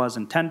as it was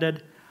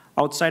intended.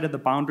 Outside of the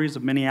boundaries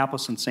of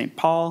Minneapolis and St.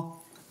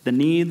 Paul, the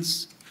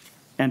needs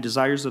and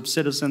desires of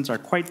citizens are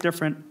quite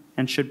different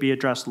and should be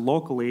addressed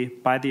locally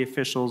by the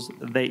officials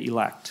they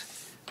elect.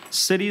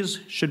 Cities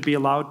should be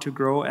allowed to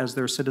grow as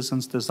their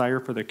citizens desire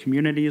for their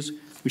communities.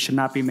 We should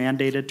not be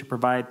mandated to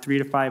provide 3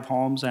 to 5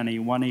 homes and a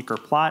 1-acre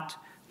plot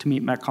to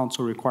meet Met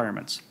Council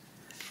requirements.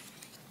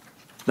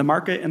 The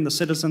market and the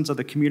citizens of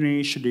the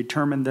community should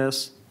determine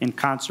this in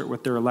concert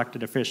with their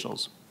elected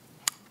officials.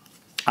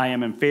 I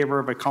am in favor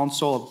of a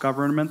council of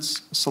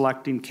governments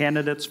selecting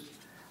candidates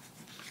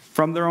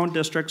from their own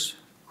districts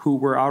who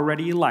were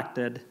already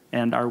elected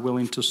and are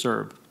willing to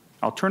serve.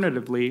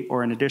 Alternatively,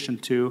 or in addition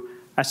to,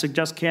 I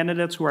suggest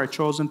candidates who are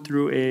chosen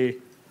through a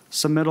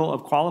submittal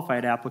of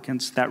qualified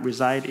applicants that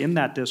reside in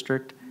that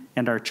district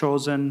and are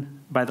chosen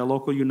by the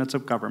local units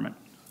of government.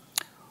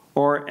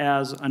 Or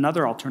as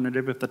another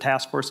alternative, if the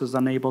task force is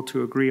unable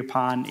to agree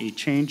upon a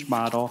change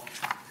model,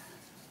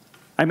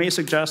 I may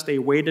suggest a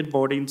weighted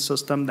voting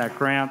system that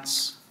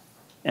grants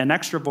an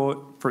extra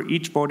vote for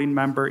each voting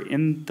member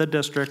in the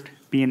district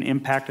being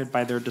impacted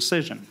by their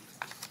decision.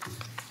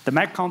 The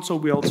Met Council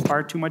wields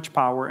far too much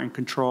power and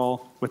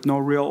control with no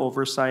real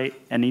oversight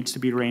and needs to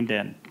be reined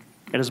in.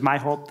 It is my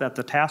hope that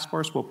the task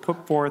force will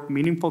put forth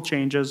meaningful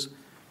changes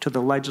to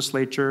the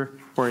legislature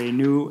for a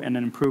new and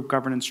an improved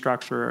governance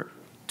structure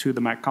to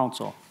the Met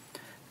Council.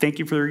 Thank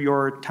you for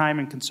your time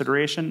and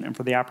consideration and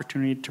for the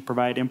opportunity to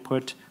provide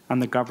input on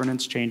the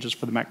governance changes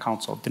for the Met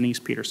Council. Denise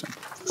Peterson.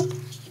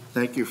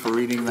 Thank you for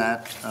reading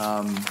that,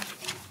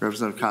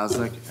 Representative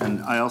Koznick.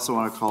 And I also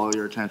want to call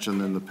your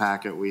attention in the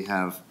packet, we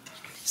have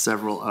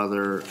several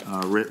other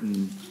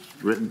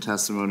written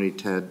testimony.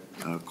 Ted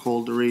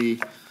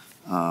Coldery.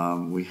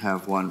 We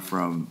have one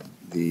from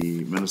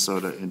the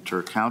Minnesota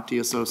Inter-County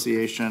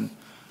Association,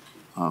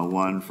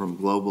 one from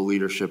Global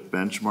Leadership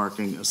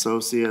Benchmarking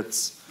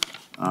Associates,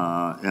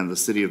 and the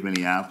City of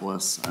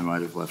Minneapolis. I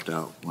might have left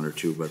out 1 or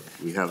 2, but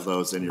we have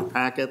those in your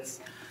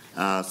packets.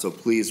 So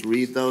please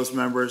read those,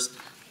 members.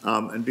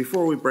 And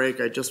before we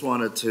break, I just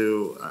wanted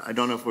to, I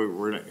don't know if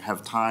we're going to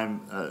have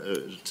time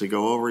to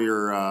go over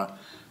your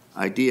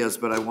ideas,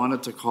 but I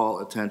wanted to call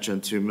attention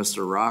to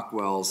Mr.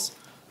 Rockwell's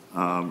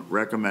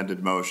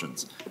recommended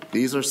motions.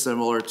 These are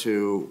similar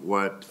to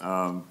what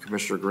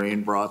Commissioner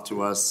Green brought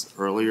to us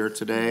earlier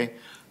today.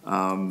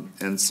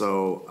 And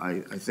so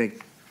I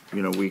think,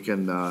 you know, we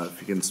can,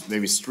 if you can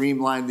maybe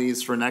streamline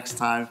these for next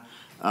time,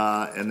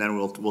 and then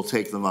we'll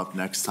take them up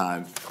next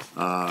time.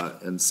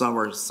 And some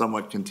are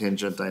somewhat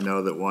contingent. I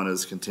know that one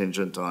is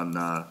contingent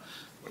on,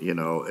 you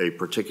know, a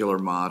particular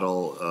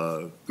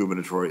model,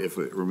 gubernatorial, if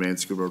it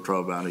remains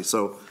gubernatorial bounty.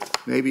 So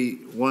maybe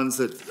ones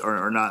that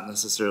are not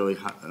necessarily,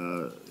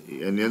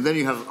 and then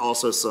you have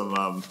also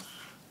some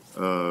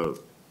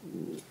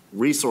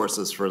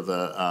resources for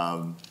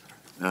the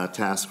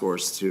task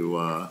force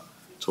to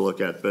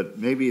look at. But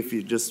maybe if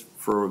you just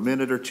for a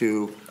minute or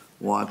two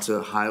want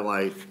to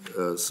highlight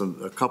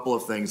a couple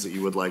of things that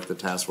you would like the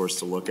task force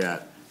to look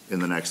at in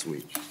the next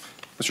week.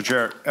 Mr.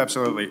 Chair,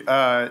 absolutely.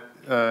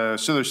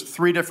 So there's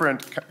 3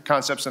 different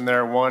concepts in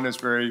there. One is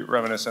very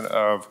reminiscent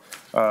of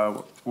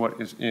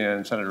what is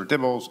in Senator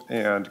Dibble's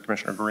and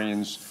Commissioner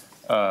Green's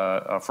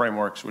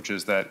frameworks, which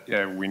is that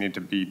we need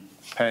to be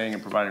paying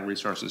and providing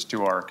resources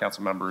to our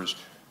council members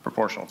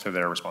proportional to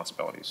their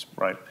responsibilities,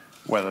 right?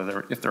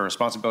 Whether if their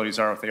responsibilities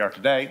are what they are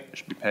today, they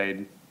should be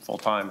paid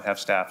full-time, have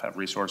staff, have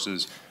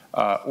resources,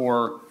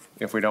 or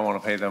If we don't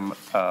want to pay them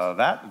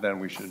that, then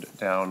we should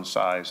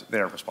downsize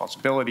their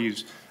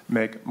responsibilities,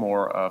 make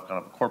more of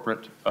kind of a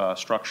corporate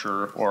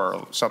structure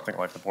or something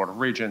like the Board of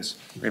Regents.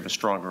 We have a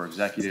stronger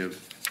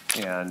executive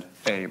and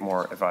a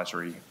more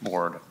advisory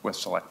board with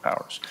select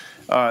powers.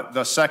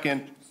 The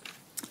second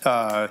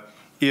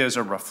is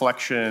a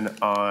reflection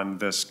on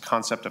this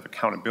concept of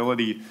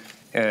accountability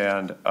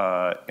and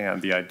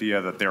the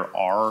idea that there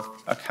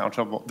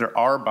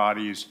are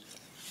bodies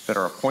that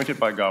are appointed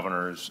by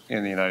governors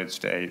in the United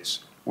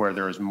States where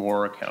there is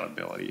more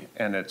accountability,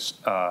 and it's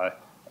a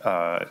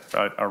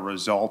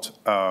result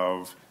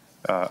of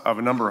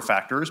a number of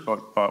factors,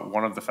 but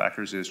one of the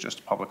factors is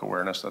just public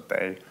awareness that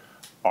they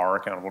are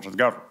accountable to the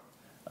government.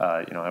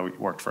 I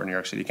worked for a New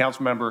York City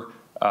council member.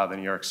 The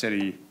New York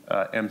City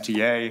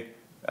MTA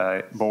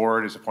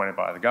board is appointed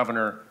by the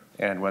governor,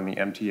 and when the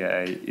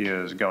MTA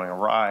is going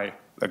awry,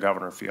 the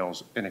governor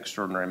feels an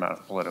extraordinary amount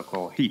of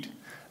political heat.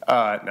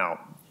 Now,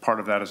 part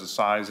of that is the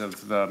size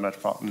of the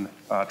Metropolitan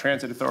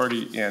Transit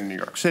Authority in New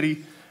York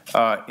City,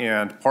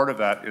 and part of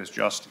that is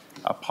just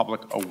a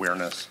public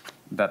awareness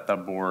that the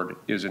board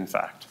is, in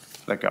fact,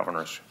 the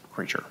governor's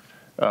creature.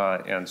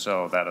 And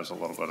so that is a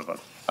little bit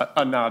of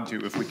a nod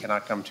to, if we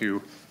cannot come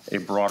to a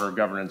broader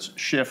governance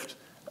shift,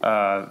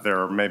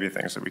 there may be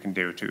things that we can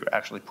do to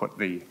actually put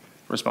the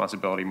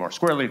responsibility more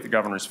squarely at the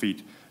governor's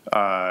feet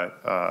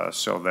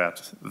so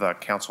that the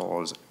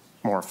council is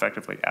more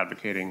effectively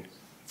advocating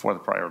for the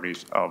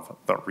priorities of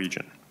the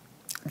region.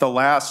 The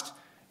last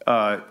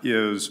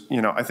is,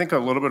 I think a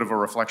little bit of a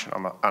reflection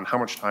on how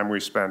much time we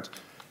spent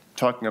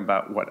talking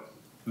about what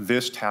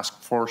this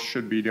task force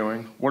should be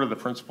doing. What are the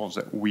principles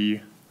that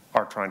we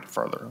are trying to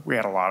further? We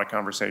had a lot of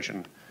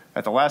conversation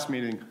at the last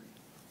meeting,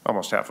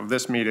 almost half of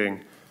this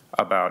meeting,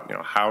 about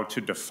how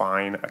to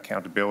define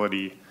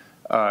accountability.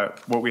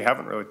 What we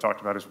haven't really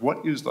talked about is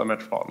what is the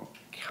Metropolitan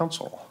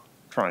Council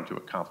trying to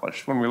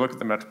accomplish? When we look at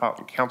the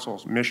Metropolitan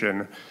Council's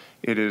mission,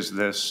 it is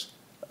this,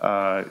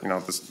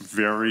 this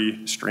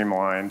very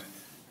streamlined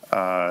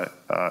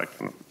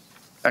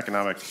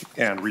economic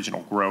and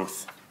regional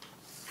growth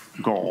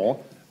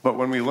goal. But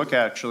when we look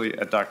actually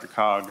at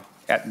DRCOG,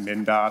 at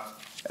MnDOT,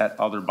 at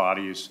other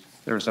bodies,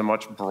 there's a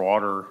much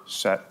broader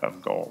set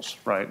of goals,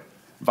 right?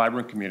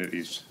 Vibrant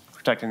communities,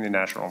 protecting the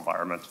natural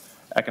environment,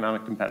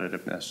 economic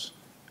competitiveness,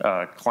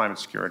 climate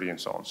security, and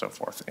so on and so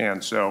forth.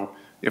 And so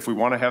if we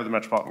want to have the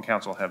Metropolitan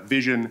Council have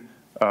vision,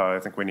 I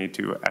think we need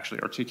to actually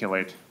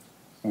articulate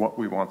what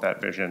we want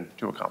that vision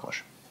to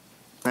accomplish.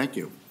 Thank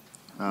you.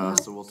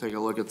 So we'll take a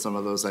look at some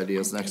of those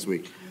ideas next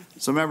week.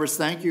 So members,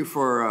 thank you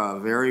for a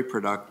very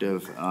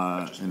productive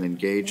and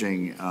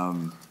engaging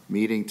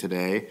meeting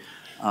today.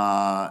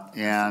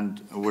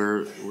 And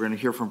we're going to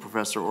hear from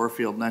Professor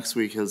Orfield next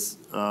week. His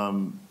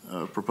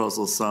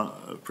proposal is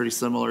pretty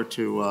similar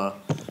to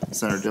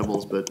Senator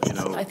Dibble's, but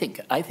I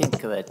think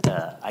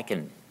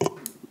that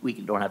we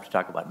don't have to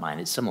talk about mine.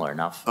 It's similar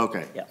enough.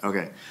 Okay. Yeah.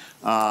 Okay.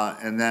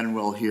 And then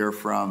we'll hear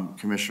from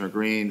Commissioner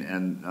Green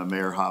and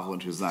Mayor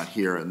Hovland, who's not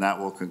here, and that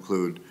will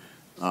conclude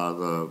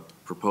the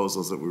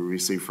proposals that we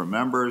receive from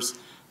members.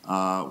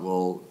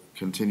 We'll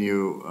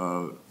continue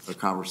a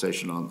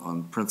conversation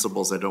on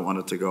principles. I don't want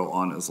it to go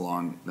on as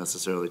long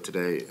necessarily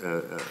today,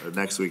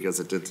 next week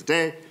as it did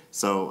today.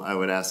 So I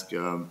would ask,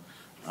 again,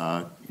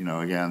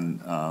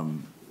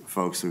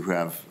 folks who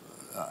have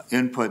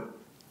input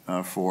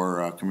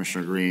for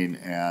Commissioner Green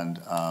and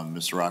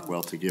Mr.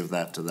 Rockwell to give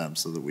that to them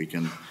so that we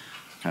can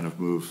kind of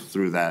move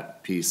through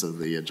that piece of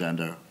the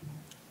agenda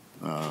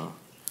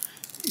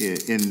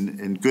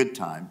in good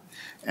time.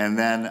 And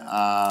then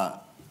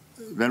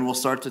we'll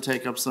start to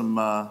take up some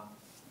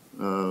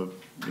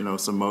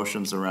some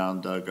motions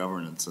around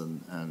governance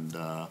and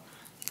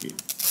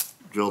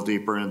drill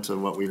deeper into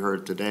what we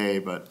heard today.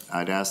 But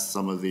I'd ask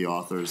some of the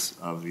authors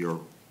of your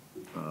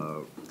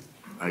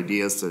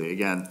ideas to,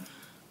 again,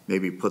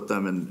 maybe put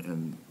them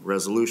in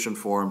resolution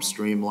form,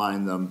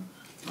 streamline them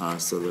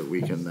so that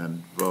we can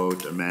then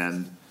vote,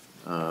 amend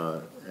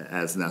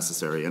as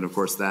necessary. And of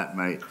course, that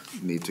might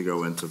need to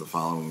go into the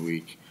following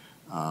week.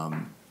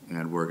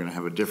 And we're going to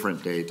have a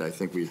different date. I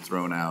think we've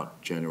thrown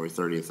out January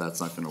 30th.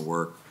 That's not going to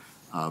work.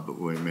 But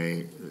we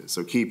may,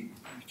 so keep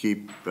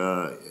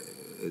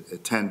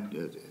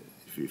attend.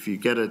 If you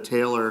get a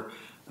Taylor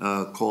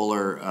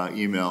Kohler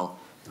email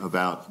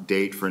about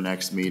date for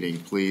next meeting,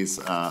 please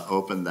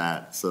open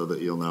that so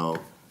that you'll know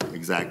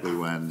exactly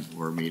when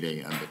we're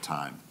meeting and the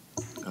time.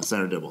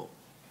 Senator Dibble.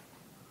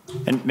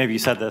 And maybe you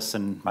said this,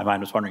 and my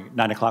mind was wondering,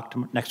 9 o'clock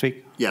next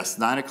week? Yes,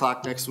 9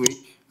 o'clock next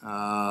week.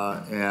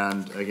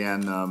 And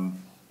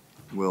again,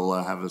 we'll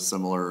have a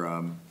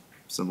similar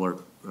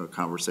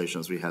conversation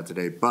as we had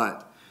today,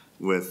 but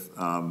with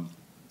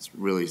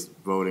really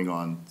voting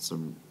on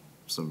some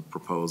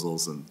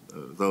proposals, and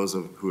those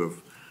who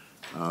have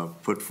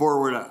put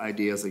forward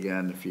ideas,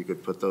 again, if you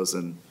could put those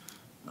in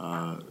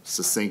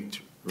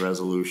succinct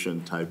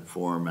resolution type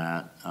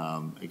format.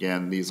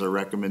 Again, these are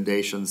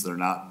recommendations, they're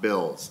not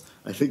bills.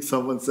 I think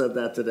someone said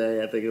that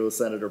today. I think it was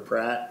Senator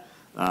Pratt.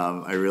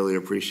 I really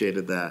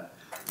appreciated that.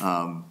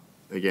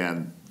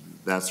 Again,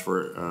 that's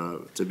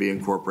to be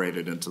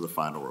incorporated into the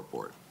final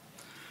report.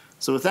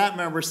 So with that,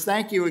 members,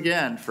 thank you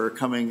again for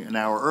coming an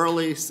hour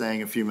early,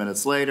 staying a few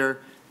minutes later,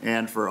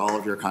 and for all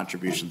of your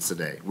contributions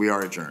today. We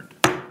are adjourned.